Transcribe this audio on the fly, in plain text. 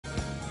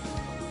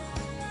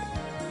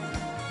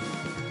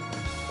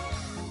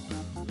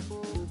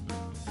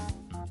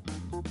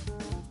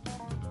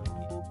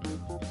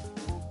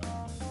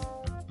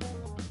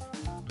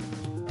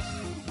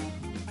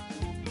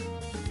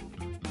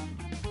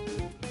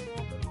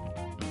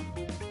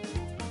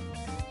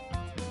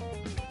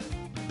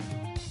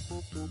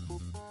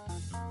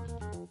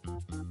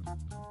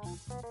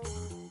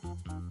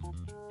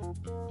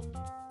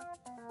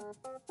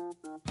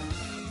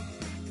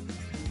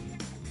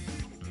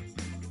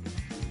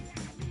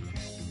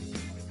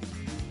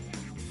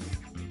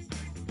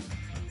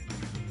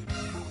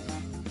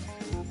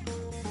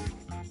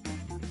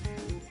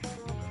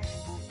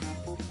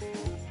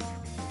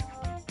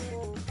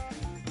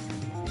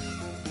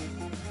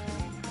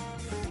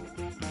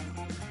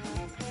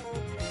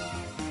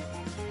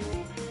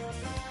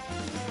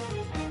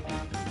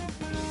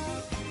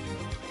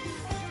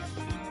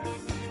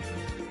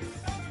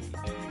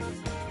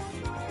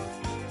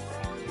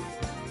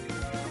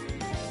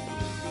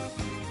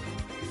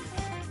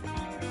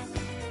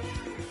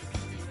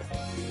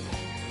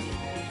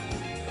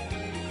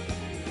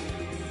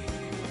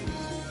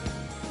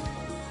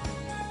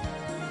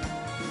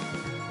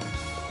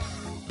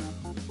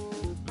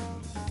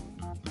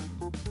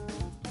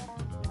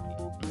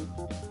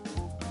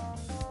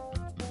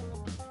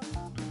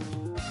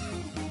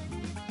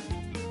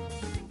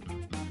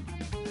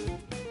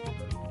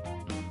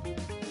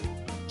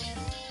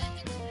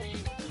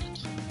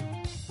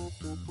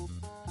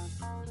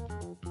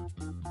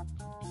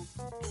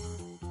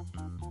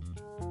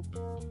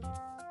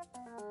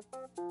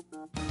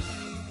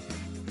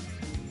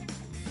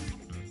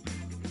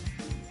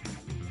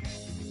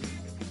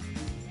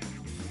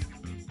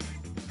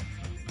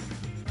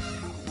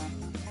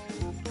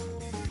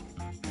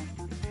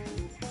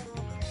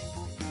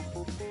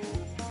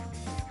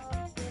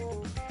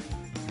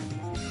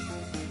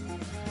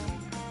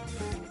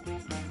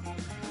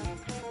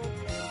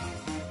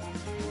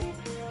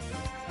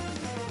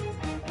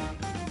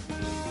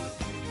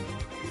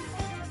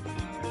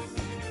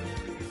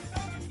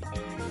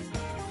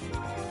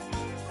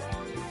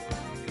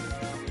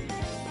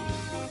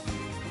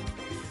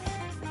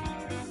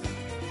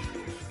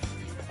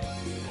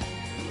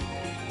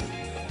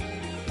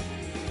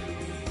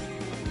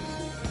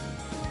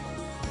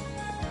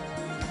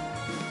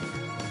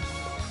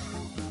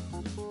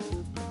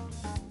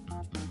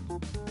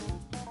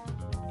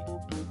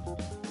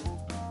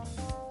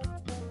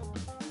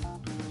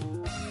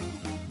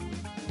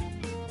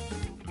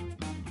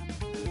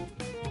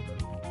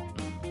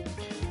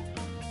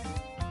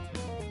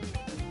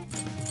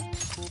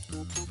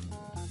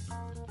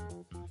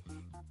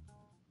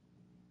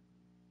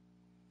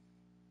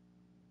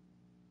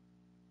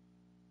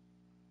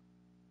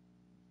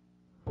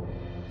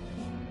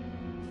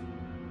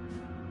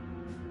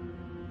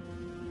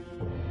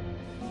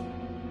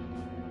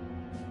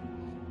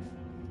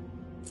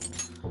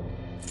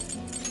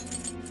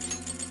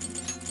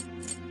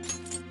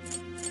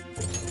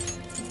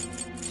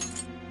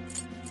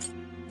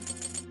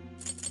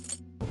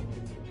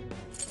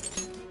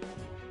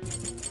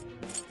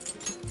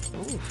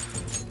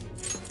Oof.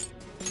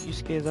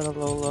 Yusuke's at a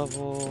low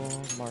level.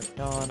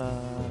 Mardana.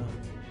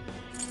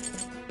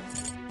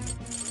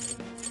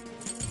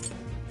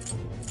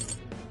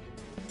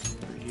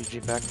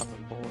 Ryuji back on the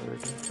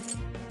board.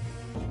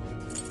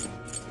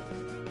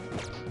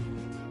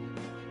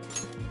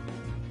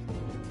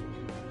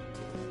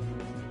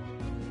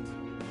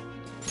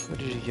 What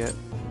did you get?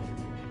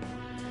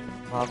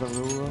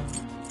 Magarula?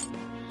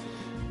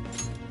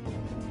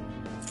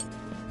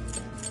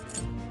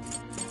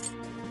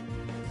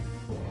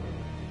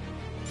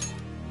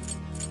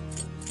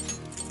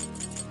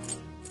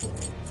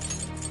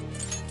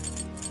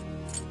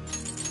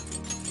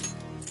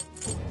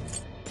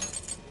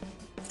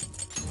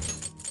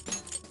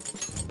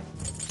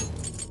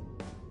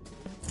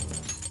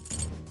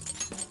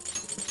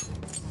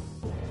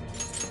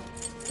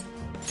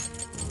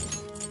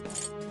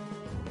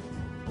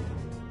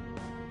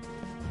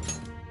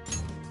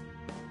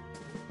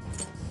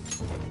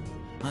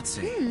 Let's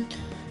see.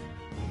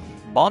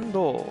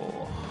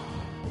 Bondo.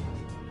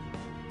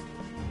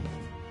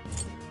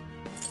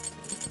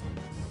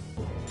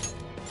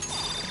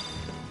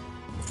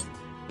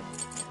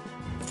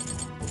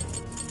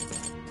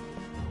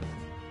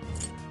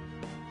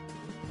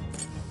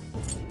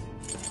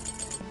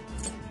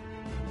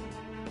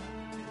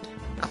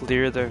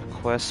 Clear the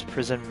quest,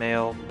 Prison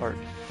Mail, Part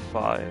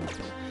 5.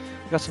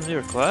 Got some new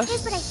requests?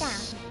 Here's what I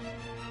found.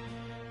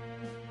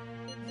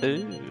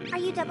 Ooh. Are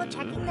you double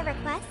checking the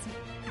request?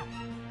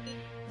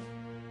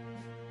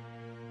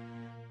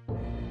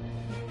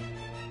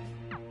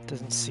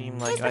 Doesn't seem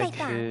like Here's what I I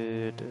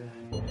found. could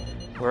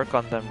work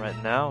on them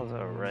right now,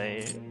 though,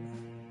 right?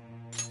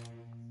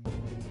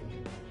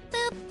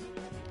 Boop.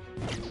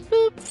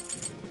 Boop.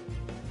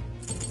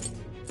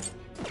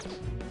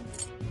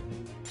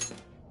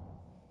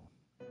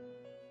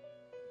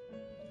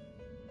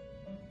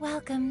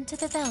 Welcome to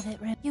the Velvet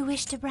Room. You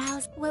wish to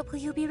browse? What will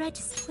you be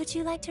registered? Would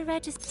you like to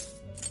register?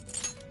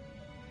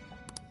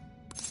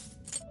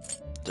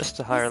 Just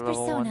a higher This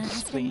level persona one,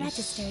 has please. been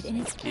registered in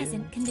its Thank you.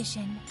 present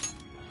condition.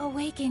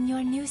 Awaken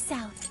your new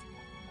self.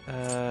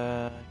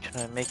 Can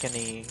I make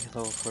any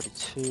level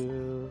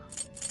 42?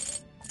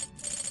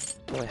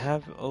 Do I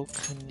have Oak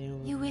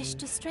Canoe? You wish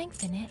to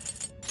strengthen it?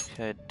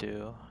 Okay, I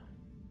do.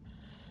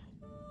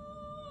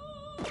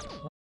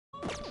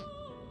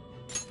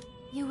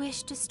 You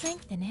wish to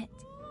strengthen it?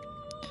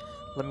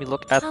 Let me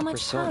look at How the much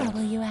persona. power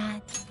will you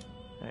add?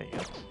 There you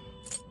go.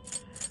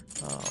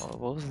 Oh,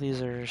 both of these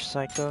are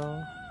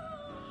Psycho.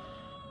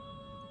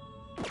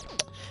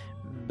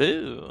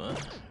 Boo!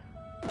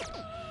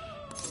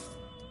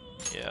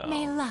 Yeah.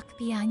 May luck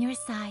be on your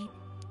side.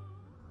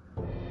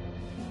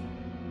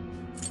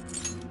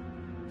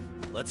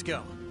 Let's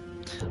go.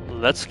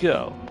 Let's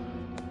go.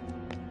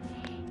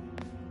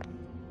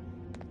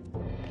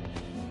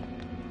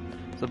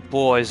 The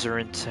boys are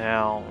in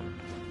town.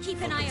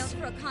 Keep an eye out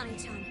for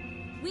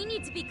Akane-chan. We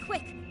need to be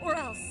quick, or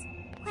else.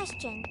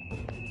 Question.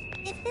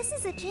 If this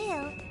is a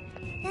jail,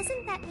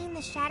 doesn't that mean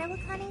the Shadow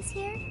Akane's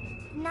here?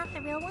 Not the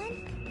real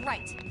one?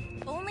 Right.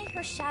 Only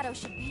her shadow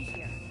should be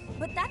here.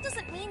 But that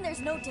doesn't mean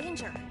there's no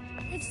danger.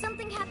 If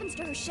something happens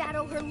to her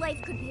shadow, her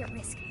life could be at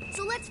risk.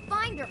 So let's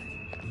find her.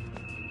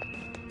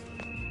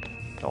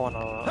 I wanna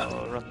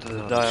run through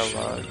the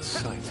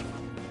dialogues.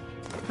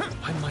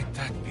 Why might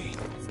that be?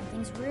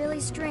 Something's really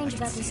strange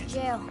about this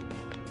jail.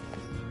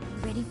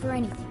 Be ready for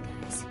anything,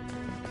 guys.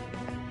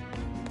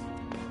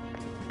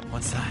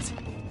 What's that?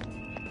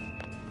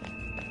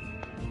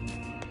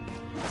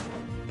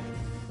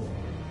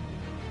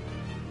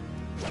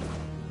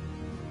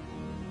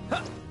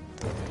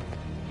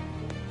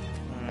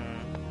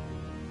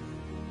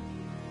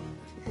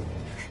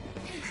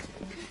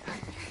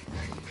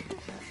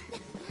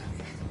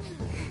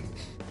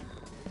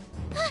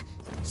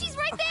 She's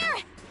right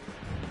there!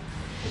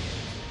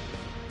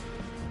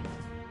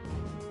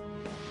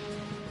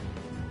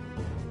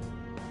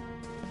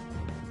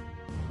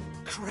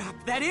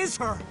 Crap, that is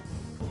her!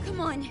 Come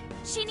on,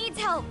 she needs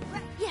help.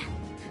 Yeah.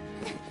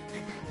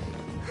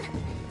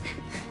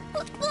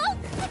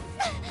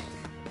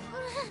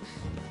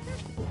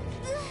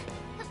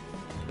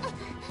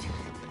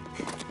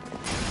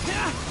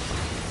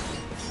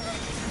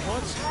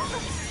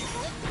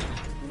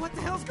 What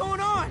the hell's going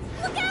on?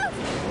 Look out!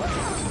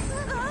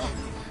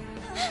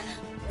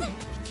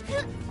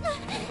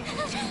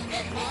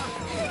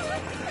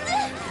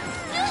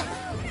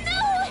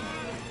 No!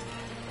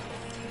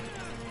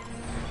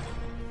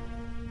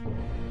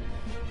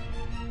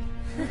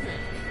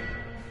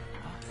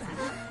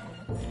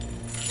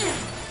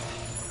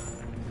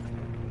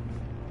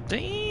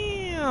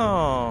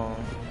 Damn!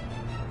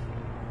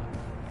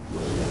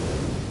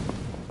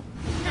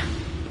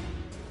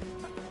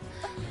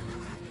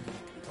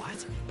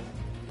 What?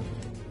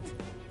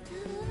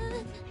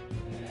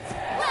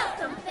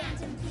 Welcome,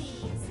 Phantom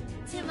Thieves,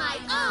 to my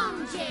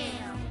own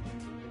jail!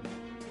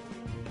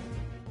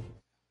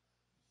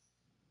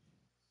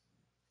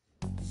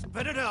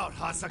 Spit it out,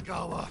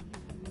 Hasagawa.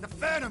 The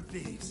Phantom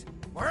Thieves.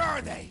 Where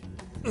are they?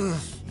 Damn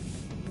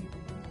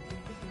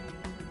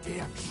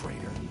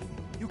traitor.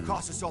 You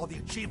cost us all the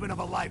achievement of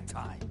a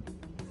lifetime.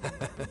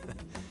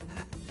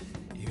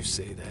 You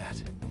say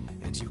that,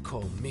 and you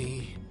call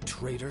me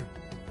traitor?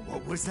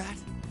 What was that?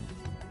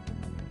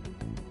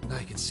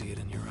 I can see it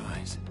in your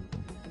eyes.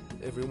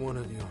 Every one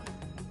of you.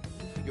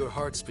 Your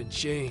heart's been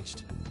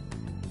changed.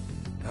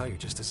 Now you're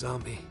just a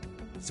zombie.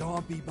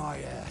 Zombie my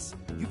ass.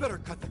 You better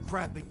cut the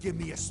crap and give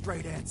me a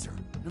straight answer.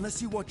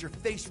 Unless you want your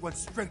face run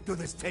straight through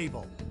this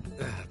table.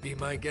 Be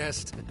my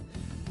guest.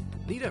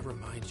 Need I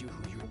remind you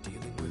who you're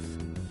dealing with?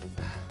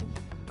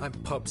 I'm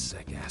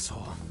pubsec,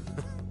 asshole.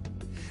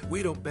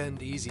 We don't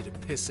bend easy to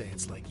piss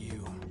ants like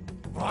you.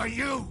 Are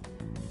you?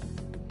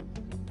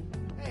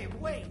 Hey,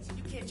 wait!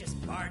 You can't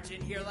just barge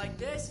in here like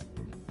this.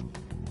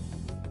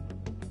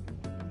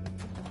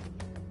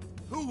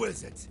 Who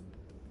is it?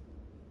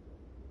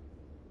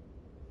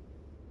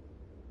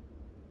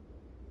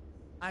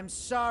 I'm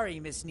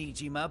sorry, Miss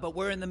Nijima, but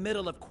we're in the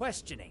middle of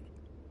questioning.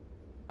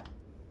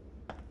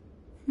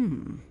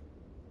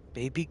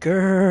 Baby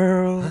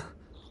girl.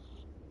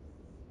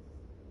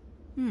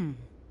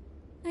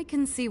 I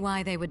can see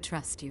why they would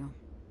trust you.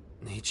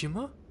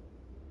 Nijima?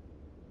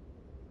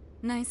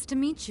 Nice to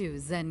meet you,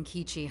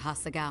 Zenkichi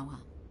Hasagawa.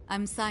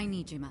 I'm Sai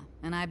Nijima,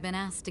 and I've been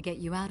asked to get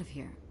you out of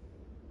here.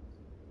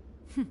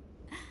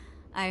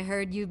 I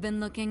heard you've been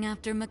looking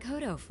after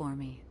Makoto for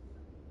me.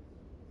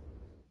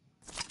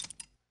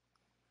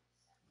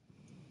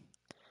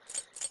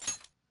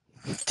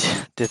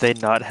 Did they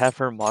not have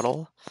her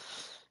model?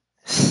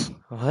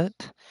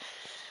 What?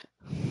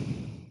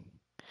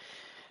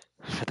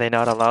 Are they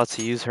not allowed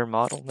to use her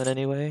model in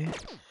any way?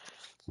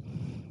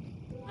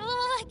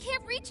 I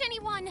can't reach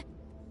anyone.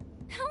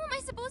 How am I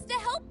supposed to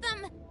help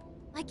them?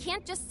 I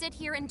can't just sit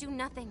here and do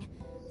nothing.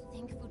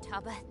 Think,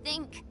 Futaba,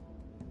 think.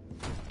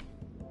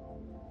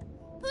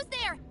 Who's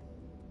there?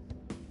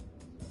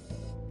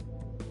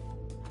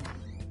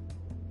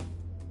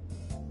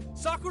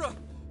 Sakura!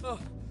 Oh,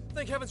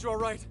 thank heavens you're all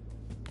right.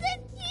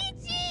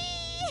 Zenkichi!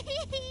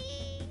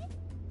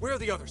 Where are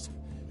the others?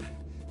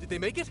 Did they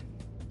make it?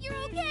 You're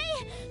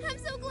okay. I'm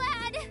so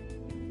glad.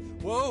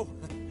 Whoa!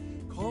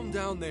 Calm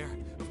down there.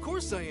 Of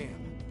course I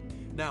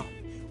am. Now,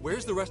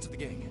 where's the rest of the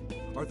gang?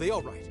 Are they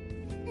all right?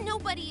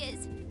 Nobody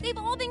is. They've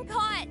all been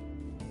caught.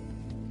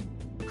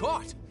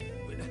 Caught?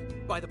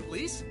 By the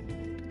police?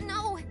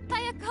 No,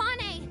 by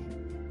Akane.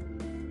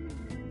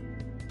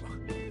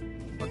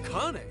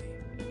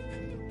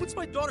 Akane? What's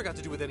my daughter got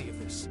to do with any of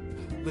this?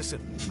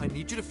 Listen, I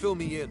need you to fill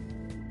me in.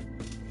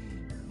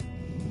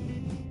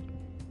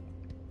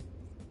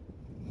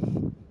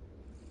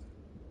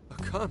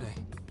 Akane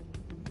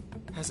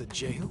has a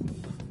jail?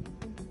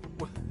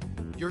 What?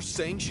 You're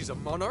saying she's a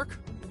monarch?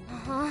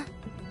 Uh-huh.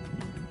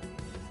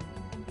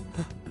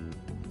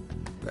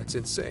 That's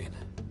insane.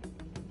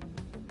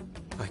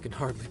 I can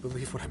hardly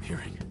believe what I'm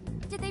hearing.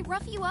 Did they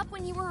rough you up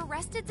when you were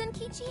arrested,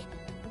 Zenkichi?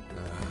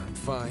 I'm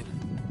fine.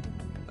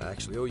 I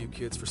actually owe you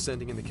kids for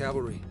sending in the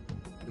cavalry,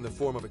 in the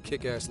form of a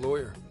kick-ass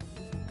lawyer.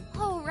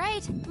 Oh,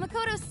 right.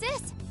 Makoto's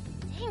sis.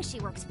 Dang, she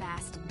works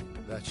fast.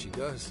 That she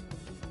does.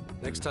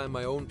 Next time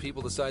my own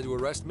people decide to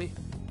arrest me,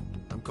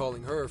 I'm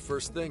calling her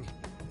first thing.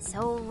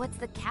 So, what's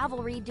the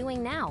cavalry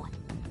doing now?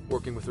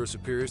 Working with her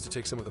superiors to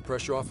take some of the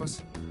pressure off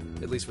us,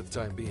 at least for the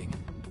time being.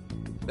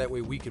 That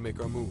way we can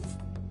make our move.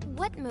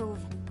 What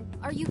move?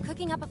 Are you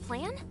cooking up a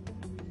plan?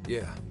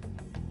 Yeah.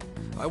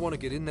 I want to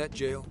get in that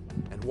jail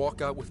and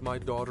walk out with my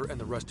daughter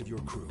and the rest of your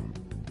crew.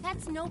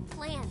 That's no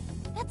plan.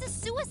 That's a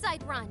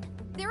suicide run.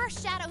 There are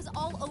shadows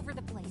all over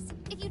the place.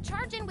 If you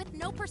charge in with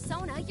no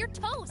persona, you're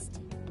toast.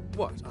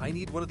 What, I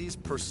need one of these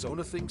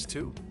persona things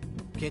too?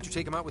 Can't you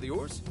take them out with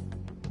yours?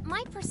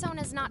 My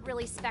persona's not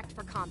really spec'd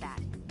for combat.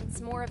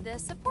 It's more of the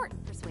support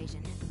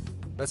persuasion.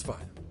 That's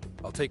fine.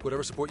 I'll take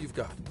whatever support you've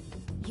got.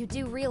 You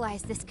do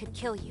realize this could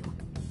kill you.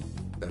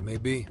 That may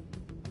be.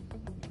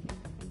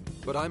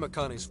 But I'm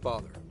Akane's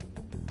father.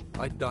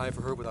 I'd die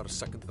for her without a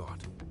second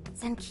thought.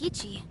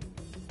 Zenkichi.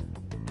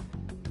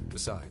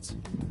 Besides,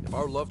 if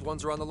our loved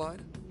ones are on the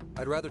line,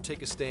 I'd rather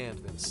take a stand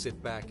than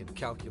sit back and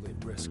calculate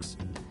risks.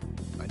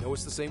 I know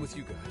it's the same with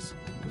you guys.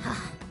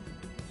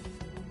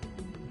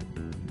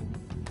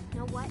 You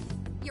know what?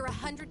 You're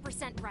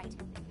 100% right.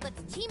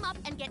 Let's team up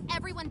and get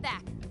everyone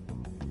back.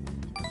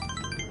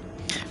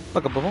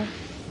 Bugga bubble.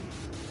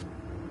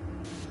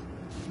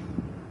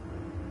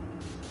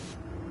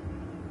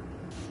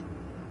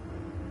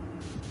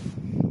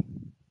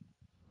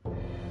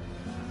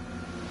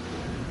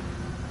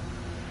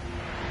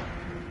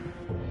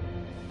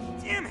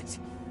 Damn it!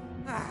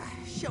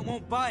 Shit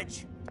won't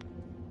budge.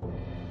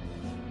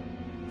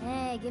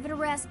 Hey, give it a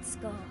rest,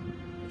 Skull.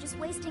 You're just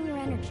wasting your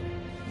energy.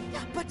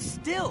 Yeah, but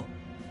still.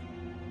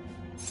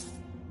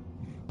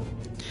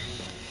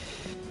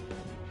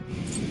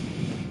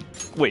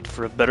 Wait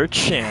for a better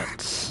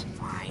chance.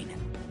 Fine.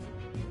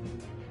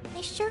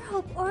 I sure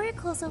hope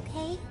Oracle's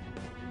okay.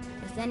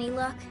 With any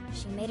luck,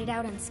 she made it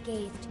out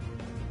unscathed.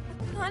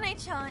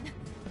 Akane-chan,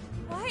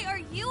 why are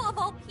you, of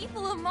all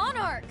people, a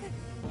monarch?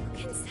 Who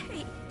can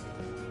say?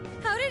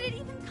 How did it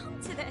even come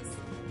to this?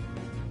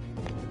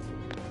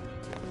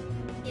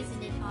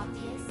 Isn't it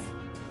obvious?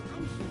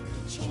 I'm here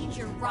to change change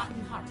your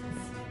rotten hearts.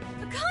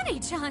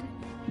 Akane-chan!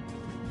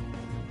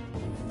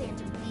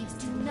 Phantom thieves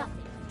do nothing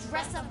but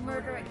dress up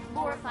murder and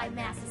glorify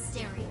mass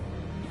hysteria.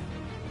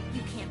 No,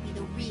 you can't be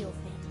the real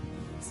Phantom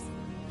thieves.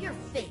 You're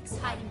fakes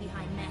hiding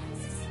behind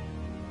masks.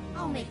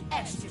 I'll make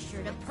extra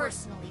sure to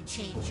personally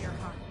change your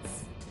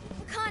hearts.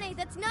 Akane,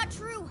 that's not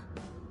true!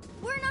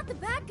 We're not the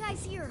bad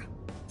guys here!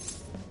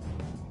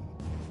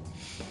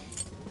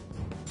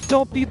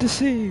 Don't be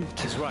deceived.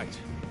 He's right.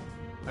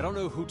 I don't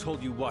know who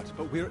told you what,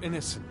 but we're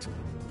innocent.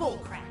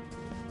 Bullcrap.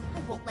 I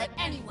won't let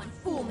anyone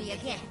fool me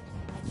again.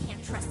 I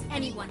can't trust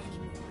anyone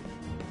anymore.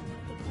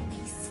 The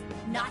police,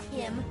 not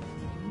him,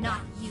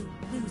 not you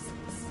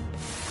losers.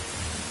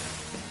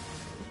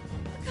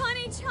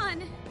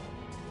 Akane-chan!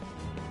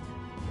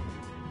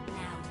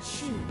 Now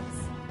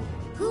choose.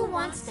 Who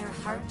wants their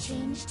heart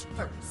changed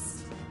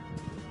first?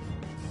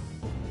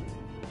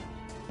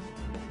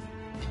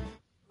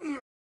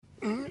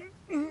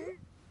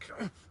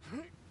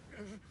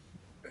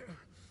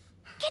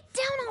 Get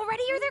down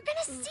already or they're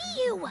gonna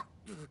see you!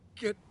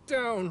 Get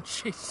down,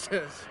 she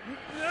says.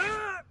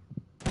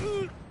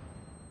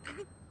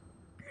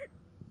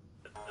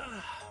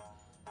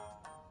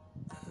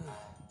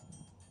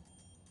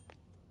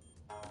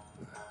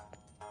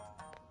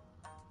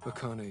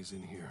 Akane's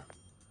in here.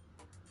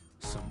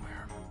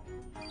 Somewhere.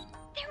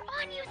 They're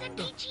on you,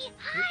 Zenkichi!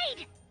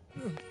 Hide!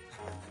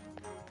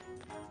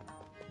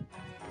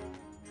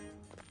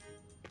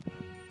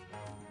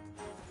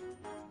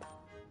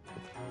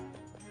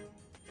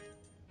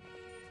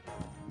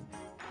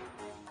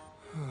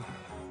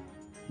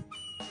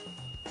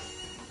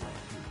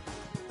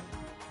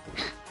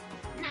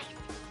 Nice.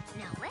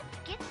 Now let's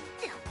get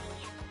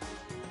filthy.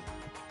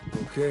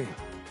 Okay.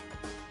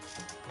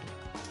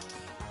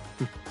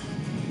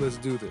 Let's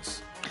do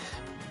this.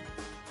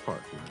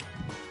 Partner.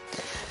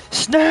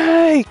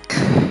 Snake!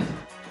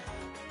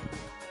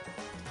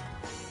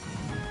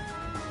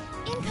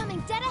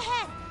 Incoming, dead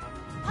ahead!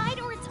 Hide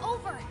or it's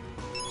over!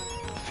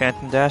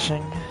 Phantom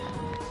dashing.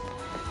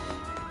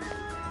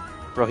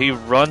 Bro, he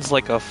runs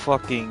like a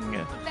fucking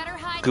You better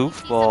hide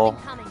goofball. if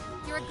you see something coming.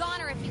 You're a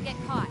goner if you get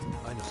caught.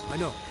 I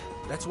know.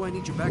 That's why I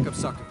need your backup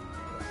sucker.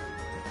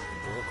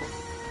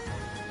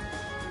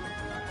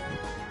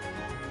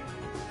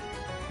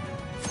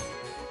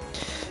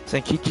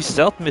 Zenkichi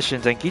stealth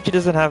mission. Zenkichi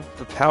doesn't have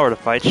the power to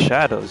fight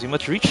shadows. You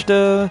must reach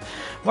the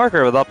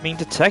marker without being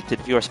detected.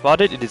 If you are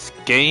spotted, it is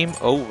game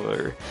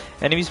over.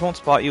 Enemies won't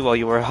spot you while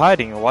you are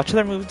hiding. Watch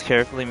their movements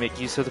carefully. Make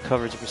use of the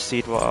cover to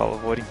proceed while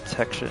avoiding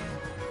detection.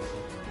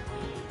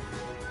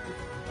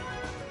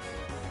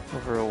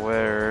 Over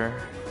where?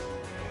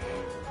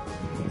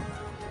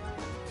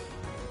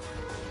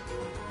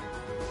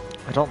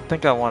 I don't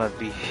think I want to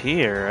be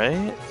here,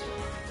 right?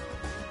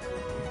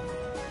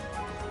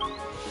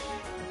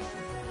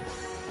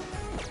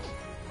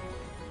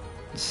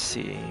 Let's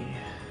see.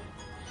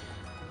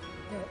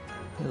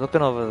 You're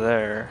looking over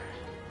there.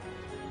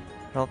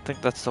 I don't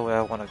think that's the way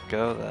I want to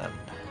go then.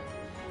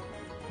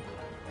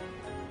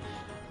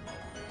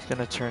 He's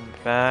gonna turn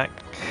back.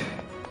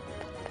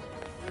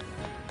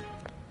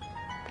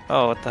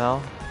 Oh, what the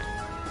hell?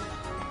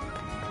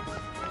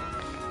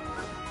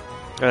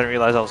 I didn't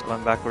realize I was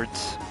going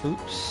backwards.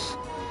 Oops.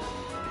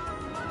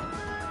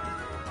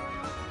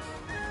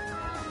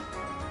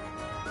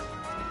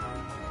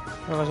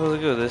 Where am I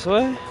supposed to go? This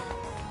way?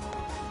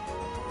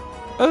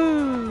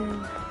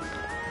 Oh!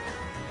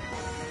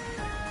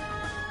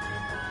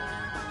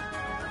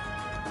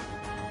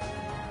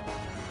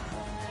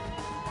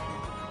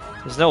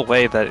 There's no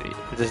way that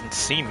it doesn't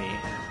see me.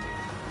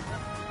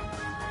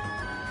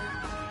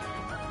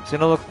 It's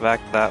gonna look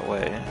back that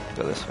way.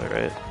 Go this way,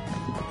 right?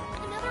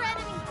 Another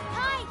enemy!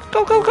 Hide!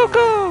 Go, go, go,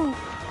 go!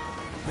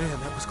 Man,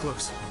 that was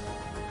close.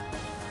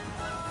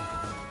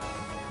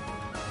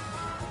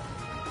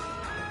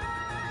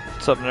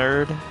 What's up,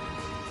 nerd?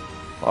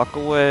 Walk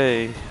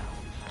away.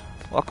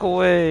 Walk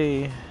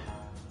away.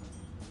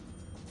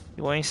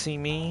 You ain't see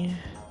me?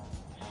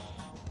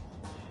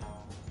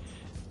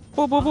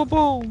 Boom, boom, boom,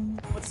 boom.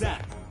 What's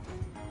that?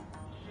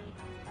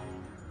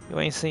 You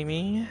ain't see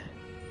me?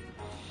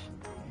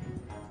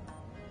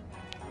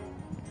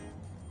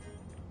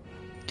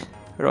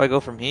 Where do I go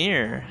from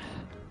here?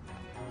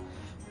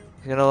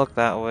 He's gonna look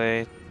that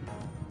way.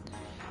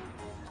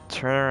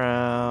 Turn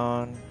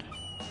around.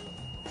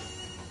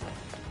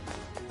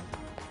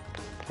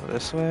 Go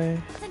this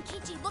way.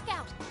 Zenkichi, look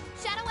out!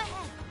 Shadow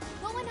ahead!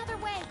 Go another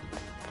way!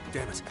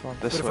 Damn it. Go on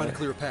this Better find way. a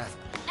clearer path.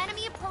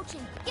 Enemy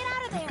approaching! Get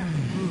out of there!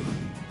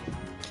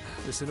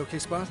 This an okay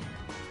spot?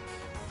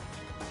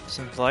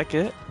 Seems like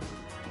it.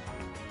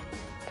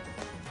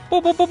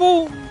 Boom, boom, boom,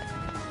 boom!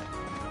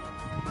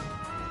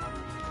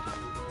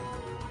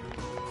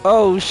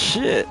 Oh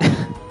shit!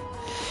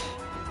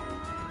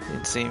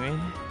 Didn't see me.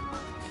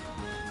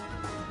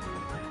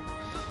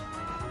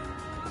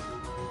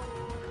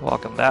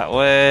 Walking that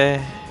way.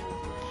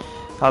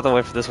 I'll have to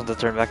wait for this one to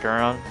turn back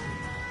around.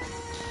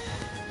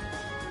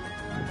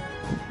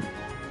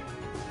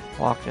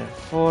 Walking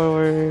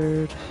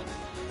forward.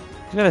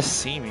 He's gonna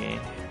see me.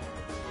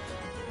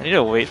 I need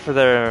to wait for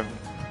their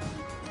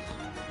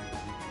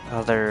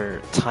Oh,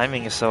 their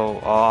timing is so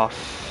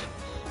off.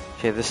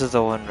 Okay, this is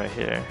the one right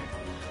here.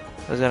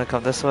 It's gonna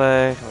come this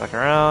way, come back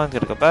around,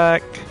 gonna go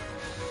back.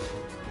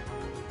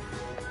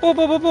 Boom,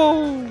 boom, boom,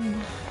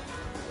 boom!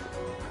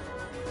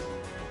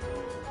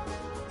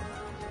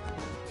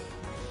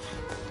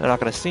 They're not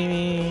gonna see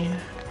me.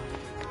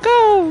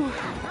 Go!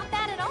 Not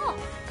bad at all.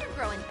 You're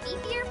growing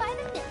beefier by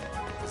the minute.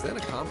 Is that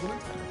a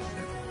compliment?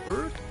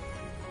 Bird?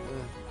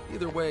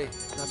 Either way,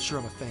 not sure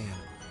I'm a fan.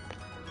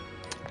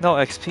 No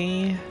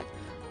XP.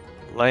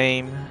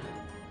 Lame.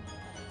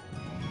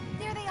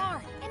 There they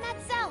are, in that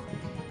cell.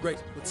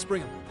 Great, let's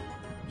spring them.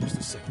 Just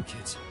a second,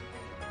 kids.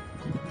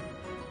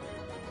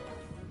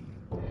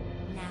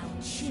 Now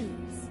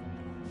choose.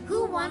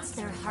 Who wants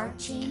their heart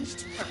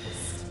changed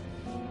first?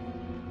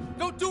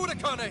 Don't do it,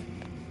 Akane!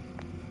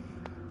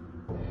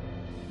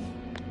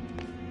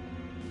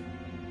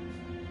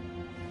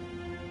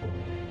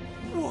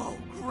 Whoa,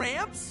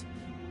 Gramps?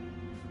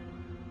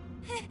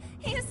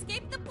 He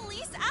escaped the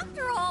police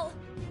after all.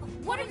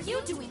 What are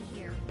you doing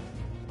here?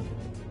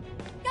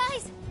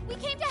 Guys, we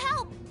came to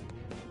help.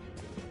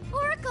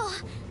 Oracle,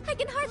 I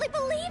can hardly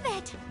believe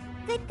it.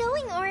 Good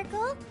going,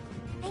 Oracle.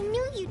 I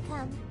knew you'd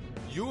come.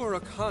 You are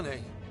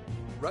Akane,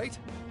 right?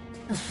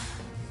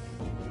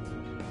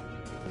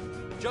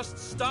 Just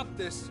stop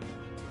this.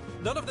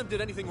 None of them did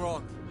anything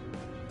wrong.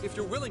 If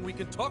you're willing, we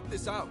can talk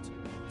this out.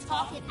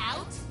 Talk it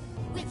out?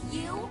 With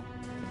you?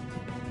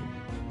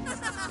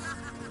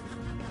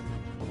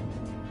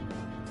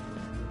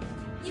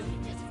 You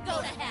can just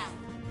go to hell.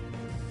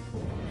 No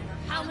matter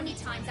how many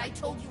times I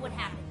told you what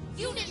happened,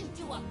 you didn't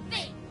do a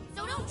thing.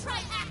 So don't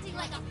try acting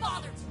like a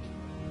father to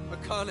me.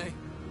 Akane,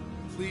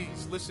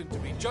 please listen to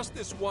me just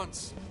this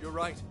once. You're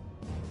right.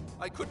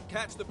 I couldn't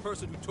catch the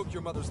person who took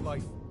your mother's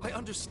life. I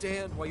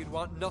understand why you'd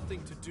want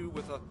nothing to do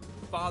with a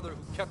father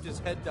who kept his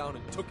head down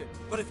and took it.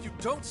 But if you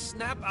don't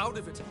snap out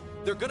of it,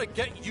 they're gonna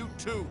get you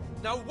too.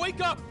 Now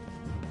wake up!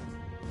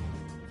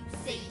 You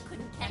say you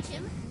couldn't catch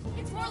him?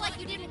 It's more like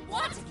you didn't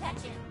want to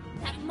catch him.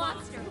 That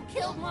monster who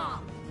killed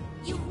Mom.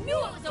 You knew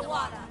it was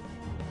Owada.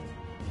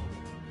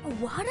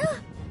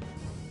 Owada?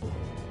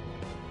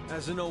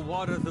 As in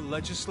Owada the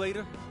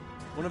legislator?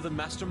 One of the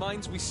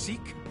masterminds we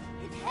seek?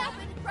 It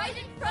happened right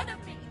in front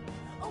of me.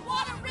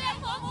 Owada ran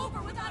Mom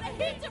over without a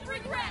hint of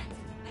regret.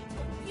 I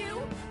told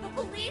you, the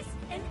police,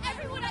 and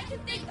everyone I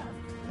could think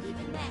of.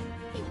 Even then,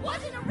 he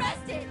wasn't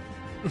arrested.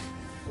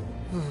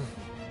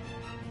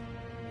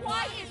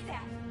 Why is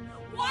that?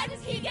 Why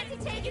does he get to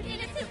take an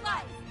innocent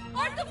life?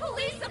 Aren't the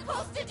police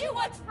supposed to do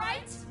what's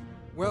right?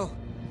 Well...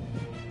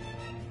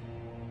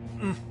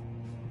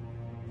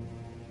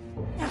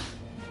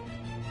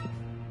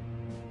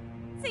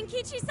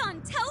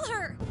 Senkichi-san, tell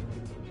her!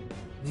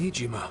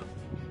 Nijima.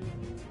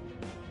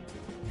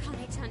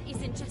 Kane-chan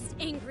isn't just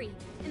angry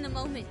in the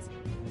moment.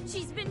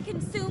 She's been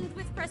consumed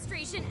with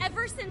frustration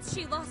ever since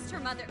she lost her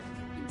mother.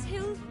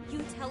 Until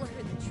you tell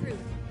her the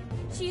truth,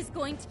 she is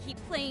going to keep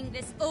playing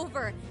this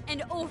over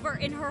and over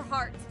in her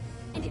heart.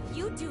 And if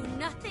you do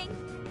nothing,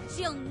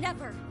 she'll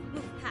never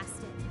move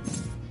past it.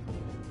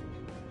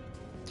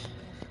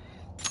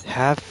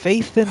 Have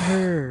faith in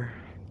her.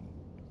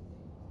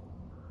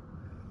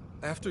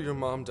 After your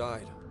mom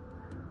died,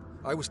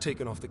 I was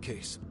taken off the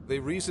case. They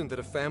reasoned that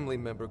a family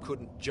member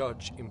couldn't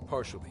judge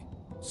impartially.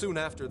 Soon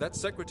after, that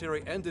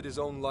secretary ended his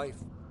own life,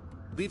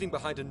 leaving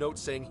behind a note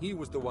saying he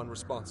was the one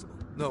responsible.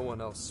 No one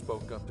else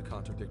spoke up to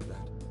contradict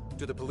that.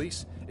 To the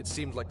police, it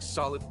seemed like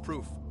solid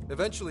proof.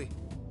 Eventually,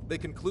 they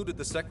concluded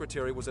the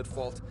secretary was at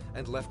fault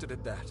and left it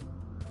at that.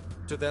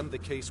 To them, the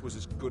case was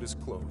as good as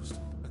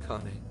closed.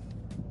 Akane,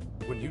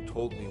 when you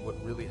told me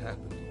what really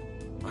happened,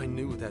 I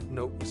knew that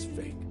note was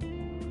fake.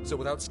 So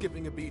without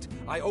skipping a beat,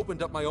 I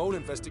opened up my own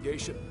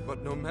investigation.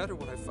 But no matter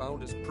what I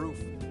found as proof,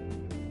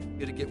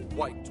 it'd get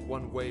wiped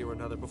one way or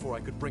another before I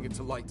could bring it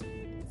to light.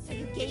 So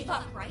you gave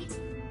up, right?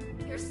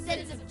 Your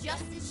sense of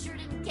justice sure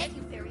didn't get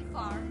you very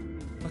far.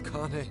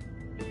 Akane,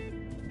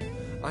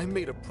 I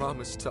made a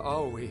promise to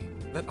Aoi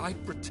that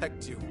I'd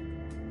protect you,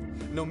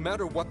 no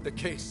matter what the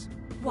case.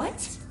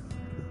 What?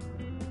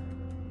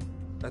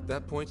 At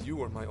that point, you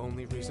were my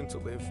only reason to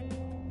live.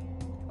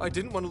 I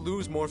didn't want to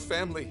lose more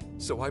family,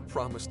 so I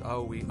promised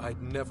Aoi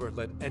I'd never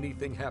let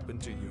anything happen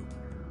to you,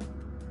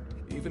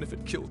 even if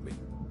it killed me.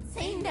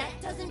 Saying that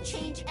doesn't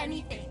change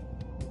anything.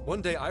 One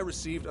day I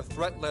received a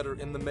threat letter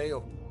in the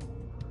mail,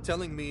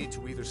 telling me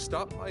to either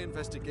stop my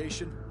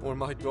investigation or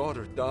my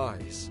daughter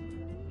dies.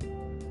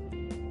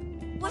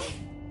 What?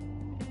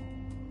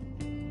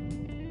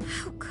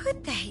 How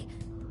could they?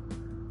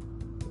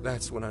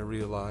 That's when I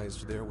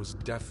realized there was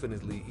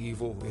definitely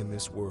evil in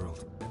this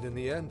world. And in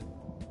the end,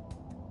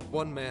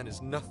 one man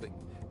is nothing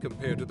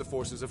compared to the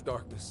forces of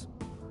darkness.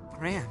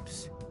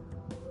 Gramps.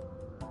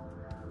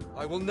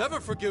 I will never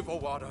forgive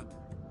Owada,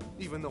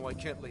 even though I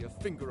can't lay a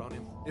finger on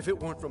him. If it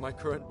weren't for my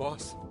current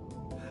boss,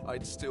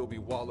 I'd still be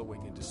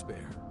wallowing in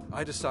despair.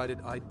 I decided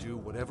I'd do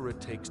whatever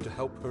it takes to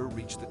help her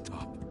reach the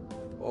top,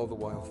 all the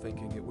while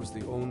thinking it was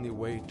the only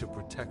way to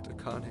protect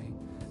Akane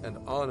and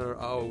honor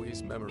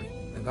Aoi's memory.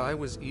 And I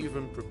was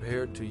even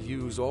prepared to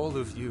use all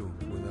of you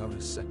without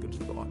a second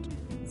thought.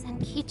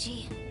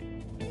 Zenkichi.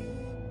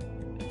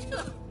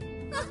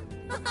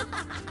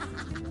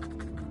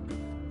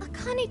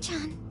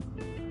 Akane-chan.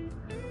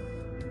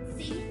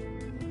 See?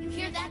 You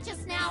hear that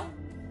just now?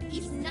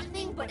 He's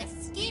nothing but a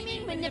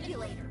scheming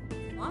manipulator.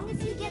 As long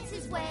as he gets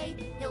his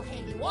way, he'll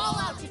hang you all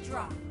out to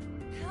dry.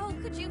 How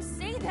could you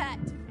say that?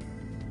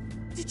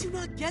 Did you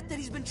not get that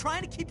he's been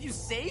trying to keep you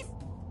safe?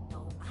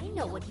 No, I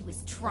know what he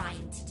was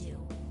trying to do.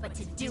 But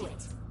to do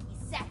it,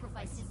 he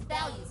sacrificed his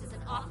values as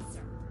an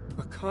officer.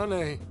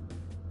 Akane...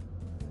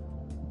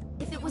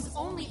 If it was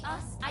only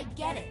us, I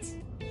get it.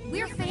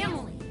 We're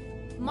family.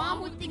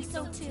 Mom would think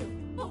so too.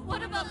 But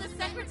what about the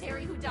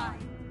secretary who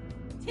died?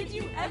 Did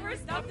you ever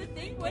stop to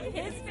think what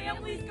his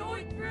family's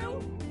going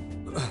through?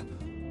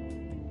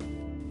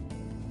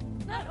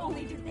 Not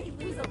only did they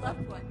lose a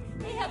loved one,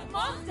 they have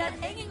mom's death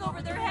hanging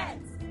over their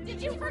heads.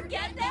 Did you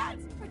forget that?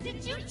 Or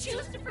did you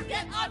choose to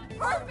forget on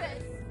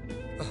purpose?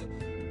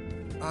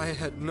 I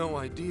had no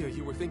idea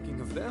you were thinking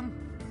of them.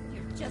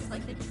 You're just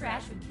like the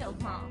trash who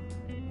killed Mom,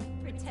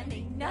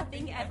 pretending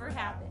nothing ever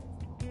happened.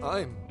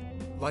 I'm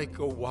like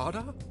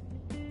Owada?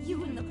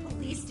 You and the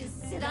police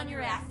just sit on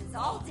your asses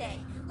all day,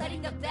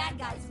 letting the bad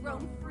guys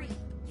roam free.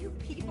 You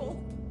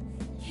people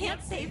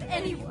can't save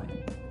anyone.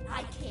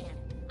 I can.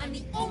 I'm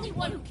the only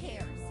one who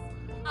cares.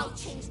 I'll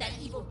change that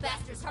evil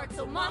bastard's heart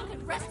so Mom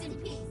can rest in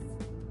peace.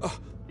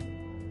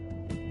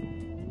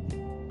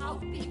 I'll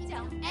beat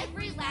down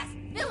every last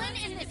villain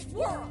in this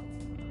world.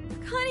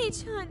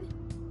 Akane-chan.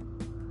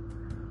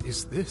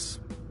 Is this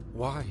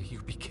why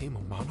you became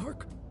a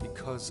monarch?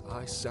 Because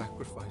I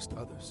sacrificed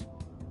others.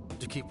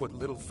 To keep what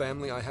little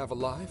family I have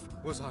alive?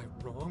 Was I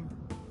wrong?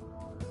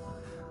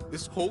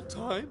 This whole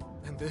time?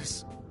 And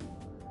this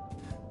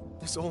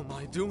all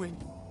my doing?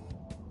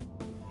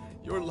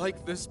 You're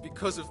like this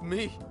because of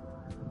me.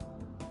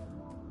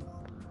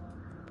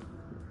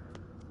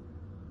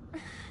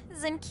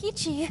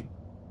 Zenkichi.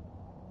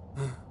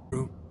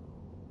 True.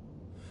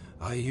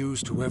 I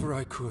used whoever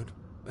I could,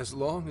 as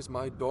long as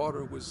my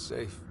daughter was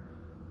safe.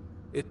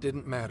 It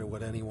didn't matter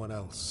what anyone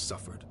else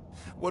suffered.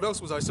 What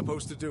else was I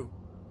supposed to do?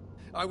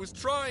 I was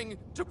trying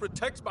to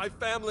protect my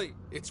family.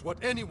 It's what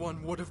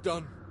anyone would have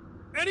done.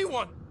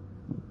 Anyone!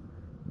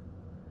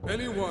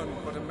 Anyone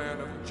but a man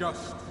of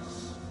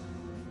justice.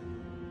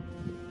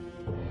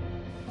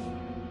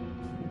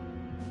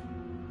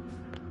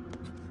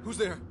 Who's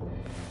there?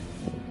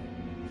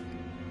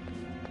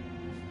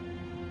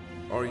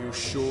 Are you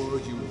sure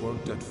you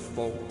weren't at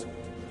fault?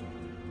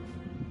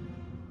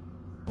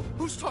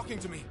 Who's talking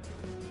to me?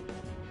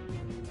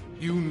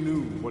 You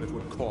knew what it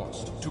would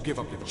cost to give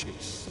up your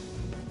chase.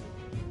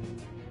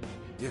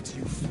 Yet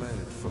you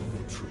fled from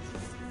the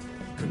truth.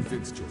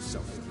 Convinced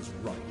yourself it was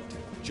right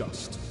and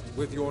just,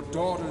 with your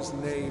daughter's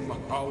name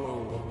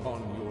hollow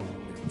upon your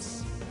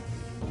lips.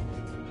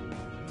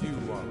 You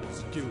are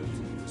as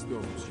guilty as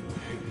those you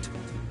hate.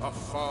 A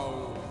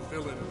foul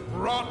villain,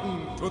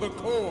 rotten to the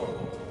core.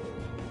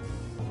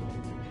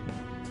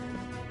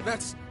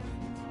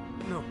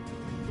 No.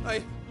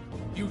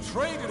 You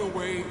traded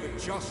away the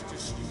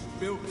justice you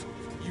built.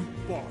 You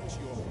bought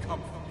your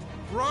comfort,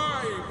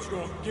 bribed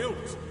your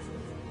guilt.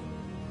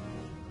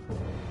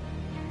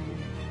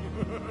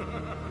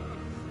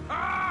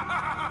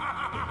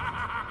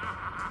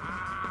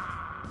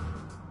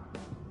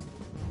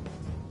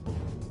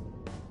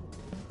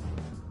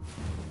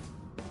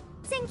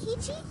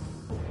 Zenkichi?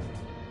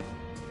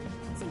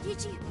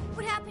 Zenkichi,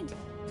 what happened?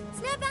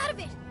 Snap out of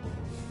it!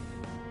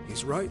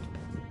 He's right.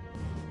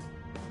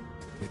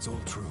 It's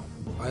all true.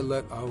 I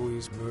let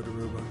Aoi's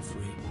murderer run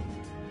free.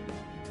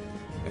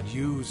 And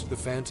used the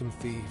Phantom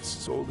Thieves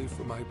solely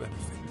for my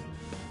benefit.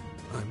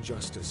 I'm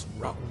just as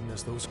rotten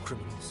as those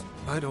criminals.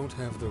 I don't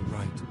have the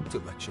right to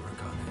lecture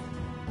Akane.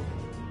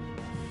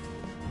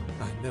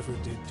 I never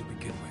did to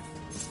begin with.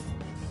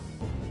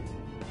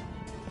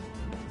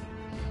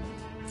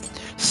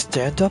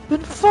 Stand up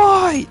and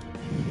fight!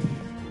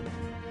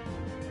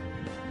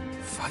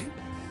 Fight?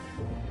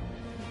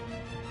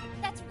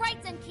 That's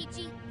right,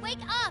 Zenkichi.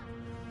 Wake up!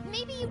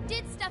 Maybe you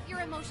did stuff your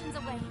emotions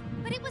away,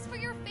 but it was for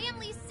your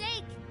family's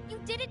sake. You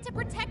did it to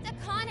protect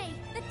Akane,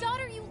 the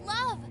daughter you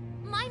love.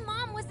 My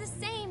mom was the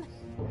same.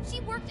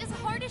 She worked as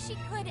hard as she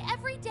could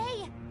every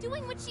day,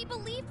 doing what she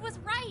believed was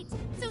right.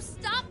 So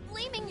stop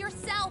blaming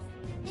yourself.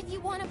 If you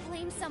want to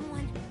blame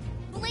someone,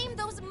 blame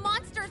those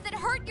monsters that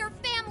hurt your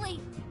family.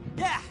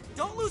 Yeah,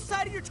 don't lose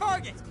sight of your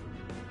target!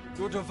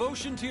 Your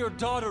devotion to your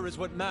daughter is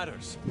what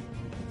matters.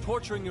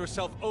 Torturing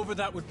yourself over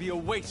that would be a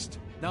waste.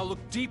 Now look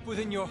deep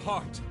within your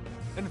heart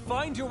and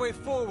find your way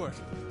forward.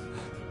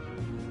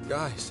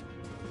 Guys.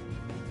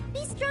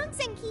 Be strong,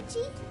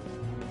 Zenkichi.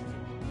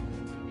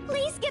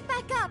 Please get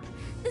back up.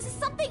 This is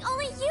something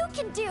only you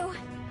can do.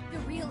 The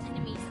real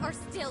enemies are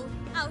still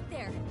out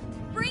there.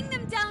 Bring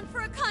them down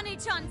for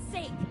Akane-chan's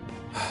sake.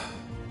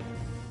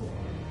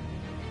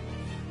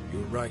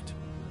 You're right.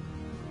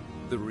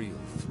 The real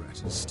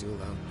threat is still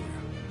out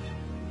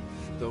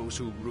there. Those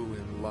who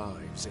ruin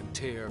lives and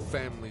tear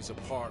families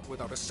apart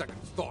without a second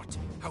thought.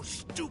 How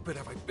stupid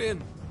have I been?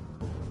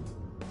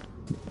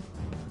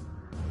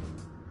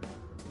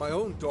 My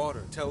own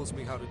daughter tells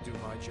me how to do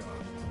my job.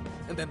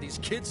 And then these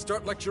kids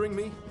start lecturing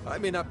me? I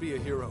may not be a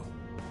hero,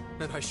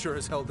 and I sure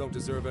as hell don't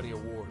deserve any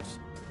awards.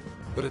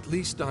 But at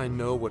least I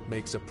know what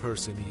makes a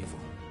person evil.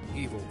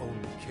 Evil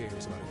only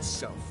cares about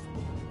itself.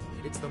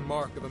 It's the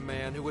mark of a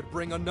man who would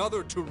bring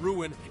another to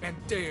ruin and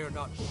dare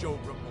not show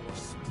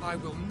remorse. I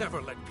will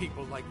never let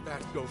people like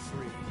that go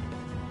free.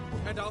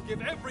 And I'll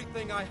give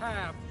everything I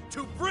have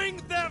to bring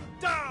them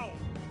down!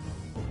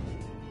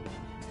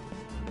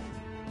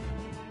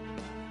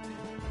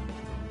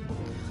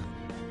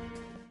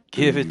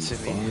 Give it to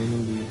me.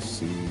 Finally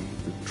see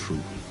the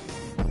truth.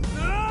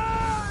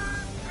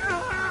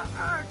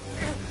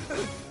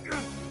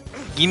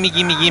 Gimme,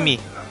 gimme, gimme.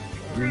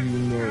 Do you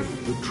know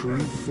the true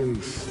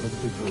face of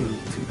the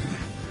guilty?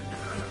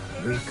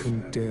 They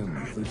condemn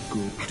the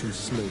good to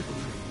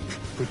slavery,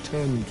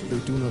 pretend they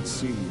do not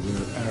see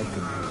their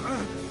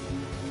agony.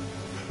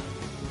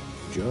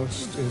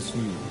 Just as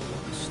you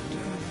once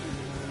did.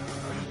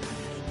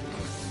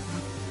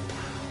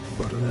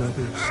 But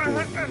another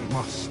story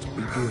must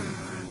begin.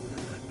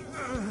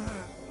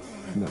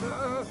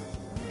 Now,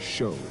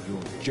 show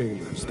your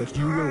jailers that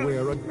you will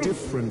wear a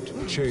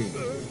different chain.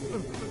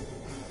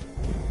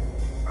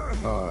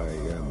 I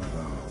am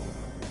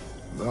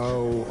thou.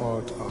 Thou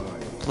art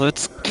I.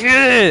 Let's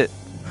get it!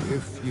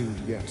 If you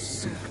yet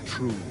seek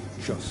true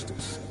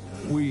justice,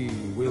 we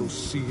will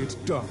see it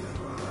done.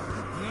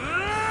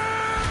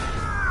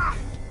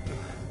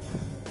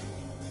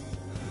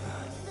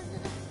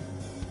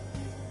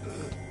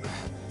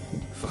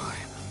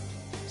 Fine.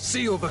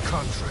 Seal the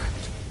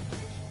contract.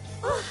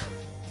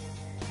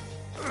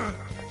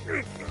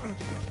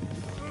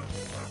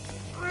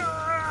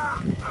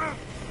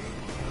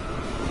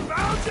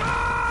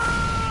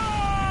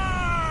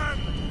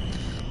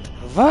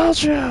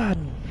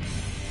 Valjean!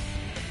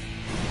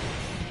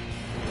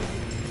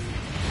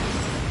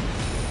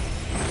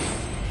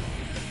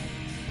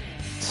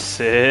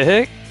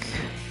 Sick.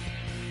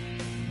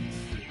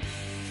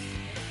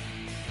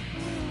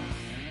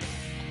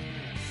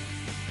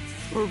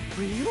 For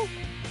real?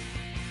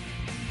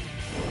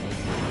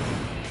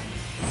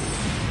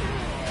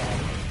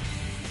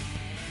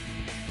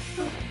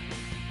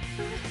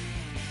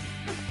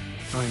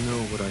 I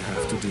know what I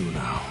have to do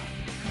now.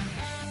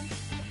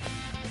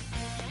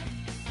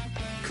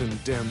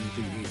 Condemn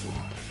the evil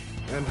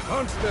and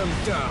hunt them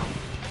down.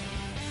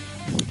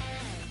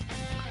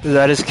 Is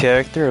that his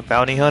character, a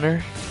bounty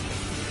hunter?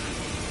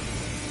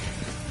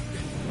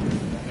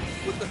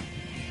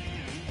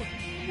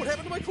 What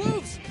happened to my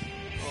clothes?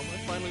 Oh, am I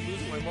finally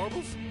losing my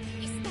marbles?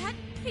 Is that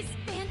his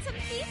Phantom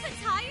Thief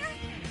attire?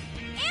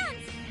 And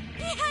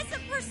he has a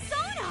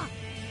persona!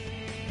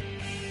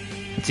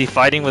 Is he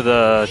fighting with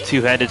a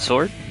two-handed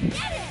sword? Get it!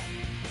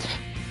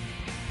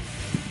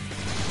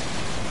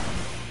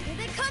 Here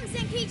they come,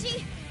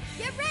 Zenkichi!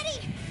 Get ready!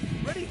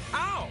 Ready?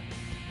 How?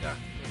 Yeah,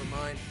 never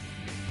mind.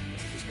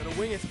 Just gonna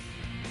wing it.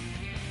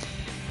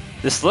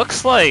 This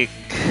looks like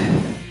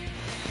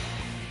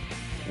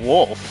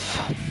Wolf.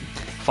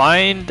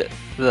 Find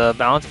the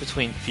balance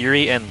between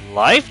Fury and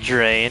Life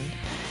Drain.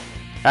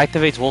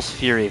 Activates Wolf's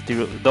Fury.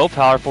 Though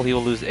powerful, he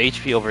will lose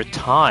HP over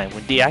time.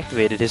 When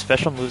deactivated, his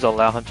special moves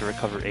allow him to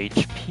recover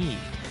HP.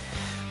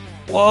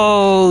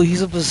 Whoa,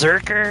 he's a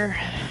berserker.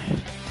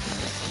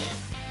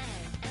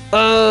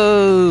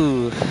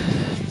 Oh.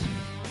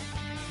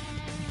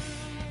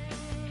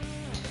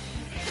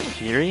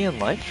 Fury and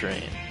Life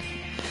Drain.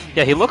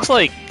 Yeah, he looks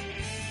like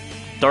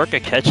Dark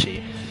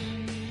Akechi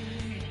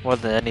more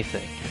than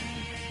anything.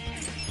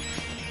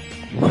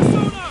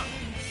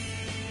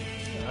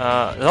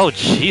 Oh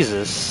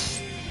Jesus.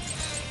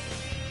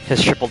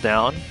 His triple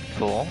down.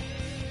 Cool.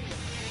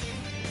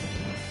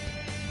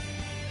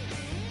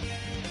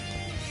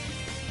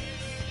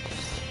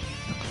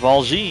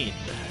 Valjean.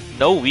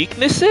 No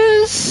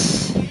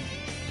weaknesses?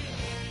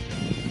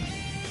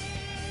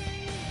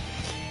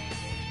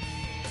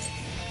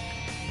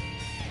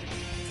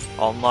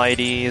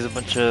 Almighty is a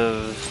bunch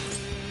of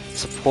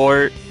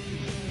support.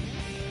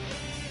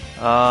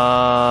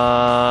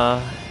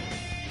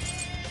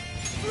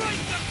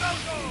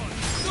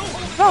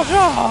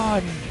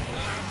 Valjean!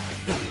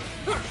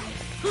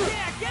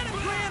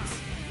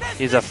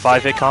 He's a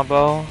 5-hit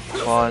combo.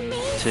 1,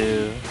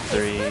 2,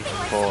 3,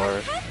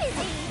 4.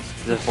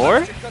 Is it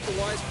 4?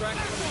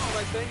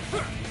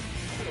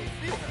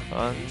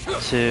 1,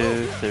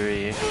 2,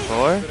 3,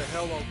 4.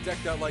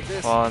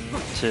 1,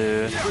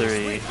 2,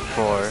 3,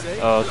 4.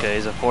 Oh, okay,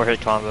 he's a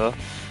 4-hit combo.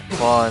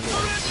 1,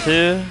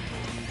 2.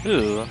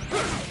 Ooh.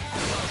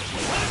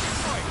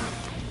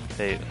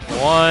 Wait,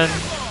 1.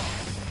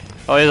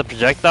 Oh, he has a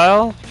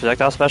projectile?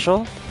 Projectile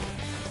special?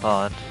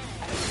 On.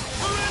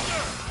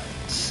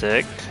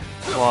 Sick.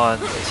 1,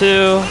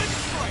 2.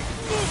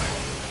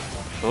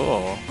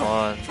 Cool.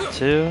 1,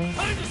 2.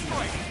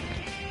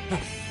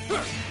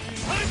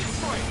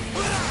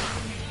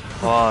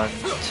 1,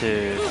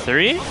 2,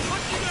 3.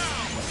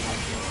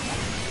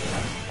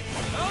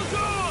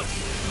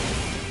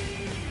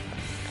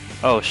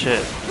 Oh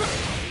shit.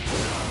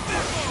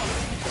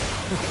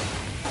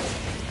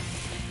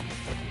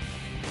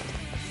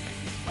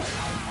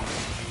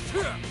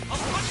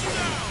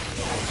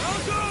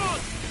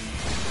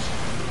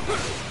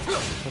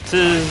 What's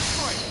his...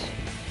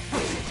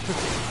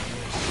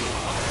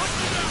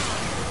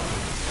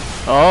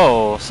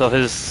 Oh, so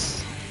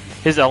his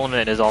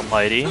element is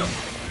almighty.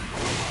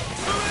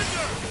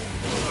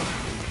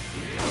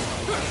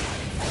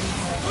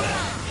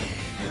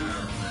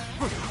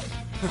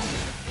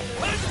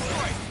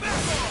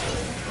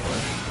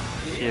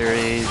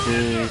 Fury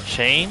do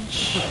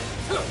change?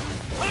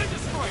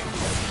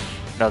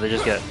 No, they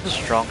just get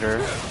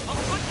stronger.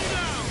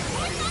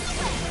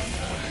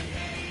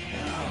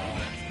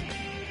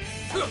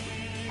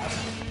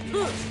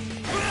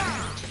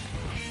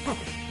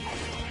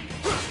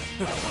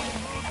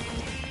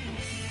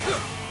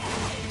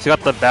 He's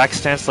got the back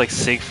stance like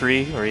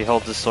Siegfried, where he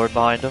holds his sword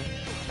behind him.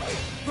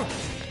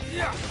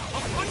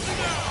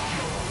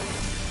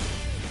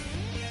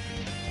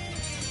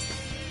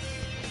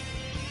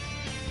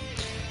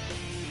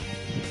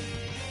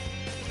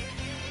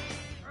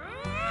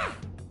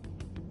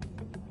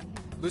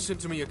 Listen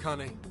to me,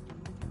 Akane.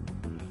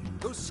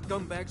 Those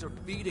scumbags are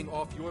feeding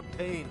off your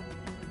pain,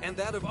 and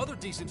that of other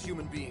decent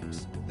human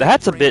beings.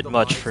 That's a Drain bit the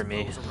much lives for of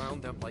me. those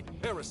around them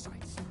like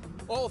parasites,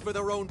 all for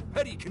their own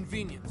petty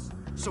convenience.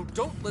 So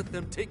don't let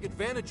them take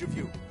advantage of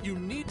you. You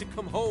need to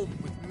come home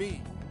with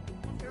me.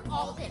 After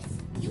all this,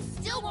 you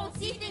still won't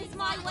see things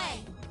my way.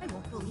 I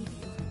won't believe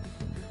you.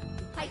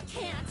 I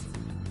can't.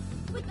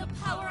 With the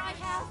power I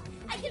have,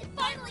 I can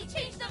finally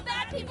change the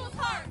bad people's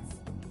hearts.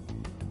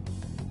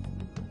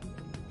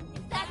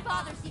 If that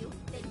bothers you,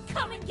 then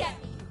come and get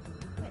me.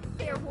 But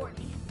fair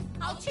warning,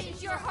 I'll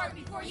change your heart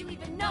before you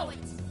even know it.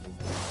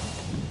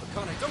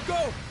 Akane, don't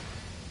go!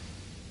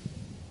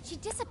 She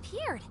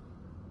disappeared.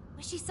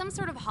 Was she some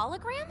sort of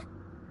hologram?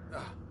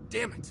 Ah,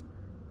 damn it.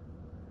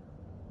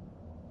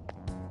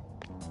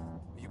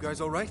 You guys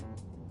all right?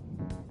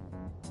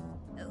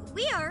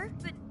 We are,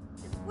 but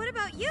what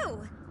about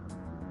you?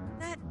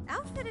 That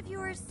outfit of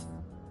yours...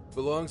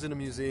 Belongs in a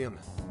museum,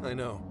 I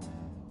know.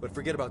 But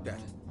forget about that.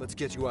 Let's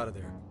get you out of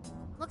there.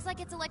 Looks like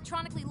it's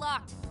electronically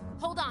locked.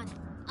 Hold on.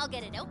 I'll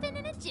get it open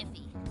in a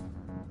jiffy.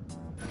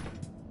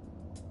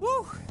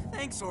 Woo!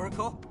 Thanks,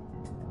 Oracle.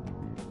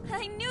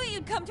 I knew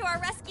you'd come to our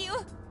rescue!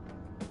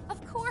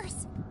 Of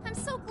course. I'm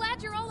so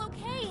glad you're all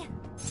okay.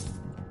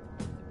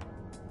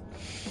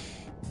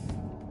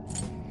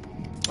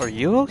 Are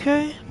you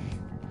okay?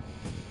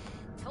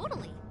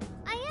 Totally.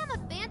 I am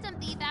a phantom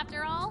thief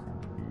after all.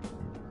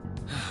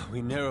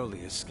 We narrowly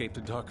escaped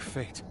a dark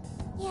fate.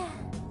 Yeah.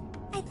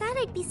 I thought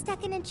I'd be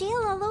stuck in a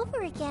jail all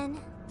over again.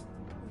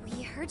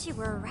 We heard you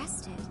were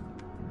arrested.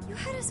 You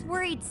had us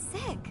worried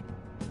sick.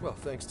 Well,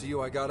 thanks to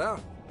you, I got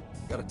out.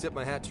 Gotta tip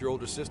my hat to your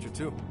older sister,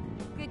 too.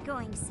 Good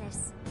going,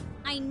 sis.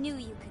 I knew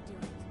you could do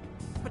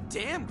it. But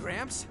damn,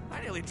 Gramps, I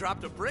nearly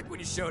dropped a brick when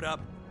you showed up.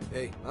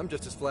 Hey, I'm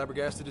just as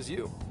flabbergasted as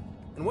you.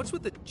 And what's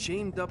with the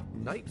chained-up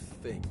knight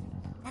thing?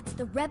 That's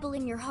the rebel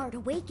in your heart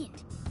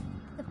awakened.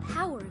 The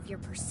power of your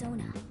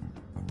persona.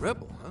 A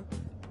rebel, huh?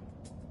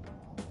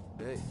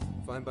 Hey,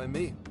 fine by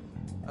me.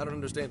 I don't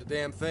understand a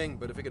damn thing,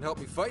 but if it can help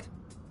me fight,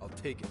 I'll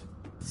take it.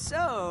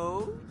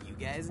 So, you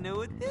guys know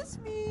what this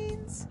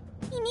means?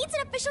 He needs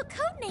an official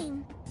code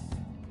name.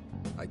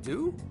 I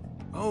do?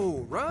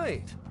 Oh,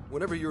 right.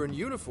 Whenever you're in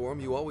uniform,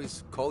 you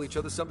always call each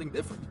other something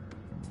different.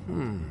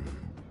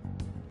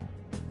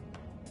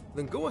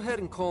 Then go ahead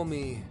and call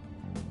me...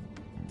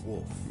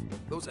 Wolf.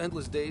 Those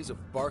endless days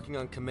of barking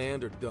on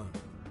command are done.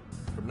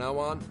 From now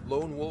on,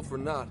 lone wolf or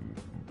not,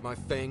 my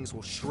fangs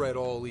will shred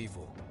all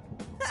evil.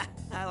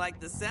 I like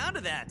the sound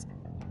of that.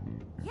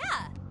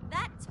 Yeah,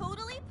 that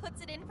totally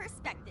puts it in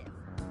perspective.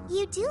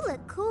 You do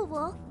look cool,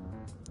 Wolf.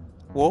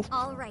 Wolf?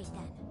 All right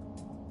then.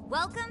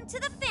 Welcome to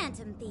the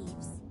Phantom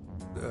Thieves.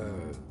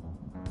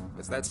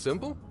 It's that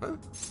simple, huh?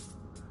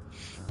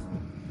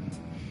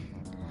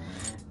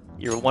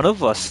 You're one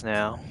of us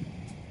now.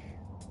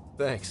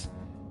 Thanks.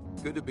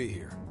 Good to be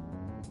here.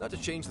 Not to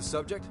change the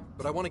subject,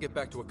 but I want to get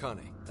back to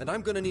Akane. And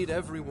I'm gonna need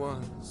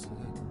everyone's...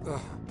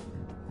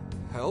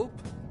 help?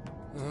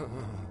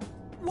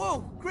 Whoa,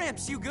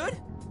 Gramps, you good?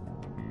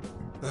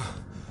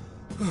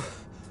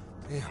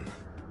 Damn.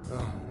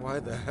 Why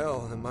the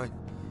hell am I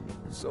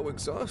so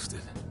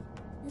exhausted?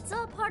 It's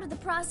all part of the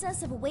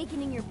process of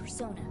awakening your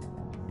persona.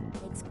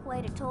 It takes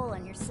quite a toll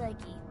on your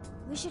psyche.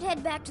 We should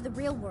head back to the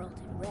real world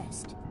and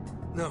rest.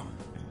 No.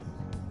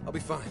 I'll be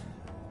fine.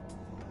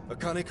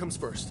 Akane comes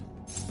first.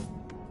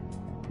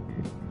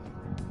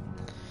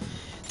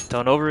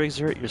 Don't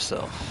overexert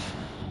yourself.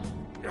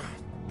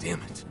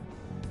 Damn it.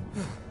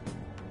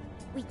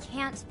 We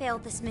can't fail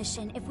this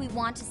mission if we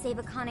want to save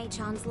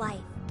Akane-chan's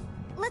life.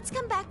 Let's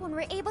come back when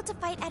we're able to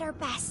fight at our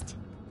best.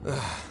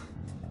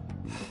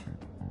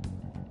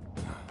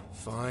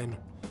 Fine.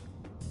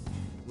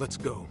 Let's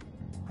go.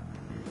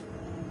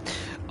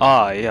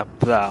 I am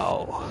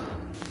thou.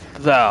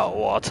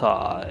 Thou art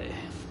I.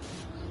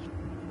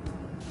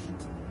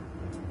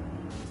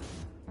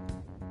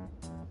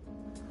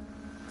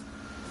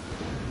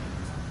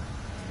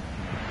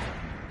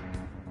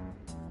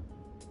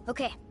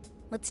 Okay,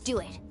 let's do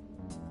it.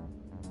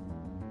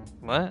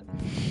 What?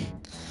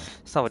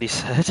 That's not what he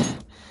said.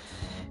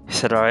 He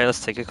said, alright,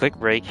 let's take a quick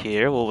break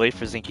here. We'll wait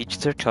for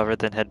Zenkichi to recover,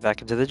 then head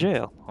back into the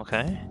jail.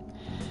 Okay?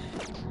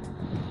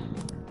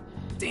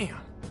 Damn.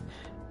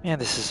 Man,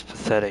 this is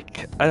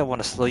pathetic. I don't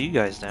want to slow you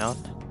guys down.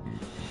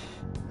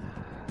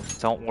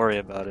 Don't worry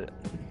about it.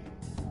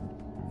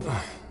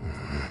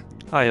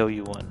 I owe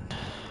you one.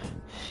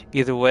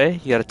 Either way,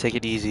 you gotta take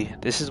it easy.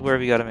 This is where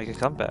we gotta make a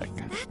comeback.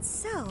 That's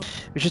so.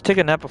 We should take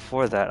a nap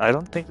before that. I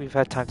don't think we've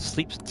had time to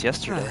sleep since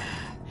yesterday.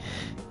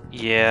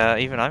 Yeah,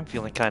 even I'm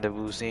feeling kind of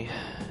woozy.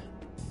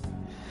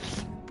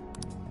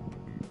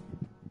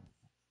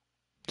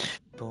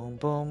 Boom,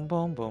 boom,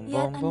 boom, boom,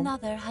 Yet boom, boom.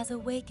 another has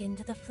awakened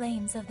to the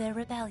flames of their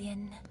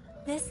rebellion.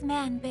 This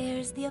man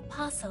bears the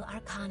Apostle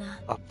Arcana.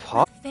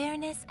 With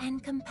fairness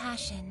and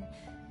compassion,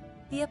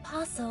 the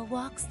Apostle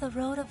walks the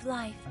road of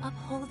life,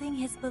 upholding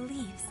his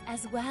beliefs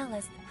as well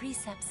as the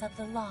precepts of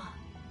the law.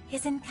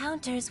 His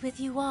encounters with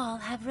you all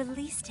have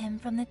released him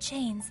from the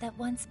chains that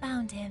once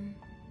bound him.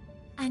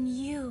 And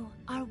you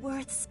are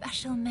worth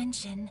special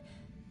mention.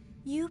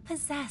 You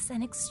possess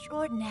an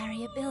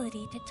extraordinary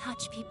ability to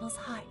touch people's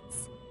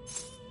hearts.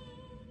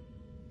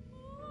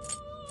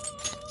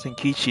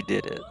 Zenkichi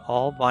did it,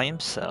 all by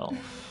himself.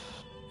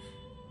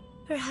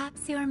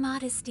 Perhaps your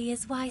modesty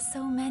is why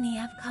so many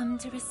have come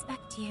to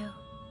respect you.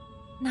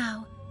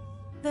 Now,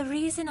 the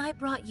reason I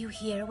brought you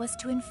here was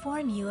to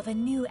inform you of a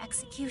new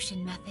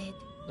execution method.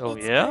 Oh,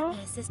 its yeah?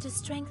 purpose is to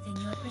strengthen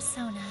your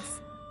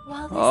personas.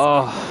 While this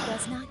Oh. method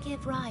does not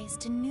give rise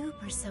to new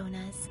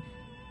personas,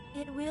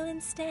 it will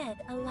instead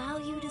allow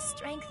you to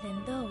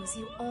strengthen those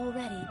you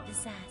already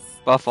possess.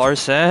 Buff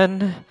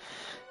Arsene?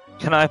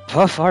 Can I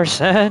buff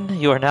Arsene?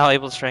 You are now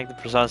able to strengthen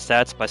persona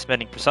stats by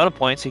spending persona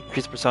points to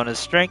increase persona's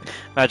strength,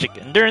 magic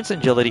endurance,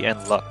 agility,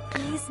 and luck.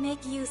 Please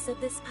make use of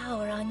this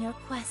power on your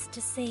quest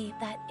to save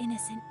that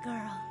innocent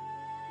girl.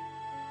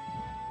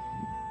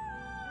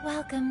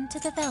 Welcome to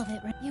the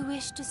Velvet Room. You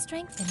wish to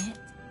strengthen it?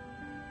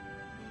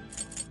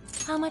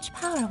 How much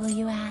power will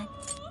you add?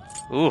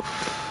 Oof.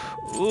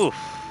 Oof.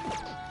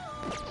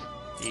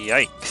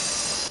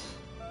 Yikes.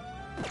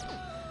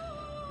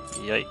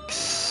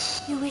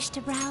 Yikes. You wish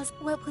to browse?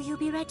 What will you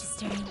be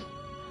registering?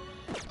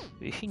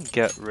 We can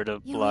get rid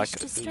of You black wish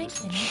to ooze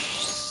strengthen and it?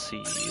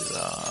 see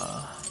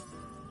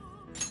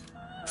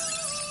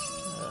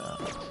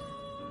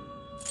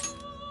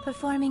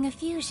Performing a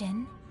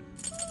fusion?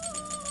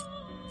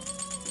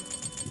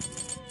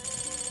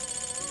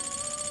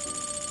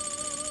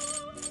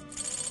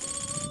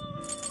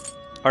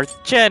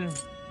 Archen!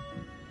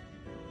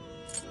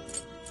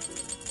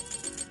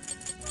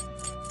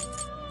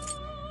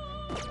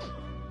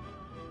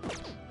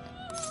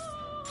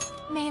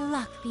 May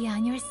luck be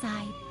on your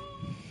side.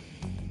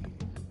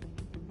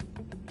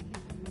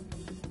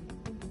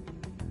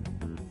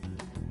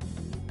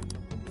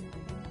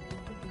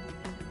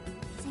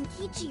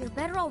 Zenkichi, you're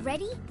better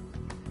already?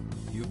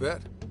 You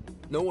bet.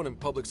 No one in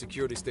public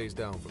security stays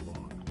down for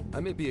long. I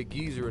may be a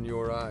geezer in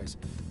your eyes,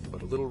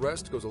 but a little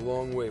rest goes a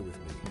long way with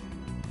me.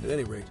 At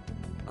any rate,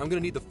 I'm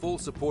gonna need the full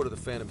support of the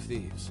Phantom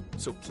Thieves,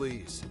 so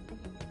please,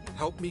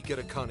 help me get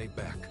Akane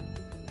back.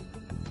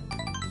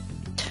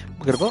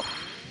 Good about.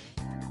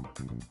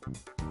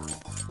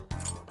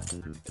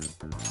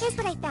 Here's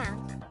what I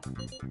found.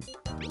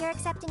 You're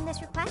accepting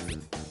this request?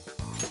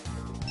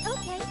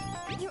 Okay,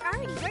 you're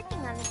already working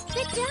on this.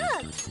 Good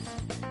job!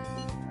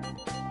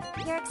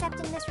 You're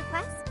accepting this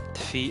request?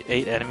 Defeat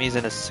 8 enemies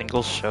in a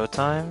single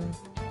showtime?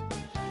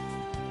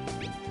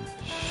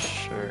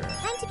 Sure.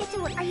 Time to get to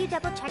work. Are you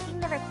double checking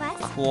the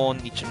request? Cool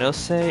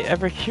Nichinose,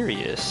 ever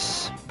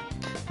curious.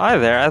 Hi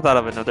there, I thought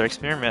of another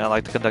experiment I'd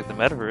like to conduct in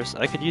the metaverse.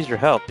 I could use your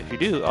help. If you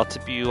do, I'll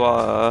tip you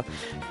off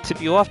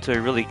to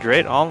a really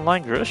great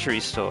online grocery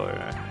store.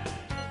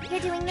 You're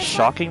doing this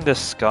Shocking the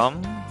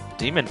Scum?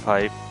 Demon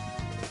Pipe.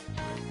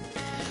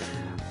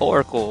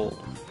 Oracle.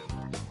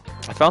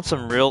 I found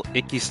some real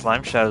icky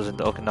slime shadows in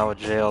the Okinawa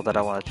jail that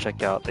I want to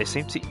check out. They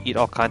seem to eat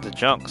all kinds of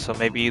junk, so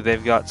maybe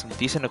they've got some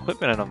decent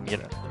equipment in them, you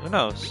know. Who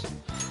knows?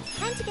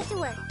 Time to get to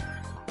work.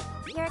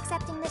 You're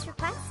accepting this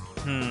request?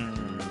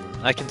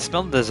 I can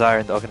smell the desire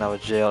in the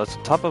Okinawa jail. It's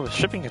on top of a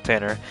shipping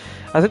container.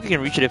 I think we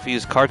can reach it if we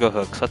use cargo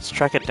hooks. Let's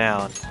track it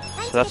down.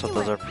 So that's what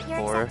those are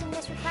for.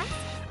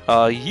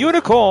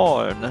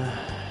 Unicorn!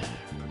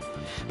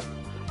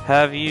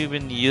 Have you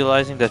been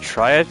utilizing the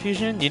Triad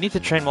Fusion? You need to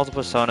train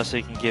multiple personas so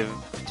you can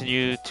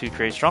continue to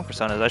create strong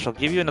personas. I shall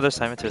give you another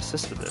assignment to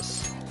assist with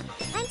this.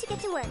 Time to get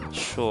to work.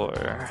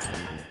 Sure.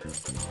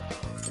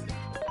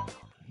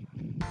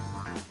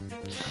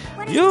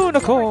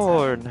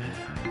 Unicorn!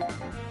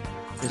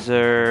 Is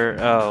there...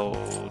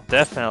 Oh,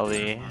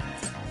 definitely.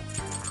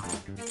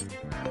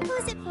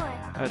 Who's it for?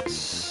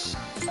 It's...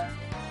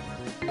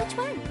 Which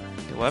one?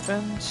 New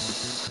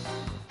weapons?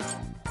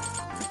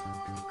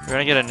 We're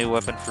gonna get a new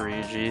weapon for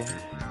Ryuji.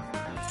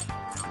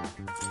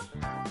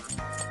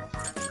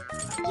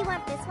 You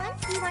want this one?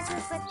 Do you want to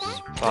equip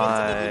that?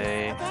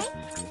 Buy...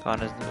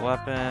 Found his new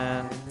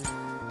weapon.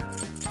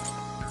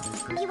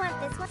 You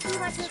want this one? Do you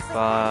want to equip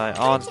Buy that?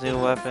 On's new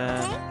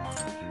weapon.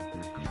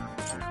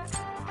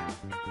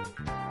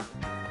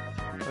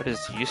 What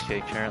is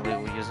Yusuke currently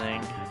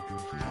using?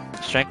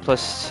 Strength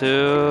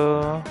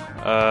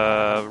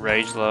 +2.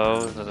 Rage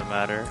low, doesn't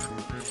matter.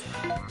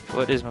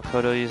 What is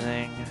Makoto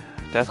using?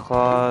 Death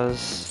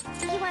Claws.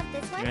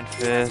 Demon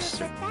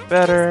Fist,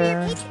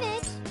 better.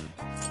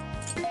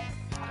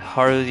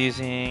 Haru's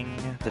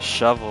using the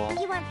shovel.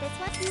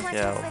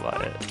 Yeah, we'll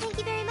buy it. Thank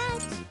you very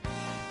much.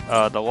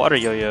 The water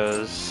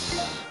yo-yos.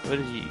 What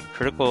is he?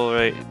 Critical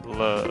rate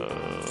low,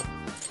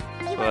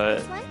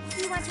 but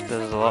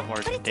does a lot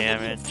more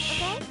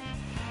damage.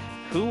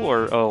 Who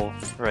or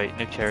right,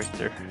 new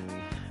character.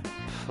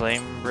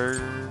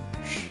 Flameburge.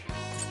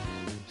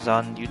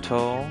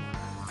 Zanyuto.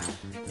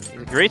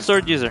 He's a great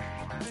sword user.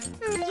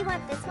 You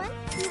want this one?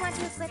 You want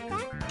to equip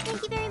that?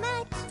 Thank you very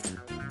much.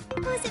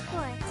 Who's it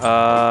for?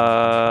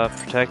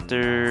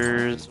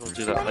 Protectors. We'll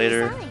do that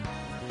later.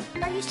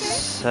 Are you sure?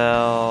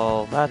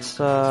 Sell that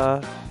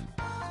stuff.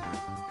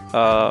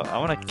 I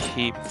want to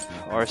keep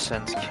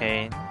Arsen's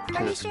cane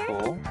because it's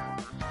cool.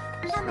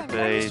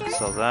 Blade,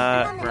 sell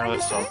that.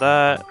 Burnwood, sell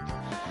that.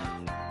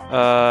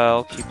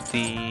 I'll keep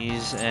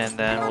these, and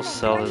then we'll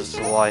sell this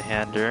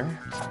Y-hander.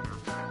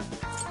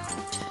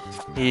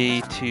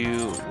 Need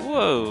to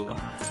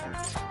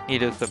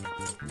equip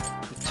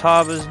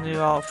Futaba's new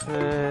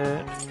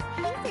outfit.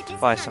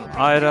 Buy some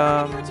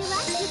items.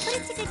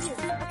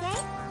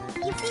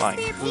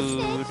 Buying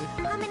food.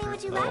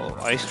 Oh,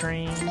 ice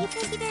cream.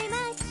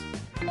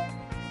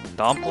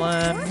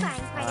 Dumpling.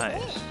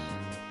 Nice.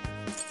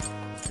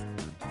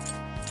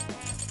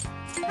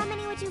 How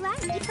many would you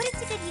like? You put it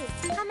to good use.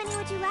 How many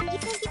would you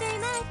like? Thank you very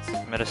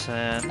much.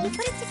 Medicine. You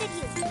put it to good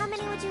use. How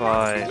many would you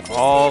Buy like?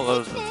 all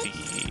of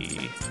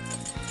the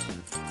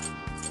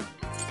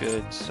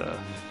good stuff.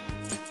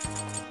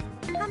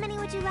 How many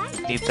would you like?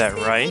 Need that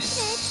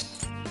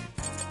rice.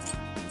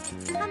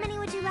 How many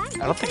would you like?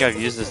 I don't think I've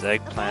used this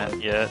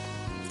eggplant yet.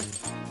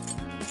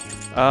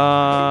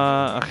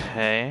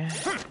 Okay.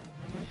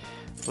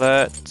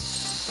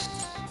 Let's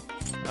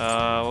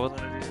what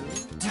did I do?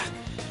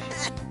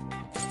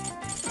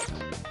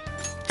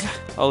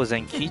 Oh,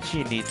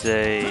 Zenkichi needs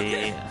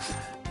an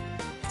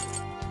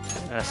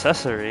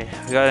accessory.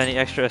 We got any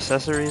extra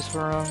accessories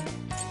for him?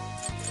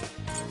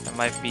 That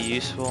might be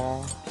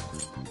useful.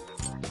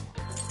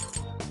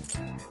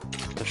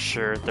 For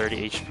sure,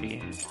 30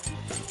 HP.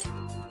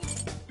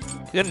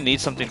 He's gonna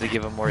need something to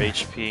give him more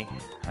HP,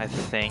 I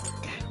think.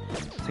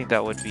 I think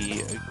that would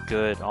be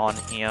good on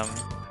him.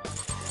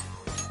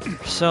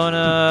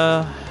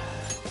 Persona.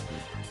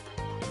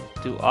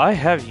 Do I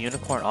have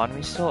Unicorn on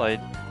me still? I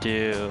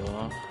do.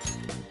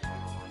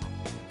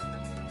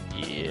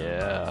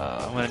 Yeah,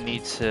 I'm gonna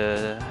need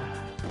to.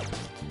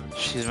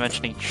 She's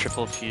mentioning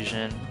triple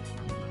fusion.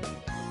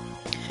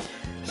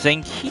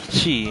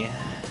 Zenkichi.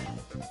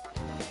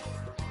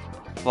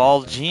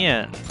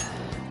 Valjean.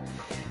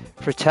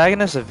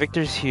 Protagonist of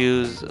Victor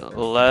Hughes'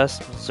 Les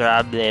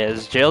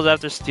Miserables, jailed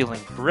after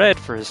stealing bread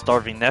for his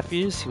starving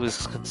nephews. He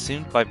was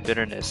consumed by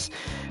bitterness,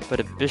 but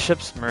a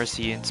bishop's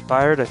mercy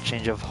inspired a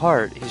change of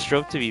heart. He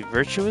strove to be a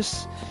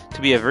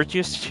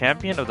virtuous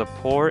champion of the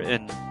poor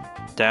and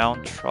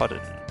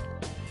downtrodden.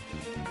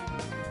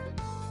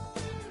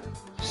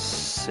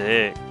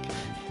 Sick,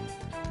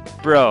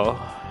 bro.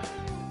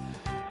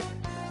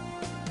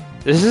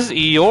 This is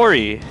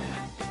Iori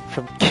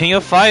from King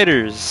of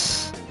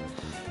Fighters.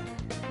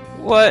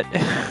 What?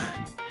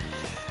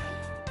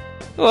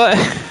 What?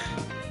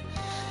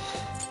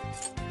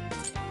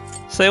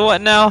 Say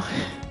what now?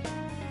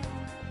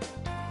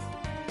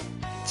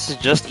 This is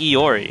just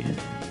Iori.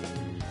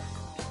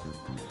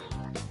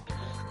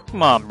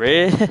 Come on,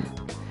 bruh.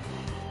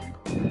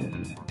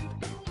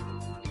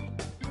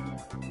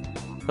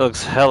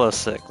 Looks hella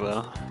sick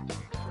though.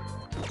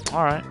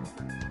 Alright.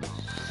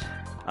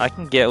 I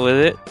can get with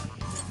it.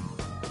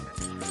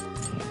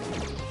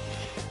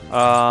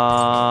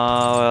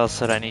 What else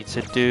did I need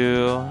to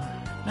do?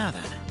 Now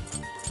then.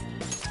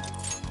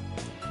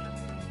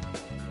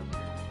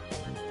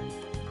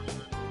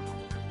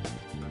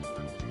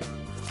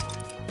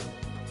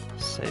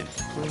 Save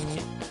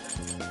fleet.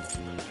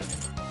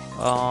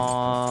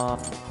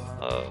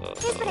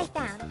 Here's what I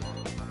found.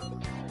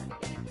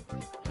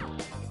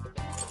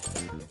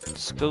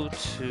 Let's go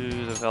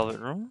to the Velvet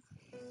Room.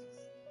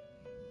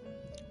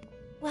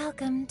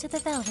 Welcome to the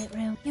Velvet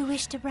Room. You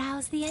wish to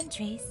browse the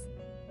entries?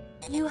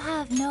 You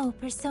have no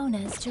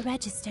personas to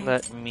register.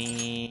 Let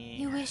me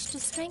You wish to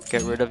strengthen.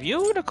 get rid of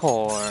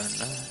Unicorn.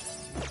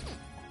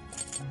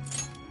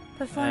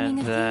 Performing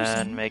And a then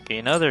fusion. make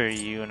another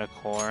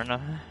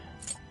Unicorn.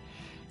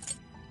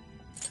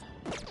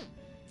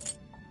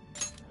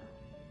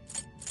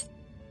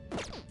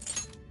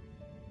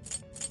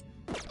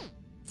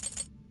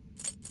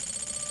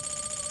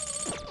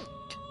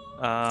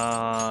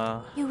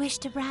 You wish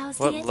to browse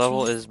What the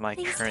level entries? is my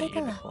Please current take a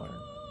look. Unicorn?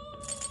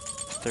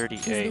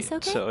 38. Is this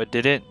okay? So it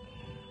didn't.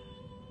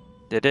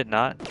 Did it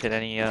not get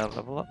any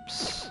level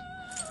ups?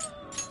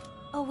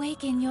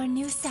 Awaken your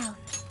new self.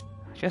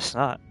 I guess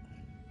not.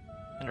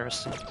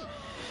 Interesting.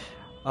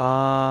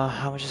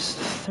 How much is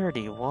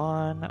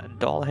 31?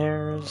 Doll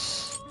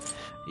hairs.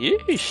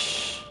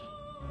 Yeesh.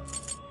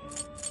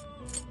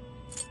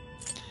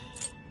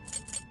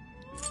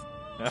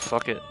 Yeah,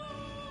 fuck it.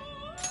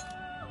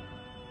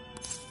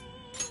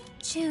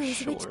 Choose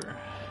Sure. which.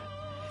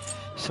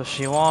 So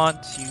she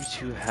wants you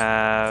to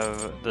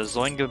have the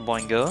Zoinga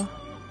Boinga.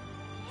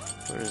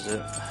 Where is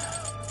it?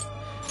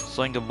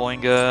 Zoinga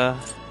Boinga.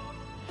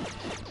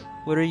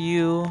 What are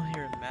you?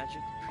 You're a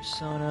magic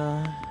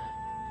persona.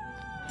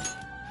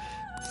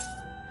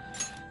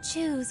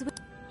 Choose.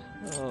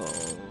 Oh,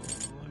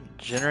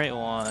 generate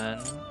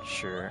one.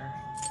 Sure.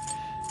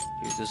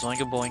 Here's the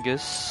Zoinga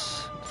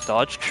Boingus.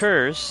 Dodge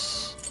Curse.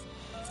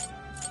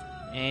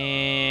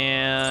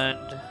 And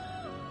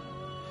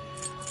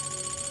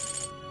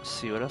let's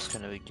see, what else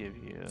can we give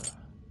you?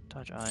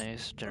 Dodge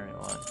Ice, generate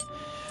one.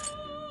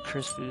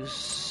 Curse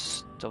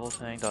Boost, Double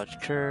Fang, Dodge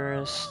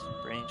Curse,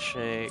 Brain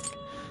Shake,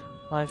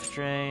 Life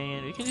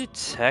Drain. We can do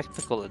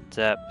Technical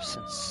Adept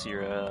since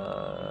you're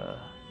a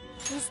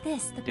Is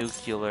this the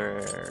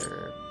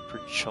nuclear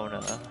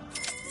persona.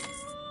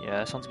 Yeah,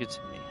 that sounds good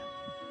to me.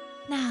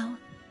 Now,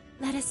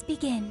 let us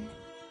begin.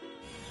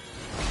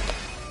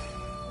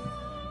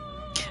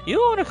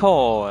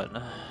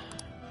 Unicorn!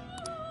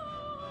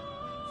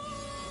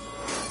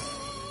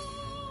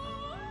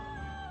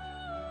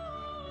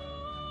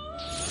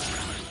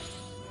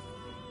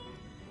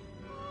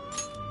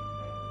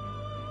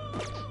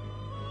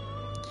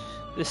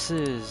 This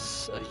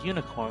is a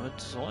unicorn with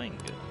Zoinga.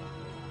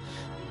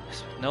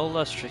 No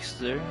less,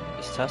 trickster.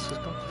 This task is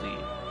complete.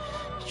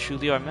 You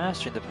truly are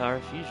mastering the power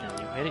of fusion.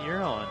 You made it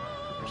your own.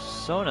 Your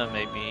persona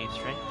may be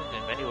strengthened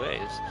in many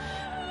ways.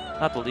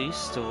 Not the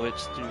least of which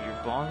through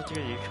your bonds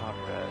with your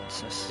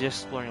comrades. I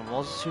suggest exploring a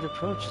multitude of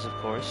approaches, of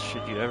course.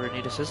 Should you ever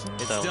need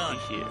assistance, I will be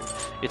here.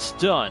 It's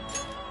done!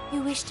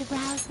 You wish to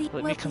browse the.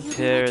 Let me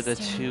compare the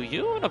two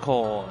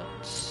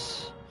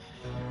unicorns.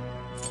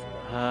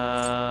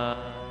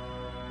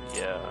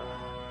 Yeah.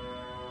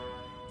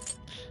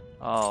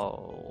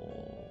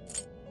 Oh,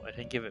 I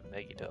didn't give it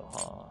Megiddo,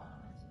 huh?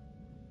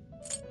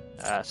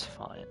 That's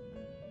fine.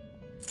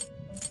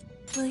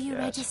 Will you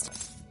register?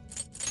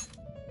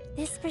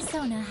 This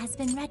persona has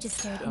been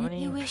registered, How and if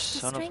you many wish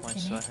to persona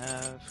points strengthen do I it,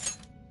 have?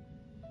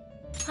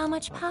 how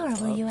much power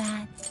will you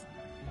add?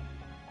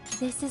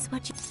 This is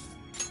what you.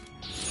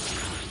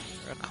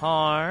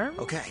 Recarm.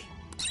 Okay.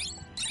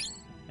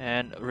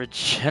 And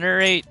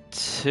regenerate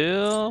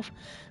 2,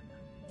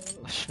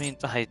 which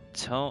means I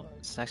don't.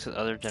 It's next to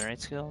other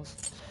generate skills.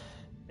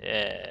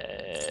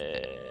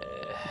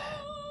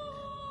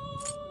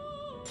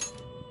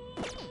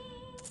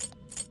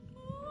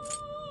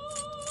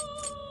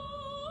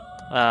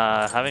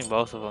 Having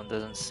both of them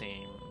doesn't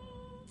seem.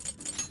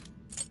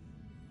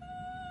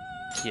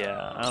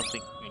 Yeah, I don't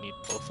think we need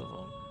both of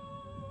them.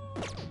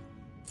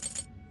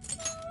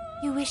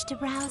 You wish to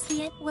browse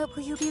the. What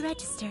will you be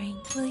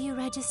registering? Will you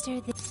register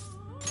the?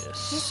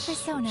 Yes. This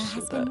persona register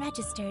has been that.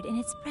 registered in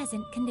its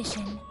present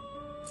condition.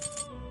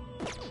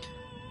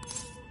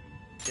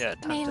 Yeah,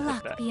 time May to head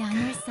luck back. be on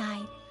your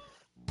side.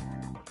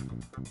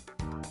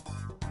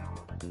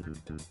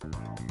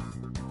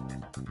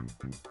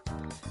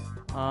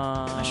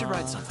 I should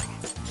write something.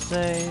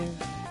 Save.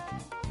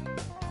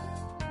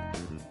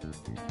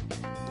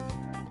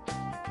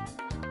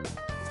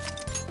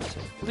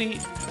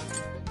 Complete.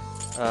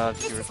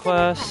 View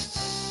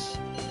requests.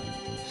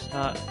 It's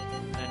not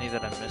any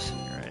that I'm missing,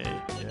 right?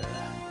 Yeah.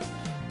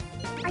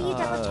 Are you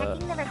double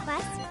checking the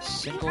request?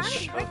 Single You're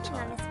already working showtime.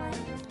 on this one.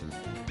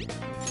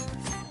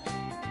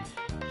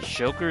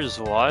 Joker's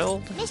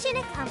Wild? Mission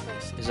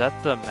accomplished. Is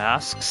that the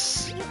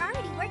masks? You're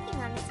already working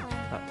on this one.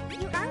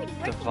 You're already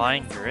working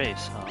Divine on this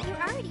Grace, huh? one.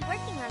 You're already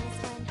working on this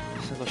one.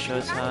 Single You're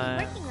already showtime.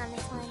 working on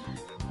this one.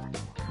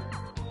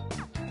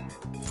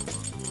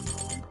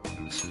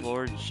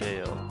 Explore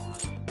jail.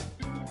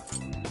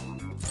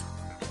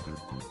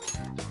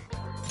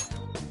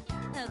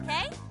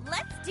 Okay,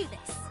 let's do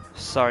this.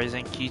 Sorry,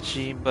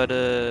 Zenkichi, but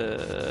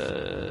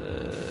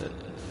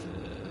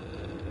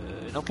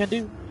no can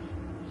do.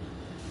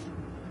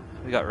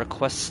 We got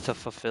requests to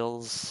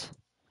fulfills.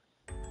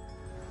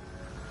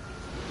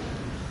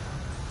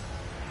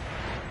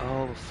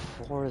 Oh,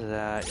 before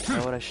that, you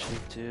know what I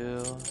should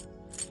do?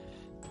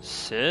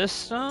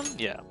 System?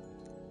 Yeah.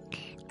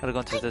 Gotta go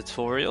into the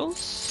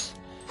tutorials.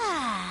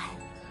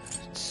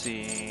 Let's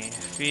see.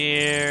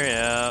 Fear,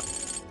 yeah.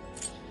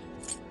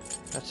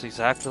 That's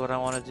exactly what I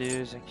want to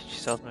do. Zenkichi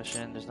stealth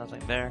mission, there's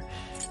nothing there.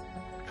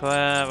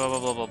 Blah, blah, blah,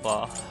 blah, blah,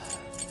 blah.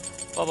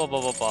 Blah, blah,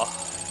 blah, blah, blah.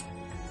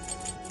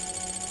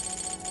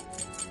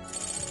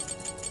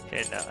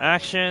 Okay, now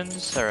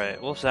actions.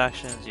 Alright, Wolf's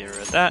actions, you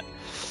read that.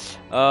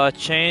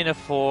 Chain of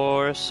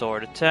 4,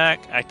 sword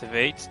attack,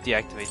 activates,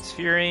 deactivates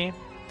fury.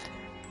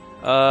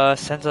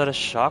 Sends out a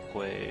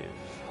shockwave.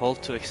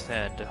 Hold to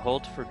extend,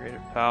 hold for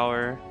greater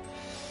power.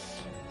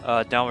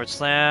 Downward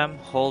slam,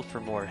 hold for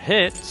more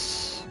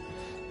hits.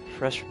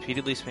 Press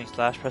repeatedly, swing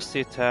slash, press the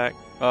attack.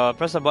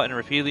 Press the button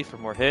repeatedly for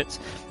more hits.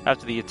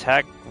 After the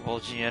attack,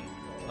 Volgian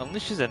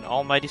unleashes an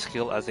almighty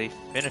skill as a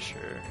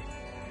finisher.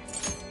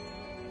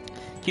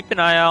 Keep an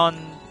eye on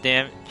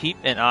the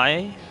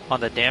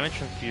damage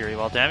from Fury.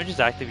 While damage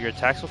is active, your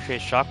attacks will create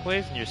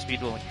shockwaves and your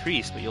speed will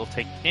increase, but you'll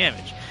take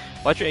damage.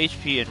 Watch your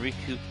HP and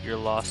recoup your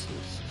losses.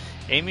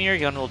 Aiming your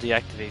gun will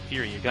deactivate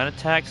Fury. Your gun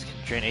attacks can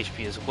drain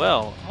HP as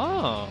well.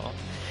 Oh.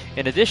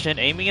 In addition,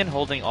 aiming and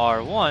holding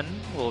R1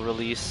 will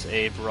release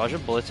a barrage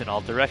of bullets in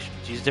all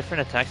directions. Use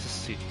different attacks to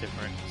suit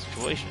different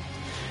situations.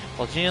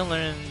 While Gino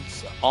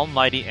learns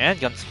almighty and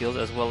gun skills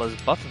as well as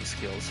buffing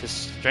skills, his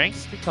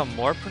strengths become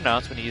more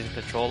pronounced when he's in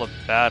control of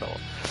battle.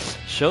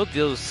 Show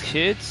those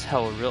kids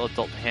how a real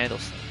adult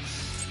handles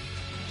things.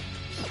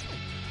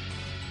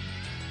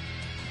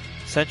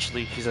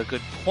 Essentially, he's a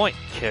good point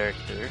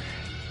character.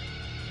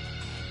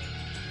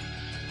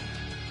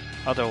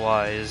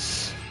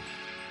 Otherwise,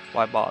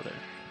 why bother?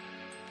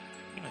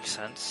 It makes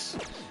sense,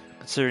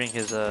 considering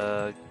his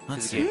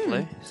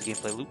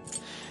gameplay loop.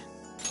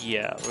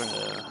 Yeah,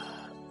 we're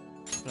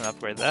gonna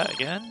upgrade that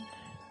again.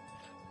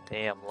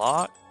 Damn,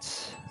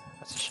 locked.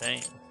 That's a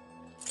shame.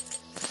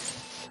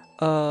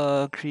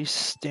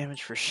 Increase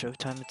damage for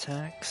Showtime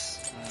attacks.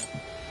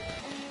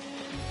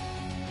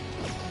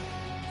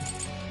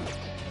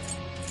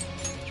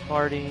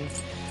 Party.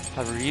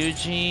 Have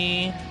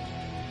Ryuji.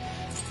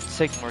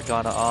 Take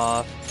Morgana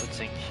off. Put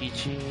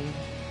Zenkichi.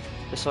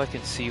 Just so I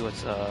can see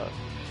what's up.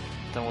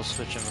 Then we'll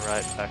switch him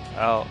right back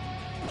out.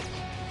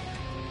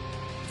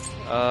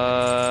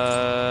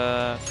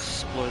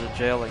 Explore the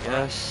jail, I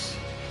guess.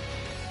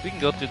 We can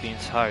go through the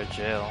entire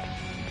jail.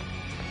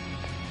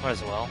 Might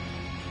as well.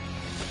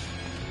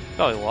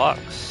 Probably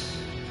walks.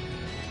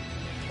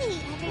 Hey,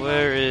 everyone.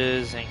 Where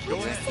is Zenkichi? Would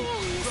you say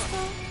I'm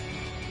useful?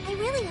 I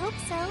really hope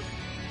so.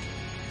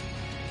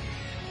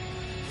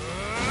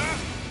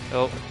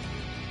 Oh.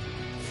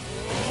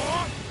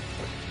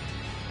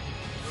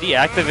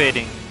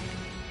 Deactivating.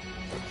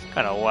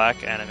 Kind of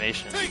whack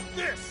animation. Take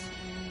this!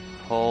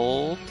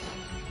 Hold.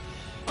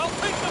 I'll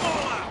take them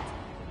all out!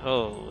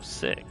 Oh,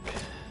 sick.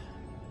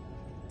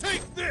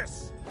 Take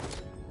this!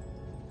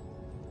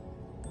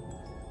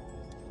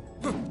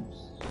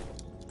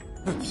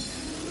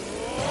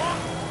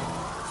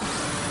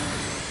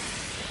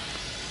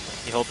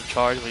 You hold the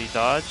charge when you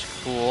dodge.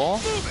 Cool.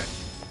 Move it!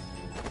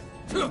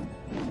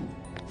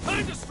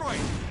 Time to strike!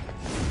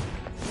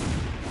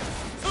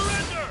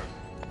 Surrender!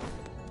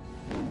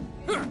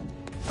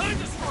 Time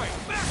to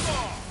strike! Back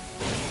off!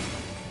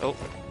 Oh.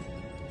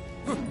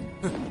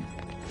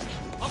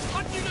 I'll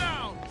cut you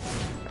down!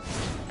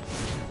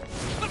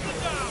 Cut them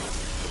down!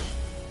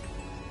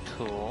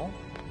 Cool.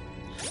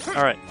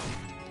 Alright.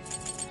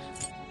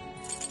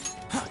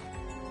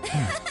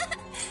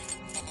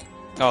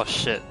 Oh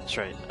shit, that's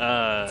right.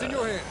 It's in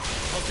your hand.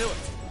 I'll do it.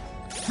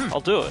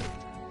 I'll do it.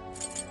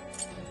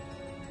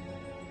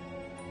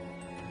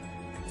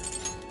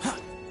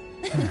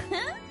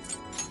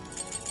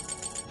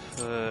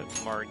 Put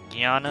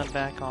Morgana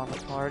back on the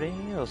party.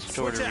 Let's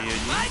switch to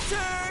Ryuji. My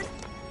turn!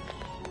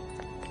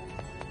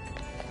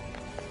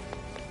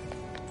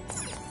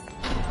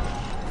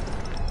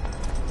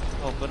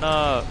 Open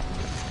up.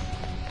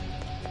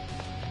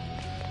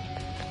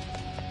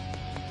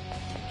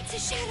 It's a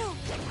shadow.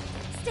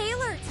 Stay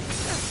alert.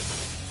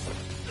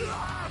 Come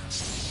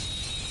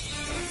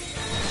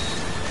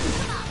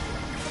on,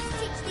 let's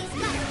teach these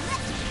guys a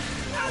lesson.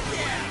 Oh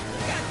yeah!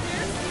 Got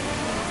this!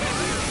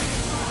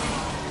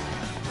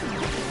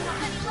 Not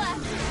many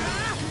left.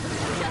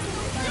 Just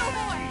no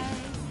more.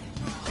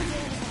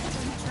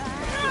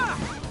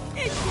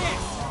 Eat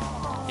this!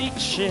 Eat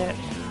shit.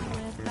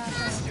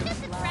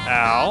 Just a trap.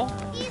 Ow.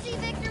 Easy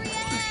victory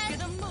ahead.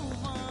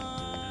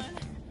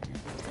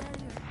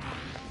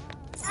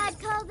 I'd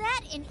call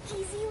that an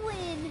easy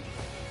win.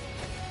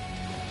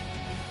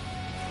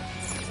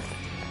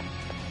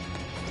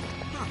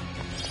 I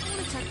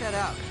want to check that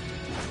out.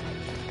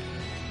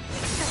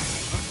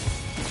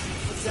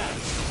 What's that?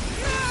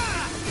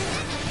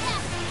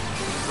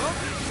 Well,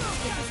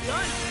 get this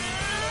done.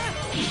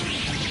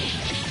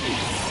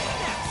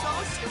 That's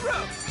all she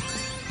wrote.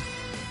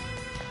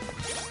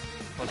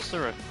 What's the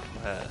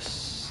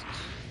request?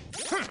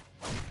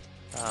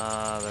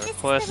 The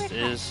request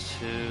is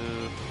to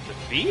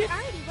defeat? We're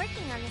already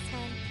working on this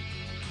one.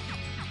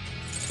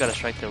 Just gotta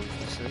strike their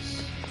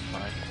weaknesses.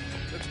 Fine.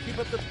 Let's keep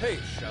up the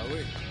pace, shall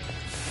we?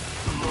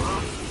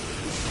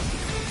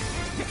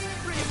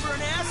 Ready for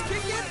an ass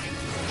kicking?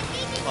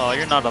 Oh,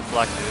 you're not a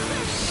black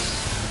goose.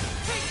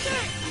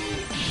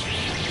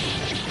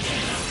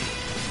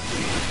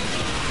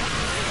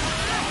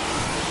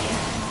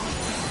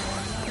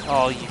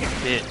 Oh, you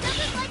bitch.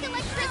 Doesn't like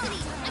electricity.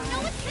 I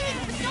know it's big,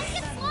 but don't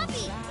get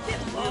sloppy.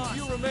 A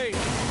few remain.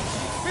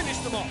 Finish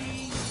them all.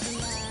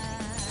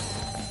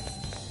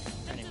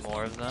 Any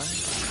more of them?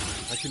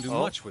 I can do Oh.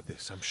 much with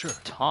this, I'm sure.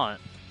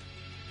 Taunt.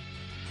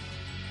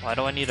 Why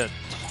do I need a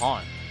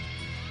taunt?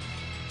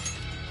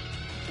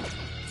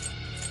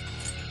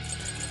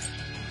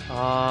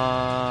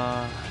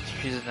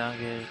 Freeze down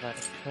gauge,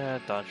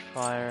 dodge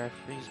fire,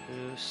 freeze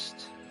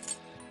boost,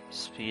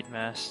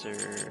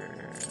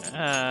 Speedmaster.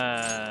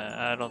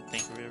 I don't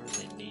think we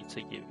really need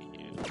to give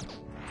you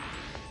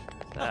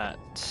that.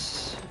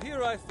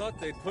 Here I thought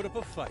they'd put up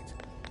a fight.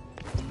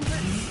 Good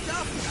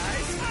stuff,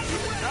 guys.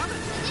 Keep it coming.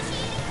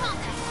 Initiating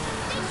combat.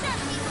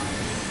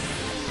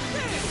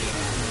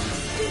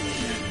 Stay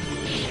sharp, people.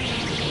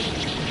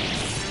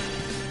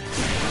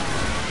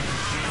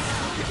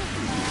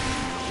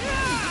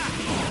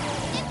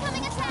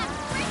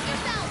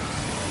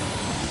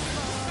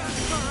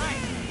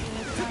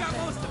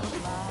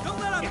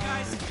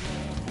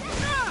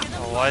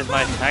 why is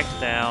my attack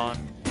down?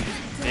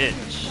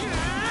 Bitch.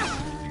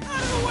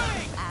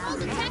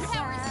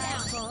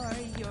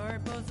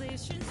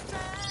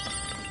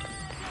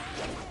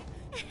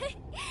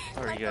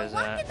 Where are you guys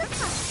at?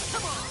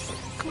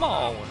 Come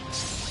on!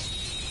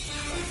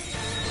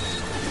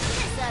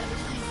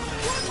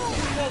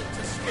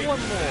 One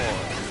more!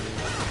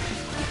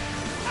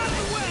 Out of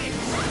the way!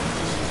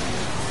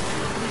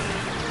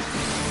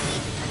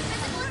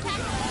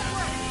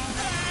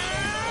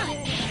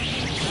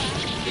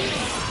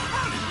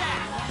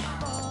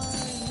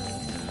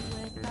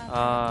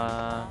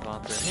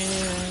 Going through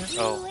here.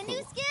 Oh, A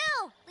new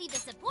skill. Leave the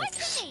support to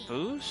me.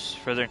 boost.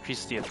 Further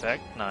increase the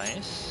effect.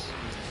 Nice.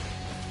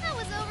 That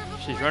was over before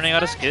She's it running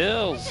out of started.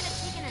 I skills.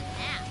 should have taken a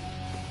nap.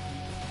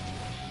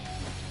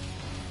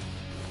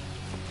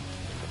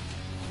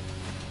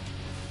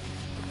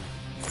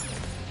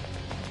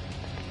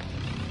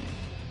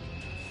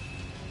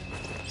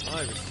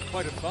 I was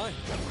quite a fight.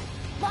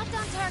 Locked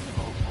on target.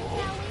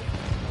 Now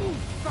Ooh,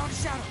 found a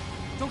shadow.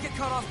 Don't get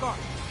caught off guard.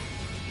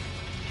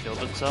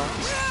 Killed itself.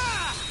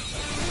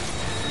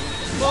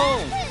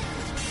 Boom!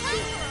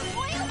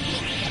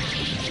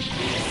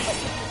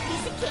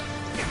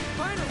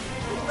 Finally,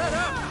 let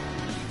up.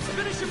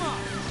 Finish him off.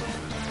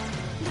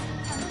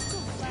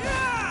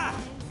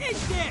 Eat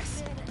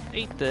this.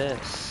 Eat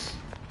this.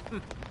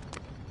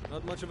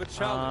 Not much of a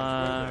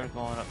challenge.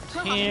 We're going up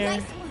Come on, here.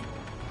 nice one.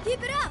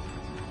 Keep it up.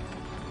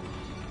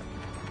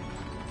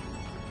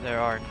 There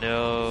are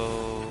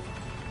no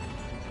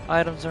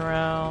items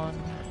around.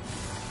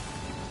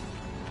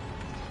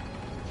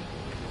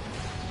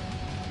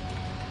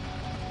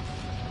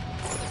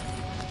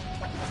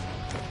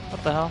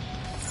 What the hell?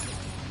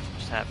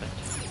 Just happened?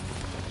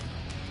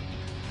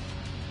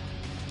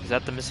 Is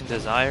that the missing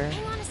desire?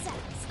 Hang on a sec.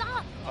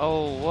 Stop.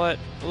 Oh, what?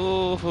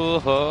 Ooh, ho,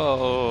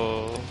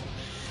 ho.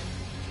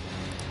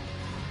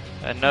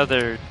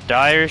 Another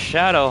dire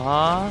shadow,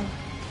 huh?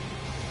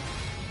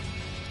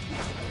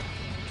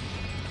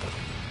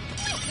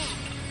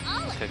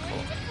 Okay,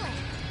 cool.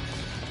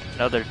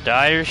 Another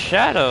dire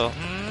shadow.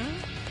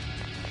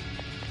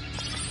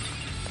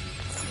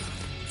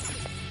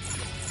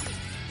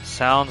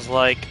 Sounds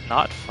like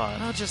not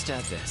fun. I'll just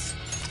add this.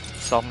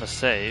 So I'm gonna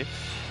save.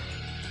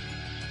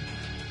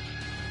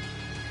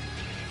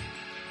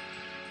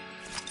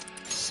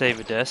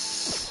 Save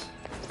this.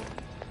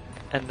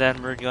 And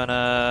then we're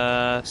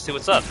gonna see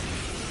what's up.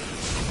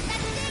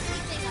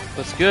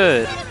 What's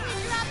good?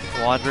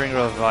 Wandering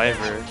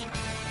Reviver.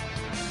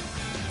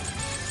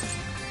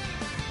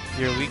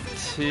 You're weak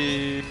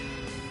to...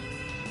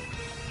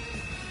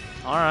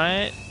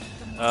 Alright.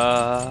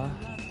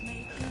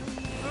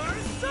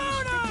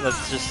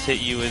 Let's just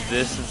hit you with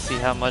this and see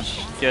how much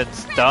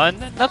gets done.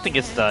 Nothing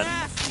gets done.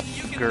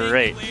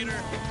 Great.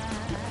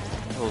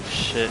 Oh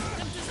shit.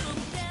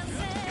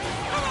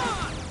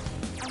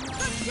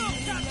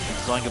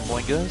 Zoinga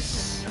boingas.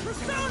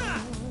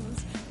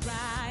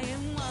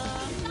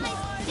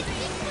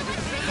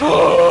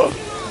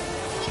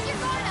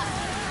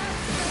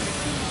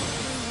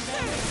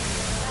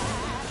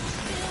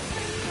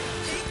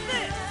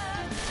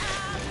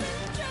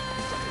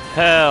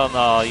 Hell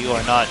no, you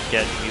are not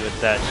getting me with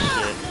that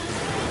shit.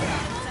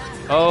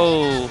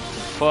 Oh,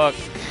 fuck.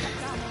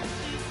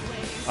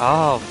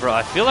 Oh, bro,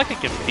 I feel like I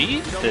can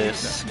beat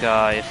this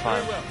guy if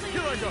I'm...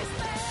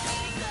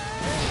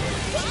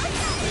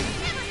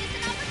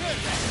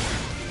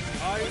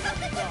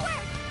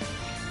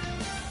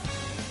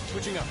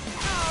 Switching up.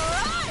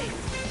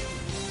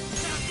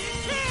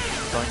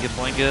 Boinga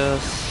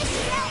boingas.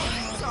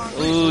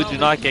 Ooh, do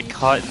not get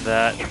caught in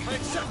that.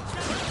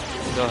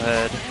 Go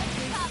ahead.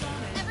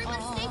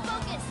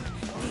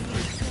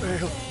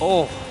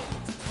 Oh,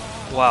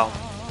 wow.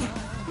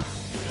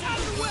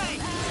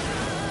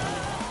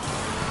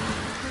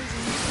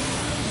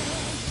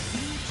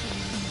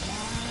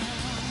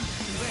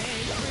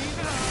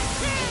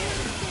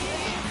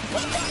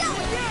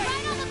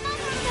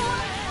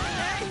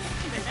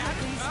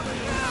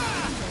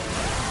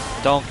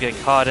 Don't get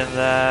caught in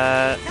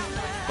that.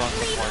 Going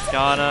for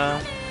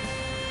Morgana.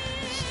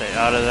 Stay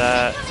out of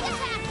that.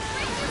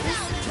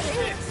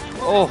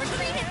 Oh,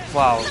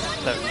 wow,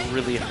 that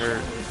really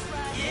hurt.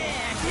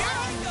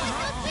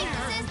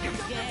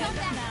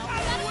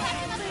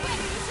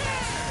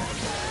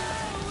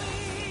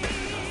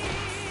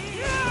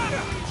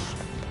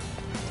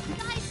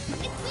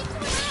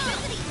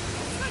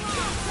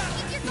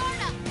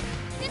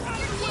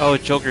 Oh,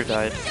 Joker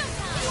died.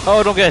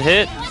 Oh, don't get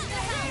hit.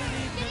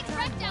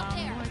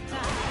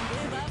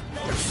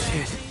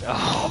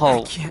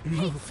 Oh. I can't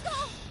move.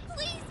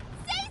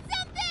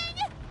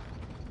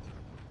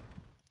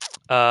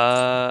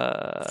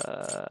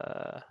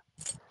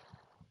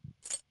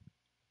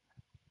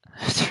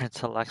 Turn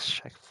to Lex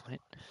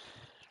checkpoint.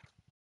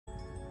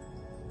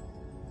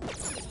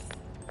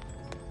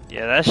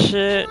 Yeah, that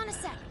shit.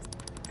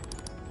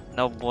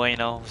 No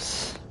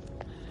buenos.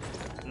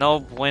 No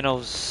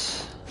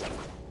buenos.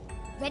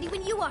 Ready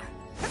when you are.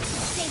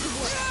 Say the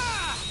word.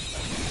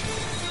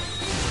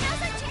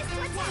 Now's our chance to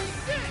attack.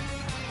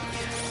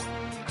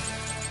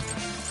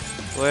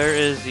 Where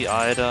is the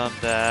item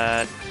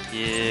that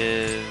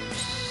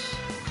gives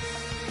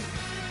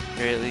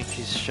Great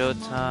Leech's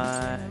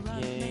Showtime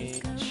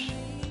gauge?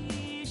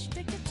 Is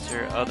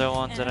there other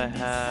ones that I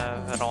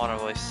have? I don't want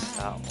to waste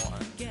that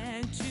one.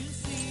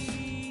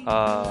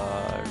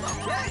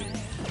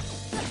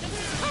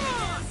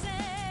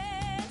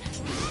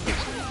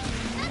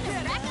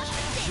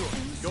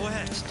 Go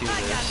ahead. Let's do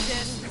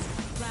this.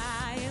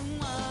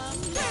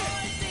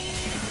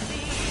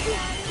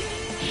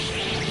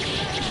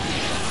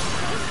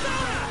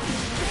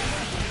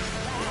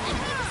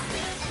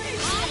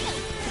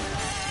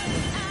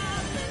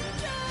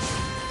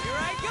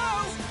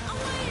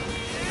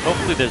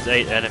 Hopefully there's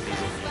 8 enemies in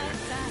here.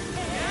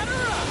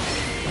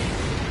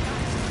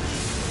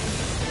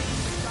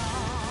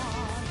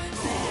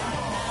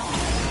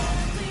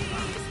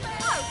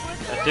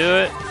 Did I do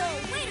it?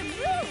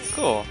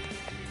 Cool.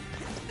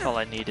 That's all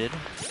I needed.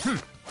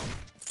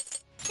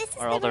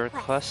 Are all the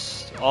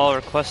requests? All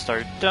requests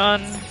are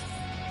done.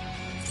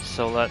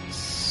 So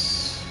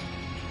let's...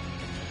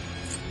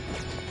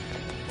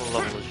 What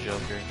level is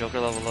Joker? Joker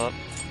level up.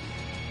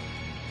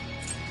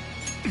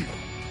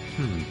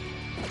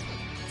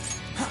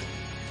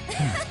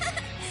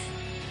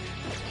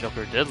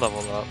 Joker did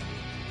level up.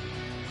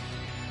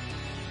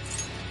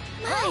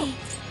 My.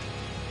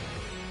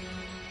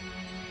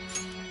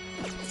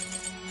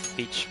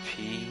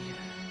 HP.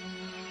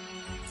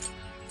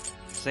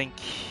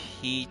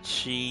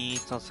 Zenkichi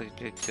sounds like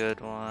a good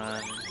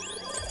one.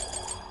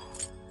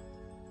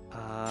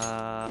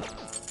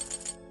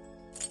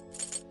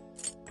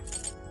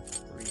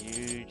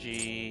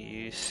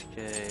 Ryuji,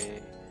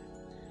 Yusuke,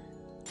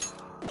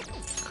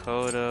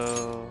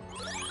 Kodo.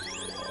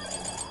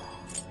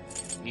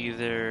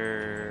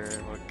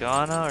 Either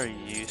Morgana or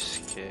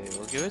Yusuke.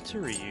 We'll give it to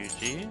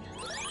Ryuji.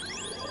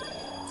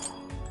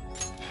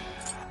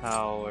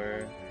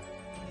 Power.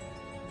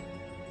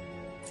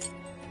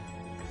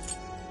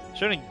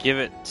 Shouldn't give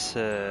it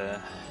to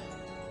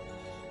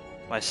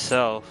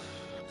myself,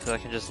 because I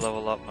can just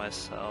level up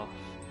myself.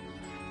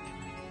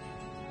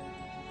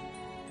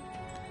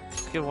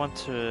 Let's give one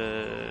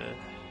to...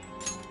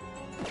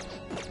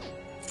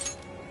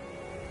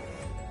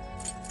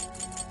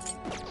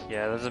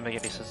 Yeah, that doesn't make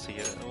any sense to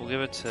give it. We'll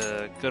give it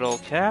to good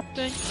old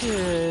Captain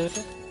Kid.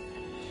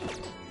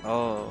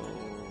 Oh.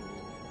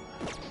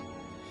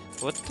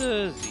 What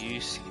does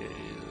Yusuke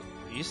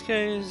do?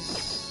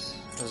 Yusuke's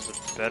has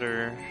a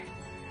better...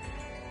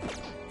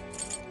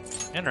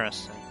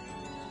 Interesting.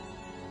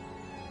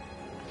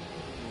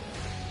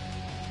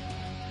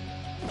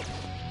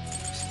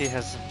 Yusuke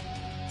has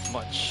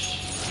much.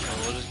 So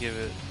we'll just give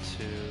it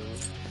to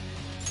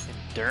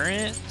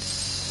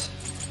Endurance.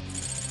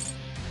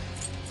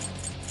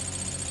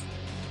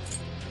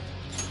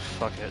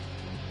 Fuck it.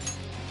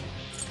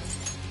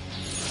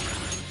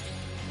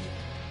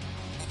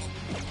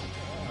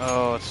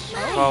 Oh, it's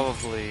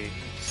probably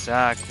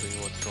exactly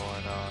what's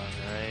going on,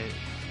 right?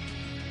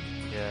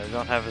 Yeah, I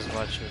don't have as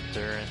much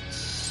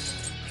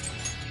endurance.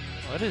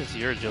 What is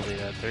your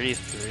agility at?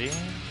 33? Let's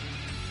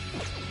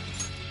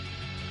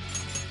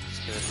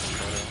give it to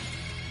Kodo.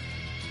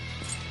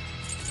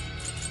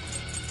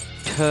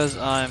 Because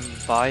I'm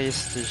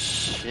biased as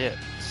shit.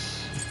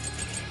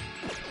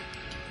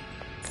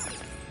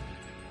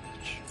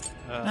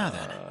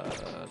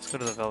 Let's go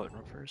to the Velvet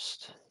Room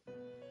first.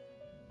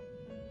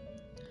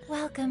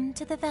 Welcome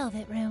to the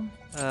Velvet Room.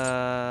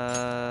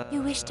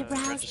 You wish to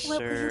browse?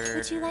 What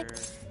would you like?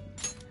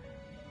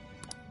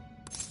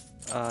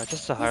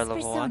 Just a higher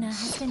level one. This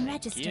persona has been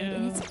registered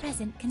in its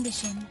present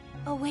condition.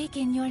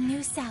 Awaken your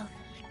new self.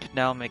 Can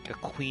now make a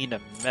Queen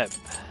of Meb.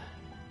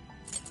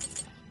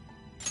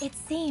 It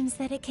seems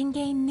that it can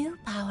gain new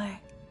power.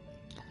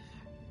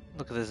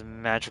 Look at this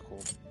magical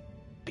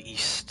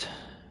beast.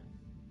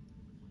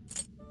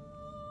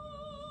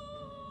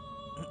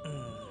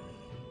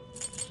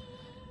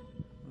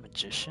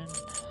 Magician.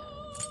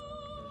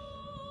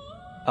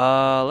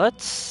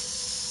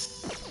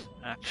 Let's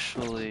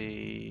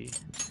actually.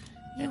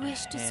 You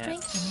wish to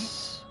strengthen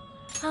it?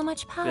 How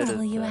much power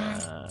will you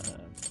add?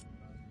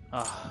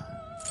 Not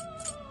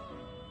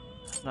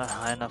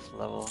high enough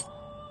level.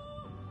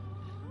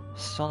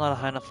 Still not a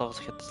high enough level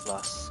to get this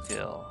last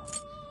skill.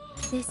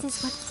 This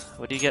is what...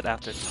 What do you get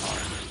after Tom?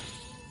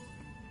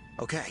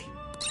 Okay.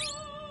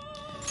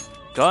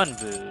 Gun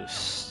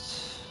boost.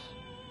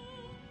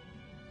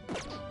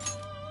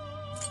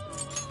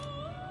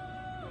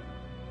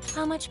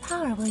 How much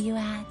power will you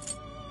add?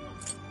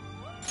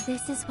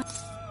 This is what...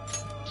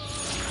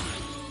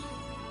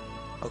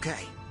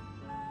 Okay.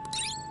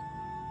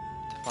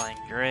 Defying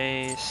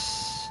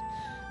Grace.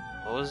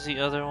 What was the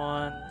other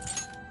one?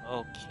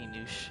 Oh,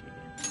 Kinushi.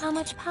 How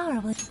much power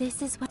will...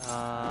 This is what...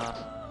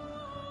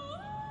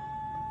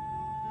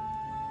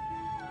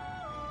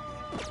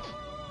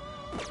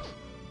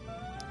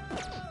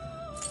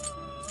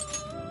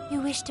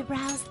 You wish to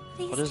browse?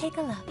 Please take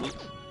a look.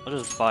 I'll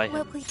just buy him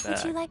Well, please,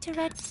 would you like to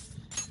read?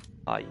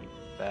 Buy you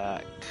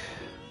back.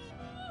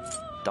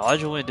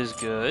 Dodge Wind is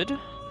good.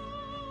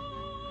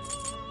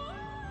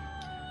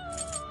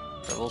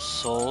 Rebel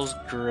Soul's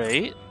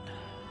great.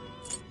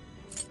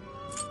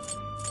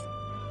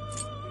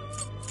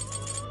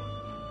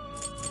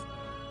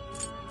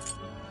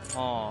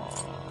 Aww.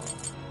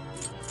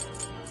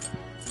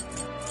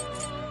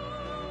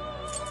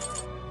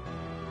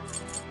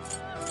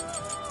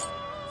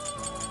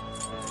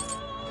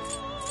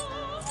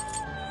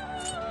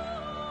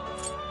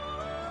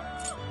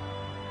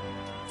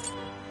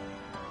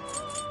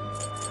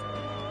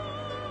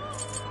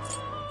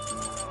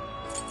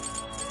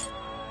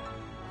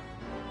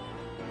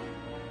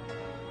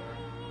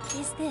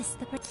 Is this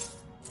the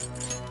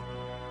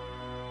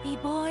be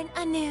born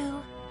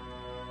anew?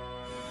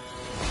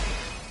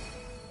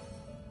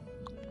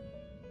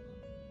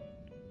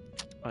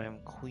 I am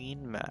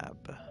Queen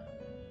Mab,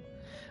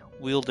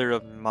 wielder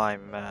of my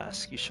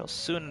mask. You shall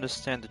soon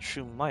understand the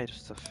true might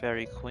of the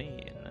Fairy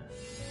Queen.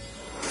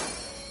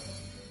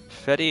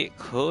 Fairy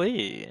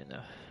Queen.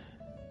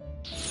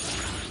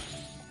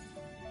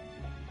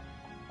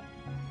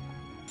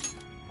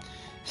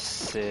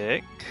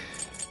 Sick.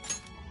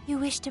 You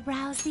wish to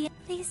browse the...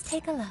 Please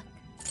take a look.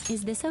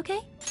 Is this okay?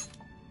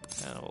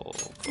 And we'll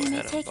go You may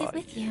ahead and take it buy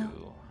with you.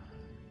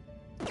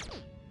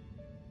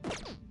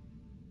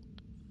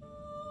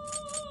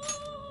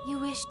 You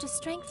wish to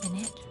strengthen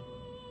it?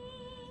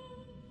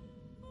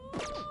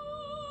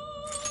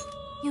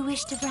 You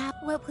wish to browse...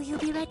 What will you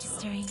be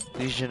registering?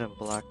 Legion of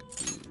Black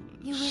Ooze.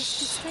 You wish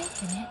to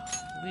strengthen it?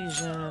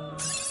 Legion.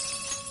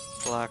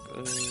 Black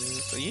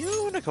Ooze.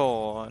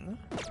 Unicorn.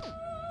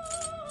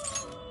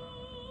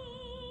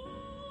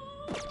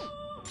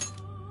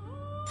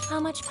 How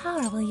much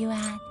power will you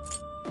add?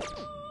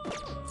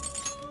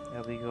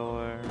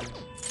 Eligor.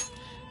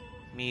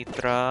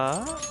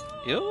 Mitra.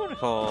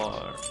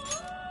 Unicorn.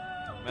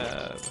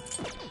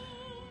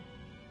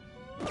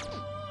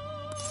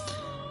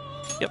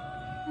 Yep.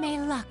 May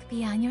luck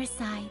be on your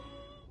side.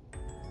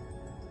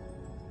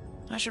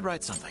 I should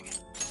write something.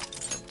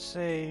 Let's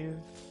save.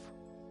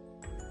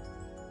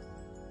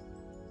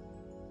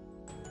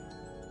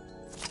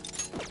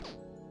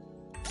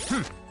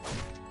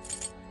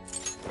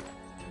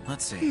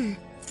 Let's see.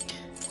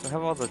 Do I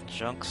have all the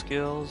junk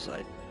skills?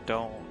 I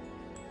don't.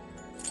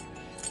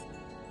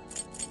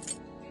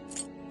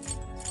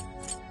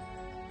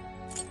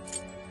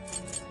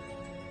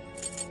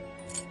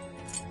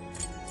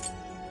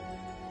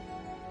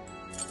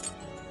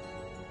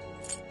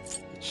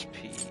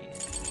 HP.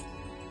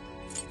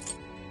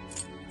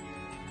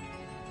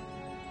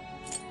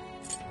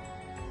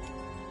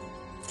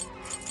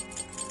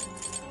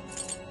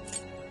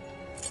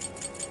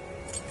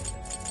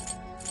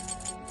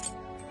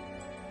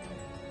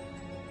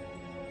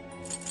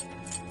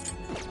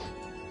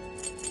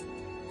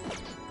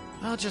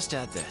 I'll just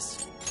add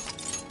this.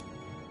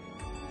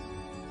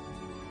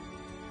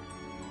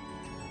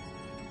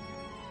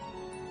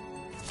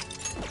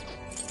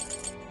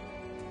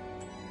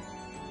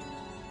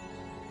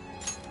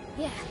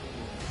 Yeah,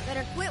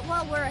 better quit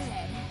while we're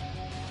ahead.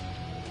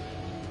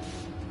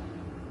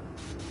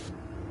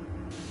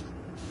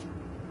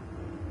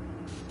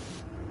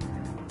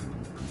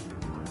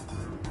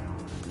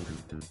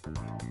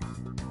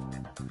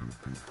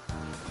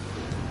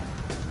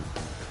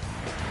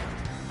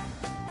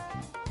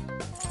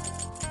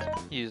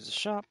 Use the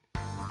shop.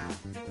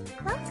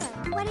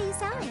 Welcome. What are you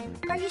selling?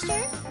 Are you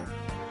sure?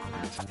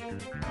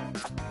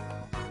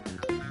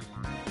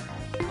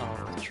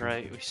 Oh, that's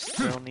right. We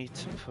still need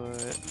to put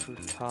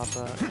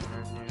Futaba in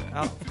her new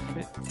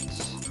outfit.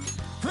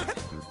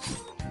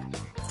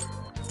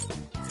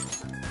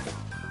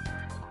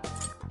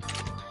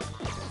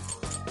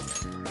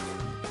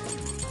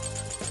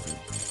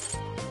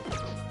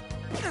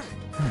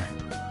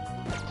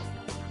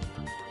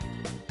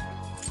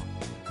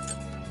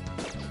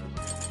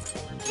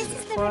 This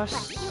is the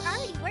request. You're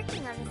already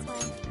working on this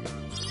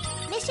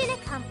one. Mission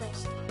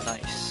accomplished.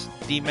 Nice.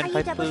 Demon Are you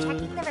type double checking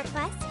food. the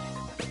request?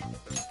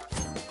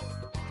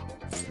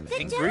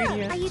 Good Ingredients.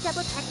 job. Are you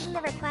double checking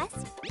the request?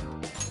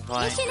 Mission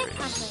Vines.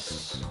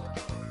 accomplished.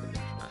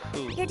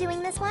 Cool. You're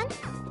doing this one?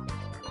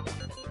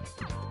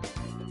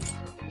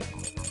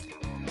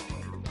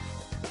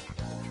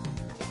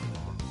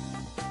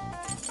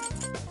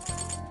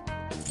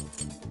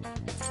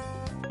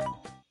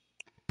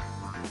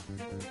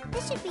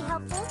 This should be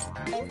helpful.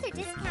 Things are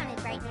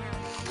discounted right now.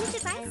 You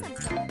should buy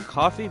something.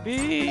 Coffee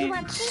You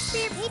want beans. thanks for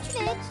your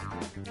patronage.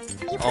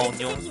 You put Oh, it to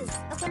no. good use.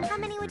 Okay, how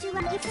many would you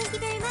like? You thank you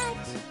very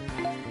much.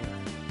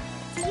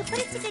 You put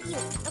it to good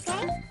use,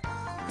 okay?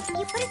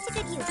 You put it to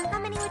good use. How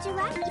many would you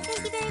like? You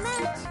thank you very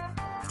much.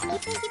 You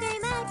thank you very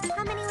much.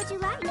 How many would you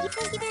like? You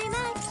thank you very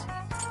much.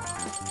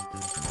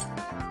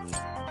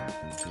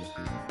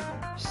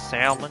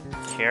 Salmon,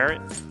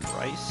 carrot,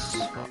 rice.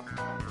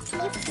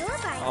 You're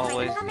buying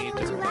Always right. How many need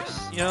would the you like?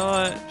 rice. You know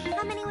what?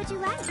 How many would you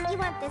like? You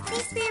want this?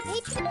 Thanks for your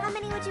patronage. How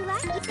many would you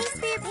like? You thanks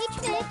for your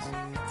patronage.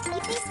 You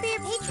thanks for your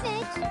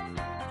patronage.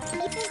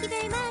 You thank you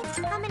very much.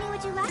 How many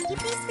would you like? You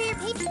thanks for your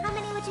patronage. How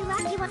many would you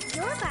like?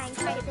 You're buying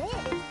quite a bit.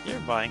 You're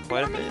buying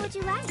quite a How many bit. would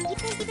you like? You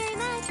thank you very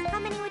much. How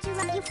many would you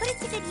like? You put it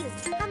to good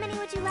use. How many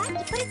would you like?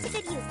 You put it to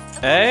good use.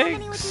 Okay, how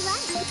many would you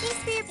like? You thanks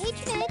for your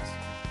patronage.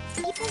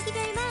 You thank you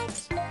very much.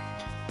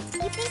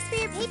 thanks for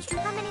your patron.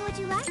 How many would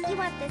you like? You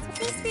want this one?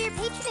 Thanks for your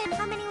patronage.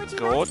 How many would you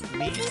God, like?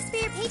 me? Thanks for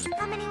your patron.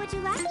 How many would you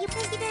like? You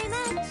thank you very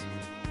much.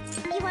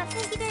 You want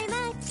thank you very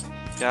much.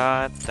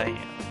 God damn.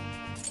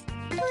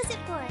 Who is it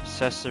for?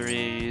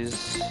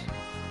 Accessories.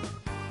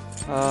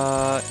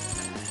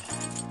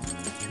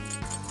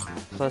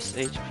 Plus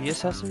HP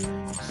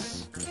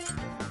accessories.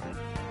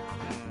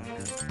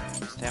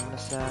 Stamina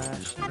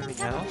sash.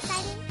 Anything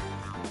else?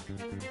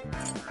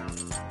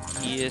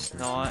 He is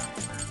not.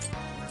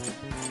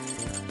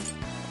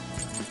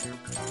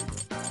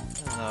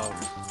 No.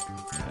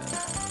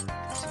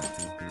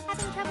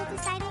 Having trouble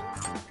deciding?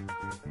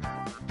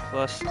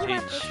 Plus You want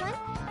this one?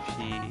 HP.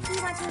 Do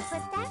you want to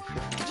equip that?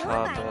 You're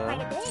buying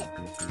quite a bit.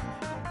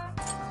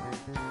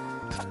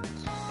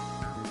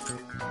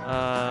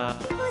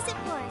 Who is it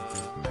for?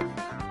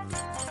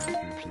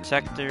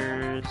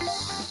 Protectors.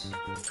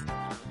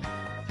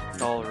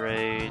 Null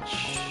Rage.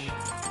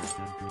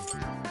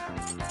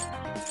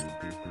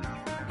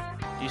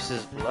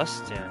 Uses less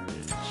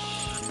damage.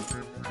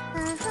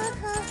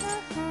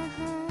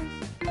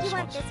 You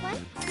want this one?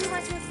 Do you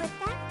want to equip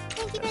that?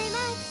 Thank you very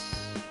much.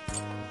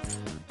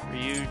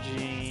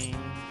 Ryuji.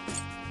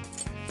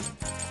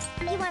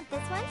 You want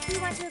this one? Do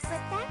you want to equip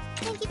that?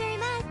 Thank you very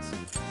much.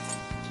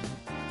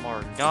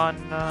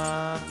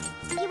 Morgana.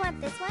 You want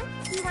this one?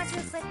 Do you want to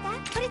equip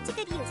that? Put it to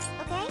good use,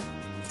 okay?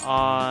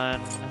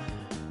 On.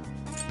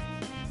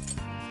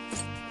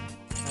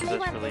 You That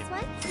want really this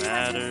one? Do you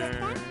want to equip matters.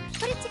 that?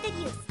 Put it to good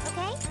use,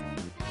 okay?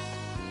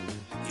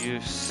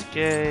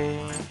 Yusuke.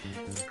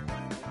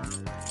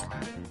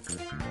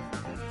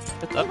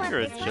 It's You up want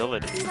your this one?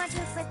 agility. Do you want to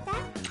equip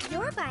that?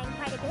 You're buying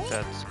quite a bit.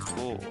 That's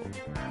cool.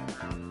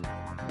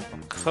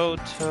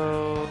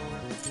 Koto.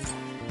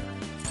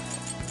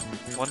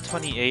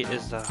 128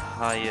 is the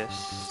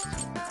highest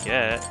you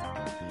get.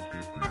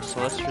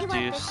 So let's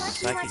reduce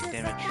psychic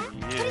damage for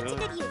Put it to you.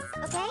 good use,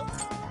 okay?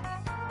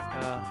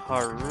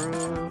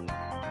 Haru.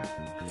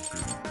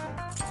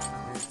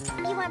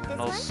 You want this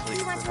No one? sleep Do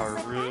you want for to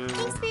equip Haru. that?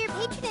 Thanks for your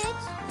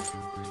patronage.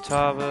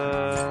 Futaba.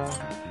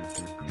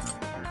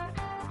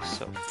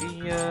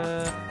 Sophia.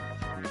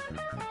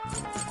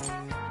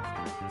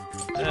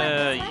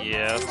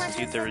 Yeah, let's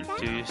do the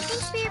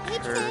reduced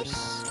curse.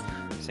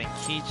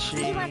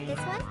 Senkichi. You want this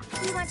one?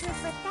 Do you want to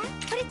equip that?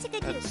 Put it to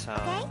good That use,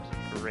 okay? sounds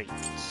great.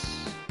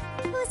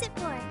 Who's it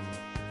for?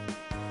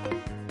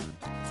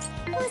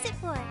 Who's it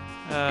for?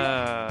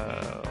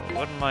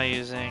 What am I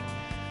using?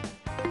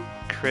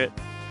 Crit,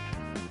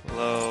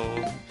 low,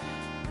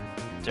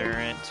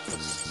 endurance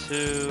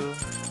 +2.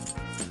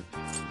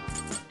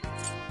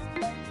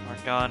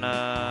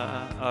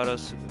 Morgana, auto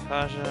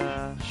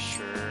Sukukaja,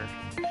 sure.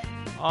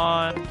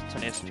 On,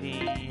 20 SP,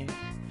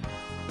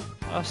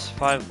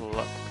 +5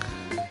 luck.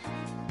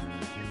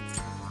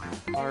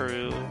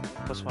 Haru,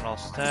 +1 all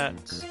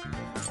stats.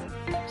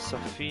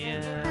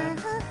 Sophia,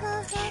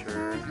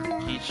 sure.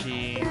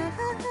 Kichi,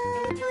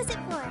 Who's it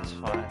for? it's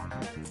fine.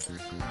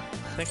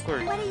 I think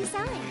we're What are you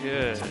selling?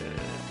 good.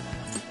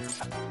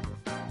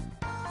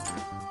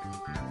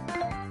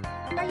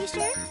 Are you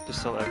sure?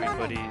 Just sell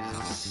everybody's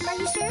Are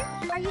you sure?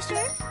 Are you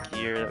sure?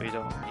 gear that we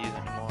don't use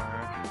anymore.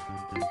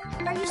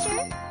 Are you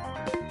sure?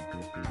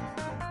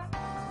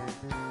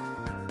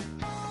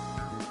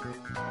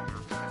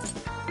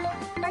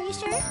 Are you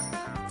sure?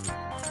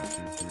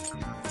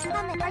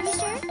 Comment, are you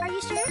sure? Are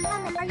you sure?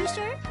 Comment, are you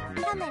sure?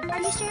 Comment,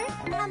 are you sure?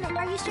 Comment,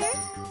 are you sure?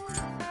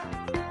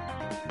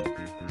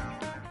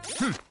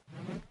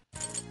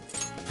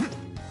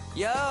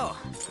 Yo!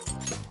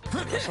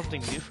 There's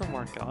something new from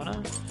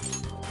Morgana?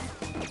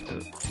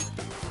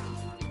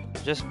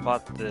 Just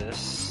bought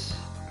this.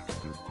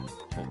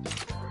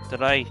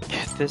 Did I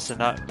get this and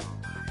not?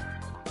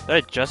 Did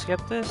I just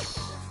get this?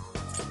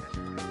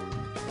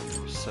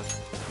 So...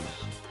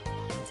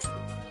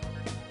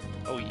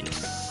 Oh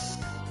yes.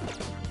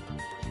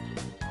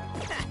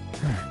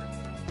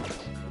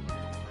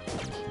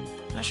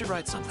 I should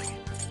write something.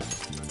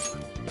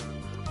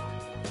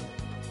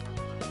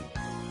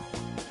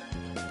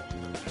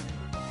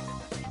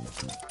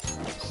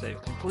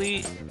 Save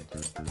complete.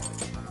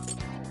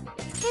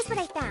 Here's what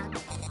I found.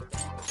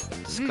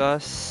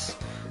 Discuss.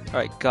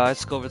 Alright guys,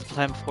 let's go over the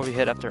plan before we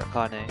head after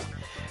Akane.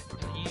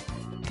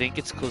 You think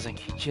it's cool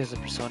Zenkichi has a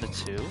Persona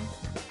 2?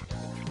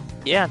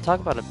 Yeah, and talk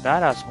about a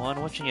badass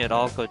one. Watching it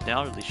all go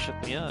down really shook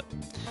me up.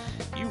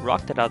 You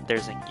rocked it out there,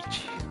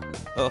 Zenkichi.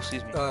 Oh,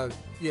 excuse me.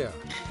 Yeah.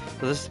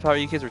 So this is the power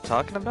you kids were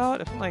talking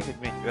about? I feel like I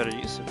could make better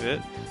use of it.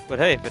 But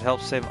hey, if it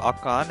helps save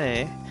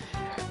Akane,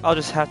 I'll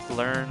just have to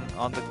learn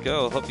on the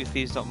go. Hope you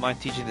thieves don't mind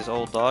teaching this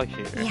old dog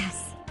here.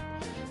 Yes.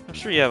 I'm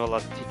sure you have a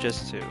lot to teach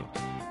us too.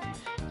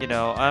 You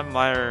know, I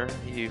admire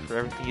you for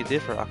everything you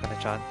did for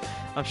Akane-chan.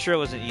 I'm sure it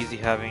wasn't easy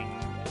having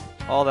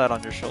all that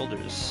on your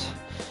shoulders.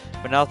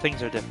 But now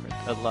things are different.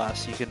 At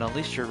last, you can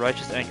unleash your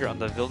righteous anger on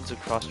the villains who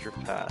crossed your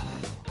path.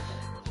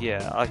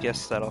 Yeah, I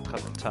guess that'll come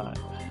in time.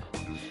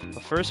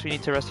 But first, we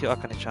need to rescue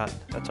Akane-chan.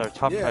 That's our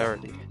top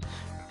priority.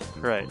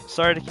 Right,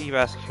 sorry to keep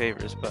asking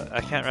favors, but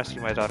I can't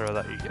rescue my daughter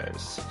without you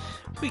guys.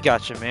 We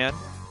got you, man.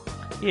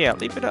 Yeah,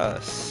 leave it to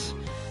us.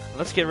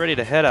 Let's get ready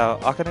to head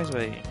out. Akane's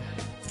waiting.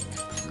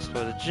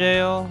 Explore the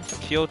jail.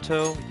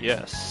 Kyoto.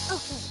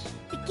 Yes.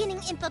 Okay. Beginning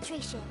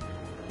infiltration.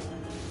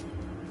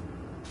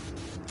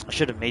 I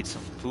should have made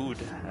some food,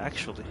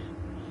 actually.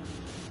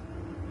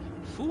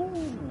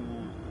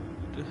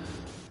 Food.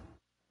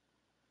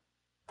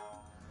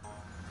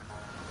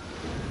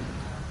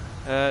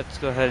 Let's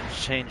go ahead and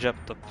change up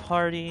the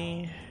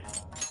party.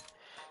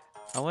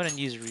 I went and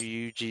used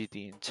Ryuji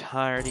the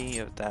entirety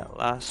of that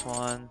last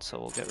one, so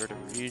we'll get rid of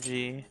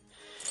Ryuji.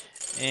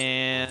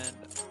 And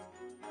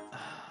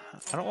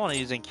I don't want to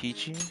use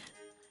Enkichi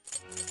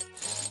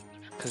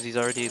because he's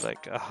already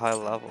like a high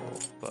level,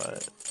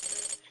 but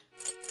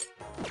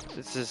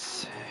this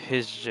is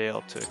his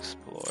jail to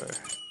explore.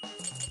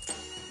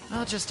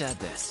 I'll just add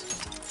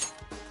this.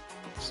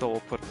 So we'll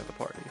put him in the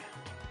party.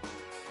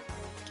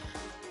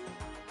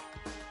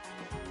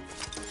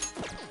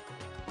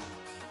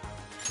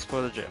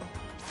 Explore the jail.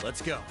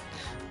 Let's go.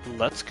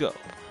 Let's go.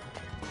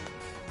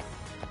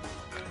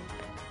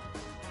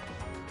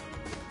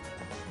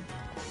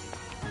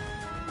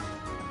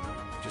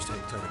 Just hang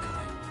tight,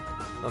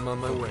 Akane. I'm on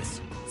my way.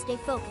 Stay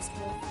focused,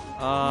 Wolf.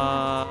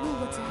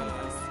 What's ahead of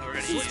us?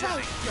 She's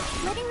right.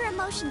 Letting your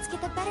emotions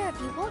get the better of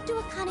you won't do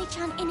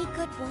Akane-chan any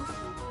good,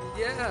 Wolf.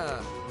 Yeah.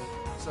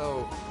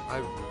 So, I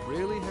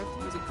really have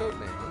to use a code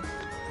name, huh?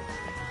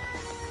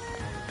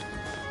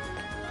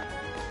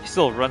 He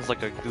still runs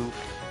like a goof.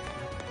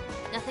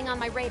 Nothing on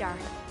my radar.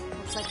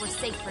 Looks like we're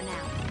safe for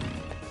now.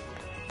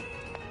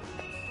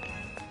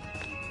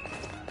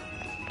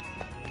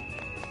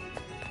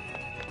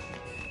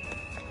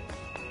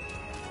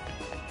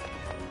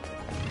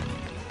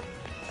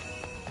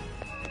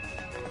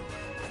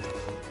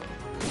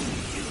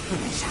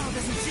 Shadow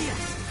doesn't see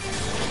us.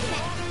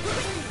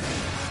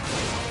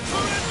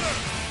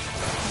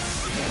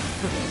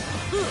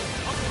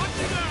 I'll put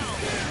you down!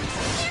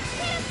 They're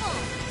pitiful!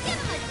 Give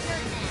them a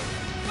dirt nap!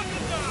 Put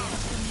them down!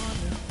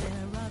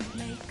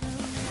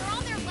 They're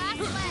on their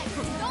last legs!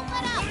 Don't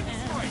let up!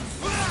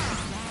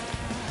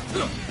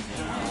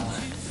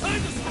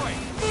 Time to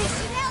strike! This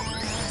should help!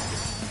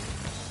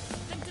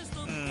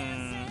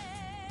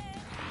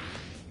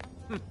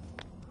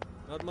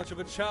 Not much of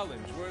a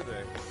challenge, were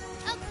they?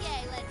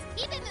 Okay, let's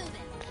keep it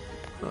moving.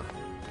 Huh.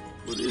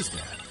 What is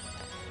that?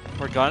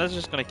 Morgana's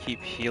just gonna keep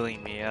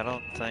healing me. I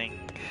don't think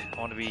I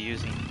want to be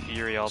using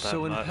Fury all that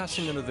So in much.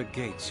 passing under the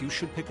gates, you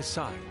should pick a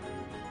side.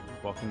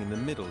 Walking in the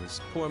middle is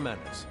poor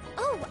manners.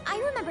 Oh, I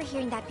remember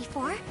hearing that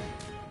before.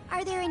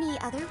 Are there any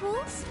other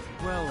rules?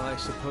 Well, I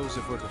suppose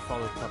if we're to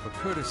follow proper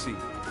courtesy,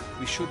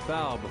 we should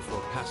bow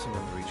before passing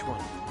under each one.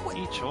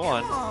 Each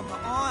one? Come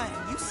on!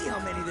 You see how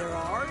many there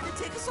are? It'd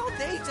take us all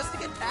day just to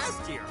get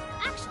past here.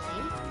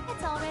 Actually,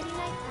 it's already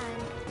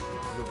nighttime. We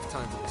don't have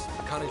time for this.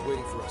 Akane's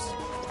waiting for us.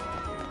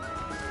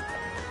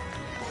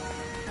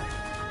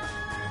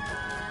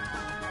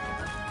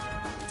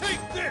 Take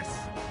this!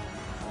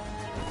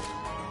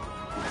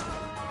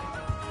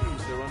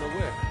 Seems they're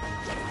unaware.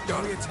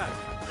 Got the attack.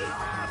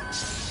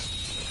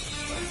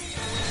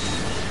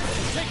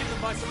 Taking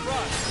them by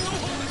surprise. No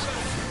holy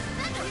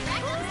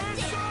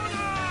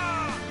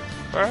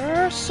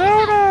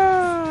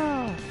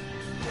Persona!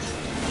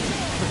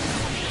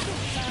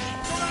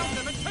 Surround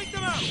them and take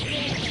them out!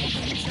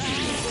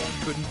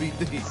 Couldn't beat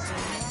these.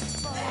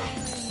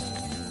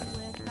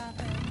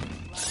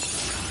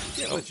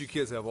 Can't let you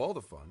kids have all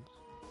the fun.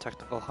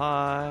 Technical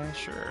high,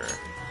 sure.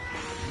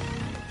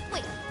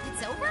 Wait,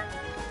 it's over?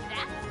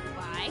 That's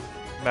goodbye.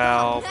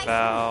 Bow, Nice.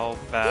 bow,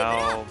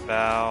 bow,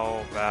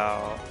 bow,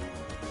 bow.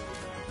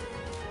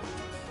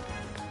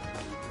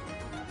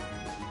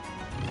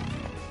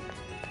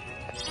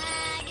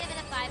 Give it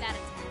a 5 out of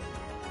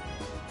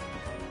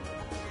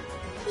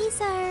 10.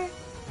 These are...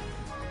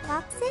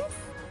 boxes?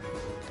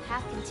 The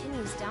path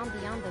continues down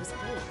beyond those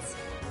gates.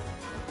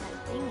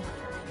 That thing here.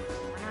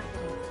 We're not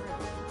getting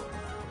through.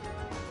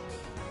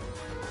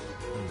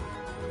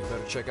 We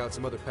better check out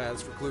some other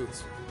paths for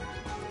clues.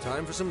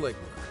 Time for some legwork.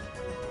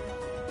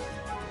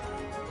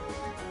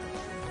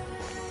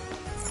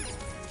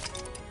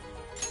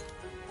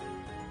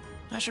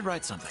 I should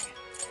write something.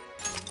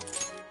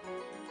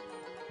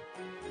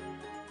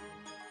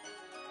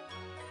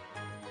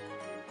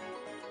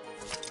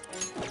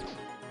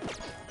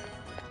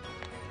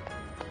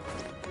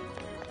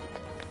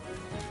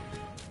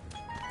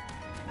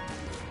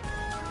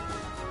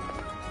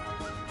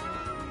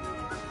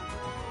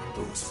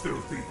 Those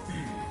filthy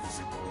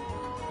thieves.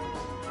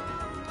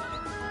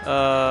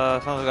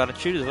 Someone got to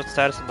choose. What's the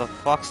status of the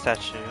fox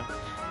statue?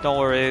 Don't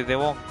worry, they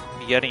won't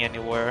be getting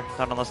anywhere,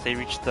 not unless they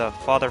reach the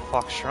Father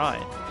Fox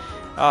Shrine.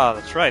 Ah,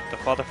 that's right, the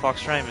Father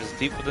Fox Shrine is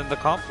deep within the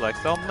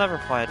complex. They'll never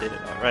find it.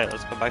 Alright,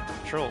 let's go back to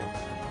patrol.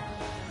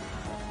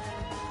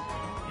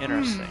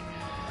 Interesting.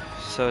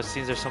 So it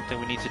seems there's something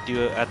we need to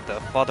do at the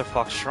Father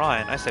Fox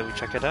Shrine. I say we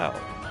check it out.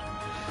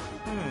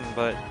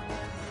 But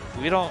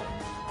we don't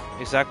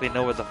exactly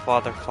know where the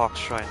Father Fox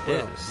Shrine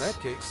Well, is. in that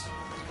case,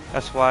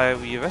 That's why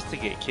we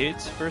investigate,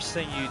 kids. First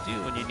thing you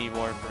do when you need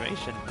more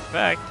information. In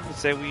fact, you could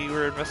say we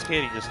were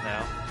investigating just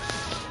now.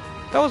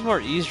 That was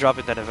more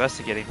eavesdropping than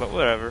investigating, but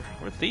whatever.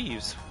 We're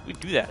thieves. We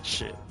do that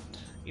shit.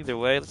 Either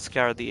way, let's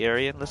scour the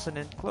area and listen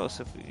in close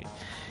if we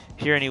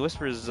hear any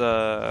whispers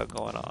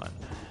going on.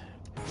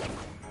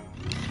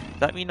 Does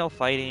that mean no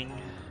fighting?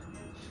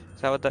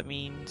 Is that what that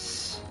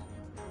means?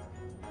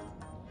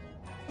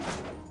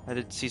 I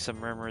did see some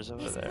murmurs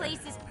over there. This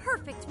place is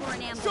perfect for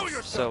an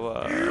ambush. So,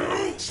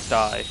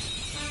 die.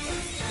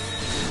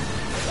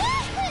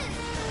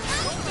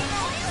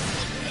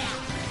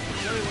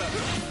 Very well.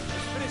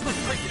 Finish the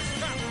quickest.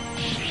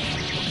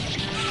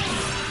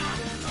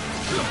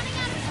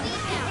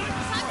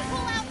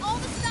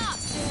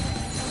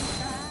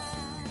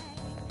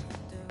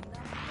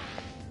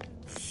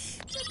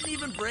 Didn't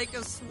even break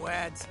a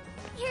sweat.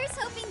 Here's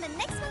hoping the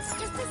next one's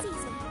just as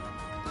easy.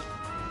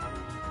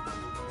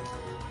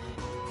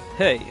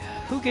 Hey,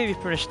 who gave you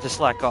permission to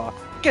slack off?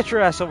 Get your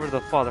ass over to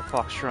the Father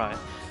Fox Shrine.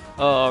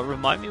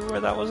 Remind me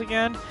where that was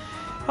again?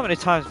 How many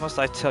times must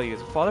I tell you?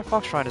 The Father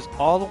Fox Shrine is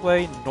all the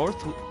way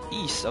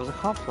northeast of the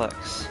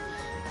complex.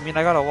 I mean,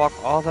 I gotta walk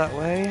all that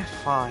way?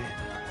 Fine.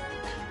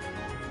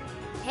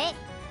 Hey.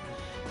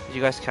 Did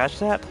you guys catch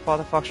that? The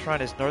Father Fox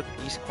Shrine is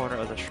northeast corner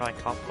of the shrine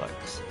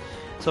complex.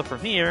 So from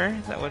here,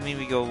 that would mean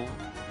we go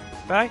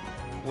back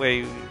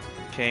way we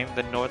came,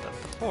 the north of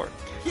the fork.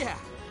 Yeah.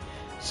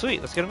 Sweet,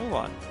 let's get a move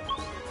on.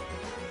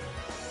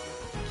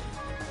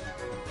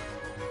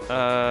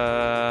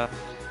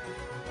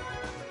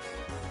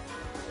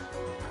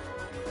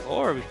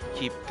 Or we can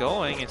keep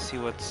going and see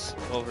what's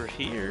over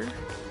here.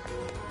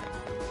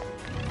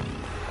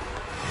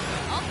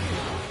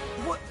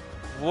 What?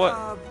 What?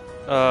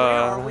 Where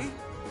are we?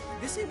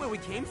 This ain't where we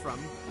came from,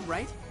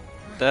 right?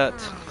 That,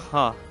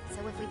 huh.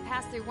 So if we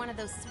pass through one of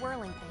those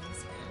swirling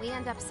things, we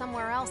end up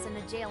somewhere else in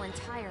the jail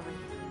entirely.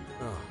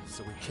 Oh,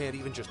 so we can't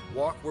even just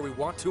walk where we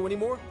want to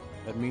anymore?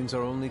 That means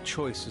our only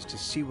choice is to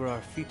see where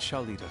our feet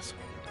shall lead us.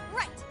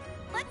 Right.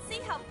 Let's see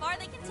how far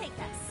they can take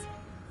us.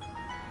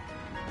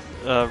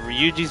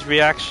 Ryuji's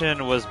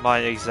reaction was my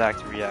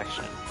exact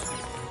reaction.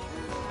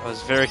 I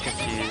was very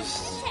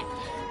confused.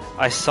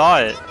 I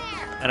saw it,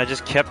 and I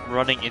just kept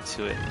running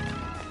into it.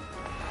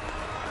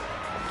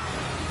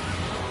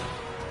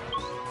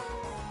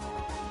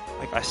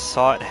 Like, I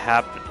saw it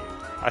happen.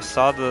 I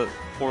saw the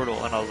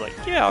portal, and I was like,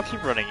 yeah, I'll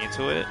keep running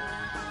into it.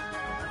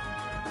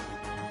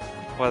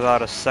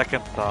 Without a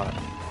second thought.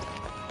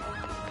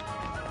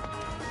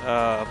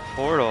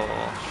 Portal,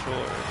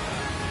 sure.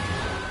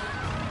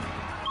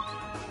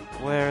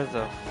 Where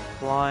the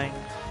flying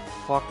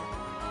fuck?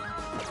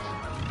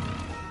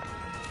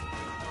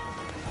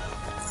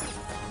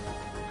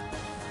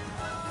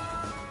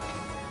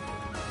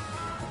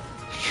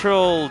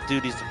 Troll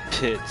duties and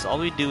pits. All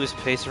we do is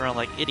pace around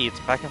like idiots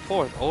back and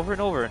forth over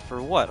and over, and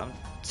for what? I'm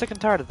sick and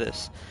tired of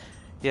this.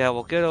 Yeah,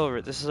 well, get over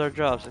it. This is our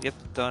job, so get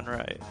it done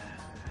right.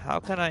 How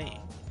can I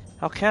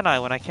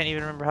when I can't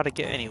even remember how to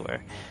get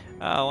anywhere?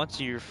 Once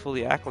you're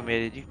fully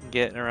acclimated, you can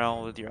get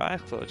around with your eyes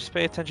closed. Just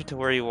pay attention to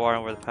where you are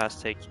and where the paths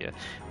take you.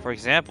 For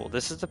example,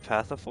 this is the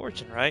path of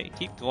fortune, right?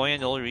 Keep going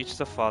and you'll reach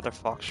the Father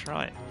Fox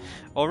Shrine.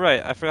 Oh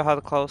right, I forgot how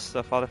close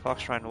the Father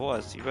Fox Shrine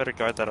was. You better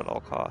guard that at all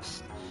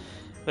costs.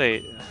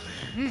 Wait,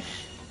 did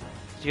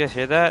you guys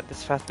hear that?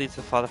 This path leads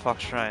to the Father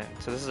Fox Shrine.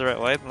 So this is the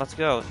right way? Then let's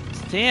go.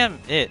 Damn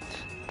it!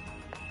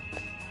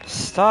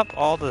 Stop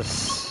all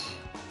this.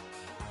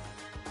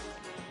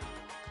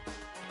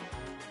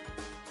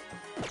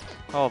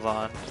 Hold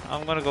on,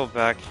 I'm gonna go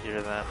back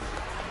here then.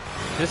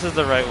 This is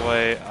the right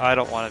way, I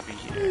don't want to be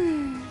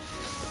here.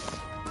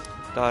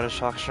 Daughter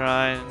Shock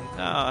Shrine,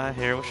 no,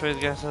 here, which way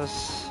gets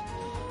us?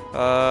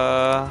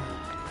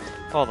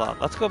 Hold on,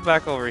 let's go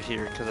back over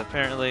here, because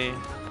apparently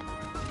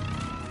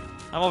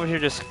I'm over here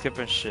just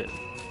skipping shit.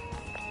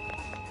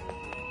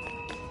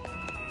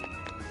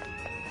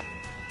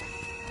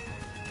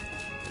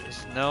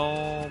 There's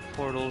no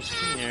portals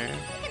here. You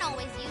can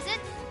always use it.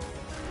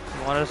 I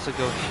want us to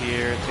go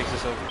here, it takes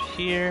us over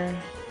here.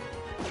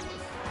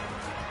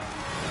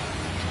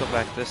 Let's go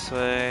back this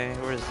way.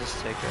 Where does this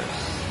take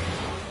us?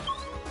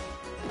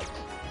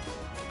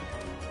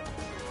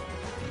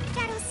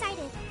 Shadow's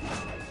sighted.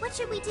 What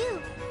should we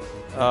do?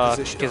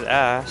 Kick his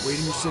ass.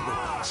 Waiting your signal.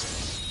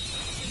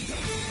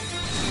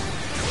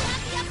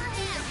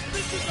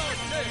 This is our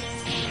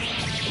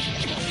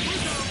chance!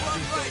 We're gonna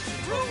run right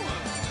through her!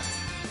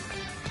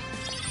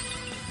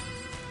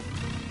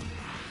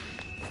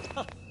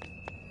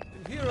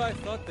 Here I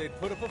thought they'd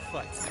put up a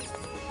fight.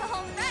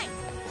 All right.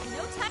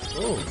 No time.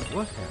 Oh,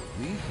 what have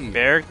we here?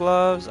 Bear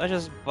gloves? I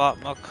just bought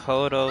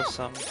Makoto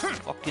some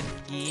fucking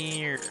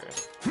gear.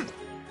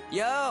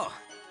 Yo!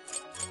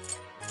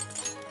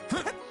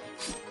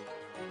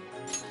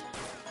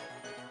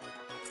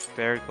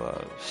 Bear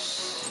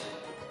gloves.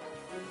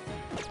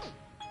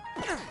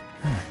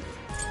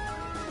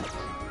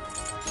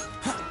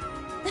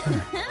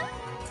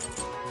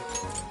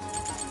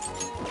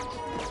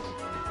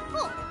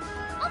 Cool.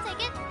 I'll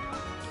take it.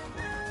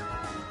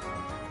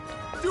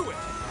 Do it!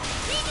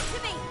 Leave it to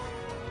me.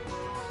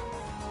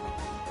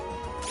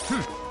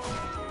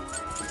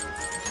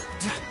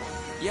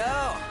 Yo!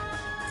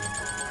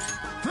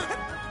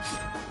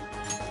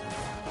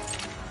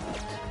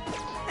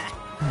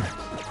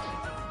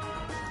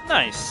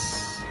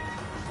 Nice.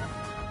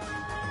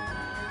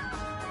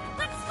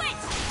 Let's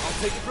switch! I'll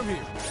take it from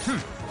here.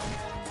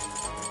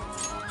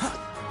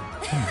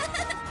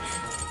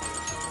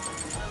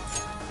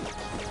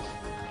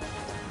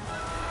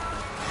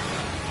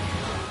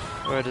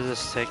 Where does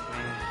this take me?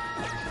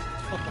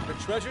 A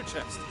treasure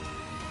chest.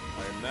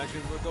 I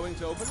imagine we're going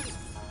to open it?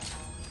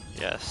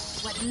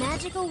 Yes. What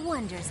magical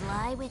wonders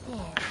lie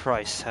within?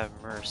 Christ have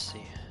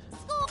mercy.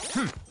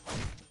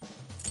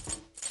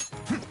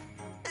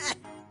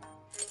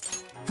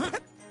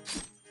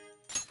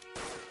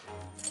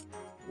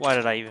 Why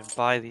did I even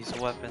buy these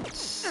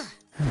weapons?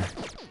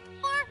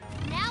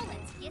 Now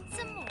let's get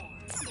some more.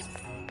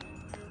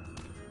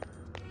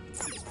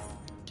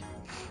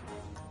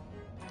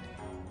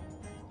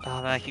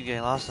 Oh man, I keep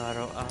getting lost now. I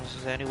don't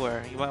say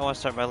anywhere. You might want to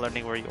start by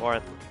learning where you are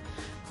at the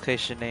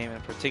location name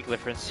in particular.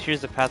 For instance,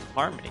 here's the Path of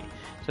Harmony.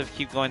 So if you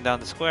keep going down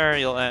the square,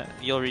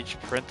 you'll reach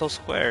Parental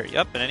Square.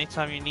 Yup, and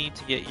anytime you need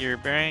to get your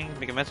bearing,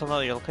 make a mental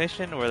note of your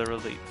location or the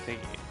road that you take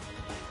you.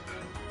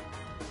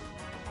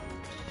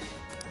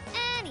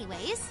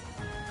 Anyways,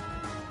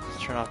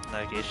 Let's turn off the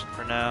navigation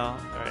for now.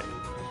 Alright.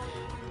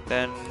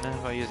 Then,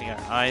 by using our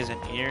eyes and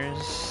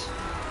ears.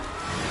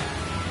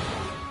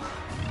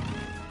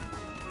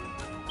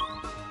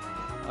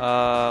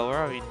 Where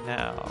are we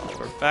now?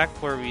 We're back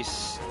where we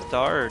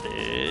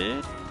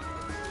started.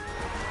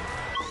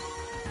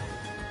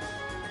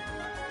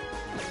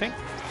 I think.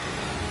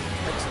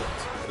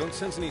 Excellent. I don't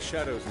sense any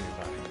shadows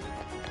nearby.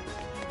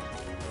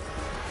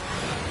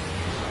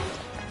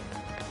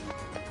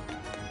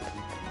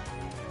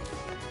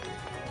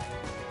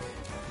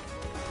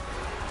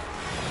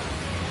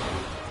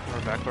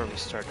 We're back where we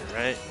started,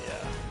 right?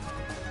 Yeah.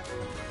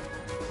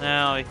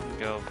 Now we can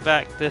go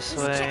back this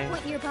There's a way.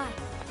 checkpoint nearby.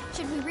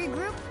 Should we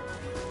regroup?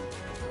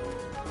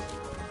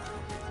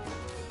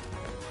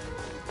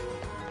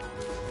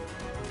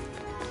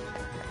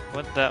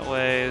 Went that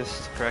way. This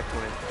is the correct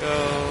way to go.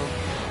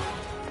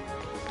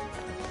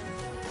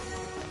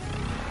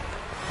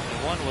 Only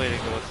one way to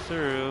go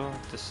through.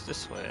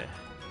 This way.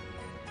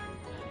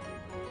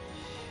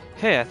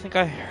 Hey, I think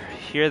I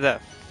hear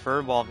that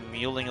furball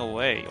mewling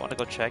away. You want to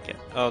go check it?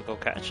 Oh, go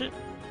catch it?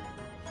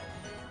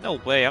 No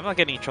way. I'm not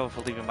getting in trouble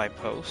for leaving my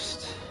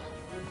post.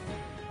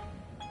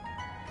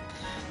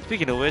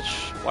 Speaking of which,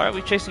 why are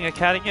we chasing a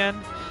cat again?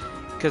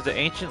 Because the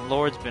ancient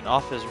lord's been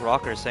off his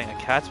rocker saying a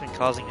cat's been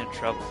causing him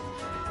trouble.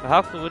 But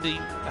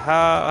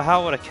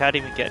how would a cat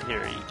even get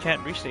here? You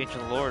can't reach the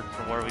ancient lord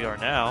from where we are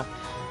now.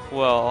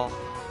 Well,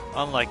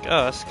 unlike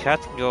us,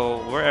 cats can go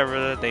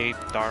wherever they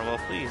darn well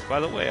please.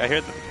 By the way, I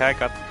heard that the cat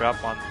got the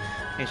drop on the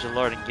ancient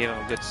lord and gave him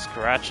a good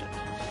scratching.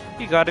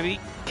 You gotta be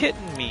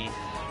kidding me.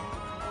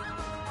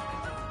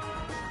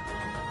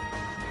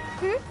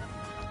 You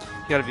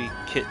gotta be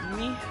kidding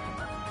me?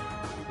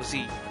 Was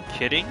he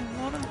kidding,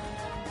 Mona?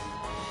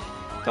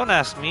 Don't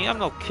ask me, I'm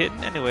no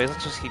kidding. Anyways,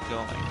 let's just keep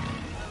going.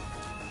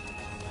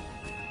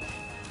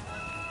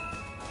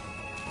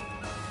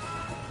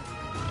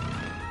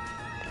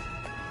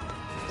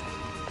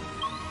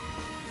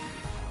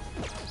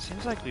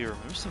 Seems like we were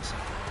missing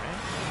something,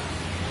 right?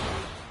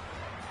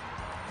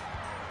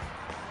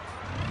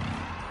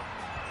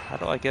 How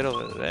do I get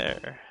over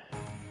there?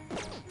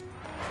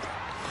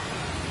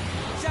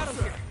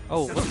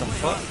 Oh, what the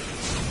fuck?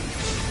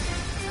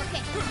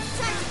 Okay,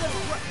 time to go to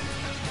work.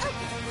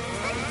 Okay,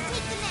 let's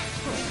take the map.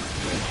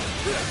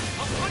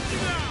 I'll hunt you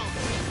now!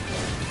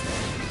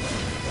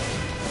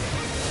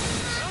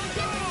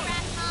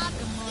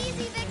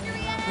 easy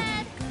victory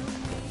ahead.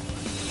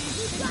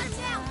 We've got it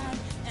now.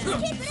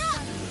 Keep it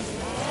up.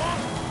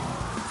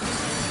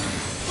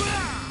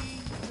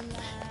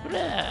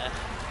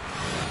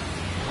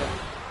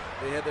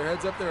 They had their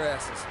heads up their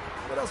asses.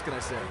 What else can I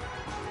say?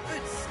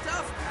 Good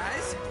stuff,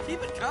 guys.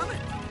 Keep it coming.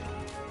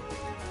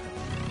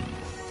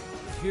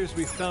 It appears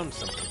we found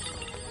something.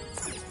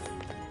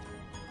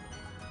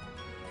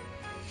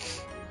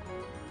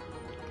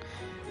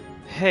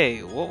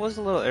 Hey, what was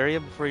the little area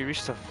before you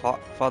reached the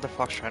Father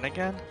Fox Shrine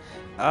again?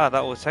 Ah,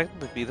 that would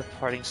technically be the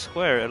parting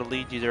square. It'll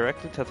lead you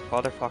directly to the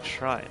Father Fox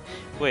Shrine.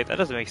 Wait, that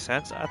doesn't make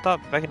sense. I thought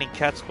Beckoning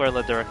Cat Square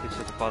led directly to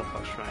the Father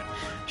Fox Shrine.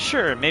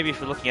 Sure, maybe if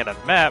you're looking at a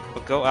map,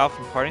 but go out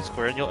from Parting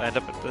Square and you'll end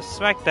up at the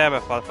smack dab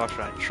at Father Fox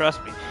Shrine.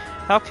 Trust me.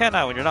 How can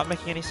I when you're not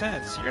making any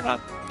sense?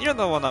 You're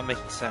the one not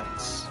making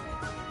sense.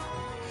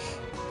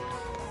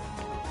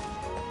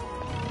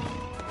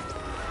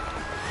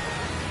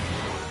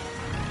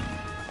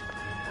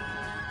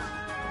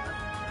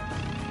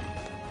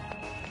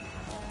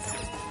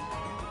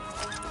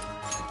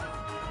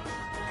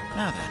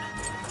 Now then.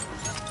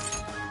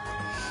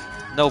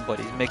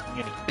 Nobody's making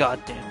any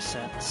goddamn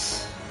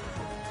sense.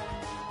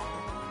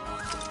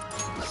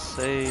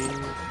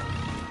 Save.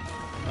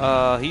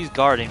 He's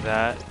guarding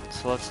that,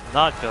 so let's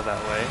not go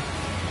that way.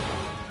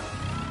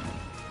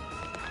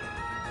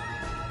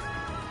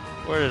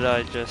 Where did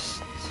I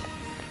just...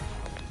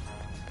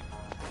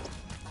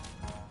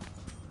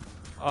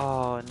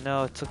 Oh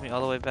no, it took me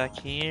all the way back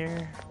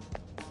here.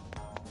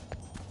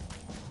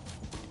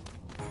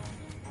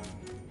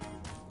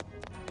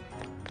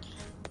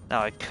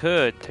 Now I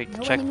could take the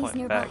No checkpoint enemies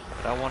nearby. back,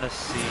 but I want to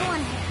see. Go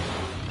on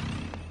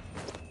ahead.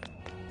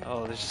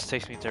 Oh, this just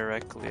takes me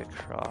directly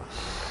across.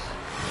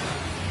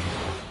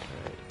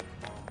 Right.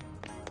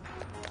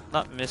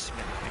 Not missing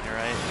anything,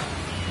 right?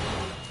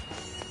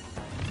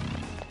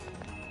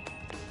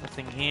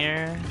 Nothing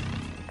here.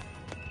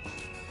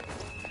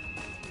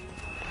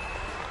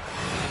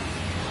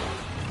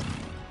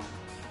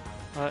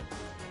 What?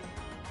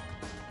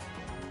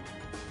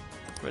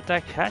 Where'd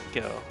that cat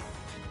go?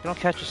 If you don't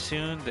catch it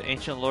soon, the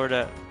ancient lord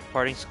at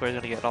Parting Square is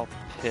gonna get all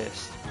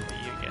pissed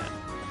at you again.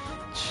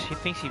 He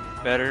thinks he's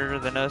better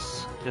than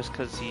us just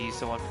because he's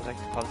the one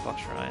protecting the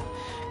Fox Shrine.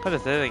 Come to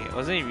think,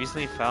 wasn't he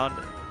recently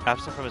found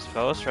absent from his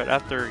post right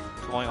after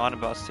going on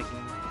about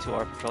sticking to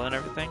our patrol and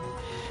everything?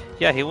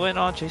 Yeah, he went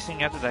on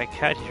chasing after that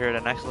cat he heard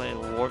and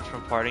accidentally warped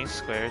from Parting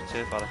Square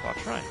to Father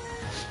Fox Shrine.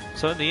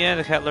 So in the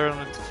end, the cat lured him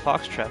into the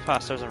fox trap. Huh,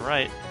 serves him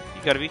right.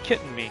 You gotta be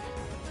kidding me.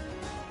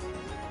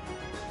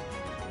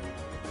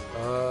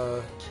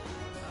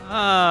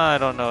 I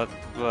don't know,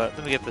 but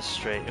let me get this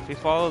straight. If we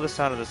follow the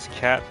sound of this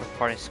cat from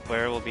Parting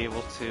Square, we'll be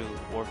able to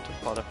warp to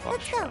Father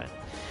Fox Shrine.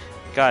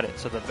 Got it.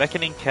 So the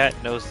beckoning cat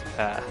knows the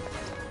path.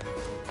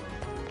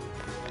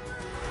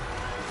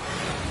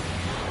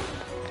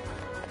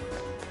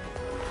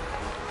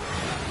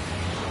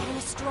 Getting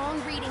a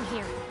strong reading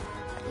here.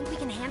 Think we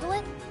can handle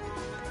it?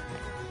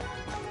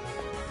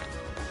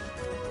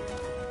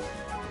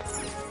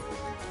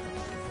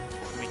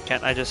 I mean,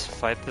 can't I just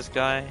fight this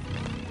guy?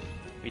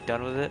 Be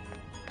done with it?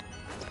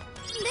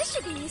 This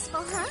should be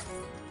useful, huh?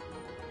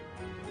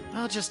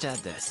 I'll just add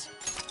this.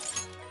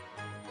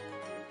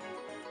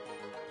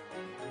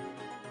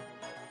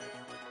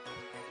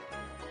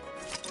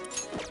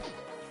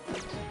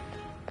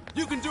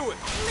 You can do it!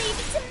 Leave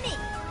it to me!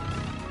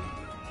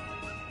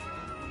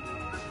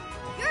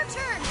 Your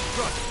turn!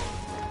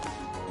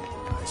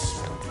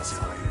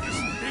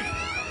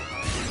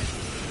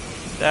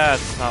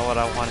 That's not what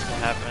I wanted to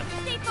happen.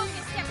 Stay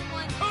focused,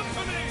 everyone. Come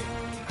to me!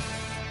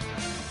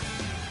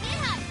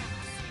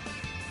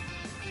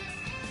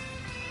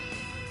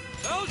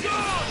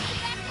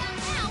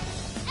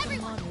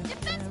 Everyone,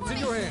 defense It's in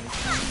your hands.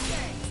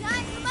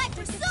 Time for my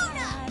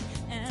persona!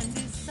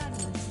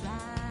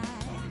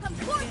 Come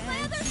towards my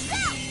other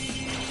self!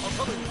 I'll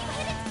come in.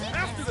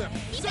 After them!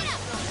 Keep it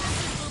up!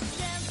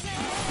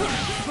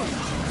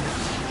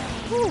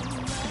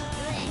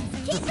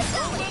 Keep it going! Chase them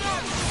down with a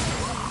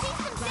follow-up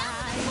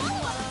attack!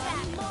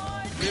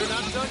 We're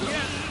not done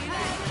yet!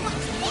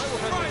 I will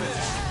handle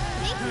this!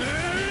 Thank you!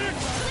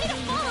 Way to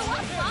follow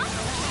up, Bob!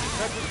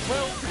 That was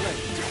well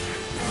played.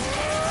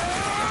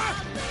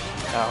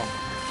 Ow.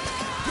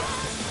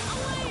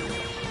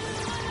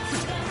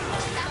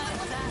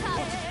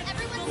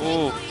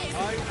 Ooh.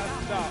 I have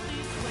stopped.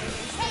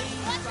 Hey,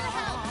 watch your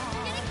health!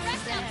 You're getting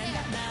wrecked out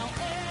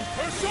there!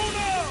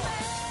 Persona!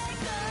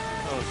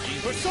 Oh,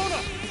 jeez. Persona!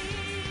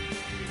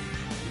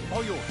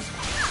 All yours.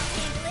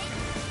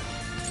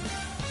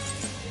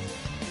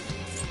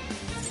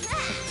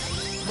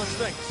 Much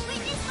thanks.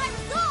 Witness my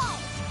resolve!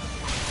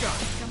 Got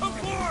it. Of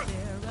course!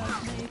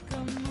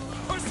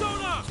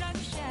 Persona!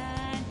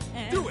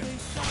 Do it!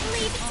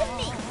 Leave it to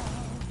me!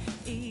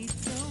 You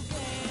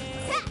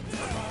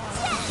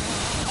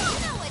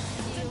know what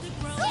to do!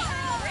 Sweet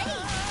already!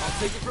 I'll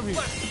take it from here.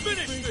 Let's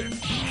finish this!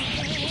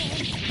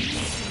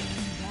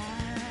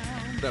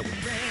 That was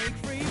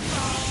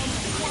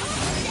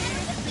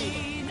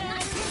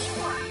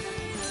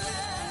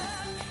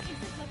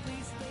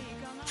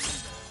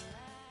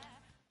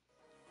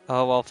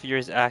Oh, while Fear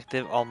is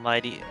active,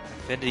 Almighty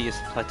Infinity is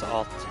applied to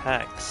all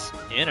attacks.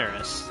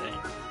 Interesting.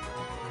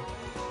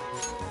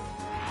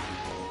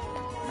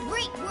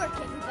 Great work,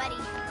 everybody!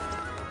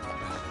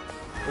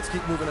 Let's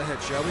keep moving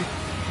ahead, shall we?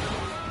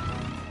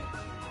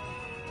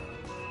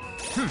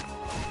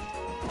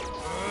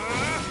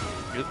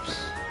 Oops.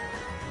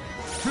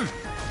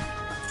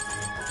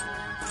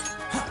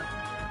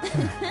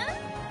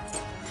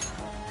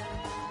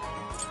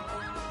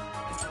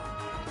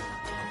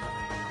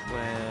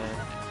 When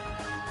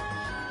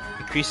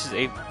increases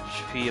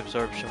HP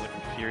absorption when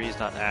Fury is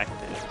not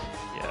active.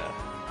 Yeah.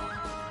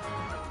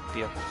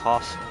 The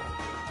Apostle.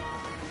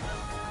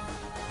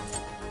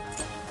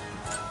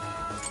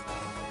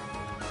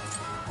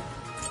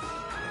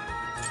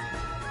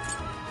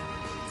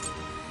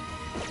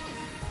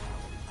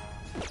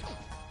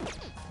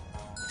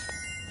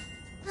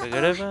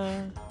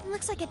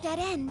 Looks like a dead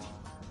end.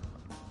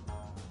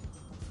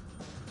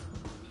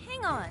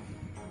 Hang on.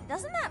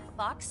 Doesn't that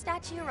fox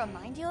statue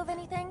remind you of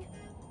anything?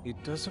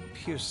 It does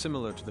appear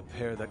similar to the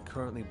pair that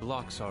currently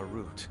blocks our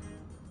route.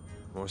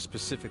 More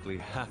specifically,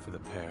 half of the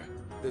pair.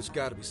 There's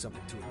gotta be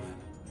something to it, man.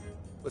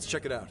 Let's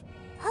check it out.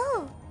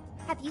 Oh,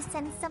 have you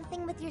sensed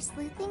something with your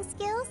sleuthing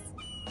skills?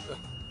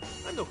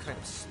 I'm no kind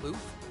of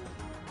sleuth.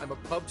 I'm a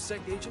PubSec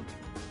agent.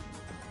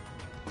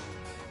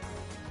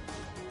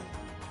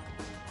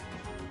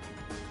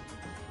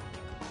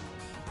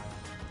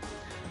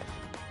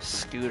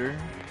 Scooter.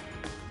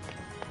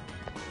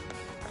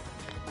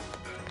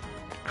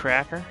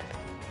 Cracker.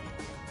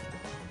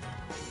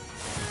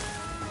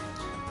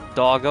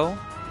 Doggo.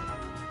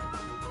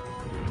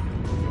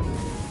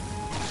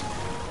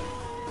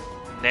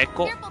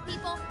 Nickel. Careful,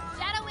 people.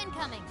 Shadow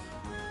incoming.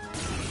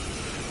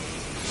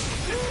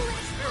 Ooh,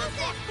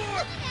 explosive!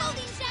 All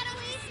these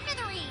shadowy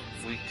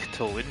smithereens! Weak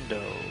to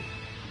window.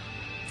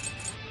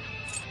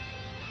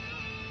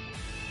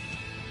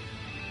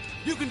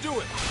 You can do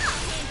it!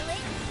 I'll handle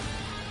it!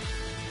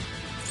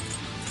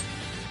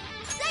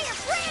 Say your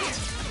prayers!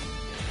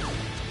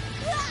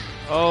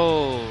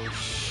 Oh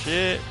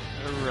shit,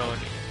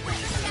 Aroni.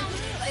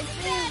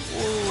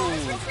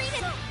 Ooh.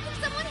 Retreated! Can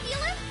someone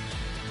heal him?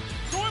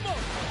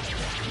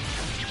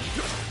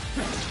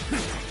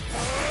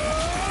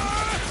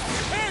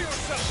 Prepare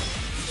yourself!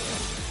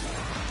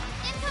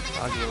 Incoming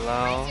attack!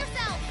 Aguilar. Brace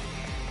yourself!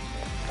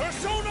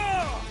 Persona!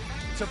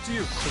 It's up to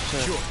you.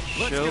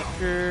 Sure.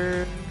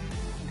 Joker.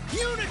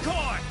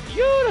 Unicorn!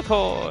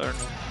 Unicorn.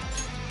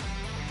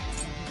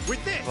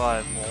 With this!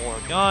 5 more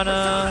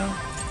Morgana.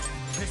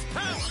 His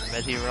power!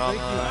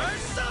 Medirama.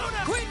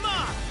 Persona! Queen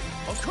Ma!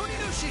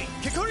 Okuninushi!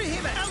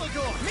 Kikurihime!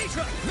 Eligor!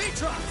 Mitra!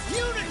 Mitra!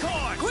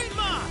 Unicorn! Queen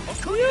Ma!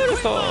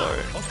 Unicorn!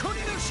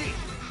 Okuninushi!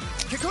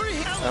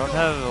 Kikurihime! I don't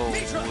have a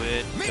Mitra!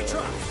 window.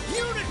 Mitra!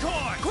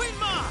 Unicorn! Queen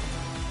Ma!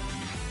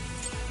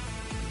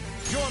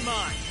 You're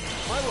mine!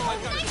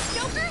 Nice,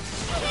 Joker!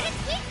 You hit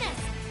its weakness!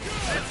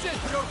 That's it,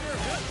 Joker!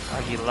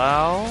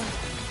 Aguilar.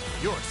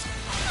 Yours!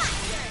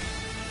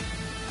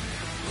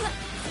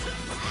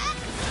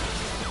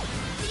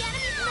 The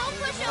enemy's no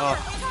pushover! Oh,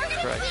 Target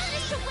its Christ.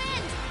 weakness to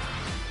win!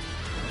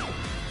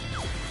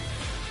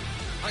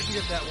 I can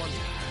get that one.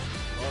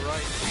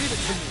 Alright, leave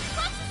it to me.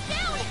 Fox is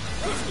down!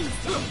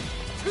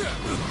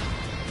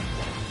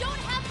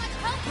 Don't have much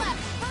health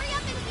left! Hurry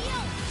up and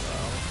heal!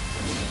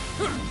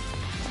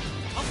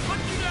 I'll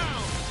hunt you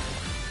down!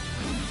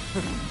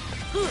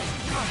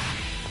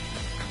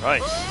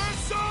 Christ.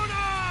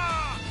 Persona!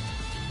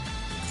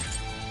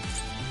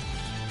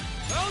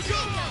 I'll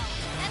go!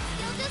 That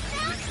skill just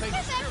down?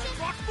 Perfection!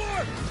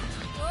 Rockmore!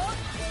 Oh,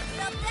 didn't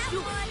up that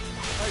one!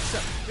 I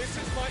accept. This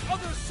is my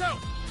other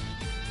self!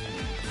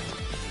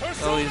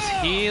 Oh, he's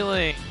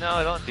healing.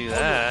 No, don't do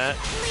that.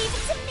 Leave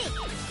it to me!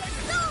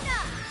 Persona!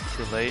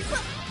 Too late.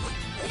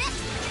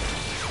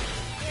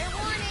 Fair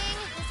warning,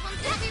 this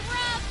one's gonna be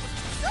rough!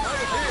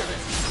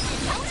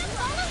 Persona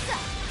follows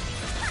up!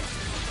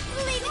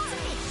 Leave it to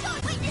me!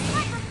 Witness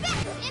my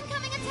perfection!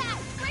 Incoming attack!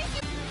 Brace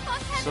your...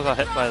 Fox has Still got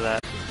hit by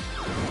that. Can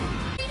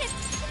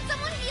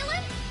someone heal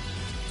him?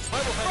 I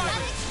will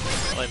have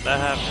it. Like that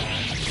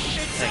happened.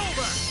 It's Thanks.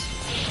 over!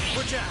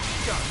 We're Jack.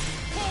 Go!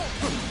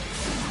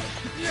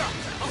 Yeah,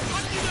 I'll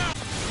hunt you down!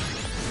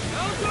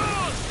 I'll go!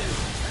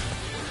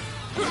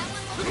 That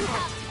one will be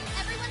tough.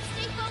 Everyone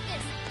stay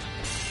focused.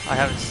 I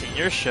haven't seen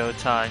your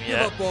showtime Give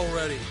yet. up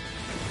already.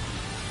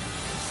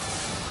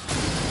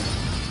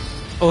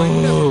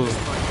 Oh.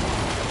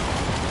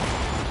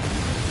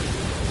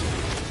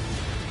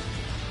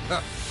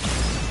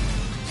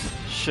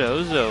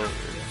 Show's over.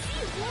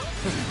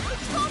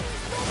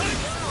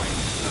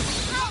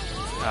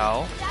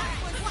 Ow.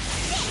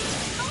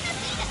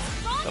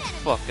 The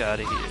fuck out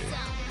of here.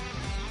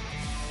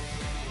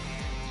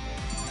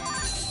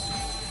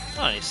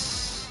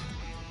 Nice.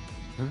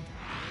 Huh?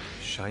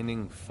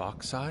 Shining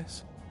fox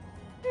eyes?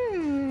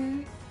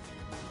 No,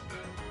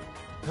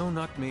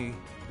 not me.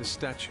 The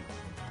statue.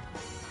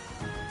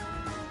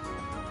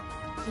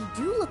 They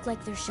do look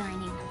like they're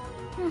shining.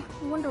 I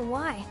wonder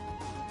why.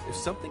 If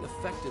something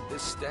affected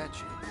this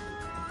statue,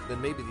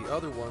 then maybe the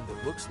other one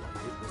that looks like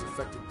it was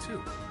affected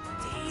too.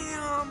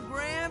 Damn,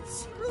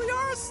 Gramps! You really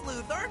are a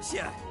sleuth, aren't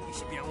you? You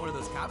should be on one of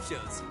those cop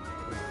shows.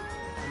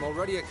 I'm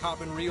already a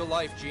cop in real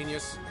life,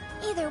 genius.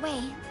 Either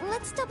way,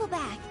 let's double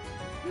back.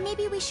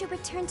 Maybe we should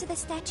return to the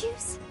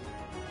statues?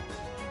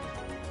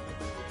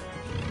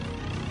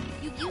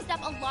 You've used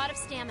up a lot of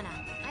stamina.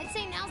 I'd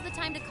say now's the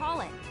time to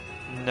call it.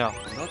 No.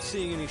 I'm not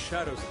seeing any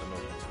shadows at the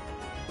moment.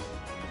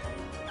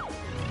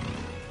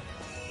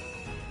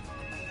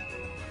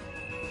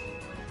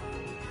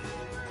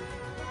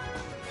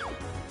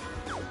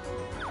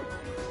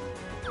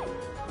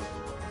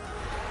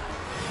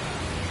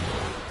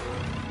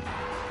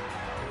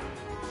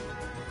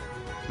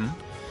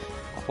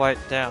 Quiet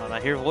down.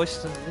 I hear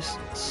voices in the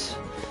distance.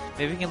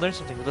 Maybe we can learn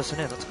something. Listen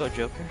in. Let's go,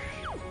 Joker.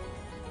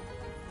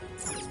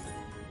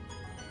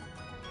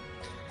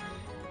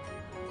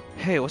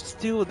 Hey, what's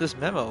the deal with this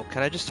memo?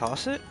 Can I just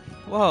toss it?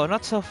 Whoa,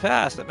 not so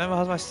fast. That memo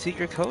has my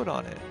secret code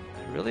on it.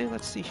 Really?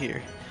 Let's see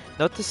here.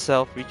 Note to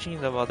self, reaching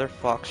the Mother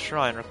Fox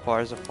Shrine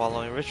requires the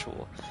following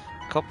ritual.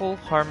 Couple,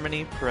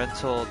 harmony,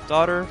 parental,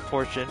 daughter,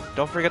 fortune.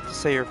 Don't forget to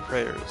say your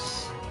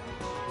prayers.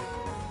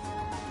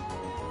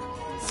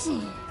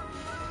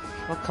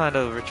 What kind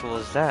of ritual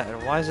is that?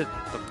 And why is it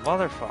the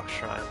Mother Fox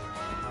Shrine?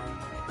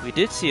 We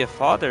did see a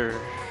Father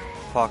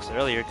Fox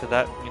earlier. Could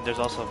that mean there's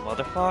also a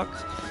Mother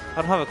Fox? I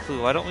don't have a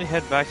clue. Why don't we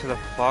head back to the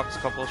Fox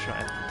Couple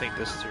Shrine and think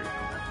this through?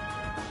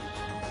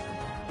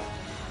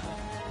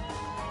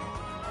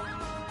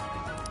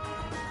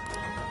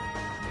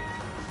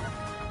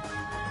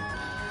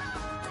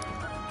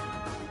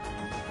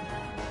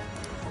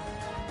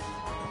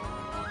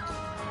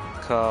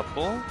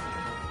 Couple,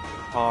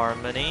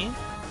 harmony,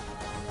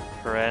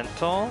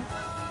 parental,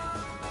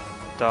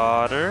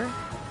 daughter,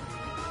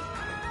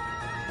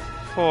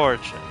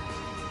 Fortune.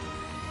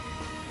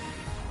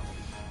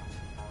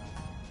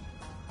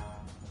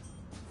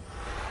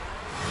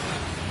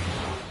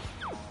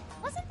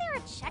 Wasn't there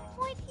a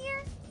checkpoint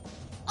here?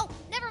 Oh,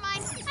 never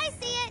mind. I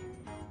see it.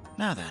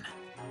 Now then.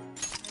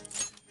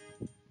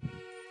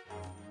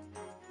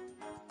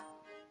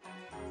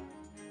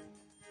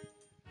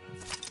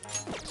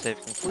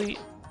 Save complete.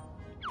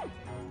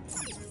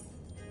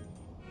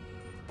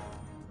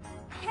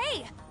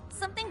 Hey!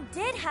 Something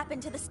did happen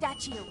to the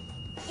statue.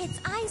 Its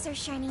eyes are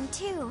shining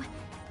too.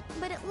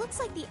 But it looks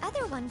like the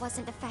other one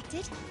wasn't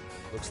affected.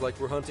 Looks like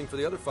we're hunting for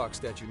the other fox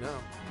statue now.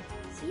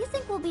 So you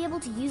think we'll be able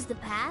to use the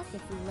path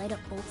if we light up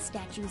both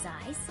statues'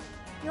 eyes?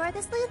 You're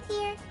the sleuth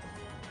here.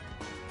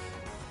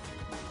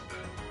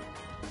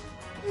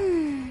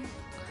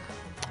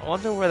 I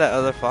wonder where that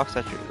other fox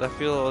statue is. I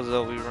feel as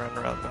though we ran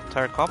around the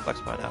entire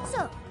complex by now.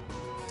 So,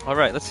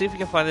 alright, let's see if we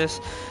can find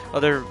this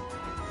other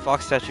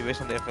fox statue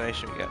based on the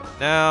information we get.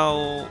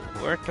 Now,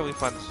 where can we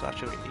find the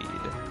statue we need?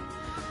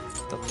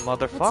 The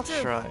Mother Fox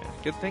Shrine.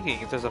 Good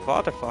thinking. If there's a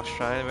Father Fox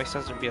Shrine, it makes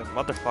sense to be a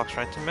Mother Fox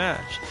Shrine to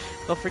match.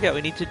 Don't forget,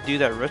 we need to do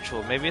that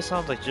ritual. Maybe it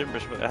sounds like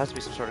gibberish, but it has to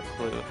be some sort of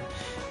clue.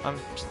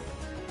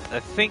 I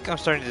think I'm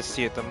starting to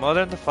see it. The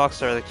Mother and the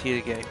Fox are the key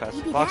to getting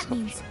past the Fox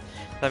Couple.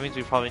 That means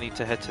we probably need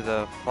to head to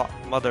the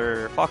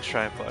Mother Fox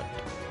Shrine, but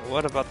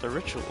what about the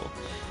ritual?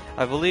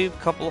 I believe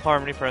couple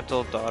harmony,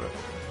 parental, daughter,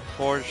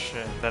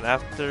 Fortune. Then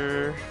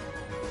after,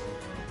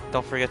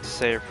 don't forget to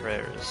say your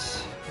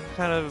prayers.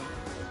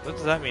 What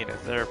does that mean?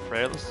 Is there a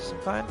prayer list of some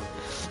kind?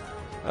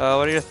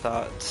 What are your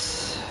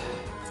thoughts?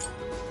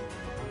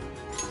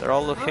 They're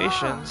all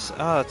locations.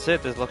 Ah, that's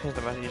it. There's locations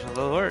that match each of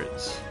the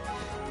words.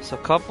 So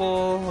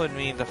couple would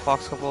mean the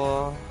fox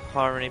couple,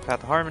 harmony,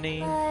 path of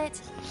harmony.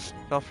 But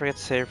don't forget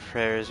to say your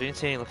prayers. We didn't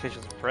see any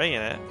locations to pray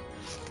in it.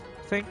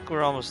 I think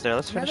we're almost there.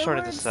 Let's finish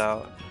sorting this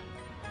out.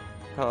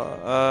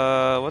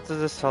 What does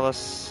this tell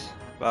us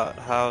about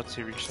how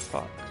to reach the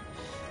fox?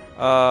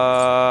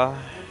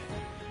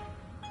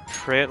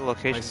 Pray at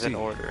locations in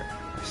order.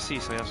 I see,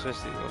 so I'm supposed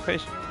to do the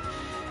location.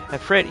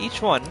 And pray at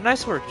each one.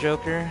 Nice work,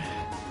 Joker.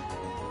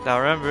 Now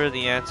remember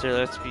the answer.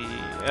 Let's be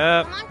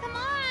up. Come on, come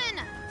on!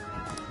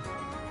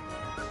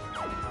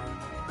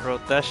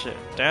 Wrote that shit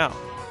down.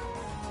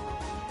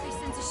 I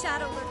sense a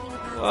shadow lurking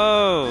about.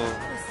 Whoa.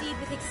 Proceed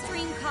with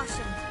extreme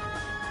caution.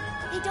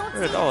 They don't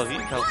Where did all of you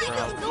come We from?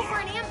 can go for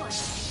an ambush.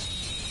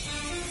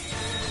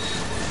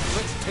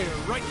 Let's tear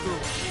right through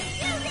it.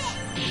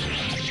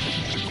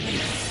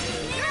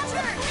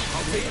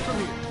 I'll take it from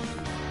here.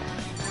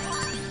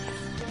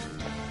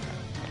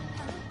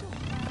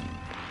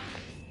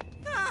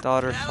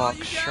 Daughter Fox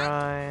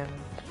Shrine.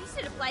 We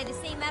should apply the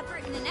same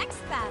effort in the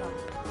next battle.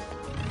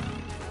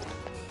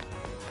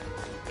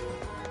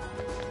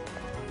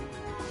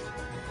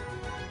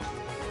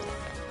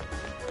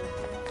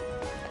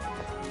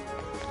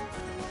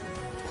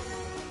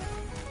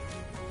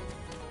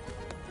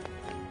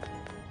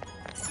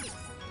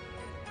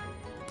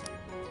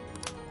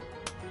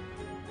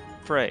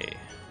 Pray.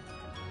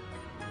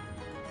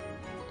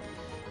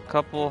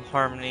 Couple,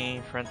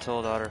 harmony,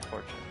 parental, daughter,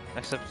 Fortune.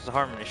 Next up is the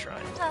Harmony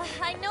Shrine.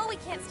 I know we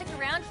can't stick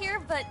around here,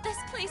 but this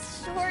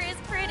place sure is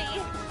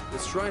pretty.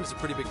 This shrine is a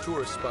pretty big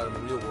tourist spot in the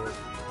real world.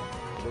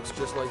 It looks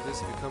just like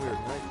this if you come here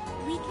at night.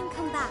 We can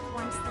come back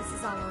once this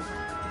is all over.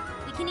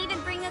 We can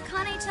even bring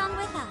Akane-chan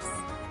with us.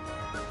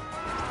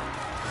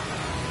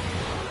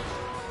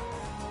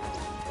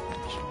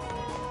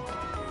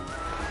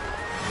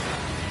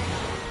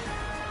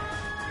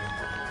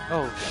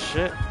 Oh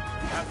shit.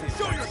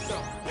 Show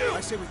yourself! I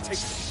say we take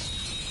them.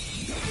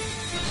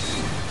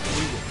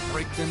 We will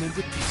break them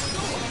into pieces.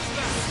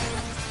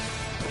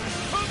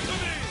 Come to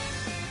me!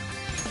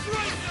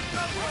 Strike the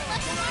temple!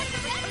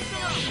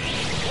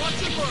 Watch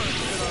it burn,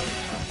 kiddo!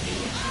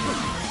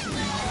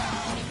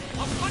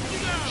 I'll hunt you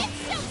down! It's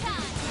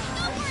showtime!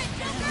 Go for it,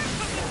 Joker!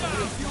 Cut them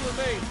down! A few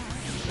remain.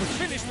 We'll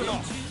finish them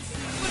off.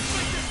 Let's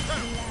make this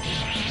count!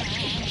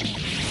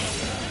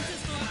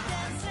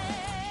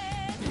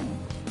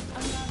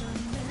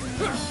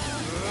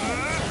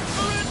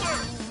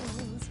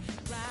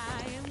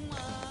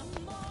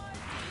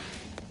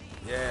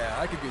 Yeah,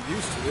 I could get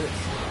used to this.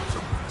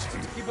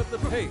 Keep up the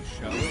pace,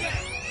 shall we?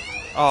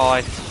 Oh,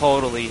 I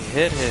totally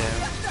hit him.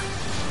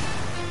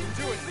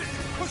 Do it!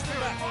 Push them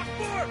back! On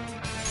board!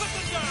 Cut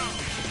them down!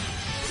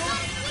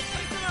 Let's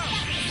take them out!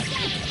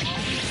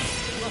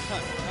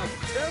 How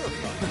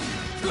terrifying!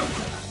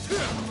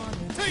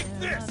 Take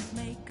this!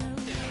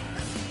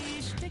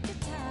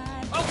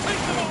 I'll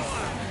take them all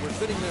out! We're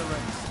thinning their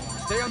ranks.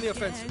 Stay on the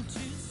offensive.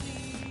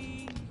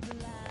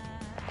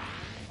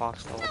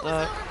 Fox leveled That was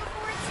up. over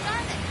before it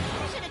started.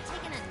 We should have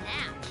taken a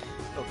nap.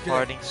 Okay.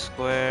 Parting Let's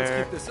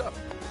square. keep this up.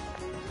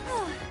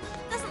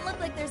 Doesn't look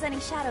like there's any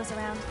shadows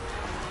around.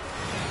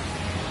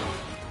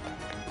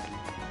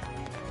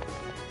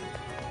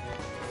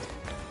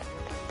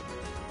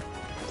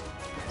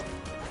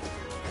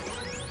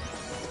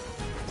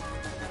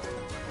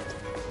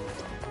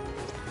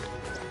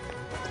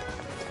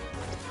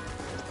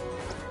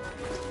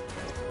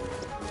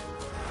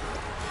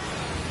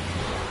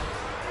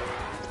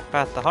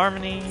 Path to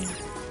Harmony.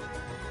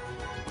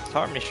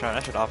 Harmony Shrine,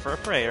 I should offer a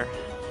prayer.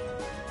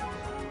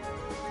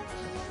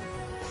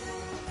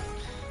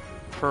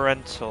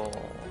 Parental.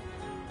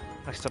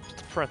 Next up is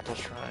the Parental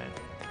Shrine.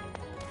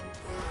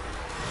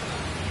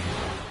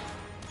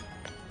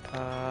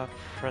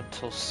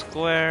 Parental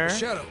Square.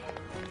 Shadow.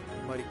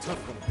 Mighty tough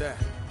one at that.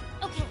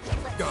 Okay,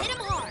 let's hit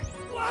him hard.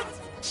 What?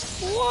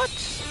 What?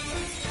 This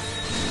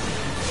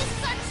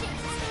sun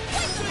chance.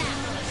 Wipe him out.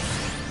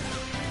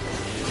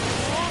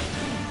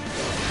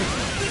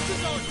 This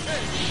is our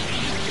chance!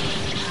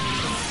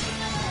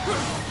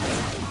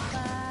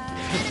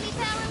 Enemy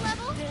power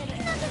level?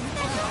 Nothing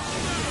special.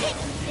 Hit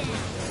him down.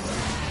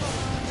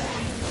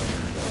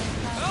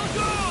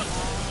 Elgon!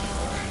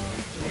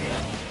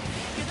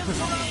 Get them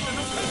surrounded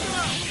and take them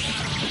out!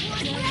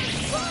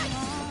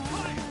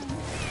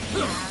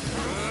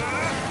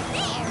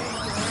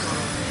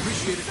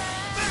 Appreciate it.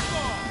 Back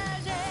off!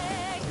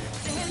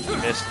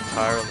 Missed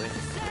entirely.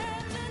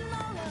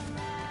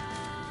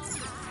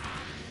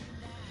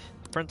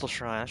 Parental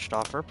Shrine, I should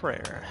offer a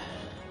prayer.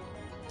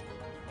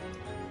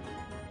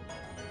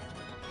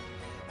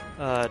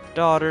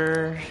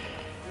 Daughter.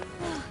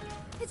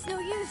 It's no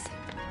use.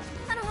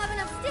 I don't have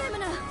enough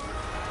stamina.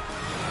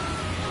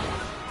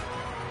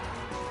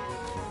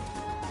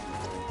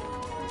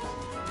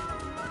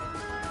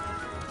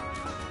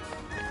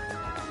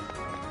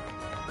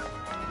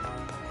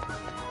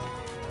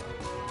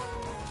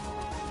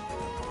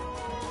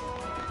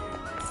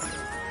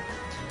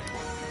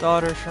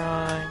 Daughter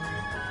Shrine.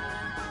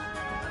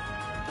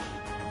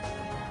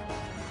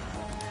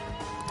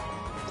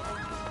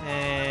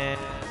 And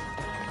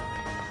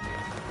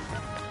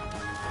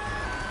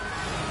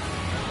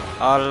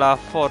a la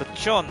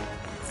fortune.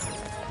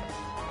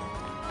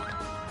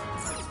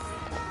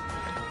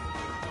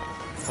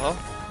 Hello?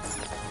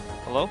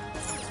 Hello?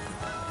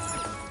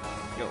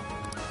 Yo.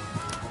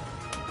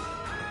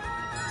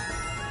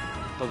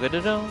 Look at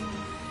it on.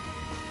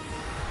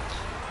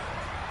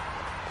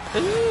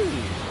 Ooh.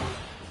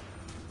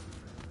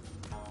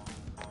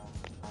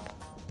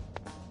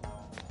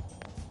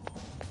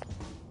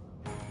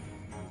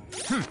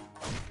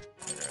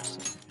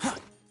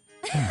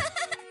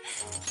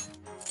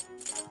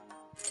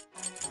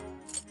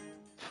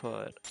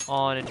 Put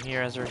on in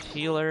here as our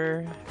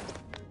healer.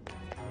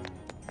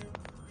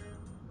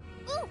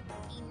 Ooh,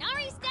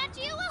 Inari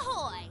statue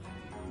ahoy!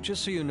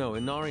 Just so you know,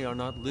 Inari are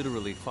not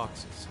literally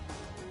foxes.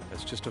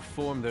 That's just a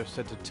form they're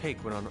said to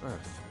take when on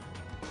Earth.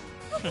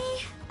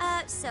 Okay,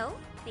 so,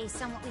 based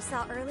on what we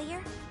saw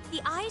earlier,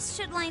 the eyes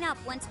should line up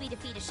once we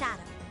defeat a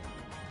shadow.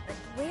 But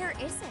where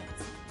is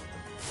it?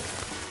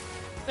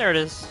 There it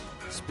is.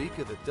 Speak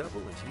of the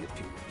devil and he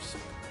appears.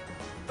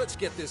 Let's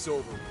get this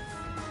over with.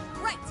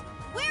 Right,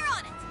 we're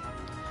on it!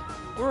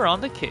 We're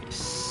on the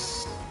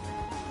case.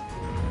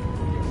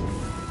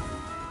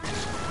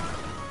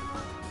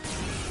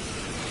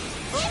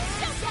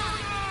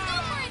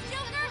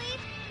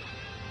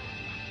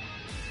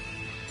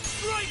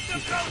 Strike the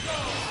Go-Go!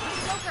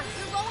 Joker,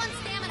 you're low on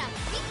stamina.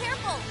 Be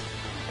careful.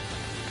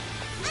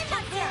 I'm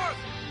not here.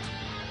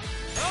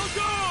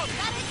 Elgon!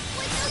 Gotta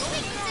exploit those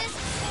weaknesses.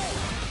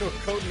 Your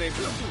codename is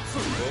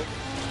suitable.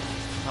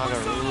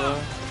 Nagarula.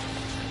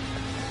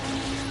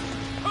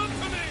 Come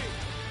to me!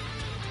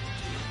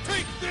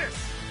 Take this!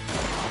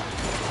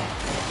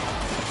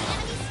 The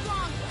enemy's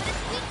strong, but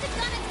it's weak to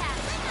gun attack.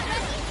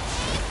 Ready?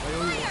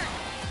 Aim, fire!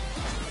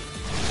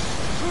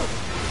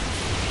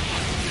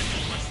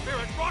 My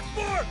spirit brought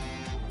forth!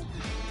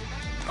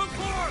 Come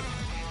forth!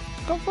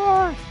 Come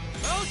forth!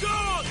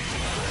 Elgon!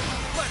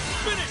 Let's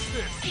finish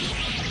this!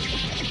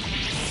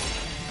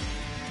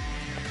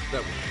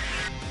 That way.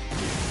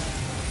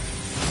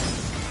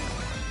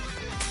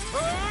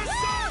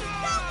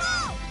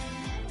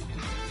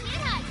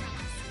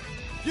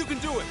 You can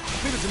do it!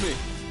 Leave it to me!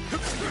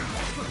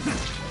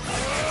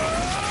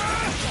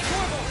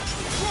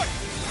 Right!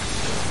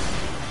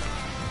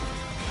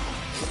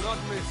 Do not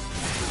miss.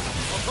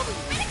 I'll cover you.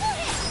 Critical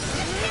hit!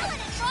 You're killing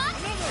it, Rock!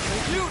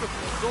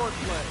 Beautiful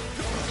swordplay.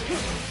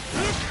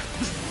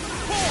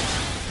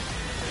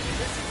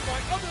 This is my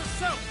other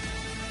self!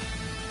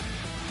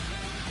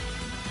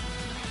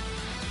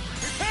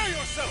 Prepare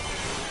yourself!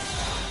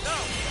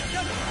 Now,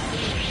 together!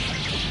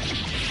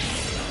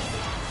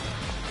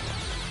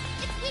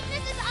 Its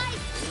weakness is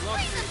ice!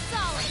 Freeze them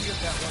solid! Get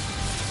that one.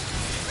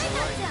 Bring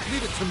All right, them down!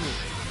 leave it to me.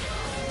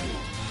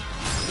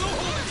 No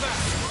holding back!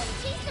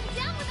 Chase them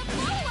down with a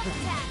follow-up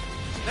attack!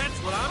 That's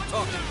what I'm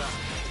talking about!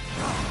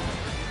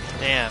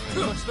 Damn.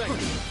 Too much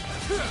thanks.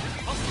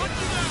 I'll put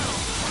you down!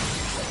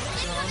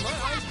 Incoming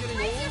attack!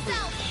 Brace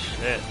yourself!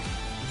 Shit.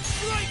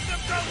 Strike the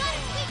Got Go-Go!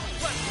 its weakness!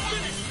 Let's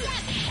finish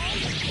this!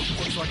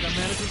 Looks like I'm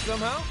managing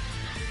somehow.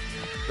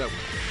 That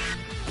way.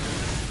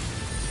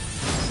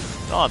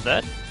 Not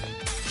dead.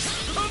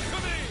 Come to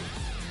me!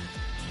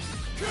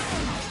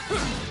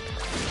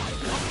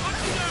 I'll put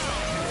you down!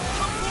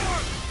 Come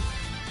forth!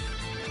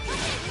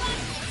 Okay, Rock!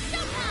 It's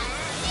showtime!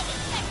 Make it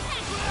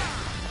spectacular!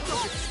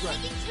 Oh, it's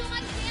taking too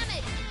much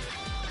damage!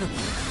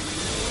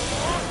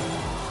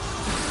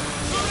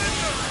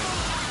 Surrender!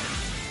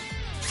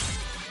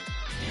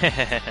 We'll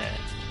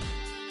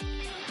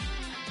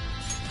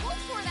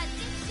pour that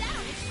big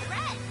shadow to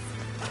shreds.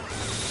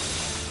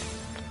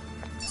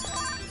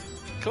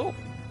 Cool.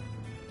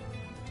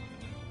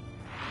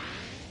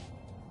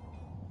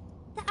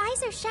 The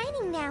eyes are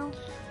shining now.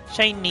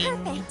 Shining.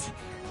 Perfect.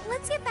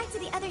 Let's get back to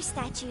the other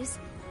statues.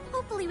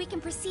 Hopefully we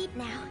can proceed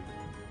now.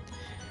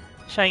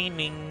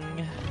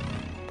 Shining.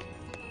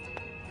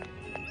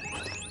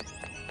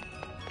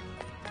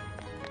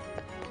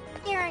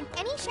 There aren't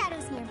any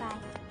shadows nearby.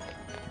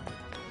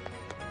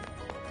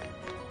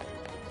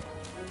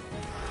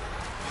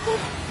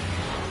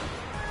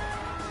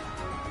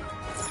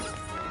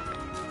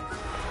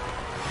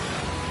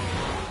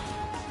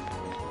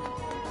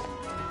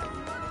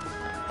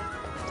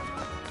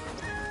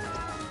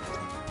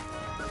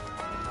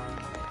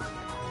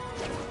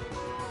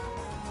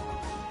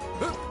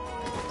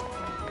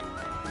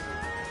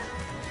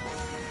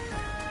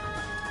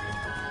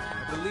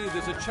 I believe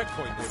there's a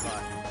checkpoint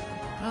nearby.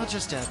 I'll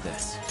just add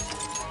this.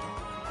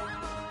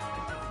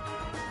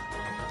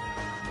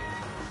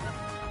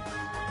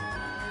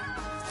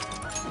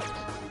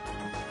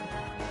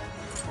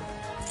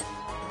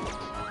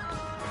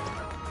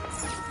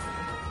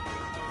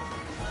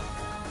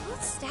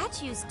 Both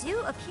statues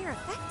do appear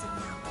affected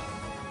now.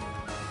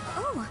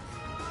 Oh,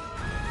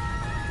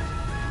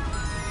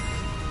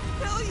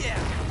 Hell yeah!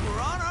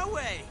 We're on our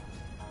way!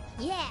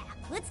 Yeah,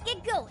 let's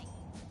get going.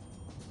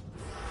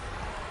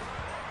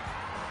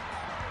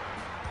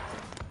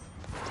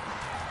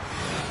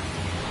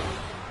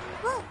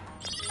 look!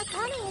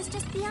 Akane is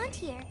just beyond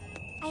here.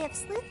 I have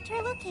sleuthed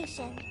her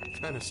location.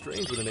 Kinda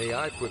strange when an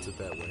AI puts it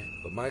that way,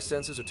 but my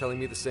senses are telling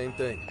me the same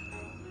thing.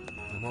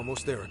 I'm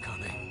almost there,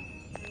 Akane.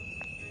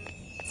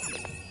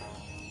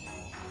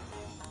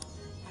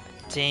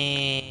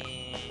 Damn.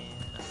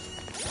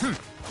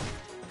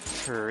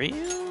 For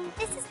real?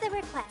 This is the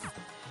request.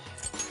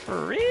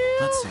 For real?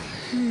 Let's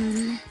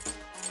see.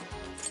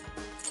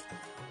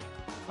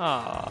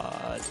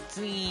 Aw,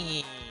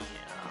 damn.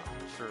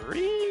 For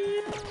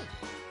real?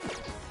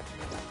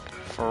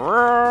 For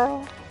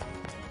real?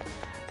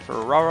 For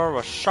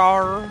real,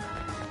 sure.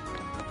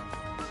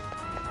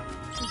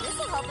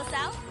 This'll help us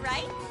out,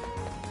 right?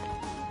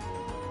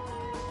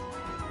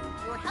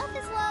 Your health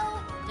is low.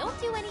 Don't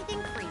do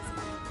anything crazy.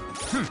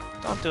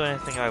 Don't do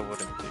anything I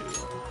wouldn't do.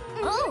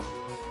 Oh!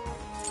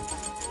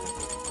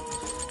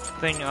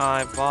 Thing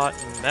I bought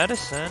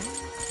medicine.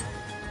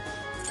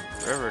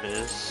 Wherever it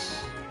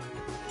is.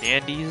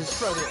 Dandies.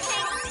 Try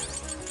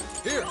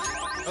this. Here!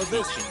 How's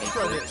this?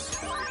 Try this.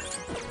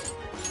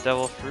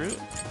 Devil fruit.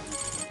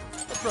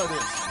 Try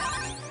this.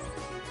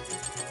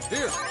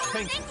 Here!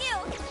 Thank you!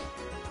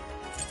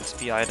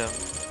 XP item.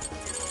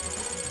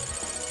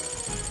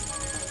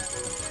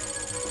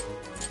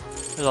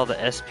 Where's all the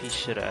SP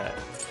shit at?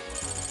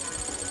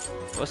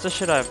 What's the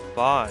shit I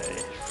buy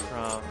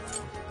from?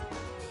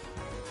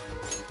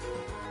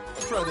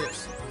 Try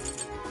this.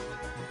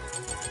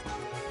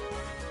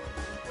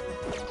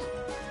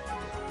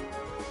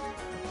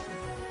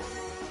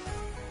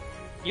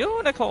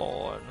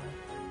 Unicorn!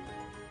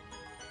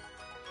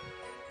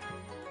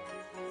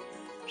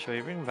 Should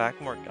we bring back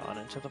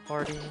Morgana into the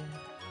party?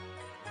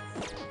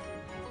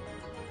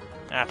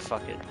 Ah,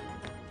 fuck it.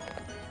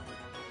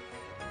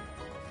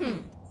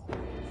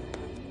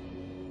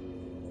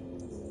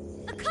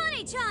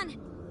 Akane-chan!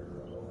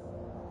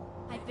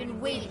 I've been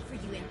waiting for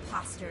you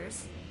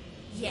imposters.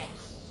 Yeah,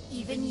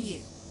 even you.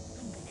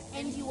 I'm gonna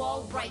end you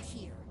all right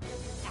here.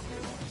 After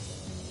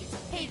this, it's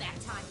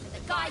payback time for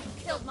the guy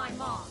who killed my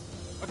mom.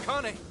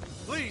 Akane,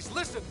 please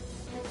listen!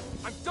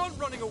 I'm done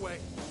running away!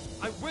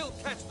 I will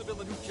catch the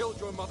villain who killed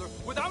your mother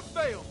without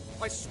fail!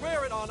 I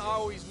swear it on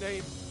Aoi's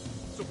name!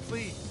 So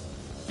please,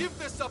 give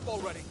this up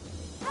already!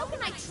 How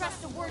can I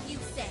trust a word you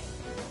say?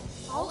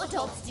 All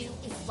adults do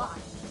is lie.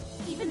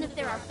 Even if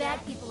there are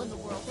bad people in the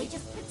world, they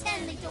just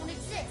pretend they don't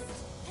exist.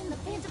 And the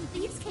Phantom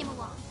Thieves came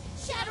along,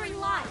 shattering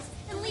lies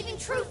and leaving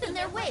truth in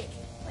their wake.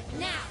 But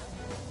now...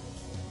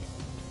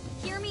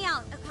 Hear me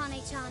out,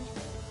 Akane-chan.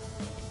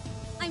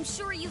 I'm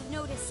sure you've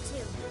noticed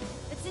too,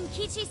 that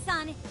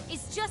Zenkichi-san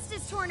is just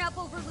as torn up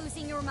over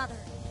losing your mother.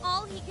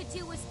 All he could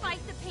do was fight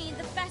the pain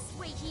the best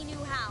way he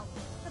knew how.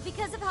 But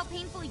because of how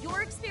painful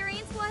your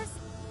experience was,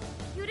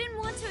 you didn't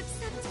want to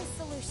accept his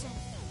solution.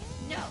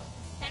 No,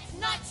 that's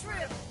not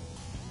true!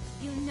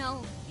 You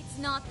know it's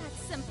not that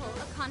simple,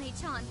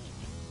 Akane-chan.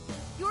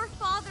 Your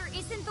father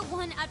isn't the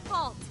one at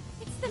fault.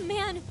 It's the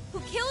man who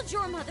killed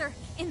your mother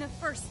in the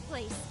first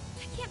place.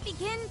 I can't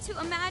begin to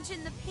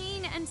imagine the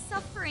pain and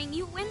suffering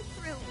you went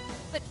through.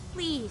 But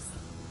please,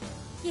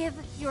 give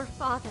your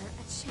father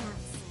a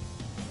chance.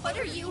 What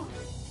are you...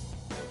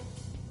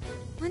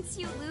 Once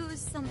you lose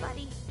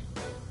somebody,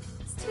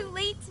 it's too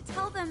late to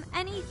tell them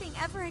anything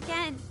ever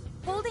again.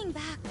 Holding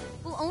back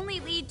will only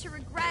lead to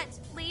regret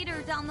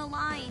later down the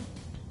line.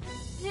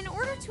 And in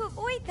order to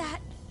avoid that,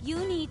 you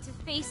need to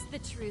face the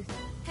truth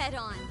head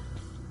on.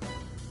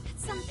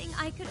 That's something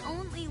I could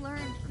only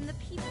learn from the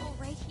people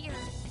right here.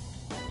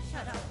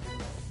 Shut up.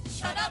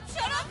 Shut up,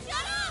 shut up,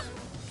 shut up!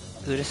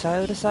 Who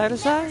decide, who decide, who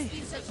decide? Never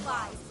spew such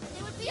lies.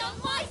 They would be on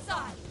my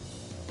side.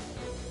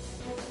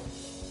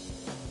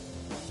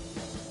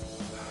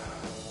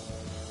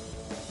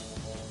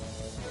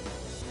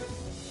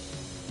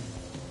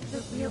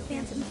 Real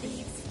Phantom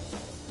Thieves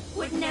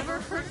would never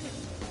hurt me.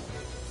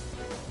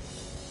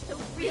 The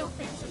real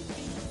Phantom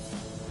Thieves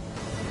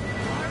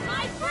are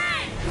my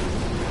friends!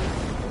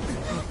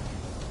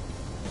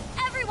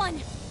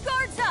 Everyone,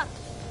 guards up!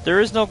 There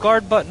is no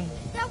guard button.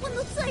 That one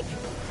looks like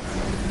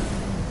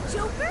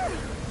Joker.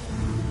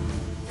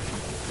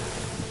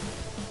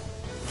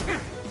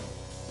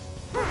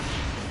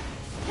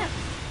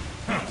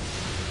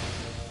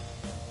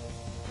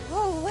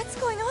 Whoa, what's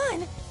going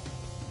on?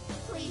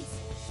 Please,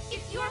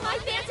 if you're my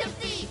Phantom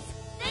Thieves,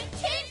 then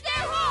change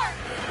their heart!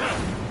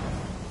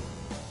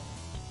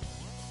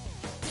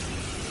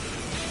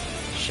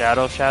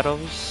 Shadows.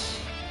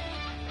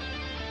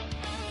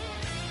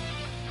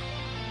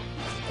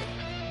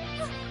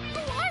 Who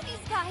are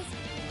these guys?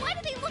 Why do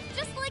they look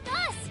just like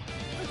us?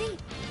 Are they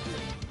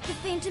the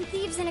Phantom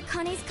Thieves in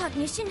Akane's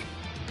cognition?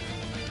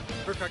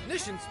 Her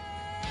cognitions?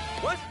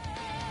 What?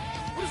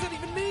 What does that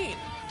even mean?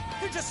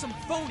 They're just some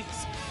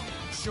phonies.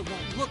 Sure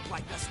won't look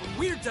like us when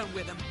we're done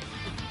with them.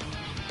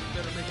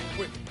 Better make it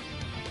quick.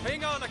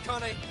 Hang on,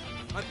 Akane.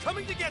 I'm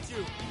coming to get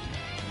you.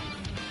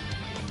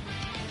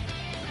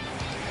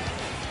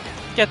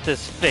 Get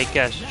this fake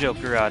ass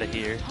Joker out of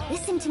here.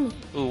 Listen to me.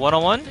 Ooh,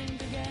 1-on-1?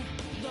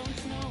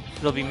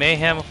 It'll be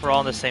mayhem if we're all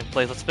in the same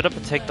place. Let's split up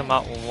and take them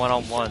out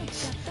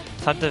one-on-ones.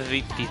 Time to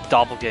defeat these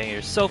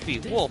doppelgangers. Sophie,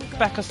 Wolf,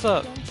 back us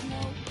up.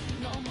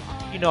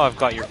 You know I've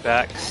got your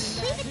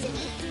backs.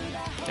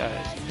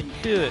 Guys, you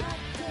can do it.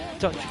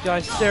 Don't you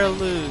guys dare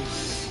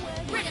lose.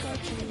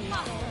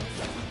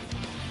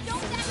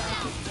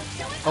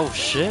 Oh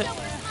shit.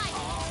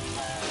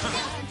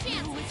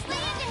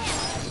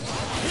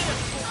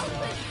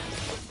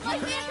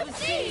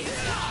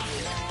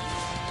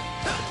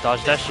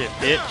 Dodge that shit,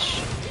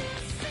 bitch.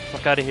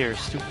 Fuck out of here,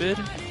 stupid.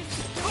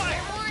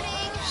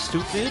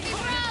 Stupid.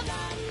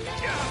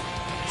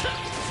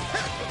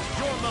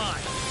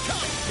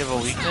 You have a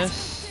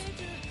weakness?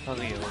 I'll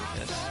give you a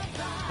weakness.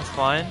 That's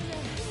fine.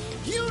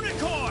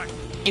 Unicorn!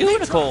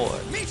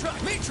 Unicorn! Mitra,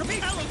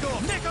 Allegor,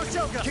 Neko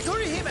Shoga,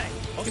 Kikuri Hime!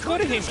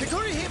 Kikuri Hime!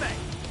 Kikuri Hime!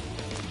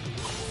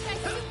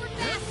 Super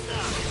fast!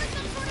 Look for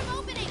some sort of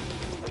opening!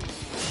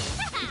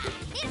 Haha!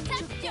 It's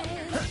a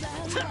Joker!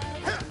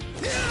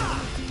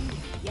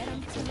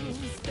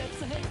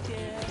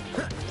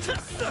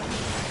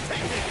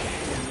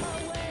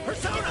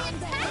 Persona! The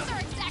attacks are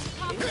exact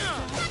copies!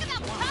 Talk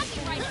about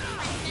copyright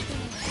infringement!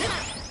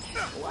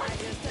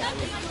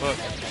 Look.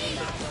 Looks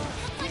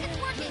like it's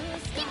working!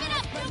 Keep it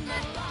up,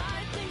 Joker!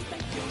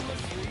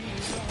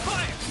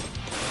 Fire!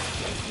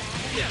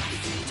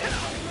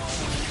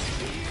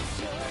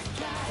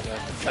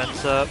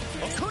 Defense up.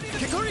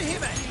 Kikuri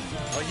Hime!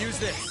 I'll use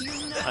this.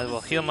 I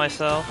will heal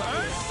myself.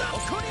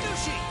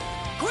 Okuninushi!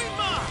 Queen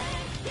Ma!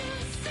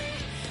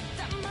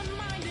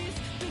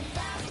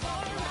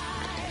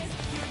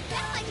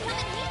 That might come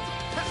in handy!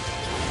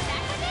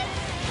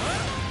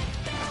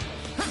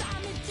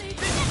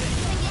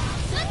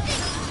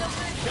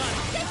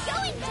 Get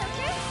going,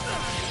 Joker!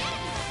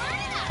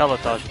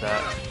 Teledodge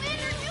that.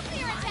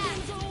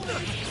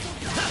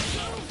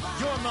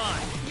 You're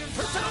mine!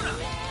 Persona!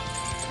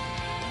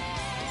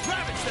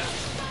 Ravage them!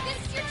 This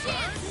is your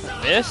chance!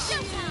 Miss?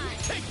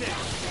 Take this!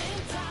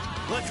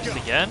 Let's go!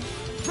 Miss again?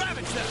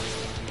 Ravage them!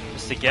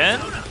 Miss again?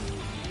 Persona!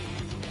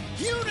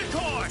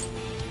 Unicorn!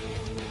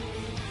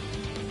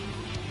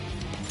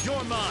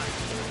 You're mine!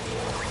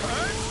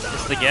 Persona!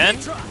 Miss again?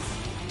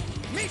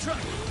 Mitra!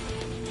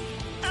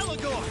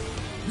 Allegor!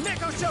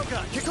 Neko Shoga!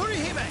 Kikuri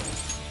Hime!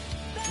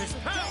 His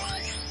power!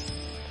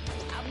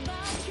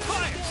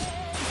 Fire!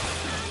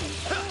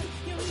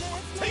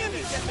 Take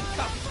this, Epic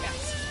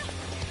copycats!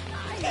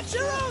 Get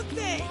your own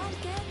thing!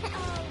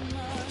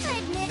 I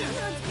admit it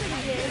sounds pretty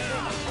good.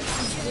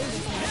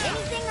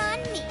 Anything on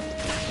me.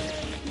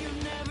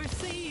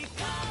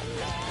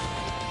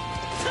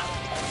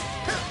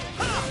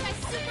 My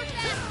super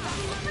fast!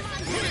 Look for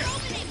some sort of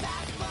opening!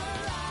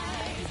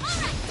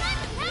 Alright, time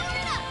to power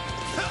it up!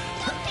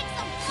 Now take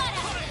some blood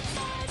out of this!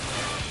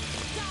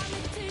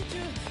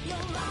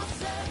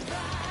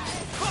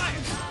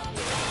 Fire!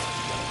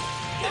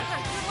 Joker,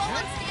 you're low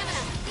on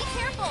stamina. Be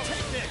careful!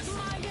 Take this!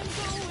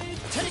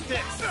 Take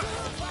this!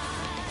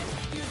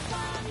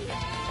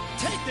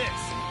 Take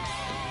this!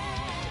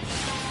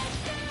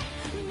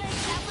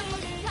 That one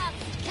looks tough.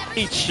 Never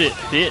Eat shit,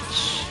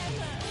 bitch.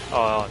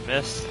 Oh, I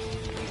missed.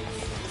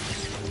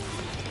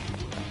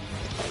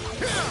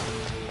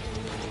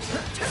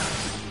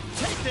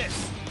 Take this!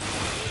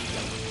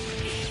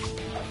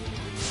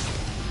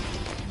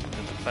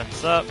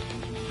 Defense up.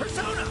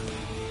 Persona!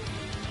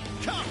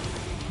 Come!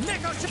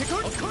 Neko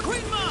Kikuri!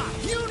 Queen Ma!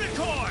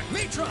 Unicorn!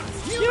 Mitra!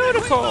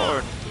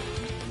 Unicorn!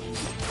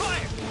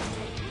 Fire!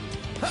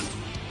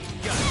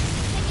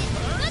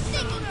 Good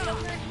thinking,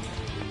 Joker.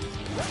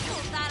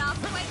 Pulled that off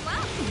quite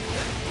well.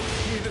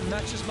 Even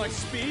matches my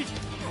speed?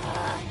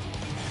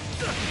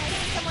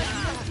 Someone's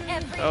used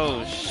every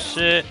Oh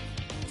shit.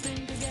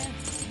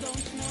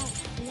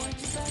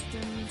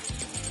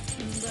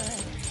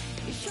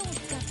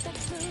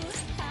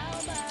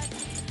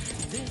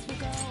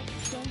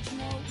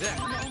 There.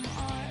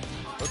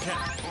 Okay.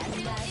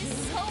 is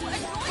so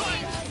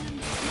annoying.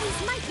 He's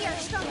mightier,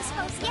 strongest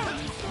foes yet.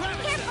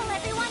 Careful,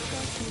 everyone.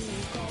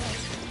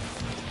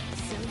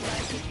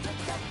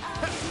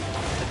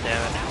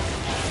 Damn it.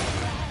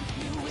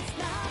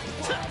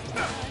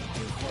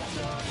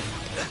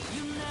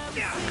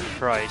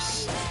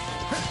 Christ.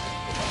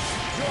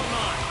 You're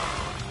mine.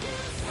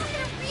 Look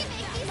at a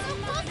remake. He's so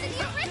close to the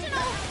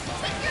original.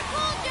 Take your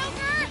call,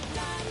 Joker.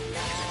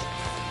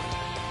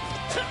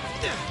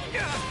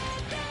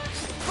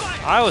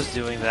 I was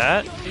doing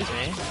that. Excuse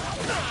me.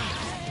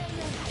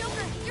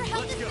 Joker, your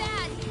health is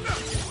bad.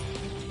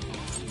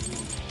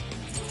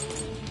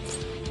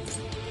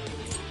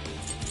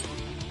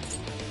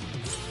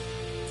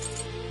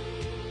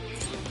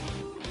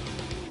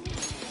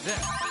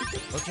 There.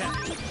 Okay.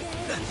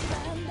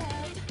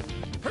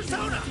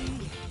 Persona!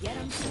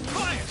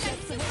 Fire!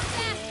 That's super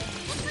fast.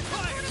 Look for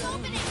some sort of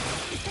opening.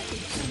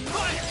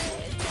 Fire!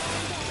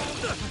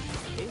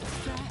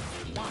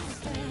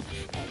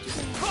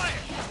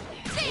 Fire!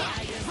 Damn!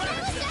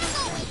 Careless as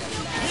always,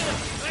 Joker.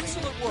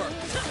 Excellent work!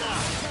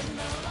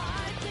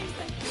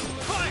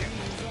 Fire!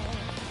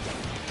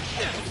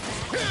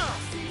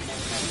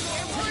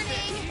 Fair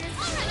warning.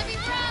 I'm gonna be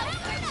proud.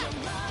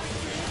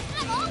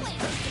 I'm always.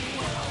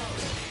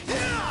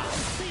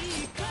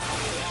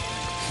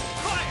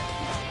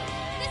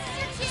 This is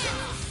your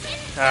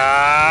chance.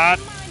 Ah!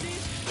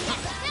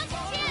 Now's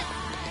your chance.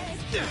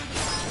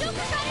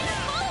 Joker got in a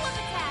follow-up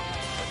attack.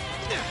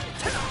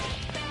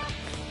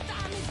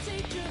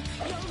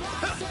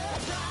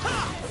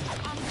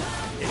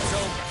 It's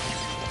over.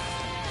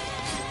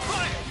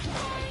 Fire!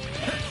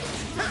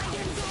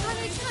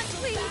 Honey-chan,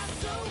 please.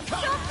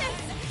 Stop this.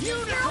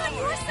 Unicorn! They're on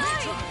your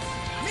side.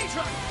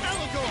 Mitra!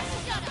 Allegor!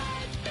 Shut up.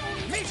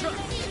 Mitra!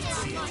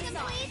 Details on him,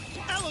 please.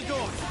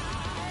 Allegor!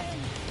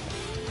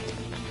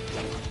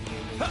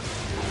 Huh.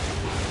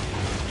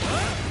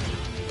 Huh.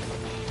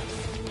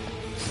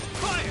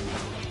 Fire!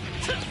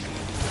 Ticket.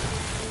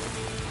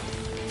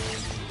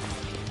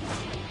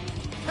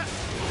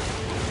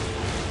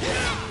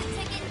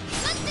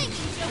 Good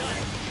thinking, Joker.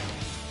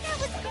 That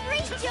was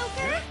great,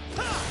 Joker.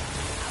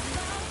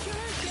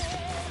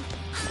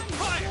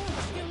 Fire!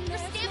 Your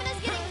stamina's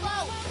getting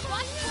low.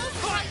 Watch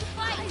closely while you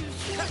fight.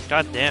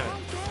 God damn it.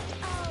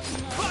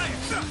 Fire!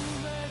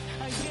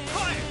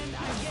 Fire!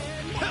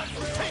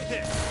 Take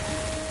this!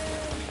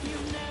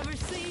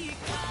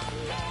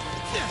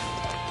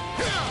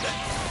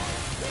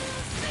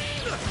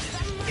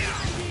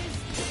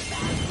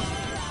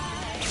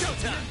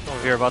 Showtime!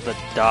 Oh, you're about to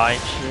die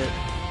and shit.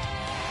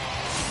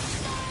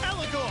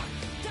 Allegor!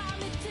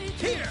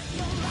 Here!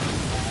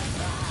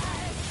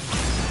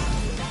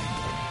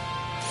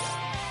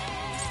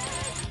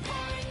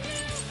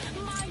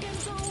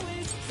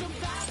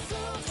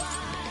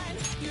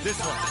 This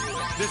one!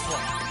 This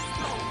one!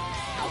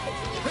 How could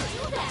you even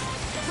do that?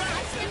 I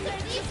can't let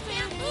these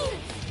can't move.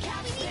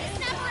 We need to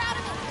snap her out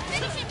of it.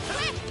 Finish it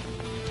quick.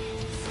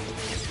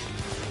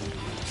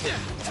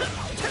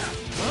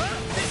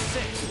 This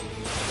thing!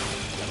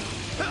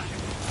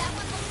 That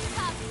one looks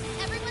tough.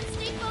 Everyone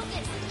stay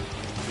focused.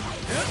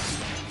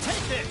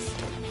 Take this!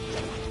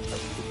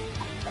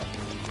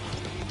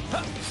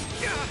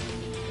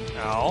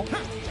 Ow.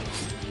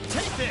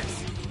 Take this!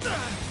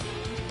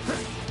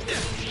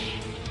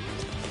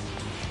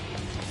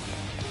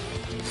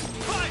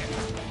 Fire!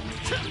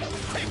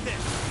 Take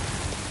this!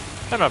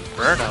 Kind of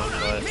burnout,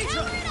 but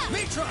Mitra!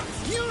 Mitra!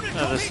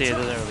 Unicorn! let's see, it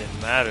doesn't really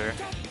matter.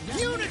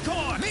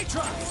 Unicorn!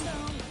 Mitra!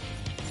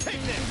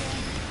 Take this!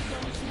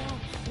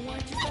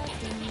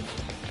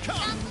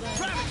 Come!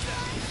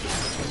 Gravity!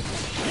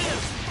 Here!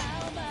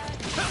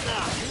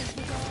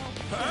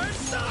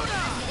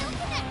 Persona!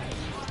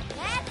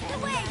 That's the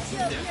way,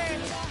 Joker.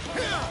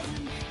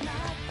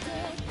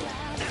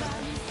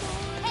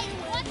 Hey,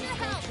 watch your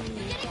health.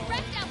 You're getting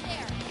wrecked out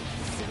there.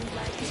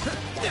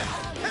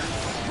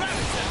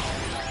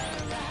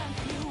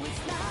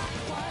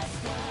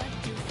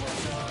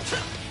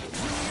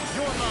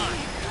 You're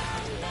mine!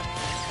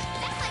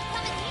 That might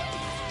come in handy.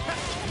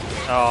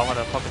 Oh, I'm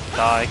gonna fucking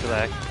die because I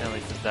accidentally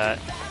did that.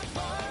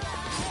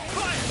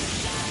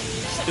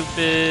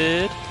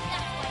 Stupid.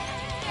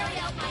 Carry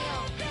out my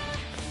own.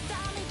 I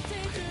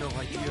had no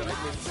idea I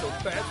made it so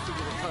bad for you,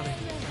 Akane.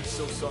 I'm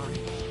so sorry.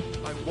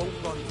 I won't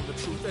run from the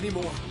truth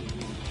anymore.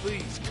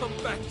 Please, come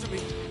back to me.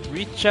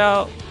 Reach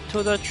out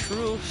to the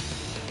truth.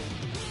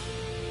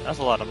 That's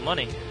a lot of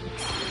money.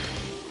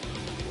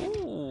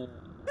 Ooh.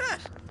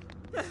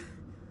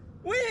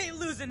 We ain't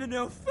losing to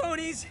no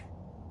phonies!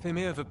 They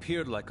may have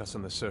appeared like us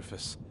on the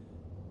surface,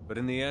 but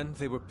in the end,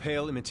 they were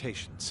pale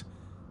imitations.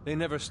 They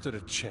never stood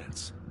a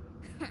chance.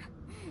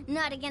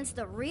 Not against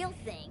the real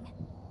thing.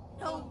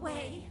 No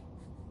way.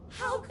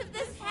 How could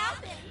this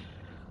happen?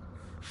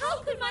 How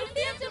could my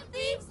Phantom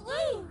Thieves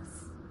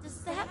lose?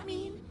 Does that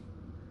mean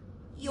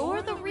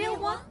you're the real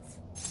ones?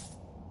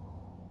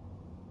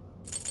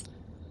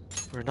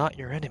 We're not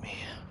your enemy.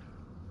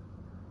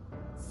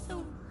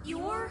 So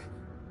you're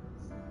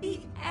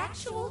the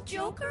actual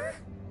Joker?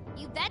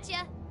 You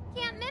betcha.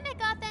 Can't mimic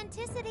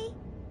authenticity.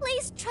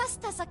 Please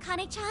trust us,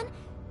 Akane-chan.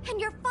 And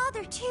your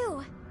father,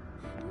 too.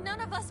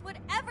 none of us would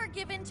ever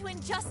give in to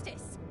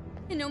injustice.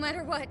 And no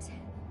matter what,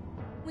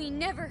 we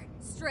never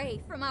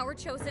stray from our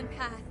chosen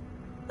path.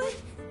 But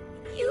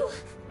you...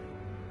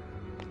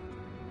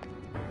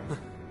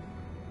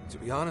 To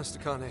be honest,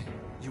 Akane,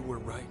 you were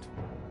right.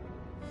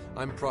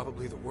 I'm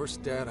probably the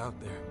worst dad out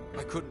there.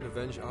 I couldn't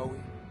avenge Aoi,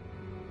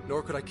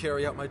 nor could I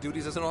carry out my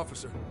duties as an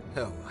officer.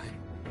 Hell, I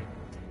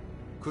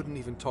couldn't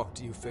even talk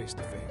to you face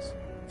to face.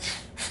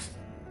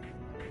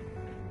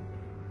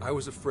 I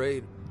was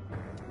afraid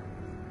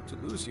to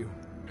lose you,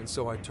 and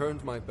so I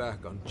turned my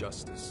back on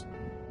justice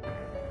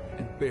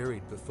and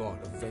buried the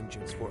thought of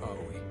vengeance for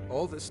Aoi.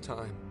 All this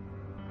time,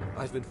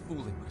 I've been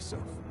fooling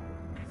myself,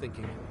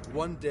 thinking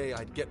one day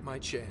I'd get my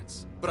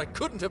chance, but I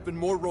couldn't have been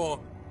more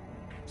wrong.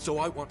 So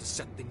I want to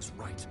set things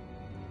right.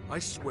 I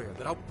swear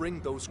that I'll bring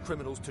those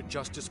criminals to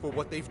justice for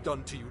what they've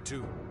done to you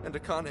too. And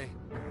Akane,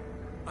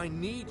 I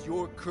need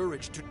your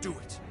courage to do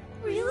it.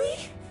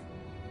 Really?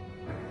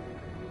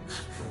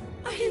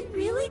 Are you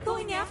really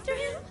going after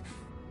him?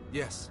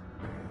 Yes.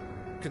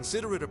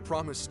 Consider it a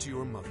promise to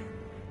your mother.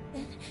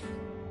 Then,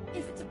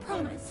 if it's a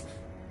promise,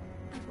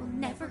 I will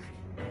never,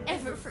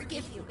 ever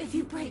forgive you if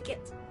you break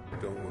it.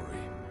 Don't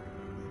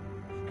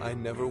worry. I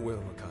never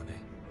will, Akane.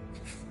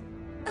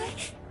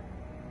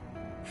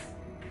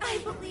 I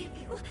believe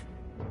you.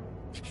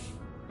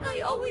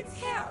 I always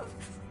have.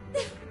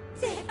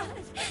 Dad.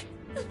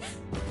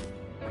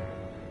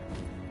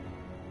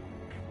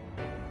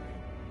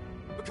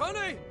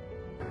 Akane!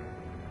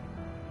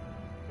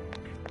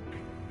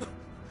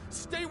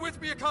 Stay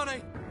with me,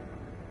 Akane!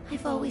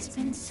 I've always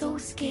been so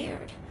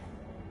scared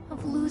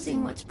of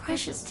losing what's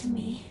precious to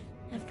me.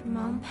 After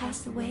Mom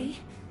passed away,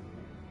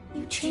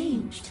 you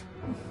changed.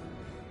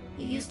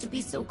 You used to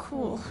be so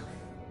cool.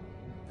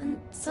 Then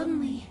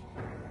suddenly,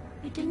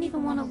 you didn't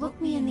even want to look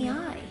me in the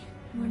eye.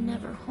 You were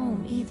never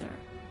home either.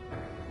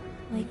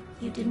 Like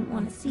you didn't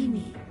want to see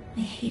me. I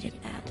hated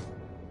that.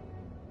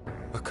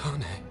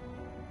 Akane.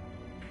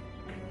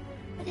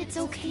 But it's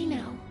okay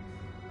now.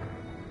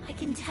 I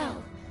can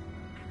tell.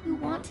 You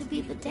want to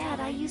be the dad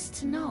I used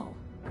to know.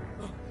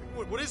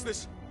 What is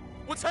this?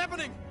 What's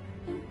happening?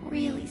 I'm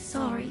really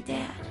sorry,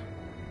 Dad.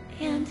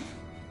 And...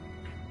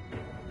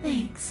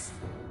 thanks.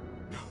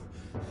 No.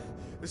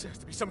 This has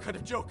to be some kind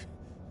of joke.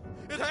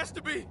 It has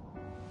to be!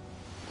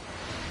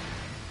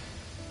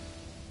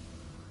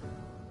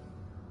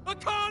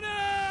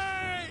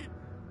 Akane!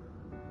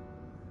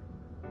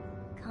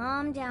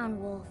 Calm down,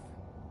 Wolf.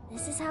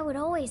 This is how it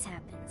always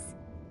happens.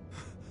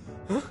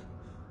 Huh?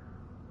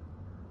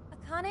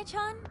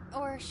 Akane-chan,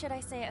 or should I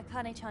say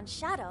Akane-chan's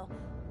shadow,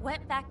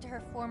 went back to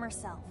her former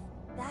self.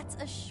 That's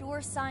a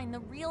sure sign the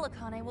real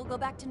Akane will go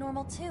back to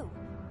normal too.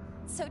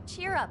 So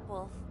cheer up,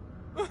 Wolf.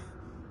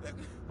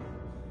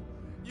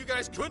 You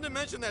guys couldn't have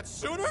mentioned that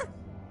sooner?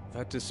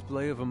 That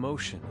display of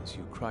emotion as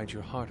you cried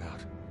your heart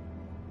out.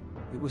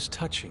 It was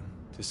touching,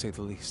 to say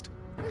the least.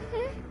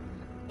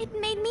 It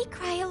made me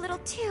cry a little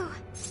too.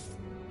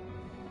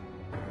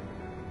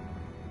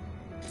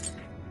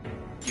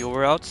 You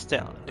were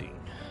outstanding.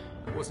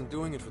 I wasn't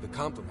doing it for the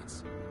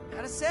compliments.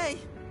 Gotta say,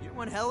 you're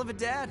one hell of a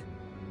dad.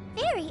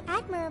 Very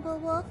admirable,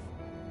 Wolf.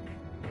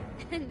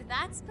 And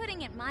that's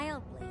putting it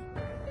mildly.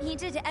 He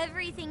did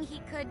everything he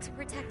could to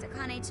protect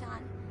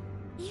Akane-chan,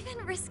 even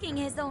risking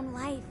his own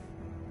life.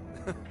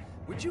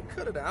 Would you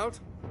cut it out?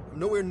 I'm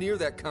nowhere near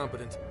that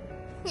competent.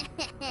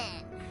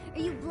 Are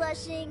you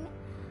blushing?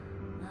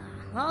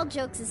 All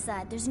jokes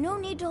aside, there's no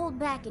need to hold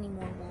back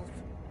anymore, Wolf.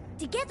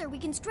 Together we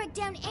can strike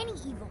down any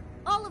evil,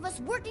 all of us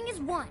working as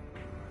one.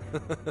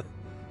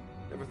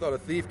 Never thought a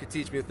thief could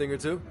teach me a thing or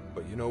two,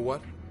 but you know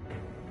what?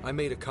 I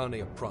made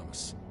Akane a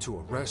promise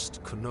to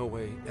arrest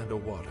Konoe and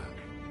Owada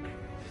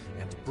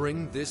and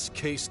bring this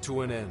case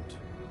to an end.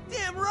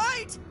 Damn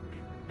right!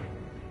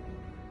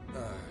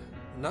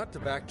 Not to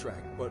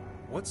backtrack, but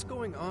what's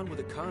going on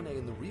with Akane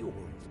in the real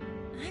world?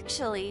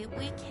 Actually,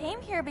 we came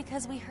here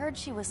because we heard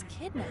she was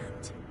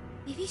kidnapped.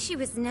 Maybe she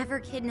was never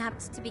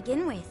kidnapped to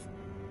begin with.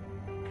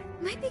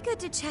 Might be good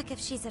to check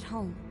if she's at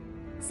home.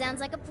 Sounds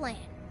like a plan.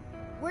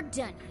 We're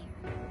done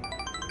here.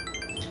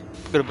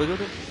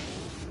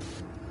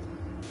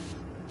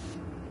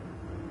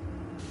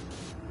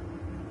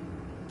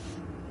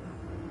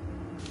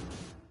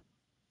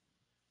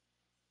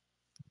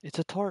 It's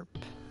a tarp.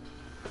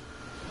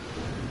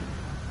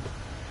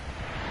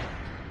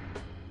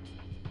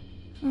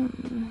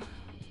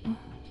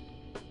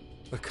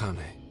 Akane.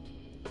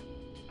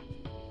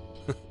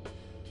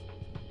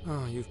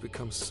 Oh, you've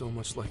become so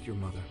much like your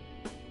mother.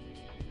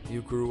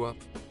 You grew up,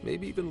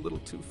 maybe even a little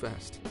too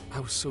fast. I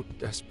was so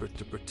desperate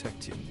to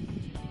protect you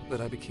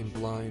that I became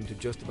blind to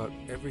just about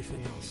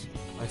everything else.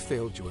 I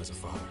failed you as a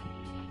father.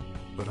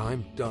 But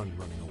I'm done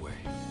running away.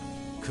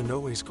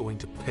 Konoe's going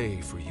to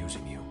pay for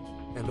using you,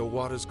 and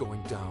Owada's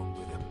going down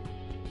with him.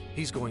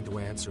 He's going to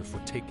answer for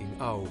taking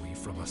Aoi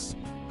from us.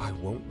 I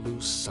won't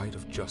lose sight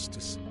of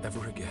justice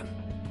ever again.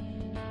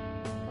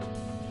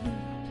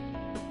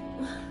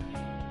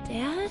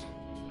 Dad?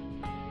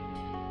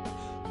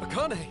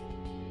 Akane!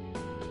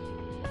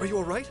 Are you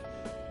alright?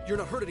 You're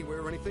not hurt anywhere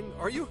or anything,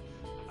 are you?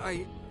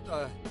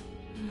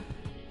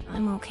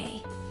 I'm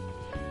okay.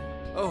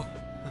 Oh,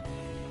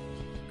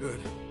 good.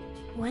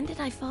 When did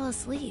I fall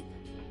asleep?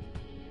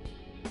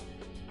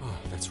 Oh,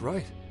 that's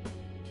right.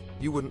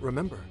 You wouldn't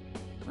remember.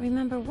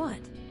 Remember what?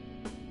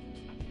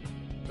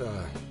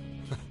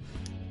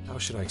 How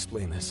should I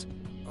explain this?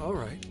 All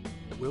right,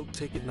 we'll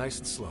take it nice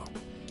and slow.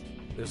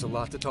 There's a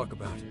lot to talk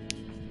about.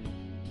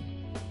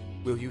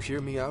 Will you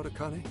hear me out,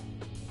 Akane?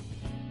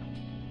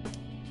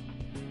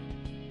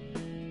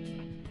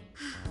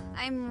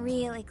 I'm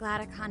really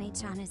glad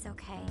Akane-chan is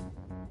okay.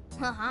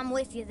 Well, I'm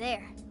with you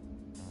there.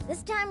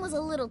 This time was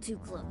a little too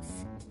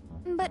close.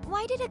 But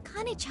why did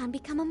Akane-chan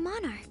become a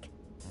monarch?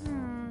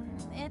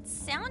 It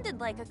sounded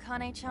like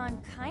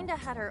Akane-chan kinda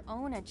had her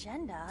own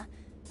agenda.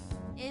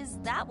 Is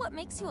that what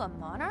makes you a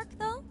monarch,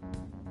 though?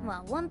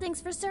 Well, one thing's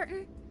for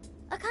certain.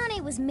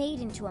 Akane was made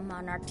into a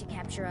monarch to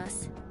capture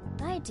us.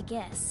 If I had to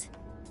guess,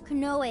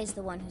 Konoe's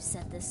the one who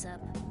set this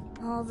up.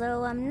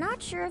 Although I'm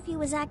not sure if he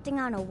was acting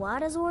on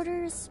Owada's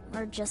orders,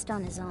 or just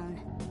on his own.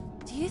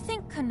 Do you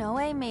think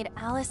Konoe made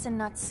Alice and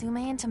Natsume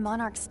into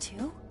monarchs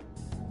too?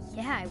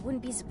 Yeah, I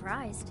wouldn't be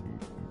surprised.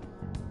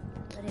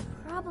 But it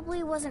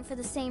probably wasn't for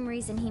the same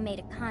reason he made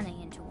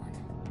Akane into one.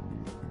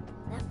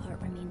 That part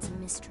remains a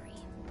mystery.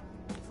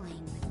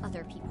 Playing with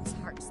other people's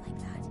hearts like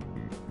that.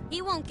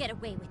 He won't get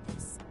away with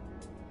this.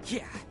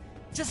 Yeah,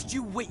 just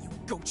you wait, you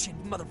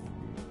goat-chinned mother...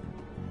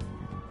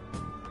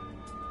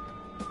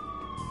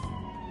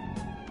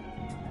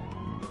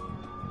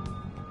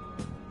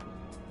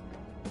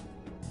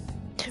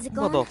 Is it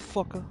gone?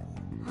 Motherfucker.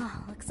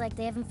 Oh, looks like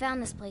they haven't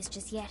found this place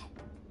just yet.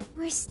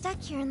 We're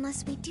stuck here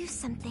unless we do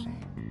something.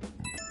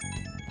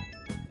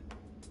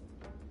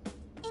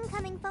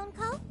 Incoming phone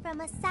call from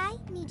Asai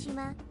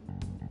Nijima.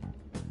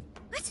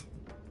 What?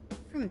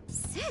 From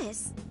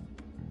Sis?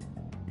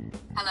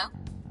 Hello?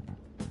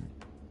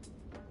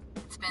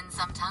 It's been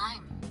some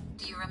time.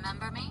 Do you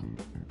remember me?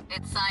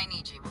 It's Sai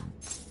Nijima.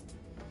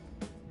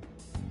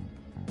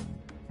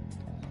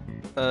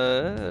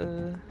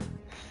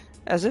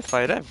 As if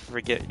I'd ever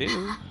forget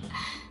you.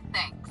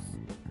 Thanks.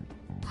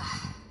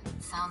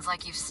 Sounds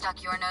like you've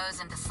stuck your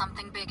nose into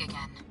something big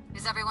again.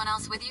 Is everyone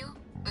else with you?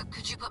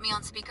 Could you put me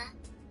on speaker?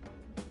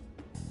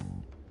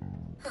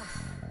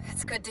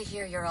 It's good to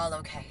hear you're all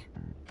okay.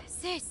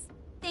 Sis,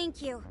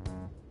 thank you.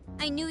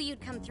 I knew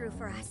you'd come through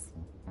for us.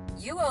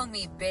 You owe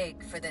me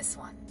big for this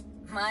one.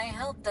 My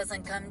help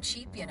doesn't come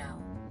cheap, you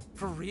know.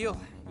 For real,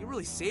 you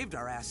really saved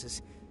our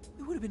asses.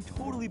 We would have been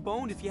totally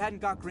boned if you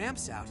hadn't got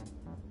Gramps out.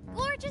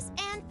 Gorgeous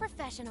and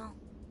professional.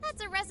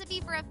 That's a recipe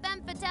for a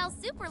femme fatale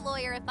super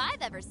lawyer if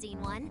I've ever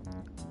seen one.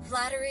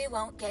 Flattery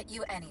won't get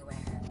you anywhere,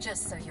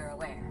 just so you're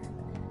aware.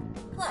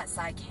 Plus,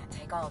 I can't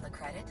take all the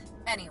credit.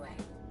 Anyway,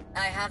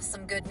 I have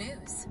some good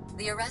news.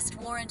 The arrest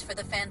warrant for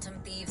the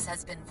Phantom Thieves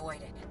has been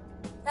voided.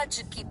 That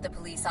should keep the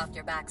police off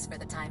your backs for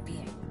the time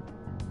being.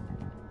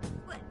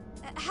 What?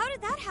 How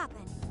did that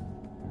happen?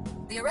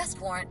 The arrest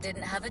warrant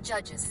didn't have a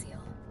judge's seal.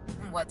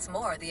 What's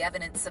more, the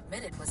evidence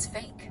submitted was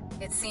fake.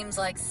 It seems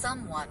like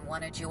someone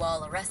wanted you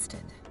all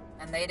arrested,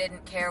 and they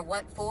didn't care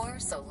what for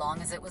so long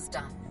as it was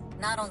done.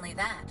 Not only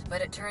that,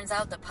 but it turns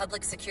out the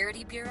Public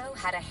Security Bureau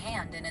had a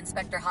hand in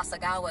Inspector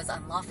Hasagawa's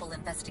unlawful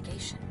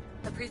investigation.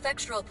 The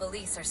prefectural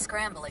police are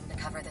scrambling to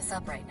cover this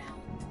up right now.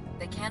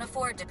 They can't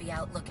afford to be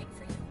out looking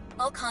for you.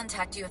 I'll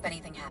contact you if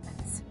anything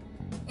happens.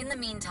 In the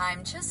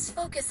meantime, just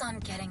focus on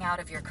getting out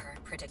of your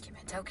current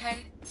predicament, okay?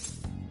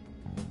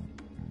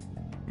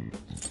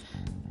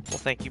 We'll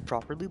thank you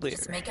properly later.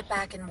 Just make it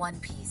back in one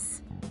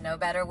piece. No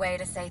better way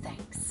to say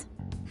thanks.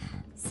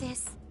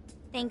 Sis,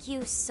 thank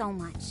you so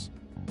much.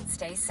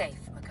 Stay safe,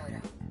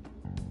 Makoto.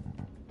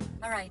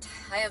 Alright,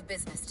 I have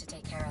business to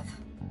take care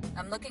of.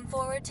 I'm looking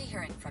forward to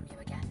hearing from you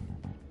again.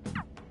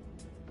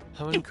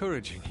 How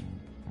encouraging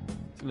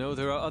to know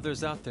there are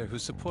others out there who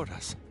support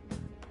us.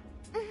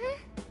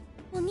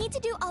 We'll need to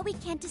do all we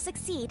can to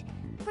succeed,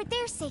 for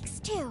their sakes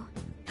too.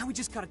 Now we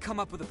just gotta come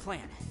up with a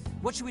plan.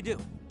 What should we do?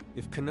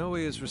 If Konoe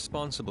is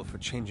responsible for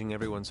changing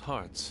everyone's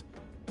hearts,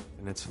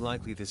 then it's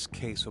likely this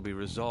case will be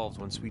resolved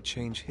once we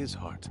change his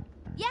heart.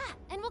 Yeah,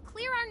 and we'll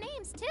clear our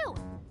names too.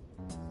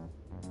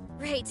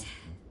 Right.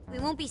 We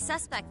won't be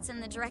suspects in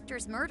the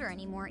director's murder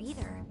anymore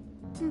either.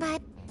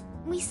 But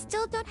we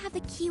still don't have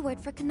the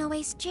keyword for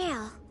Konoe's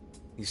jail.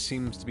 He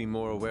seems to be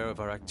more aware of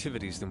our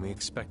activities than we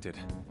expected.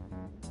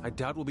 I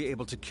doubt we'll be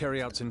able to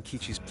carry out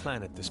Zenkichi's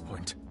plan at this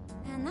point.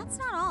 And that's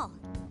not all.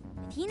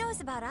 If he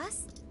knows about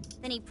us,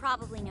 then he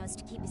probably knows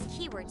to keep his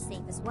keyword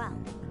safe as well.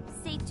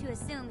 Safe to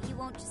assume he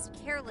won't just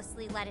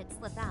carelessly let it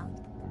slip out.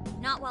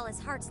 Not while his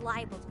heart's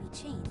liable to be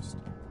changed.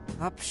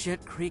 Up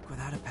shit creek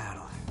without a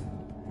paddle.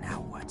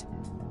 Now what?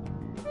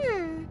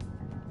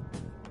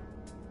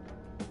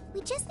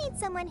 We just need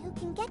someone who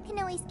can get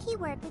Konoe's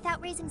keyword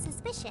without raising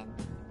suspicion.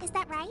 Is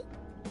that right?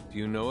 Do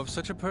you know of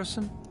such a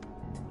person?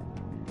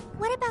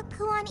 What about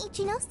Kuon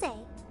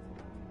Ichinose?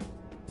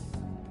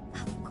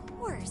 Of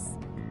course.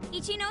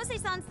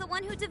 Ichinose-san's the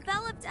one who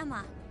developed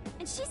Emma,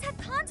 and she's had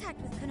contact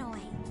with Konoe,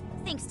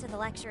 thanks to the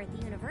lecture at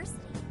the university.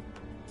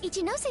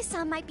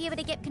 Ichinose-san might be able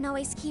to get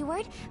Konoe's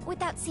keyword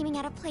without seeming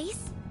out of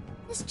place.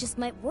 This just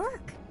might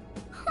work.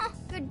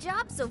 Good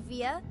job,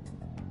 Sophia.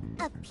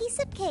 A piece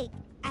of cake,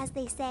 as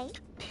they say.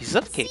 Piece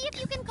of cake. See if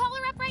you can call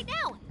her up right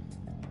now.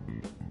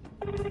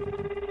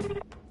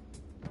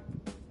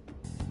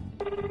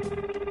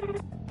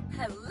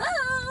 Hello?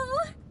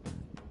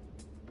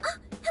 Ah,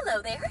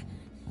 hello there.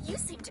 You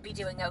seem to be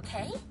doing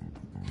okay.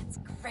 That's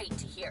great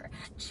to hear.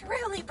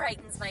 Truly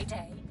brightens my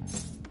day.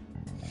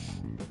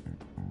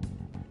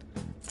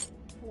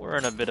 We're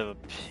in a bit of a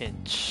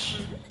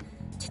pinch.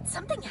 Did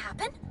something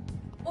happen?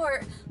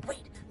 Or,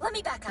 wait, let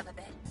me back up a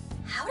bit.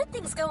 How did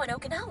things go in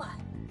Okinawa?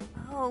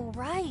 Oh,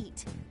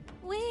 right.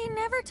 We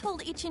never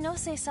told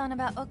Ichinose-san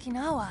about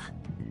Okinawa.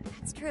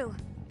 That's true.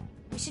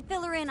 We should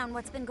fill her in on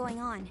what's been going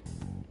on.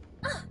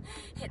 Ah,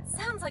 it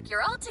sounds like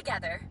you're all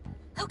together.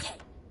 Okay,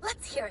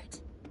 let's hear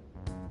it.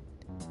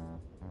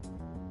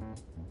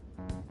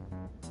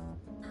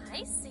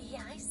 I see,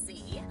 I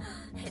see.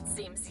 It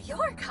seems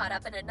you're caught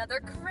up in another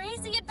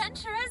crazy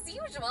adventure as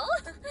usual.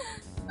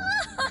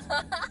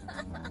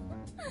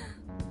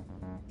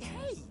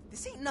 Hey,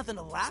 this ain't nothing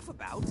to laugh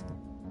about.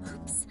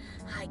 Oops,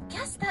 I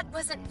guess that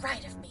wasn't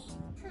right of me.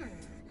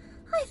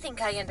 I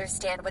think I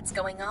understand what's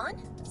going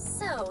on.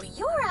 So,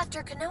 you're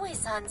after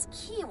Kanoe-san's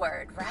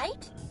keyword,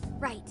 right?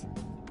 Right.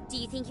 Do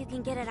you think you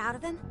can get it out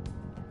of him?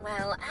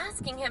 Well,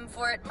 asking him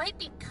for it might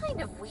be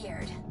kind of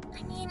weird.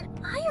 I mean,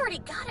 I already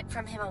got it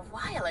from him a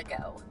while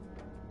ago.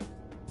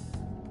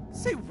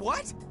 Say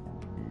what?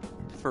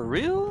 For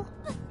real?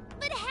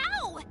 But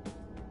how?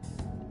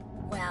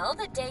 Well,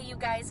 the day you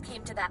guys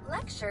came to that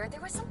lecture,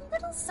 there was a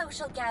little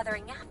social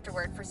gathering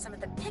afterward for some of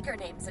the bigger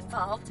names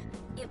involved.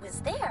 It was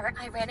there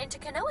I ran into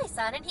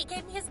Kanoe-san and he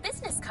gave me his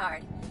business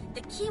card.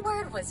 The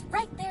keyword was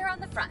right there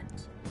on the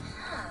front.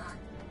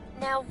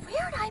 Now,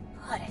 where'd I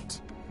put it?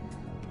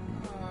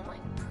 I'm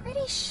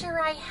pretty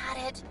sure I had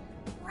it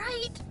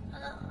right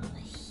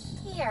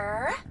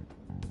here.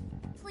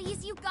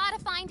 Please, you gotta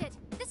find it.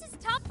 This is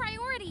top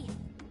priority.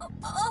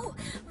 Oh,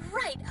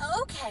 right,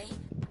 okay.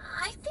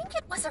 I think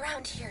it was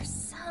around here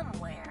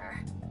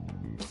somewhere.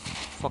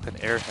 Fucking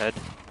airhead.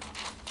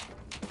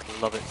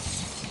 Love it.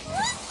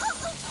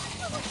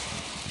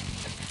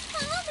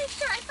 I'll make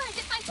sure I find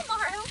it by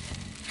tomorrow.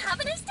 Have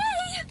a nice day!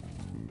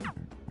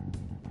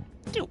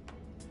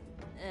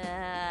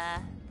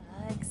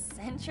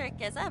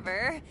 Eccentric as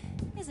ever,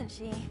 isn't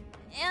she?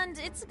 And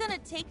it's gonna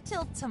take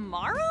till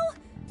tomorrow?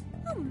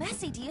 How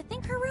messy do you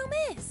think her room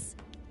is?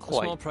 A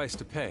small price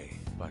to pay,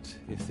 but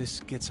if this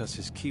gets us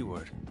his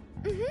keyword...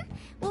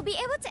 We'll be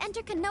able to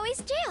enter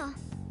Kanoe's jail.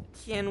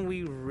 Can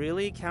we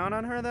really count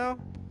on her, though?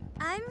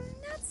 I'm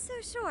not so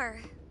sure,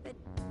 but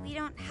we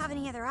don't have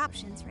any other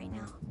options right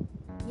now.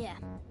 Yeah.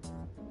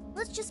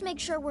 Let's just make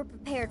sure we're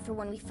prepared for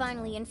when we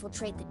finally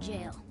infiltrate the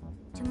jail.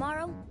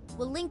 Tomorrow,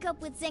 we'll link up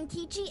with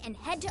Zenkichi and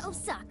head to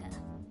Osaka.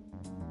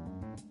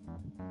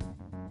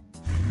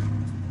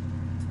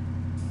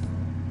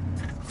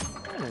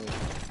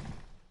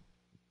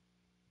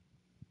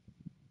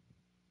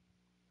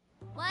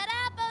 What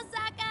up,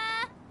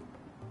 Osaka?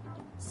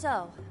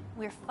 So,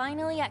 we're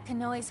finally at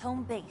Kanoe's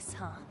home base,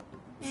 huh?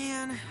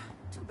 Man,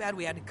 too bad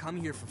we had to come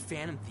here for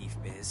Phantom Thief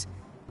biz.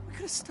 We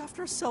could have stuffed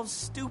ourselves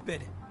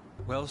stupid.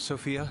 Well,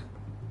 Sophia,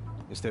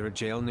 is there a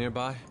jail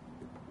nearby?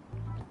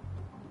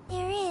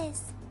 There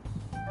is.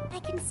 I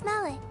can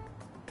smell it.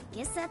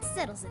 Guess that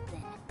settles it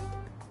then.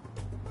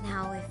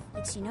 Now,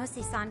 if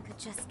Ichinose-san could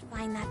just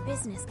find that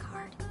business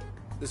card.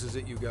 This is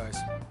it, you guys.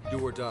 Do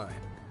or die.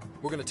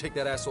 We're gonna take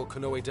that asshole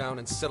Kanoe down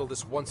and settle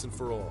this once and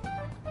for all.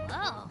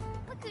 Oh,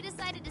 look who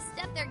decided to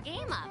step their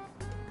game up.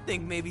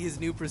 Think maybe his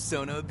new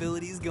persona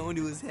abilities go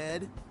into his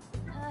head?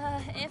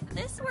 If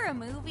this were a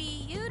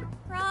movie, you'd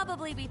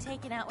probably be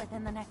taken out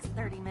within the next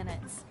 30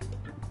 minutes.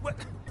 What?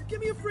 Give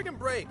me a friggin'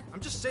 break. I'm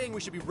just saying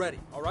we should be ready,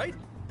 all right?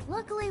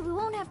 Luckily, we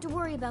won't have to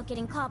worry about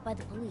getting caught by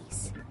the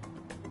police.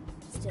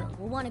 Still,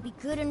 we'll want to be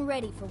good and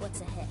ready for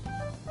what's ahead.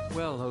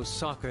 Well,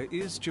 Osaka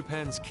is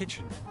Japan's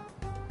kitchen.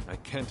 I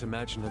can't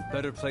imagine a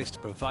better place to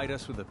provide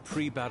us with a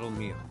pre-battle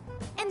meal.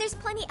 And there's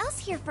plenty else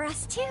here for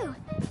us, too.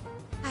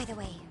 By the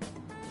way,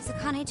 is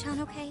Akane-chan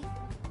okay?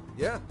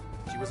 Yeah,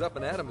 she was up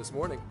and at 'em this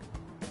morning.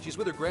 She's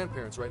with her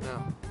grandparents right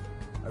now.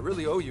 I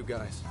really owe you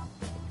guys.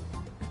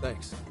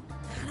 Thanks.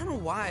 I don't know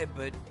why,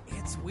 but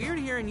it's weird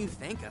hearing you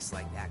thank us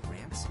like that,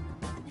 Gramps.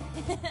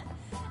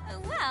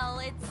 Well,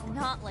 it's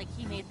not like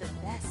he made the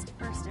best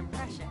first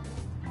impression.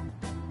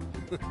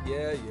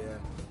 Yeah.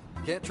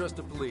 Can't trust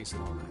the police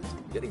and all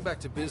that. Getting back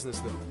to business,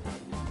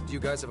 though. Do you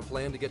guys have a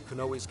plan to get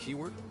Kanoe's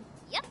keyword?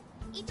 Yep,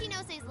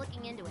 Ichinose is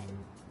looking into it.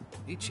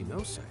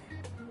 Ichinose?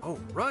 Oh,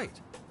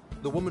 right.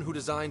 The woman who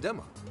designed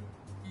Emma.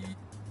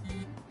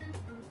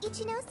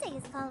 Ichinose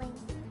is calling.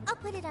 I'll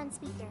put it on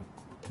speaker.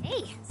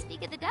 Hey,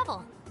 speak of the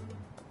devil.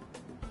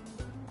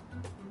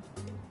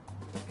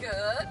 Good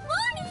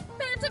morning,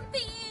 Phantom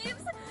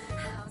Thieves!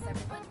 How's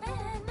everyone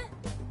been?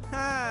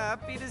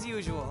 Upbeat as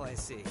usual, I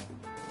see.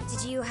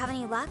 Did you have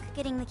any luck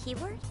getting the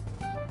keyword?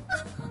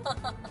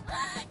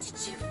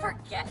 Did you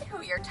forget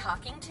who you're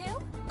talking to?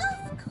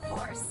 Of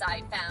course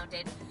I found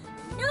it.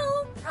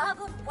 No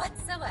problem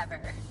whatsoever.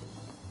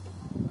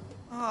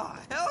 Oh,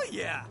 hell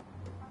yeah!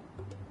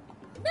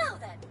 Now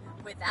then,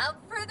 without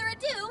further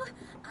ado,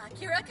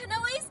 Akira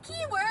Kanoe's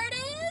keyword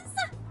is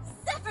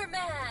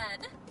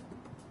Zephyrman.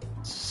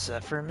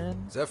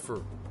 Zephyrman?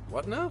 Zephyr.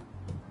 What now?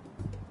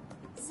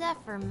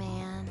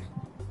 Zephyrman.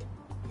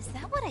 Is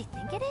that what I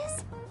think it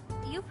is?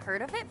 You've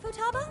heard of it,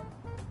 Futaba?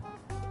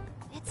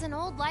 It's an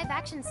old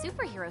live-action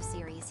superhero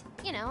series.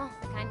 You know,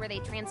 the kind where they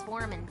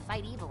transform and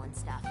fight evil and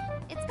stuff.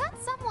 It's got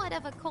somewhat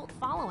of a cult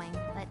following,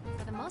 but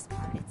for the most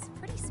part, it's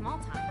pretty small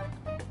time.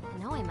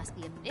 Kanoe must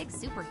be a big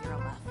superhero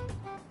buff.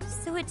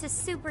 So it's a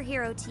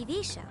superhero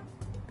TV show.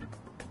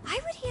 Why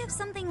would he have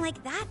something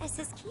like that as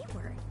his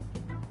keyword?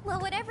 Well,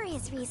 whatever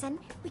his reason,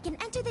 we can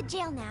enter the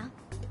jail now.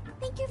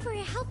 Thank you for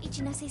your help,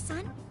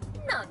 Ichinose-san.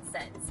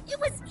 Nonsense. It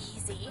was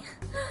easy.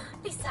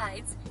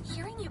 Besides,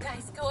 hearing you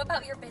guys go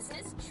about your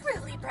business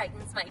truly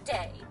brightens my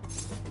day.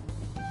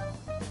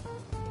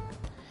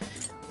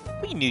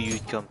 We knew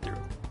you'd come through.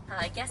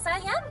 I guess I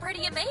am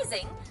pretty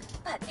amazing,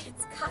 but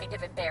it's kind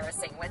of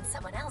embarrassing when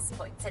someone else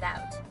points it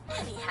out.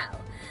 Anyhow,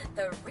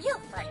 the real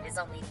fight is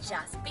only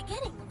just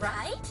beginning,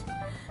 right?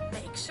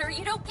 Make sure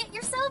you don't get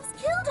yourselves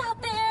killed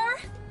out there.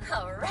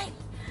 Alrighty,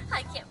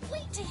 I can't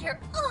wait to hear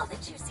all the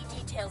juicy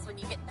details when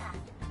you get back.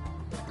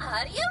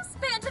 Adios,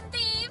 Phantom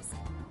Thieves!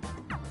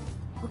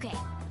 Okay,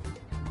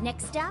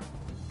 next stop,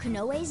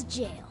 Kanoe's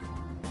jail.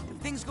 If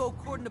things go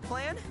according to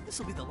plan, this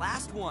will be the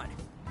last one.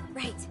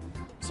 Right.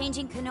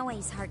 Changing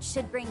Kanoe's heart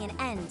should bring an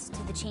end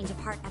to the change of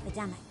heart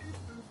epidemic.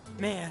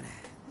 Man,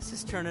 this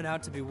is turning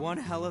out to be one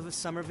hell of a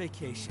summer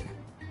vacation.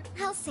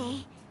 I'll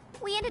say,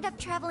 we ended up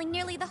traveling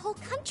nearly the whole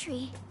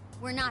country.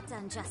 We're not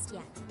done just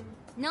yet.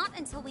 Not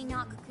until we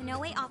knock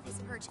Kanoe off his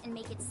perch and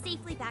make it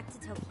safely back to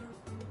Tokyo.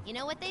 You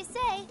know what they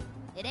say?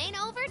 It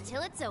ain't over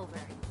till it's over.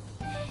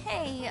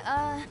 Hey,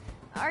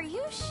 are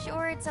you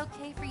sure it's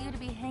okay for you to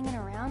be hanging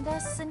around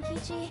us,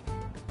 Senkichi?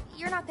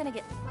 You're not gonna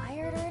get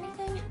fired or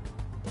anything?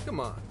 Come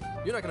on.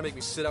 You're not gonna make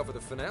me sit out for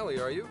the finale,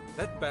 are you?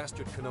 That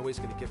bastard Kanoe's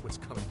gonna get what's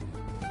coming to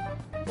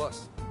him.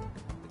 Plus,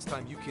 it's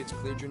time you kids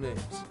cleared your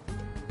names.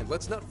 And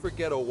let's not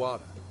forget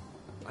Owada.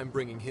 I'm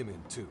bringing him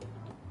in, too.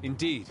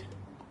 Indeed.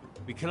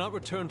 We cannot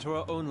return to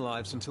our own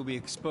lives until we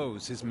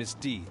expose his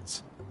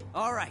misdeeds.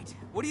 All right,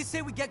 what do you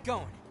say we get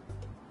going?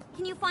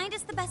 Can you find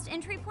us the best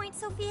entry point,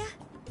 Sophia?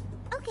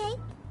 Okay,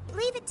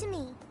 leave it to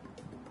me.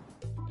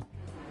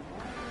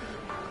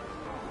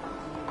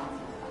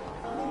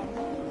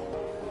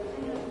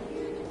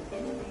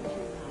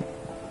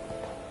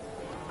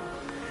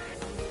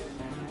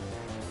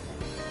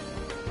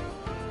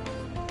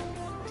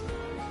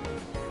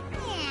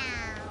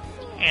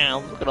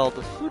 Damn, look at all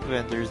the food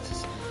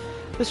vendors.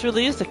 This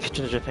really is the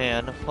kitchen of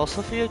Japan. Well,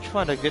 Sophia, did you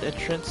find a good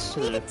entrance to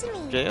the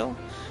jail?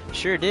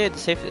 Sure did. The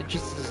safe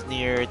entrance is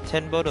near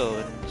Tenbodo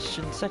and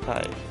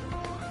Shinsekai.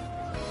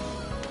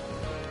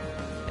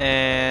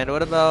 And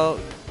what about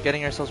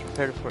getting ourselves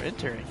prepared before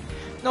entering?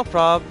 No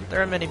problem. There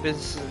are many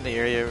businesses in the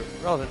area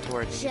relevant to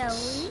our needs. Shall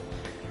we?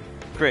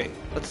 Great.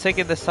 Let's take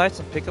in the sights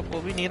and pick up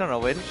what we need on our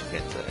way to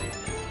Shinsei.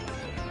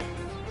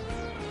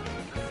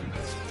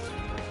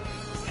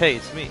 Hey,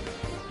 it's me.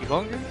 You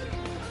hungry?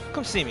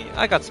 Come see me.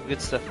 I got some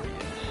good stuff for you.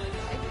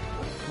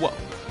 Whoa.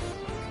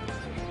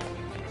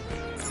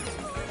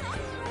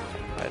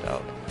 Right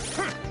out.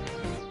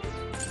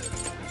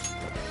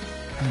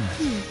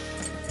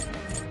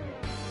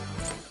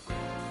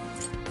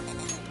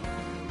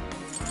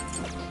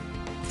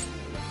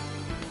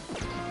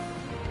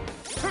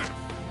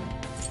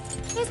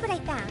 Here's what I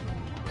found.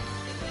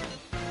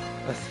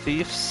 A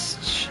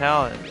thief's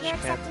challenge. You're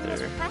accepting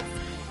this request?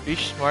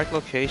 Reach marked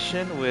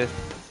location with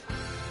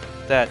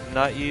that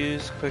not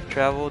use quick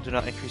travel, do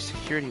not increase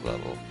security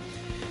level.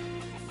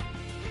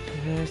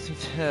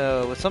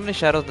 With so many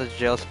shadows in the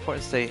jail, it's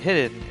important to stay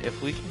hidden.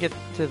 If we can get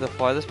to the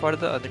farthest part of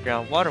the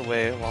underground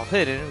waterway while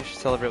hidden, we should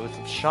celebrate with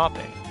some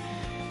shopping.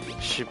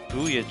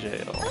 Shibuya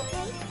jail.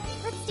 Okay,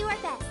 let's do our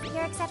best.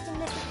 You're accepting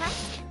this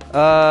request?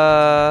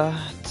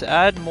 To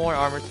add more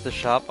armor to the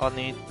shop, I'll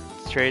need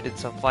to trade in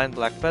some fine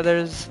black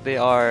feathers. They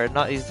are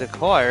not easy to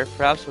acquire.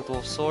 Perhaps with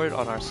Wolf's sword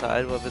on our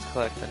side, we'll be able to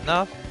collect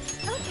enough.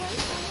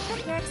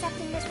 Okay, you're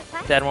accepting this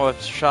request? To add more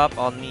weapons to the shop,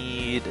 I'll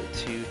need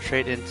to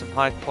trade in some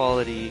high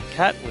quality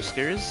cat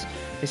whiskers.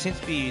 They seem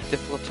to be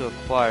difficult to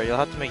acquire. You'll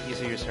have to make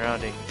use of your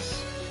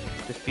surroundings.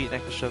 Defeat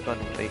Neko Shogun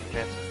with a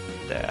phantom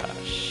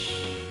dash.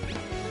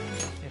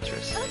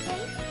 Interesting.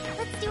 Okay,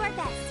 let's do our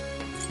best.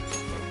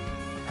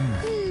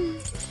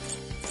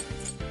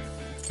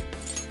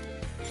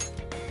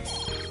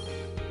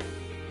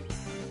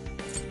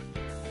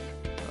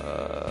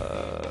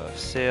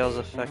 Sales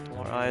affect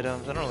more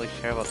items. I don't really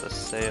care about the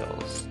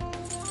sales.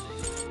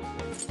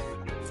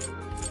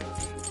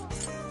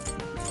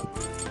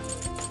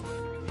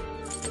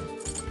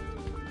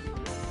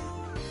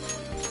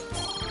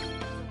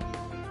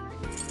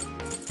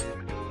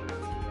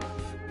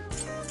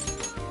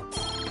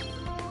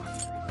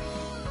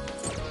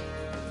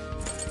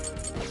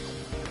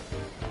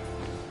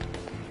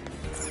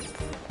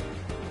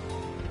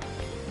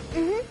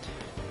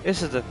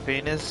 This is the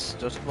famous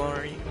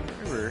Dosumari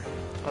River.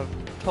 I'm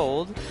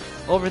told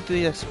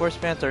Over-enthusiastic sports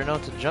fans are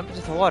known to jump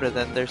into the water,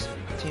 then their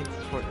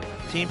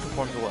team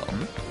performs well.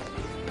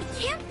 It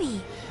can't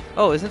be.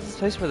 Oh, isn't this the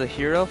place where the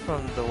hero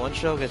from the one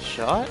show gets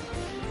shot?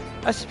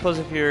 I suppose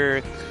if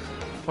you're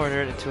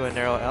cornered into a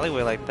narrow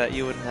alleyway like that,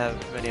 you wouldn't have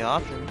many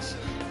options.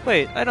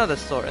 Wait, I know that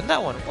store, and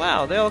that one.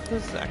 Wow, they all look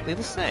exactly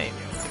the same.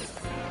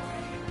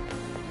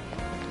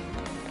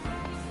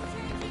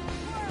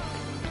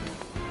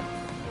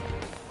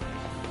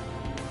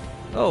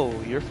 Oh,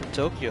 you're from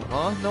Tokyo,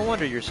 huh? No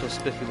wonder you're so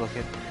spiffy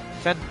looking.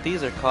 Phantom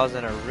thieves are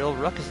causing a real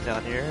ruckus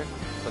down here,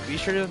 but be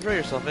sure to enjoy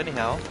yourself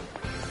anyhow.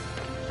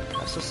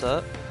 That's what's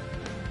up.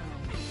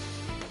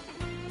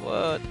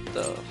 What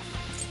the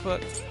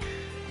fuck? Is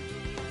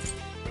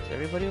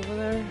everybody over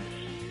there?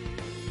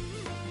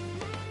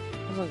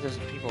 Looks like there's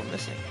some people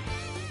missing.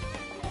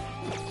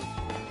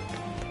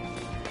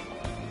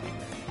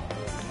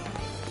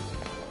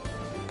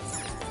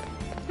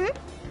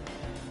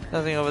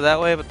 Nothing over that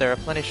way, but there are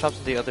plenty of shops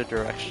in the other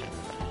direction.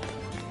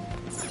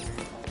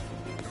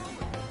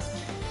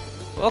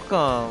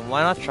 Welcome!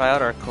 Why not try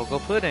out our cocoa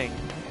pudding?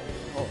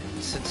 Oh,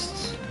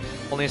 since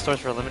only in stores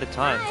for a limited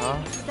time, huh?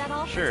 Is that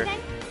all sure. for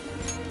today?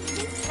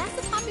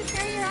 That's a popular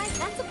carry your eyes.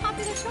 That's a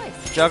popular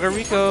choice.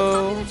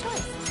 Jagarico! That's a popular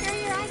choice.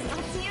 Carry your eyes.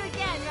 I'll see you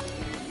again.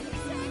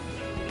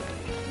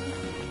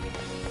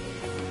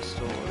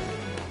 Store.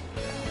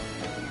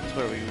 That's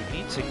where we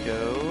need to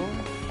go.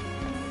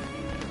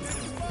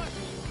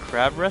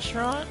 Crab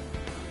restaurant?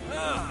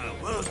 Ah,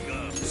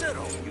 welcome. Is that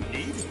all you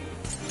need?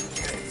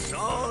 It's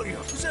all you.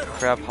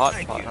 Crab hot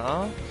pot,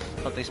 huh?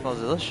 Something smells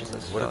delicious.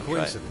 What a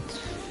coincidence.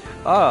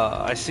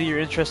 Ah, I see you're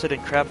interested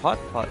in crab hot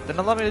pot. Then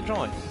allow me to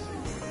join.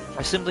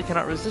 I simply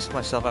cannot resist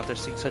myself after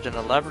seeing such an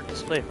elaborate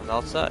display from the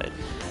outside.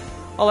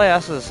 All I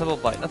ask is a simple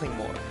bite, nothing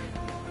more.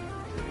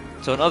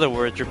 So in other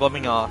words, you're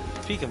bumming off.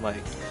 Fika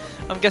Mike.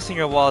 I'm guessing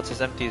your wallet's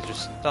as empty as your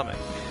stomach.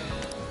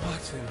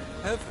 What in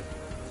heaven?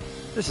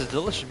 This is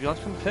delicious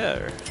beyond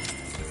compare.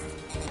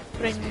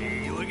 Bring.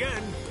 See you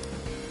again.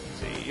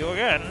 See you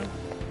again.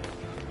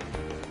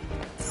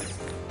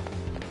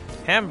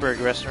 Hamburg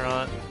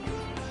restaurant.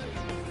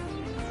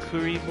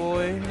 Curry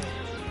boy.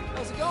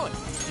 How's it going?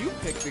 You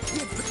picked the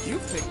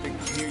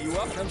here you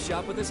up. Come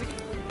shop with us again.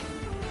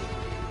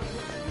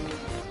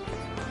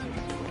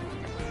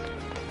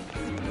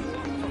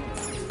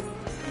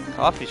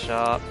 Coffee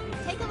shop.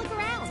 Take a look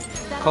around.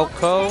 Is that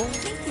Cocoa. all for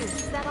today? Thank you.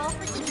 Is that all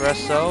for today?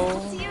 Espresso.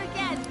 I'll see you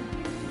again.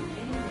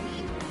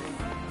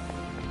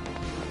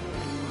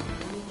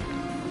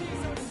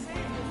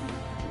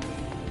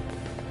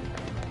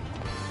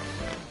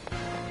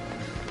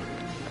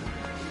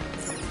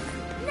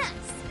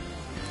 Nice.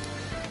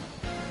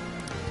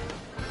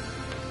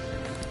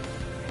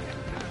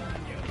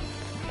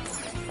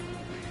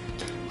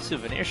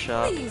 Souvenir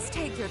shop. Please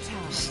take your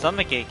time.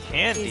 Stomachache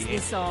candy. Is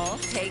this all?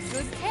 Take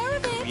good care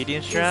of it.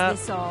 Medium strap. Is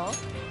this all?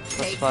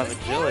 Plus Take 5 good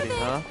agility, care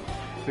of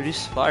huh?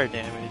 Reduce fire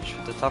damage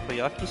with the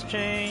takoyaki's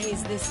chain.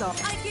 Is this all?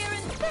 I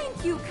guarantee.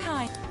 Thank you,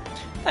 kind.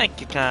 Thank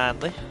you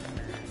kindly.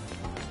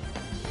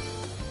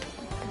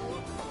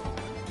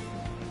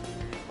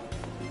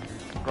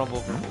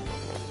 Grumble, grumble, grumble.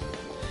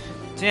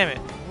 Damn it,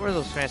 where are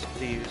those fancy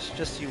thieves?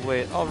 Just you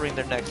wait, I'll wring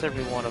their necks,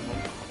 every one of them.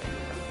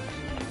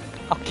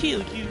 I'll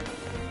kill you.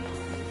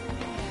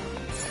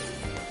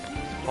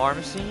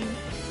 Pharmacy?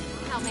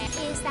 How man?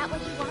 Is that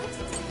what you want?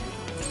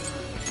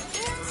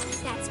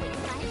 That's what you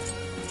like.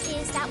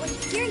 Is that what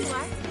here you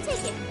are?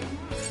 Take it.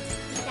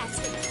 That's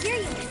what here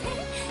you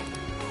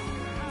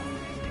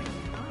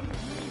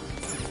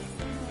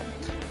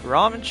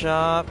are. Ramen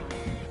shop.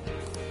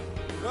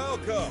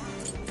 Welcome.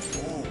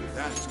 Oh,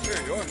 that's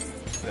here you are.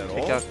 Is that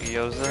Pick all? out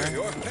gyoza. Here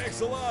you are.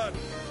 Thanks a lot.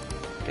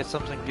 Get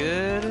something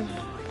good.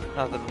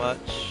 Nothing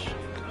much.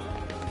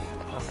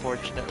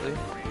 Unfortunately.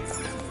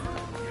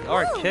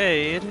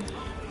 Arcade.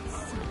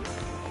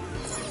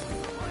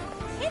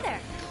 Hey there.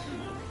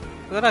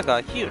 Look at that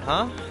guy, cute,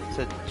 huh? It's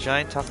a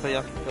giant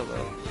takoyaki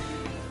pillow.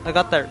 I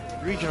got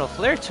that regional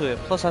flair to it,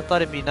 plus I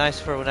thought it'd be nice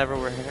for whenever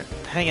we're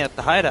hanging at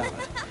the hideout.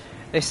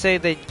 They say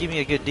they'd give me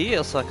a good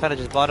deal, so I kinda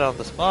just bought it on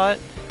the spot.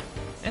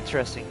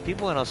 Interesting,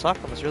 people in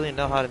Osaka must really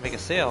know how to make a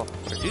sale,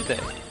 or do they?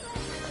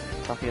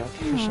 Takoyaki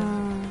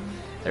fishing.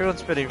 Everyone's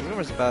spreading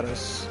rumors about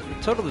us.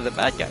 We're totally the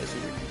bad guys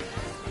here.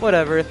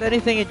 Whatever, if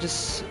anything it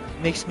just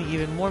makes me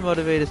even more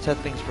motivated to set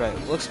things right.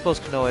 We'll expose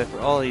Konoe for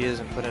all he is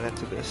and put an end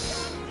to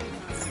this.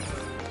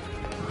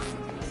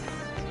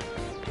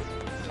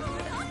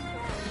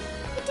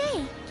 Good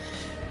day.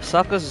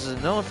 Osaka's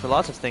is known for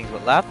lots of things,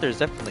 but laughter is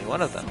definitely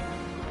one of them.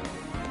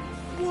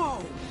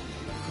 Whoa!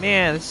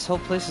 Man, this whole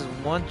place is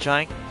one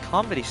giant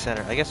comedy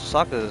center. I guess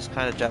Osaka is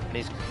kind of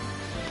Japanese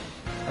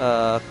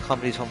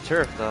comedy's home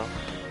turf, though.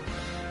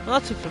 I'm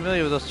not too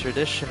familiar with those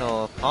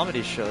traditional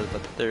comedy shows,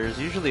 but there's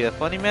usually a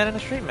funny man and a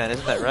straight man,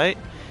 isn't that right?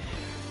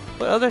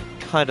 What other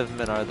kind of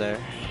men are there?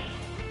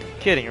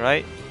 Kidding,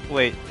 right?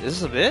 Wait, is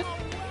this a bit?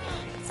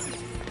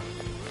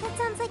 That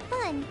sounds like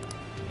fun.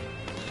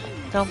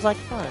 Sounds like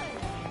fun.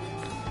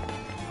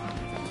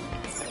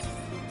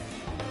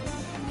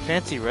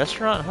 Fancy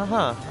restaurant?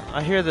 Haha.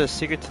 I hear the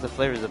secret to the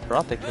flavors of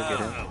broth they cook it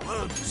in.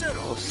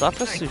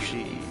 Osaka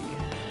sushi.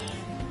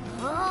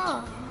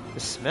 The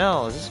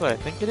smell, is this what I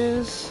think it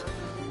is?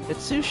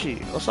 It's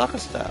sushi, Osaka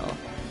style.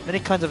 Many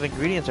kinds of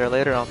ingredients are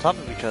layered on top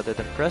of each other,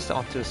 then pressed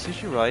onto a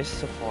sushi rice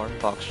to form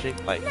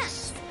box-shaped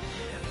bites.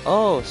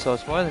 Oh, so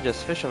it's more than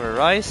just fish over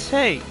rice?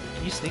 Hey,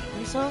 can you sneak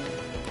me some?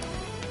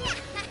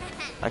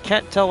 I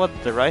can't tell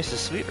whether the rice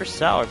is sweet or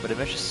sour, but it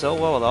meshes so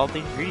well with all the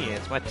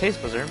ingredients. My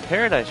taste buds are in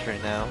paradise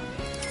right now.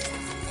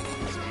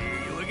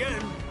 See you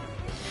again.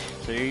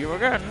 See you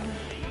again.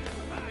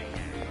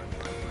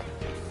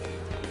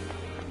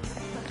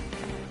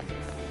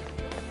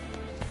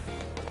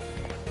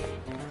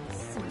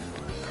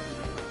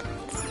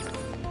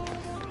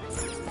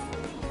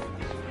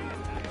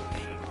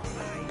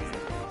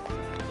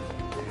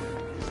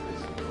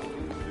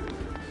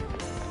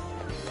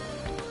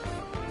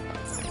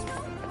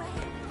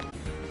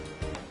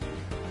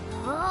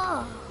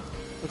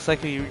 Looks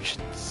like we reached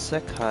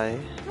Sekai.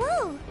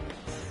 Woo!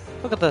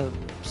 Look at the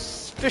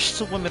fish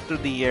swimming through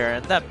the air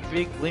and that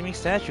big gleaming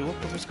statue.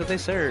 What purpose could they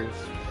serve?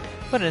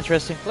 What an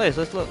interesting place.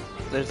 Let's look.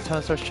 There's a ton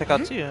of stores to check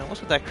out too. What's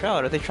with that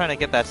crowd? Are they trying to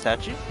get that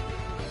statue?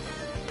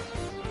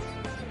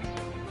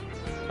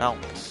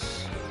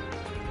 Mounts.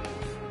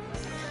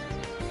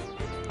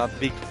 A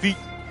big feet.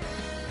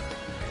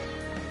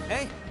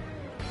 Hey.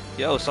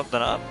 Yo, something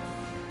up.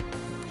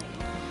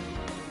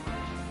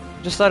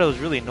 Just thought it was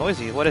really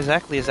noisy. What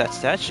exactly is that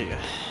statue?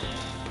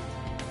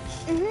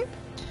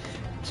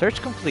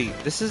 Search complete.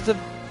 This is the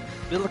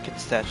Billiken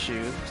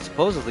statue.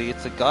 Supposedly,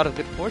 it's a god of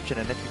good fortune,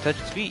 and if you touch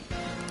its feet,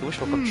 the wish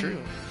will come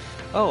true.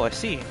 Oh, I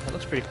see. It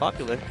looks pretty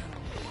popular.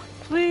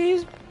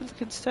 Please,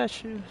 Billiken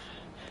statue.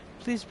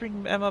 Please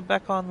bring Emma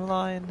back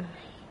online.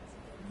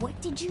 What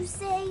did you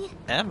say?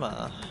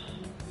 Emma?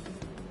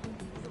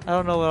 I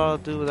don't know what I'll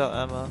do without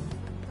Emma.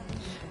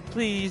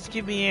 Please,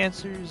 give me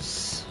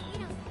answers.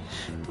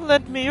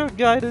 Lend me your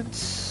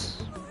guidance.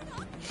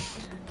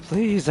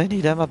 Please, I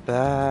need Emma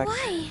back.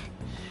 Why?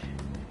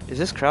 Is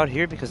this crowd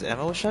here because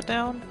Emma was shut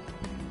down?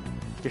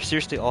 They're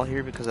seriously all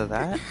here because of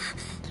that?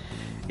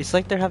 It's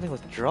like they're having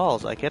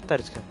withdrawals. I get that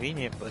it's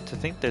convenient, but to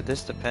think they're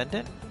this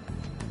dependent?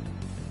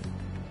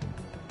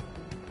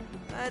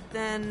 But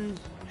then...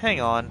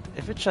 Hang on,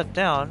 if it's shut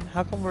down,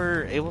 how come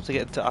we're able to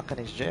get into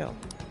Akane's jail?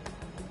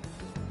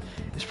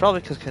 It's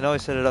probably because Kanoe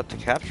set it up to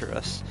capture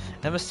us.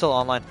 Emma's still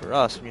online for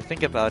us. When you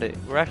think about it,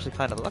 we're actually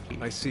kind of lucky.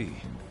 I see.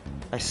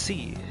 I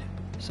see.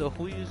 So if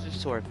we use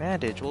this to our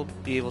advantage, we'll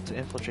be able to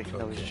infiltrate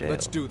Kanoe's jail.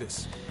 Let's do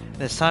this.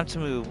 And it's time to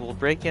move. We'll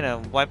break in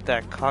and wipe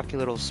that cocky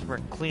little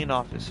smirk clean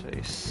off his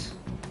face.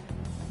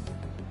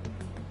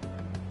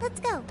 Let's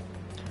go.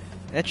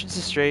 Entrance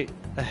is straight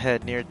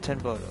ahead near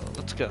Tenbodo.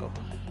 Let's go.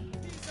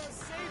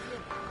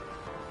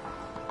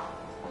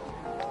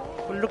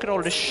 Well, look at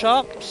all the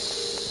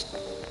shops.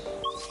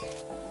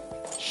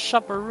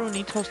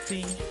 Shopperoonie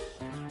toasty.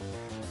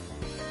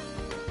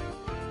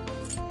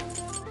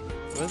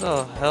 Where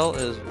the hell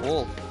is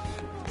Wolf?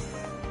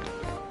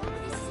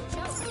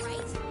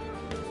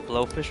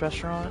 Blowfish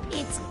restaurant?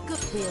 It's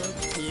goodwill,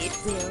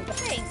 Kidwill.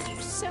 Thank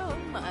you so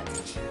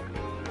much.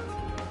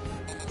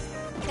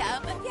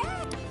 Come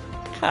again.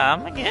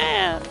 Come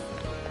again.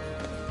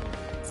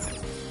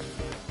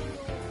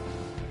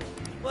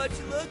 What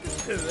you looking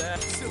for that?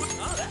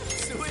 Oh,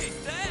 that's sweet.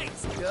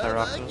 Thanks.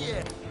 Come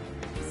again.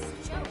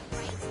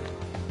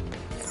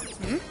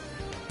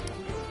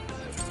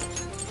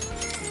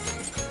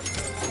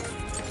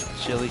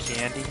 Chili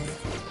candy.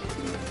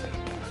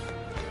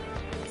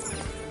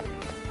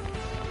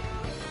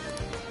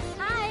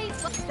 Hi.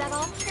 Is that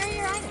all? Carry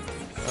your items.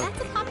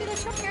 That's a popular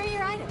shop. Carry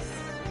your items.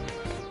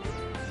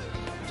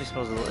 It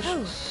smells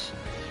delicious.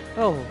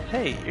 Oh,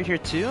 hey, you're here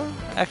too?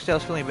 Actually, I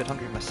was feeling a bit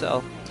hungry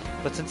myself,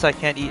 but since I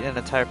can't eat an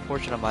entire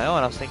portion of my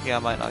own, I was thinking I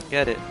might not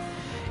get it.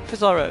 If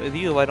it's alright with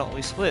you, why don't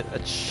we split a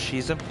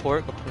cheese and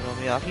pork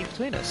okonomiyaki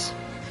between us?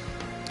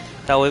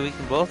 That way we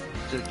can both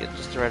get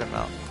just the right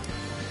amount.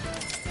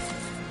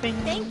 Bing.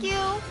 Thank you.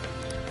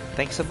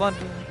 Thanks a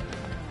bundle.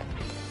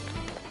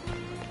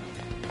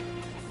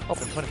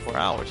 Open 24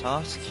 hours,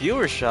 huh?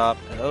 Skewer shop.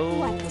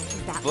 Oh,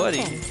 buddy.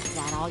 Is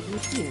that all you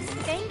do?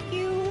 Thank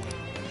you.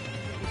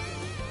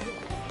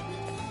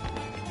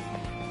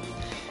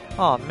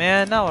 Oh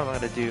man, now what am I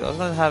gonna do? I was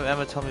gonna have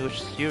Emma tell me which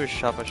skewer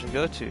shop I should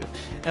go to.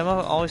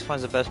 Emma always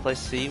finds the best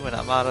place to eat when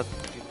I'm out of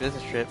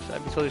business trips.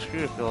 I'd be totally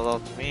screwed if it was all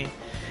up to me.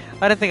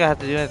 I didn't think I had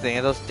to do anything,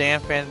 and those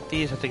damn fan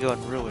thieves have to go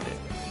and ruin it.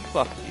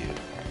 Fuck you.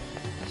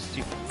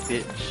 Stupid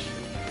bitch.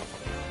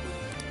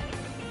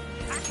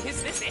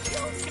 Is this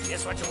it? Is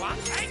this what you want?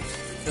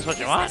 Is this what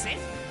you want?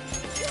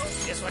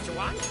 Is this what you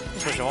want? Is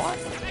this what you want?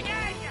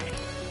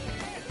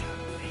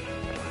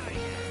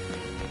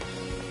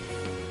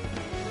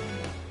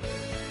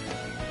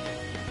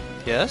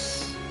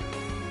 Yes?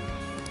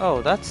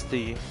 Oh, that's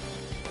the...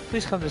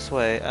 Please come this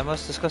way. I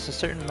must discuss a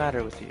certain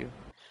matter with you.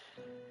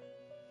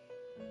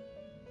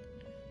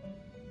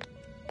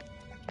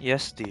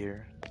 Yes,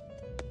 dear.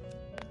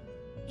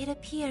 It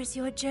appears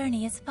your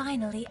journey is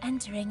finally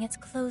entering its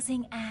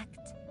closing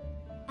act.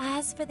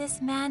 As for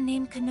this man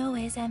named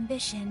Kanoe's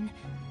ambition,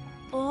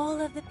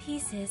 All of the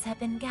pieces have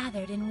been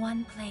gathered in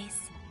one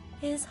place.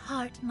 His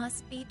heart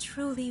must be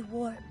truly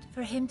warped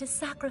for him to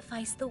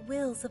sacrifice the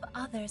wills of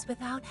others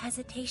without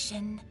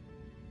hesitation.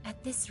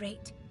 At this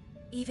rate,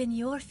 even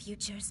your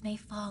futures may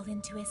fall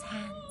into his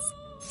hands.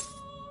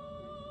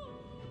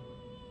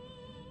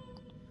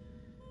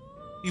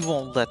 You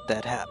won't let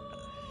that happen.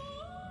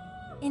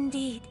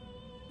 Indeed,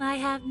 I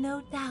have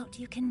no doubt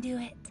you can do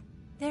it.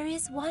 There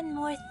is one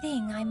more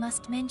thing I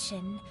must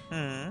mention.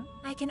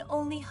 I can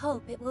only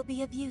hope it will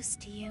be of use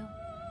to you.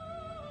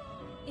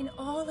 In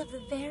all of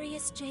the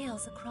various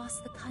jails across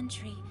the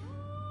country,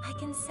 I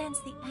can sense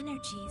the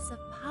energies of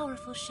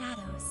powerful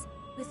shadows.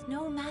 With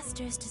no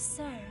masters to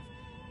serve,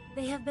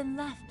 they have been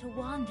left to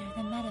wander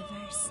the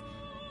metaverse.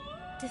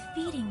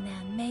 Defeating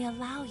them may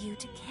allow you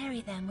to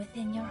carry them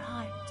within your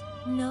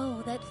heart.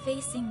 Know that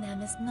facing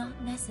them is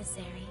not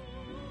necessary,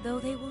 though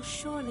they will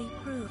surely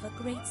prove a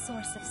great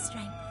source of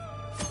strength.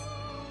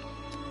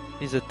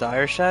 These are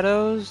dire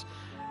shadows.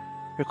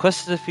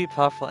 Requests to defeat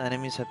powerful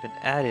enemies have been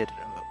added.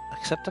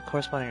 Accept the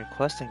corresponding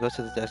request and go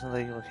to the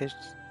designated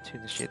locations to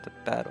initiate the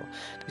battle.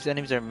 These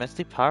enemies are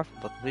immensely powerful,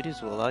 but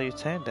completions will allow you to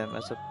tame them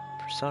as a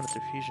persona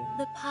through fusion.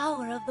 The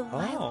power of the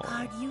wild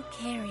card you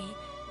carry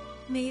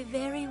may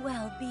very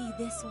well be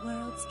this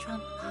world's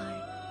trump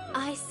card.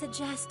 I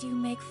suggest you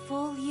make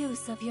full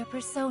use of your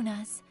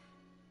personas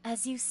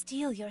as you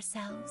steel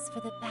yourselves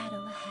for the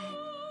battle ahead.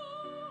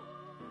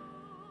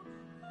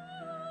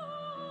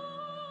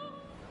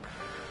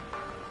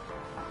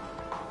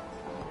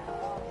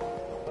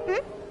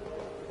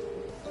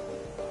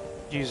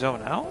 You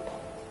zone out?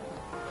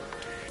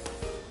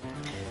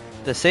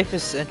 The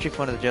safest entry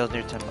point of the jail is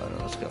near 10 level.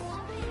 Let's go.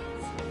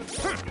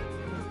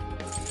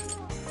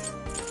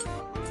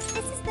 This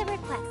is the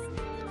request.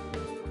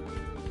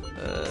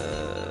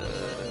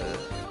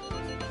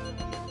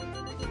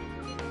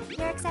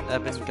 You're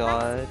accepting this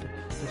God.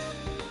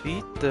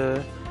 Defeat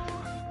the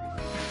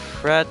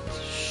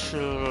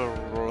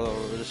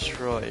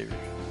Destroy.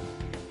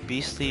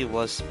 Beastly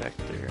was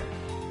Spectre.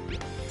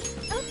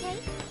 Okay,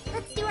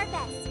 let's do our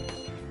best.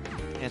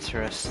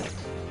 Interesting.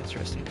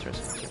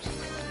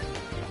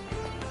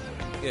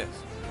 Yes.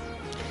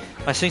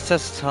 My sync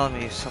test is telling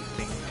me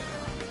something.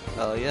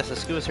 Yes, the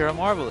scuba's here are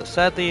marvelous.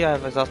 Sadly, I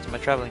have exhausted my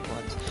traveling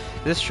funds.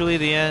 Is this truly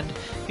the end?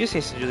 Use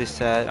case is really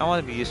sad. I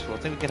want to be useful. I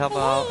think we can help him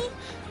out.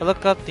 I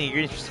look up the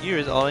ingredients for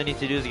skewers. All I need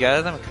to do is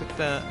gather them and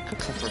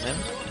cook some for him.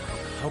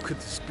 How could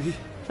this be?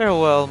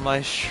 Farewell,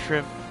 my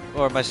shrimp,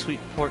 or my sweet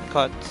pork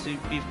katsu,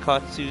 beef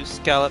katsu,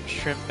 scallop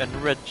shrimp, and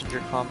red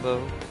ginger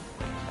combo.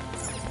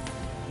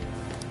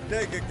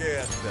 Please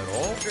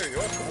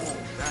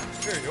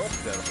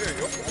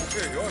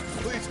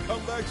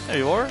come back. Here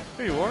you are.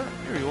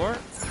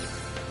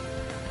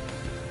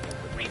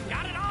 We've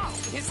got it all.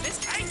 Is this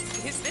tight?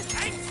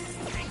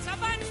 Thanks a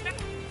bunch.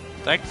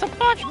 Thanks a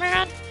bunch,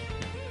 man.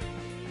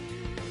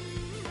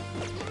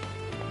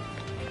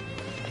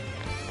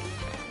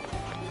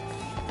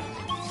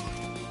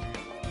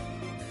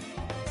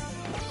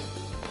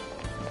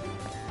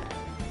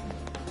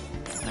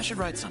 I should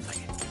write something.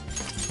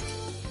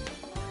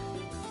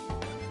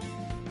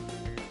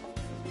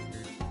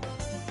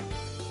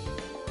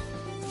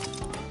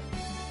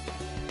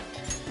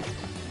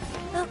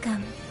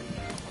 Welcome.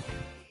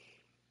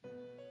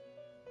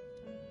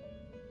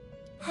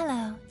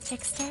 Hello,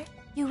 Trickster.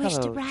 You wish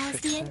to browse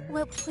the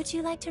what would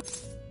you like to?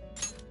 Just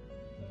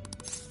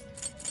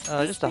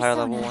a higher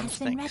level one. Has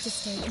been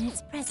registered in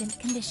its present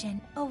condition.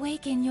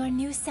 Awaken your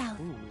new self.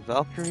 Ooh,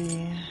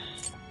 Valkyrie.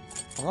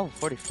 Level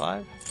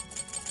 45.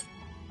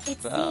 It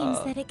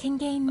seems that it can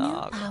gain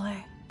new power.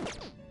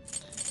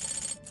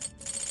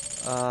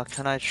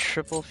 Can I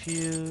triple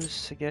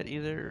fuse to get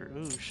either?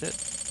 Ooh, shit.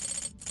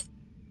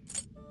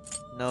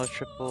 No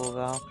triple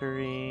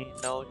Valkyrie,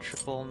 no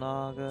triple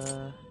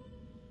Naga.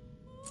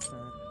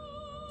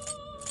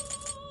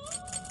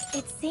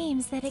 It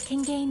seems that it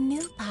can gain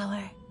new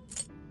power.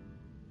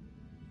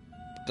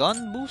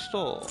 Gun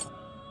booster.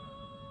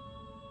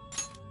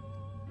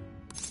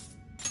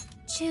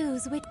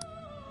 Choose which.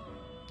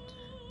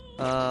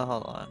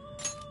 Hold on.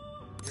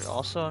 You're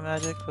also a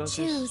magic focus.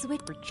 Choose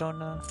which.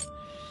 Persona.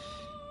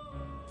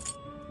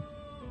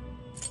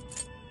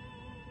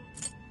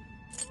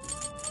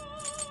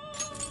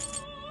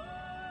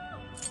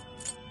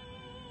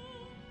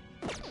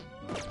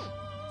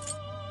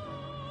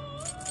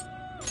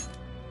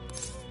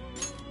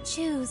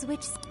 Choose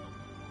which.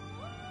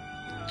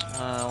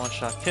 One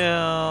shot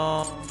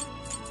kill.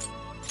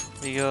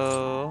 We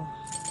go.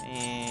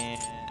 And.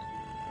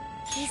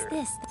 Is Sure.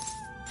 this?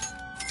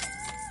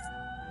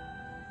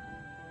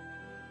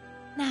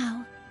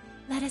 Now,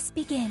 let us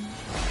begin.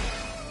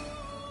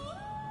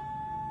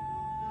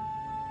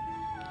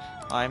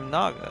 I'm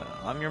Naga.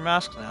 I'm your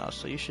mask now,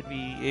 so you should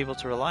be able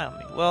to rely on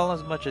me. Well,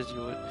 as much as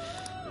you would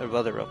a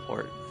weather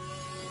report.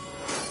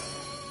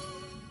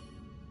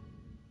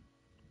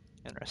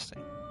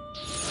 Interesting.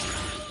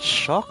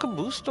 Shock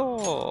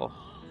booster.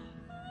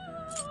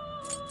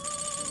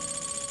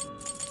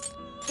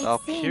 It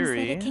Valkyrie. seems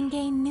that it can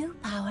gain new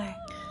power.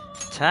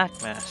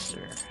 Attack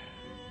Master.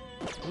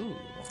 Ooh.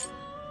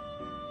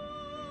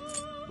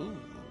 Ooh.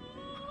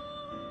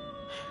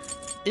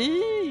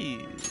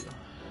 Ew.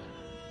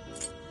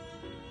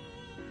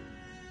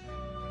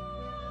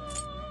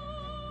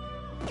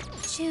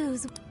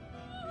 Choose.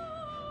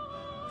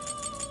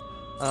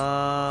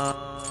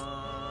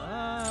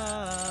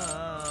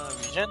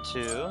 Regen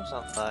 2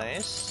 sounds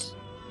nice.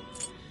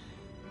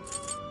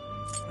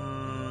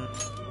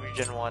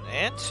 Regen 1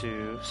 and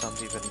 2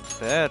 sounds even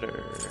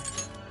better.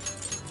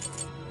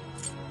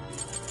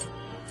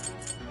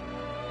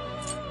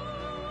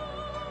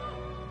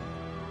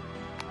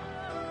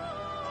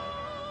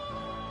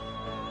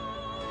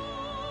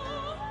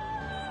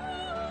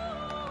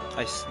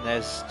 I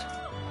sneezed.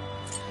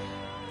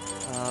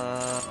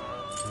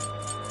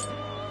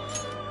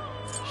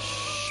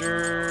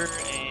 Sure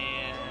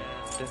and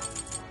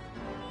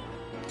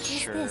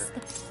sure. Is this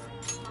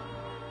the...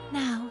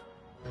 Now,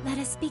 let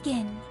us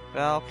begin.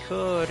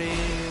 Valkyrie.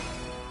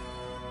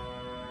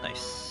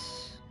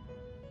 Nice.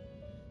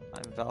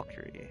 I'm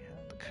Valkyrie.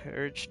 The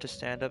courage to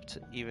stand up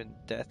to even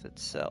death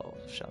itself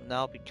shall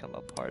now become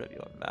a part of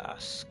your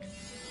mask.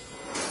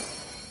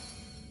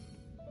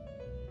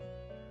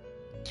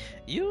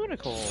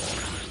 Unicorn.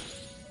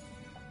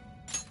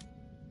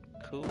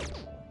 Cool.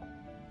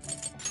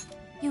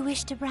 You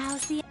wish to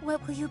browse the...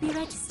 What will you be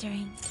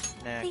registering?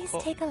 Nah, Please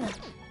cool. take a look.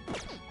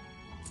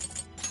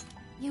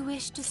 You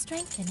wish to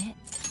strengthen it?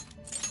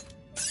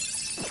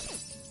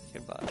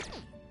 Goodbye.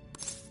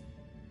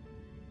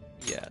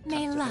 Yeah.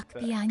 May time to luck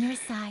head be back. on your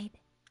side.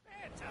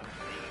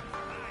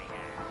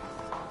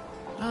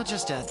 I'll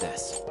just add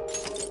this.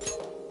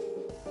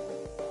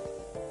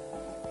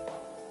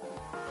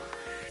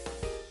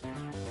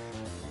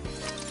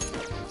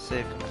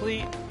 Save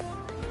complete.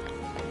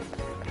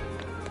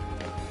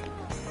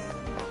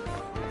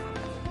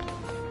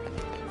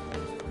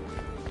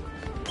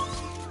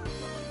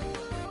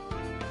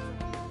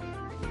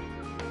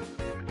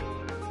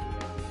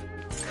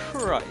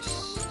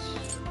 Christ.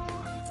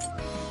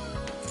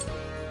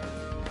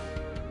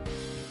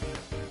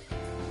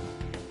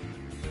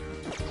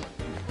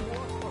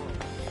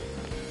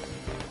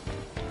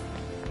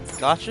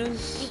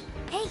 Gotchas?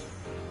 Hey!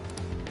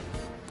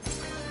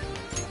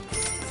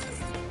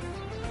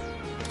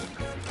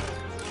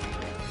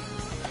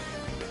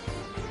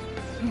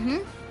 Mm-hmm.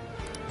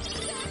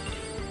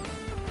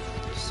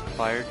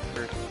 Expired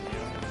perfume.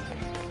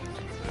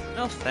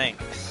 No thanks.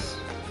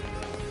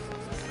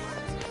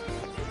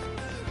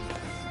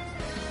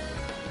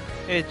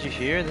 Hey, did you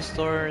hear? The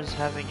store is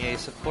having a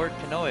support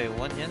Kanoe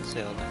 1 yen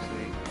sale next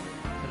week.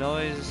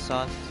 Kanoe's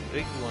Sans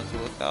big one to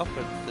look out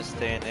for this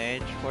day and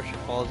age. Fortune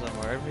follows him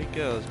wherever he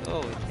goes.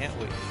 Oh, we can't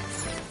wait.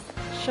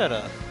 Shut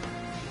up.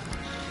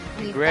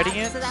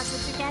 Ingredients? So that's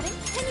what you're getting?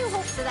 Can you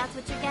hold? So that's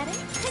what you're getting?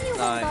 Can you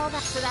hold all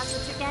that? So that's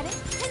what you're getting?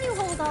 Can you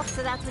hold all?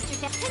 So that's what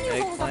you're getting? Can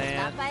you hold all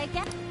that by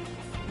again?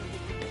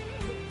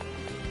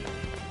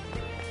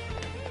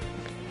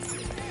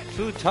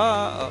 Futa!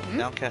 Oh,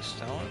 downcast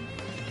stone.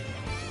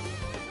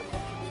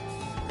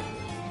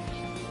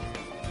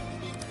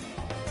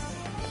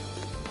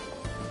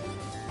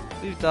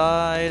 We've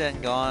died and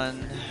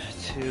gone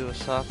to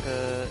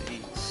Osaka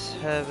Eats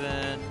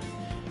Heaven.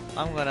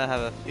 I'm gonna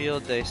have a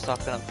field day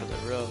stocking up for the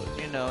road.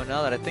 You know,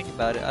 now that I think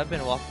about it, I've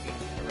been walking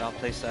around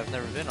places I've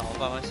never been all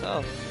by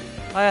myself.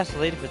 I asked a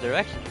lady for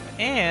directions,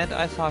 and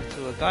I talked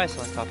to a guy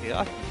selling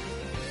takoyaki.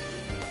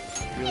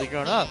 Really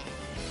grown up.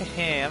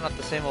 I'm not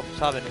the same old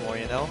Saab anymore,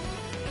 you know?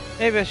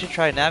 Maybe I should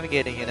try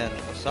navigating in an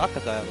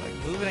Osaka dialect.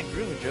 Moving and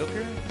grooving,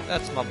 Joker.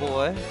 That's my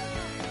boy.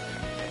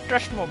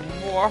 That's my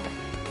boy.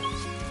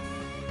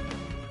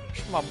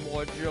 That's my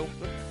boy,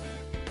 Joker.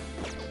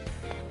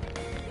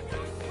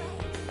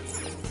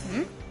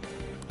 Hmm?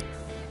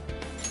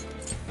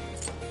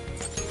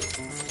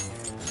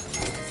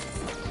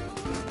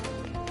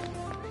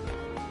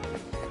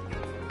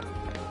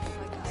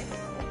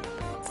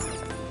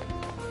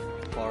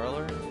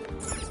 Parlor?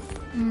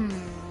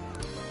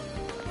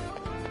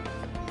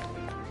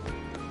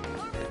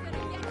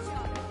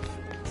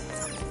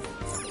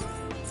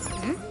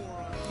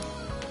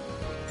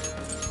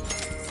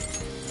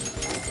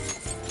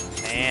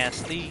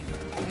 Nasty.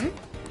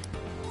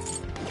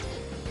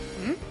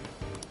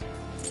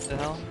 The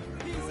hell?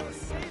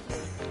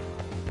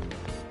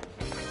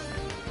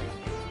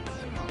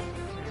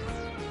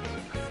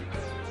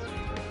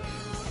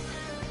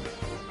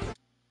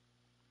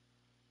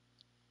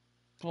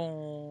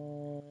 Boom.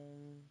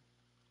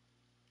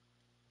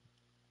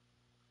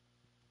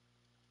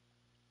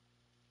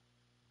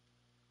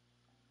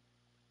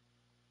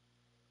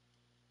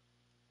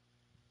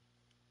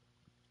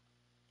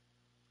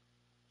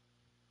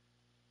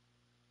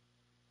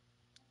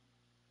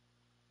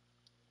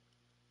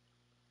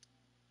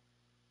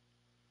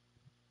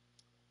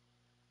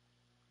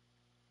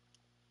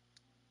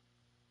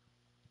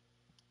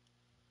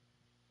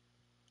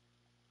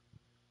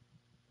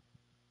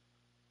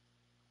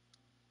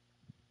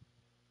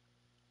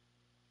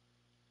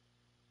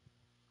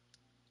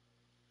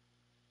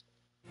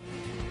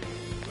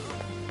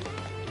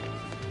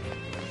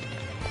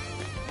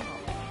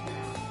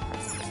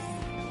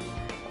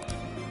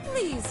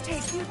 Please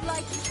take you'd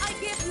like. I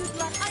give you'd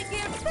like. I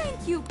give.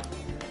 Thank you.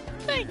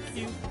 Thank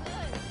you.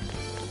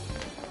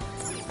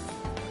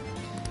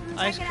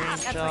 Ice Check it cream out.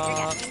 That's what you're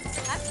getting.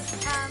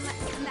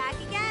 Come back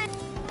again.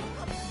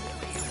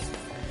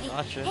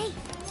 Gotcha. Hey.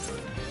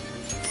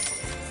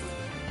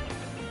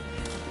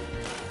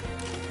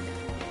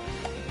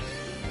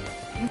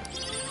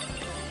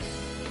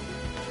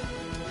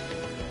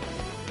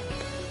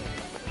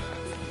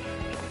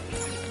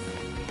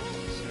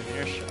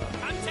 Souvenir shop.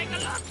 Come take a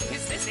look.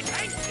 Is this it,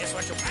 paint? Is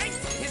what you paint?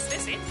 Is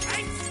this it,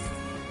 paint?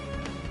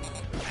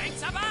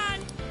 Thanks a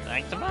bunch.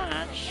 Thanks a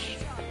bunch.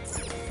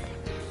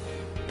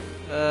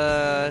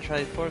 Try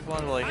the fourth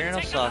one while you're here in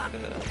Osaka.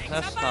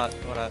 That's not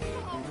what I...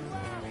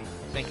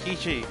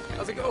 Senkichi.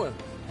 How's it going?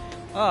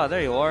 Ah,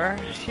 there you are.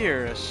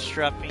 Here, a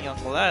strapping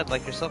young lad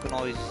like yourself can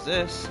always use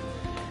this.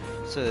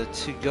 It's a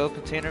to-go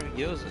container of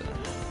gyoza.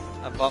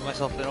 I bought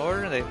myself an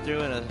order and they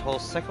threw in a whole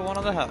second one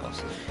on the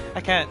house.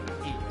 I can't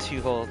eat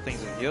 2 whole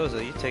things of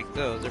gyoza. You take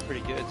those, they're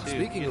pretty good too.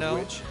 Speaking of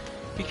which...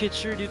 You kids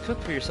sure do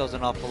cook for yourselves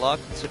an awful lot,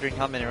 considering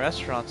how many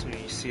restaurants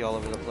we see all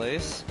over the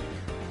place.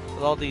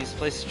 With all these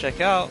places to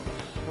check out,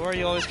 where are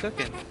you always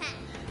cooking?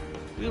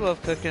 We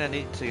love cooking and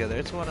eating together.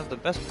 It's one of the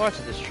best parts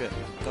of this trip.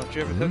 Don't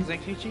you ever cook,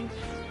 Zenkichi?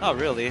 Not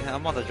really.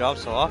 I'm on the job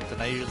so often,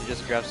 I usually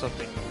just grab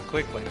something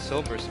quick like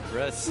soap or some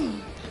bread.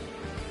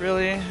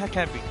 Really? That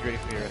can't be great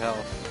for your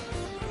health.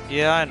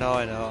 Yeah, I know.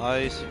 I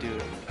used to do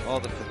all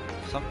the cooking.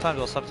 Sometimes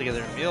I'll sub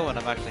together a meal when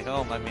I'm actually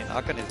home. I mean,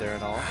 Akane's there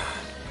and all.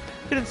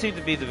 He didn't seem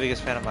to be the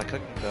biggest fan of my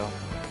cooking, though.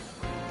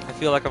 I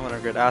feel like I'm gonna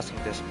regret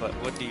asking this, but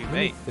what do you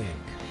make?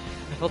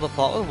 I fill the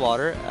pot with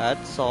water,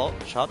 add salt,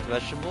 chopped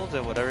vegetables,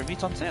 and whatever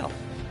meat's on sale.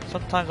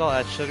 Sometimes I'll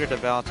add sugar to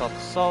balance out the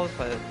salt.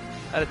 If I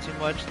add it too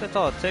much, that's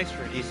all it takes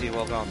for an easy,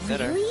 well-balanced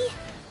dinner. Really?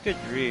 Good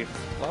grief.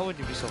 Why would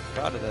you be so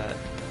proud of that?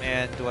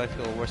 Man, do I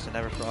feel worse than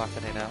ever for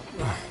Akane now.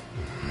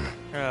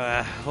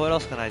 What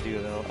else can I do,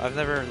 though? I've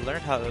never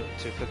learned how to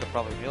cook a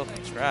proper meal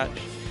from scratch.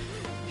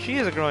 She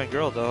is a growing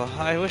girl, though.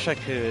 I wish I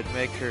could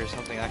make her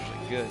something actually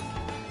good.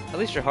 At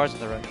least your heart's in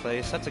the right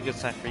place. That's a good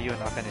sign for you and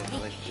Akane's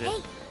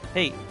relationship.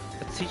 Hey,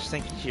 let's teach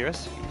Senkichi a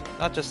recipe.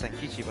 Not just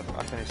Senkichi, but for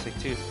Akane's sake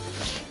too.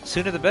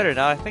 Sooner the better,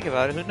 now I think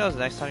about it. Who knows,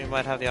 next time you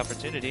might have the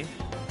opportunity.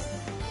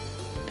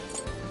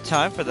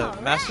 Time for the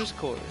master's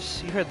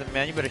course. You heard the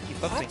man, you better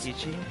keep up,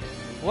 Senkichi.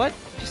 What?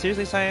 Did you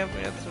seriously sign up?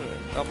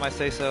 I might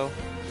say so.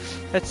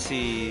 Let's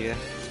see.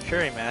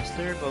 Curry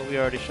master, but we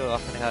already showed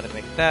Akane how to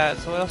make that,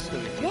 so what else do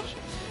we teach?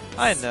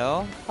 I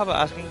know. How about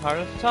asking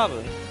Haru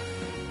Futaba?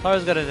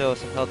 Haru's gotta know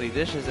some healthy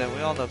dishes, and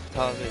we all know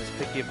Futaba is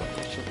picky about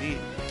what she'll eat.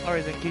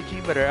 Alright then, Kichi,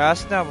 you better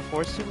ask now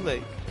before it's too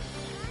late.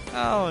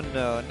 Oh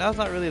no, now's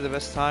not really the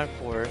best time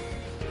for her.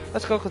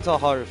 Let's go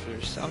consult Haru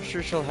first. I'm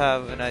sure she'll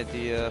have an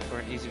idea for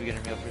an easy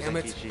beginner meal for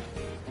Senkichi.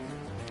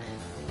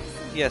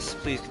 Yes,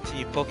 please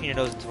continue poking your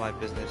nose into my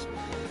business.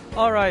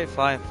 Alright,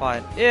 fine.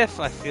 If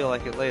I feel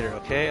like it later,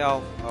 okay?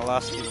 I'll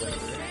ask you later.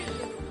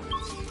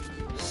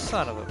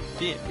 Son of a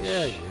bitch.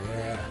 Yeah.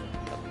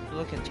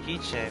 Look at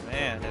keychain,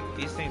 man. If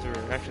these things were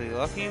actually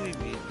lucky, we'd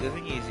be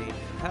living easy.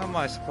 How am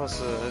I supposed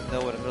to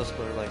know what a middle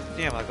schooler like?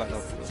 Damn, I got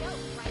no clue.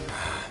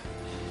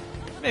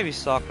 Maybe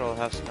Sakura will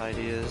have some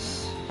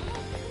ideas.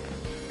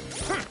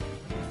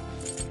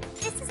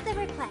 This is the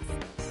request.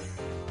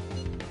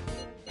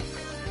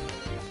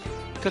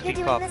 Cooking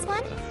You're doing pop. this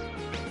one?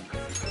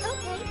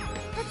 Okay,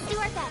 let's do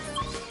our best.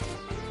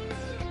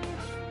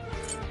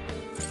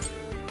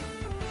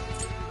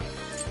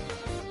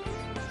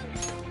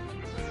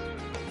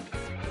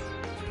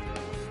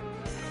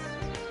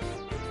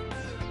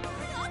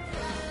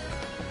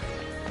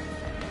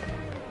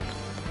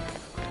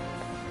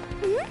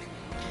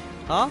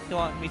 Huh? You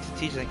want me to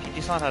teach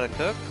Senkichi-san how to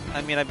cook?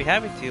 I mean, I'd be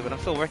happy to, but I'm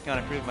still working on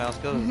improving my own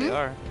skills as they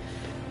are.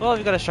 Well,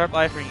 you've got a sharp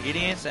eye for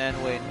ingredients, and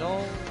wait,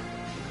 no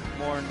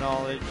more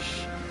knowledge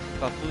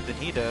about food than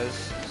he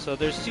does, so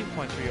there's 2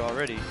 points for you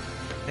already.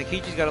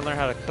 Senkichi's got to learn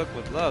how to cook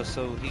with love,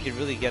 so he can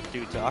really get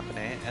through to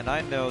Akane, and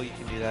I know you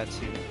can do that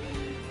too.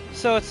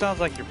 So it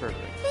sounds like you're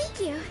perfect. Thank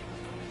you.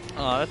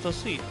 Aw, that's so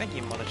sweet. Thank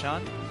you,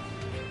 Mona-chan.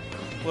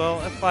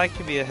 Well, if I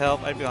can be a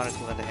help, I'd be honored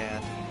to lend a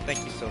hand.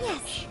 Thank you so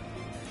much.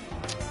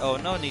 Oh,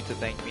 no need to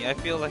thank me. I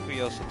feel like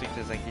we owe something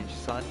to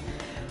Senkichi-san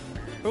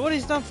for what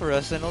he's done for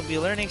us, and it'll be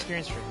a learning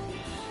experience for me.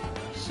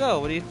 So,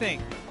 what do you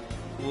think?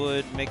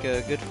 Would make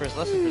a good first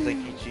lesson for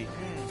Senkichi.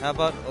 How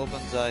about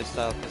Obanzai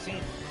style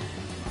cuisine?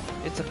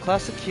 It's a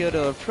classic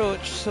Kyoto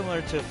approach,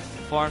 similar to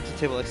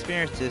farm-to-table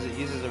experiences. It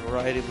uses a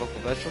variety of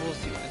local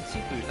vegetables and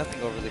seafood,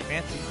 nothing overly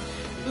fancy.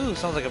 Ooh,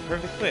 sounds like a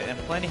perfect fit, and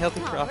plenty healthy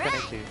for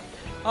Akane too.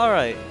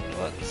 Alright,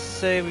 let's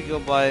say we go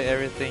buy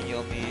everything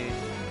you'll need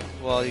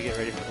while you get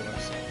ready for the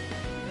lesson.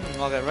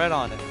 I'll get right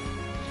on it.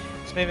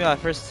 This may be my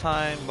first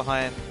time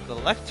behind the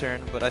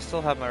lectern, but I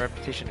still have my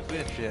reputation in the food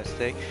industry at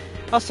stake.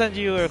 I'll send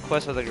you a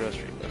request for the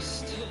grocery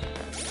list.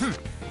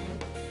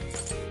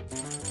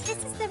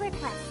 This is the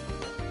request.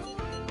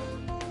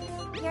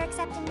 You're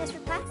accepting this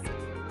request?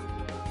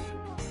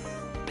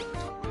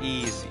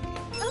 Easy.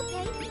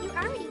 Okay, you're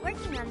already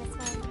working on this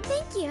one.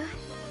 Thank you.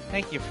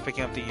 Thank you for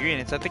picking up the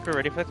ingredients. I think we're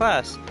ready for the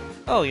class.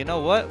 Oh, you know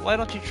what? Why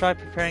don't you try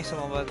preparing some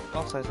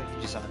alongside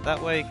Senkichi-san?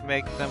 That way you can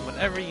make them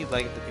whenever you'd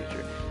like in the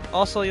future.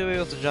 Also, you'll be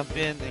able to jump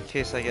in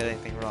case I get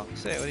anything wrong.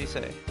 Say, what do you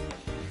say?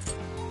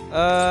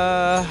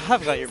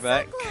 I've got your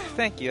back.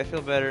 Thank you, I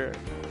feel better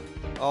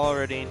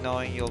already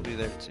knowing you'll be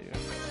there too.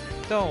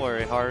 Don't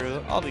worry,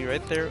 Haru. I'll be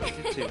right there with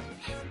you too.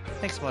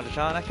 Thanks,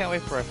 Mona-chan. I can't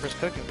wait for our first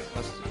cooking.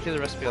 Let's do the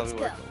recipe I'll be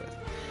working with.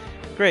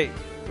 Great.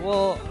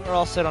 Well, we're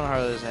all set on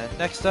Haru's end.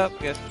 Next up,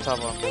 we have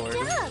Futaba on board.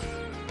 Good job.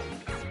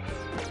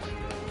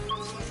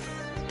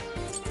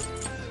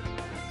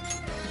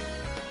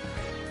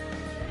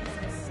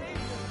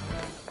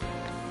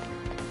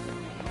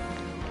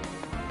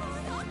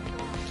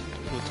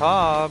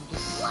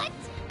 Futabs. What?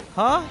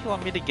 Huh? You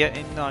want me to get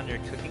in on your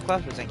cooking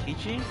class with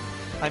Zenkichi?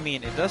 I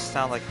mean, it does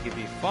sound like it could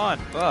be fun,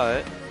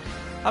 but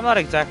I'm not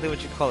exactly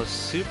what you call a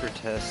super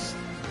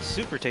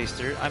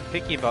taster. I'm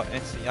picky about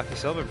instant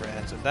yakisoba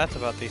brands, and that's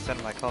about the extent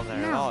of my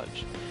culinary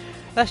knowledge.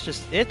 That's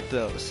just it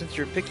though. Since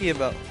you're picky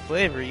about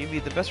flavor, you'd be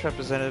the best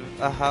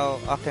representative of how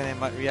Akane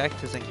might react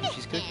to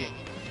Zenkichi's cooking.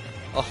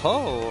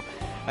 Oh,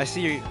 I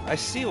see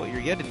what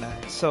you're getting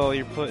at. So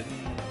you're putting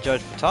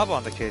Judge Futaba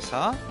on the case,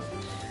 huh?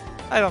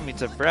 I don't mean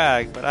to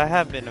brag, but I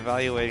have been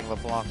evaluating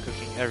LeBlanc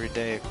cooking every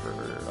day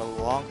for a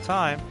long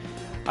time.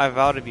 I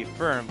vow to be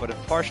firm but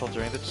impartial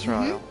during the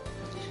trial.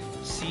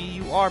 See,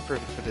 you are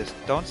perfect for this.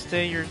 Don't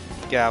stay your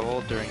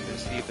gavel during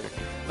this either.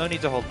 No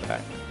need to hold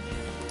back.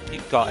 You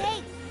got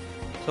it.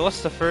 So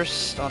what's the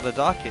first on the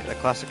docket? A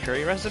classic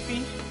curry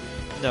recipe?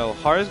 No,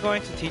 Haru's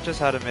going to teach us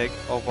how to make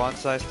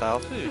Obansai style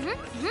food.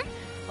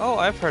 Oh,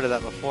 I've heard of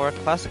that before.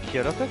 Classic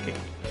Kyoto cooking.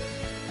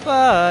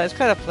 But it's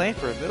kind of plain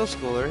for a middle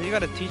schooler. You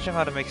gotta teach them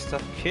how to make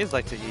stuff kids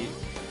like to eat.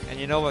 And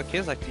you know what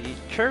kids like to eat?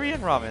 Curry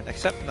and ramen,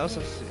 except no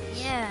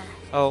substitutes. Yeah.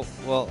 Oh,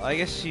 well, I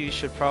guess you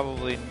should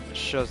probably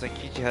show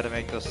Zenkichi how to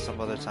make those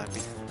some other time.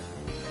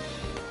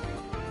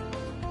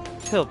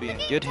 He'll be in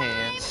good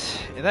hands.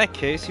 In that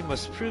case, you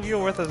must prove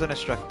your worth as an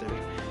instructor.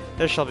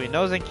 There shall be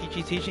no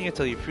Zenkichi teaching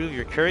until you prove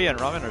your curry and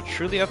ramen are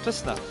truly up to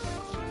snuff.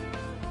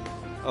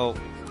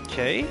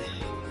 Okay.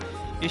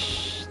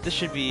 This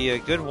should be a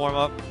good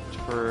warm-up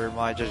for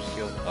my judge's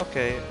guild.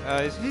 Okay,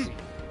 it's easy.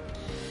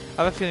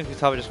 I have a feeling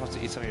Futaba just wants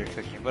to eat some of your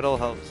cooking, but it'll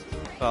help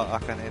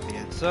Akane in the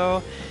end.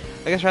 So,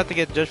 I guess we have to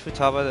get Judge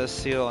Futaba to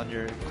seal on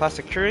your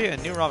classic curry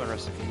and new ramen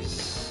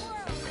recipes.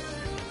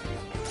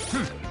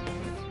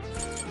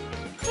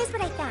 Here's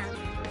what I found.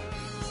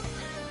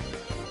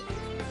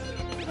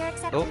 You're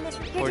accepting this.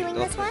 You're doing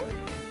this one?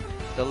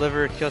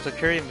 Deliver Kyoto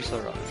curry and miso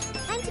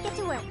ramen. Time to get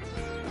to work.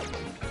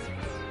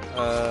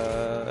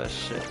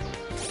 Shit.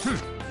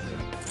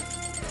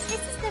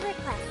 This is the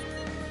request.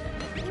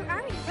 You're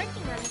already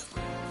working on it.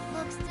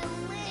 Looks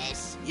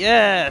delish.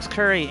 Yes,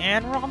 curry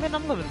and ramen.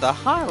 I'm living the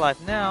high life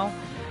now.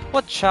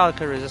 What child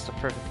could resist a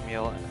perfect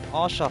meal? And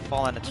all shall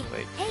fall on its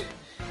weight. Hey.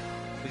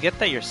 We get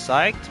that you're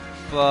psyched,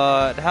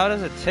 but how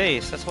does it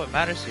taste? That's what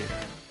matters here.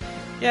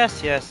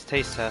 Yes,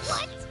 taste test.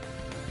 What?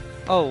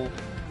 Oh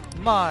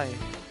my!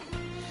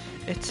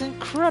 It's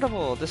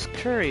incredible. This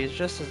curry is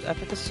just as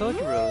epic as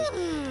Sojuro's,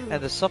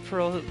 and the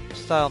Sapporo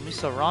style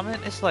miso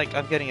ramen. It's like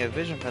I'm getting a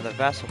vision from the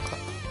vast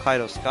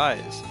Hokkaido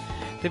skies.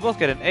 They both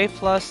get an A+,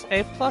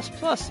 A++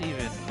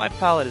 even. My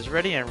palate is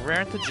ready and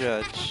raring to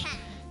judge.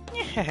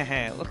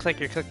 Looks like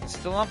your cooking's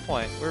still on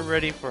point. We're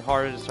ready for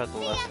Haru to start the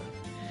lesson.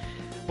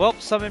 Well,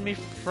 summon me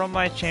from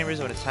my chambers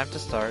when it's time to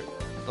start.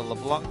 The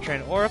LeBlanc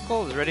trained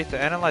Oracle is ready to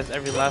analyze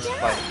every last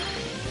bite.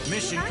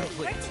 Mission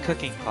complete.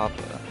 Cooking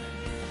Papa.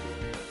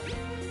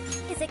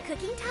 Is it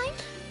cooking time?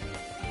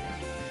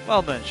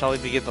 Well then, shall we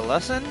begin the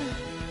lesson?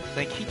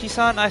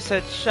 Zenkichi-san, I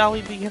said, shall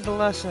we begin the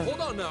lesson?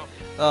 Hold on now.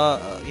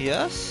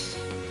 Yes?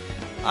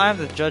 I am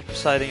the judge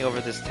presiding over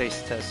this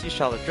taste test. You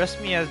shall address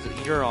me as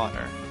your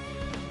honor.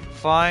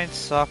 Fine,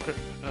 soccer...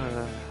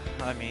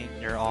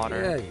 your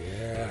honor.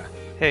 Yeah.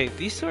 Hey,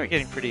 these two are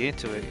getting pretty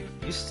into it.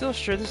 You still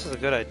sure this is a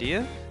good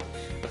idea?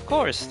 Of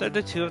course, they're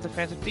the two of the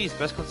Phantom Thieves'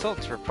 best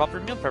consultants for proper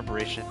meal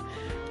preparation.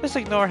 Just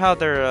ignore how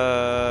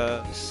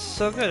they're,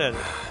 so good at it.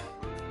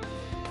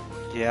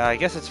 Yeah, I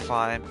guess it's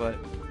fine, but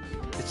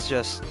it's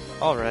just...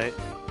 Alright,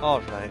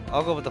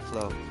 I'll go with the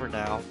flow, for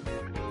now.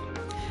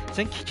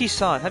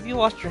 Zenkichi-san, have you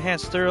washed your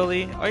hands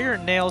thoroughly? Are your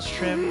nails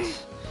trimmed?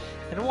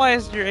 And why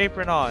is your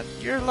apron on?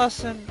 Your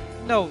lesson...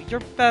 No, your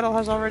battle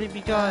has already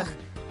begun.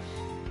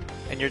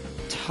 And your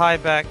tie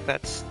back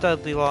that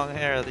studly long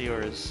hair of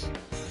yours.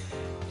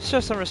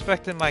 Show some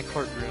respect in my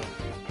courtroom.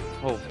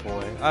 Oh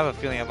boy, I have a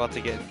feeling I'm about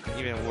to get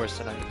even worse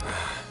tonight.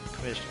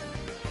 Commissioner.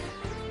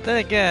 Then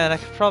again, I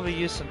could probably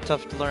use some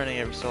tough learning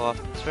every so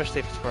often,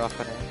 especially if it's for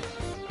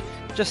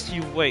Akane. Just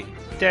you wait.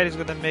 Daddy's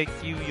gonna make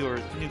you your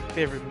new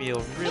favorite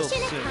meal real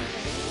soon.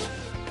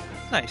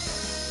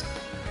 Nice.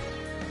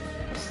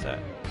 What's that?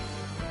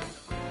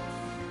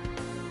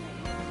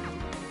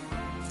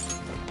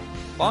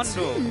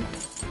 Bondo!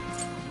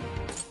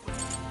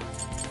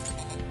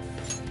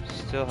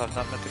 Still have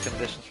not met the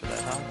conditions for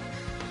that, huh?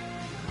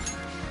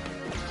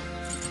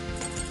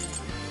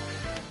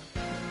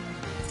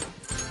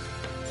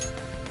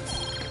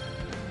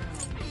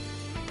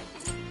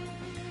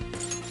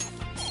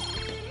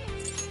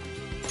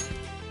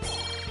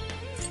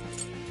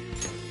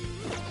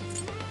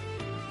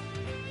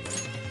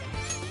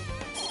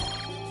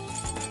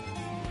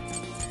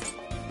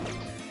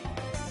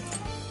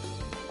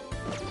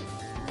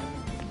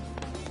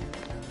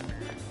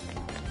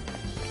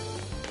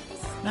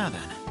 Now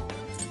then.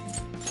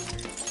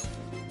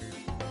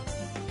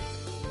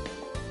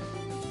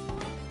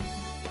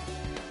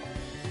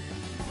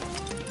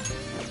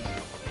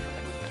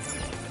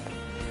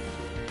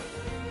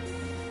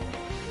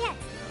 Yes.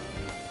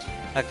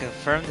 I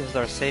confirm this is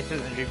our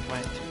safest entry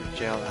point to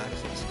jail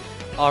access.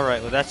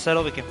 Alright, with that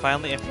settled, we can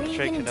finally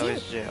infiltrate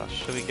Kanoe's jail.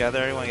 Should we gather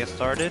everyone and get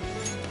started?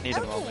 Need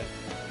a moment.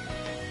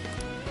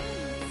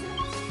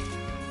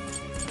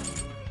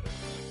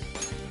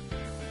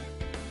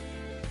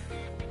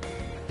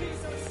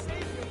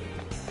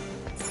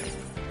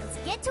 Let's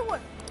get to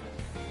work.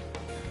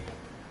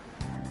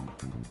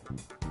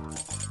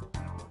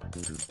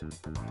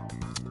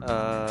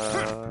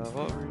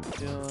 What were we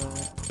doing?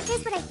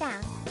 Here's what I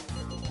found.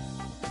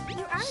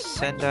 You're already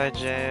Sendai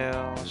jail,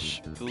 Are you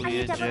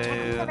Shibuya double checking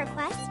the jail,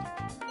 request?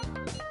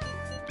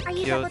 Are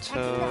you double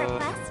checking the Kyoto.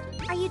 request?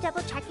 Are you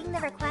double checking the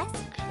request?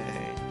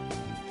 Okay.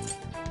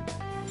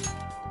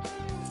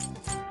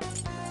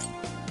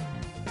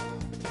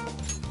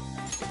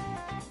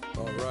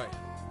 All right,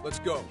 let's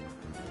go.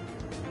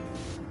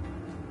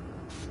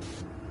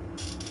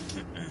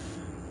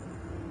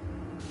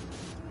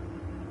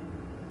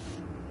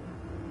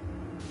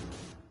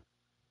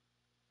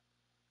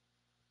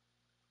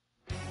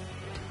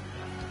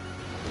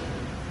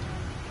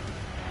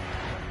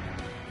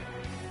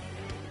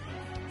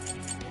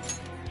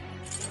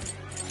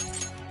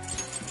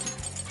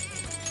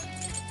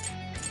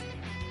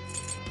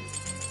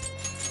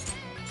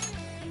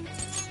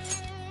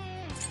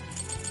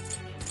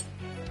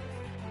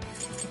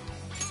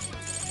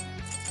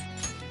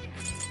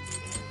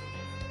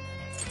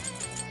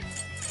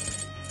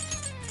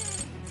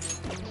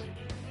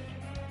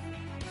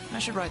 I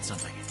should write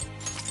something.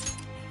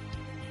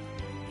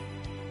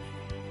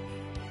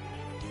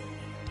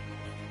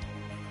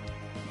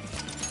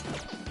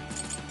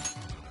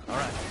 All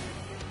right.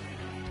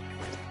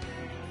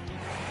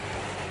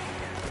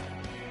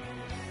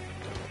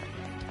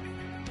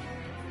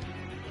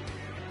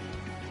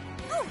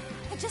 Oh,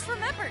 I just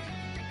remembered.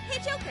 Hey,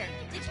 Joker,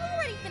 did you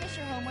already finish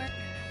your homework?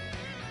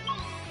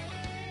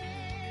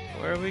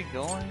 Where are we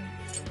going?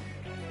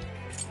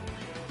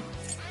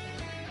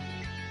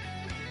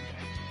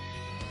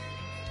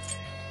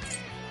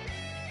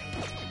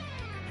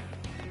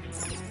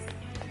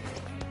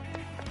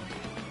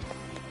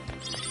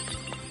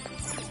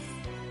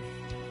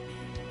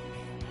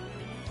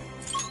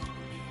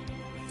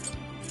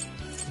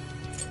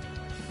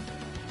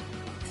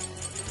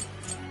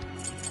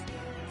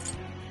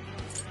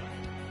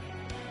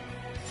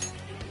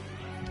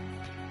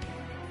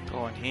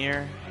 Going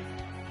here.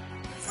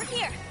 We're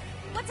here.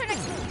 What's our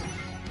next move?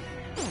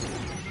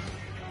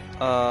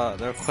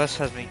 The request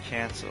has been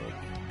cancelled.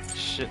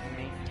 Shitting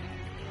me.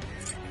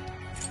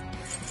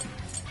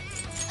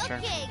 Return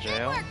Okay, to good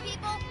jail. work,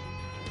 people.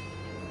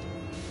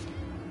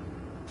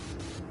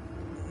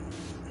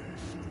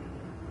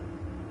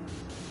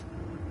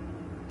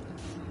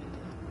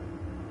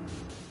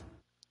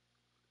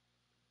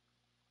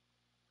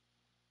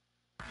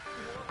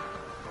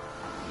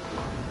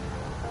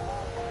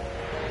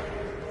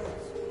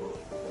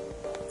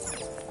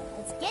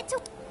 Let's get to...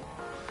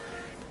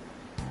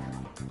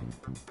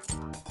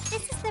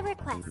 This is the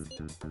request.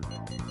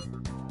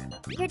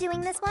 You're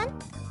doing this one?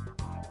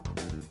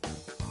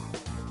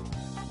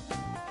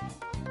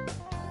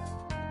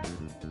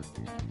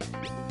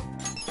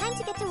 Time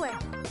to get to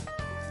work.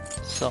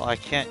 So I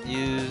can't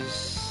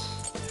use...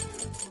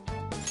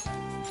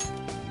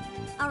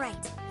 All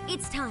right,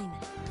 it's time.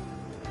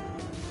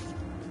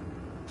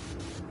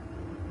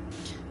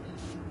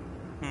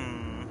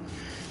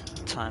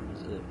 What time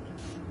is it?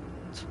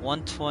 It's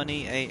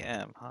 1:20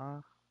 a.m.,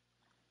 huh?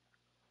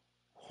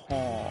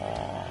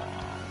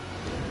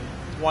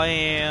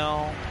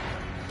 Well,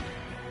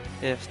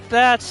 if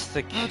that's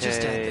the I'll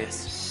just add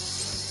case...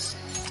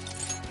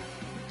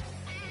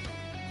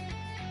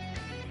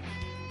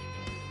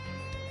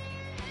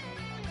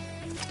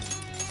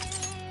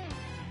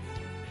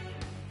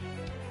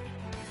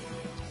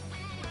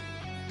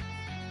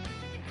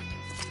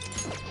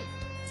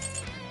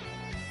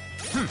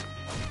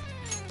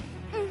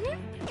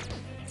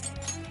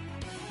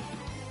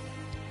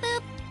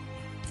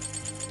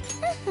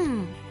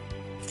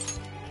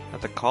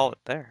 Have to call it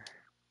there.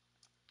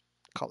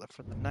 Call it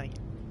for the night.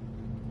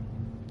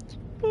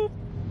 Boop.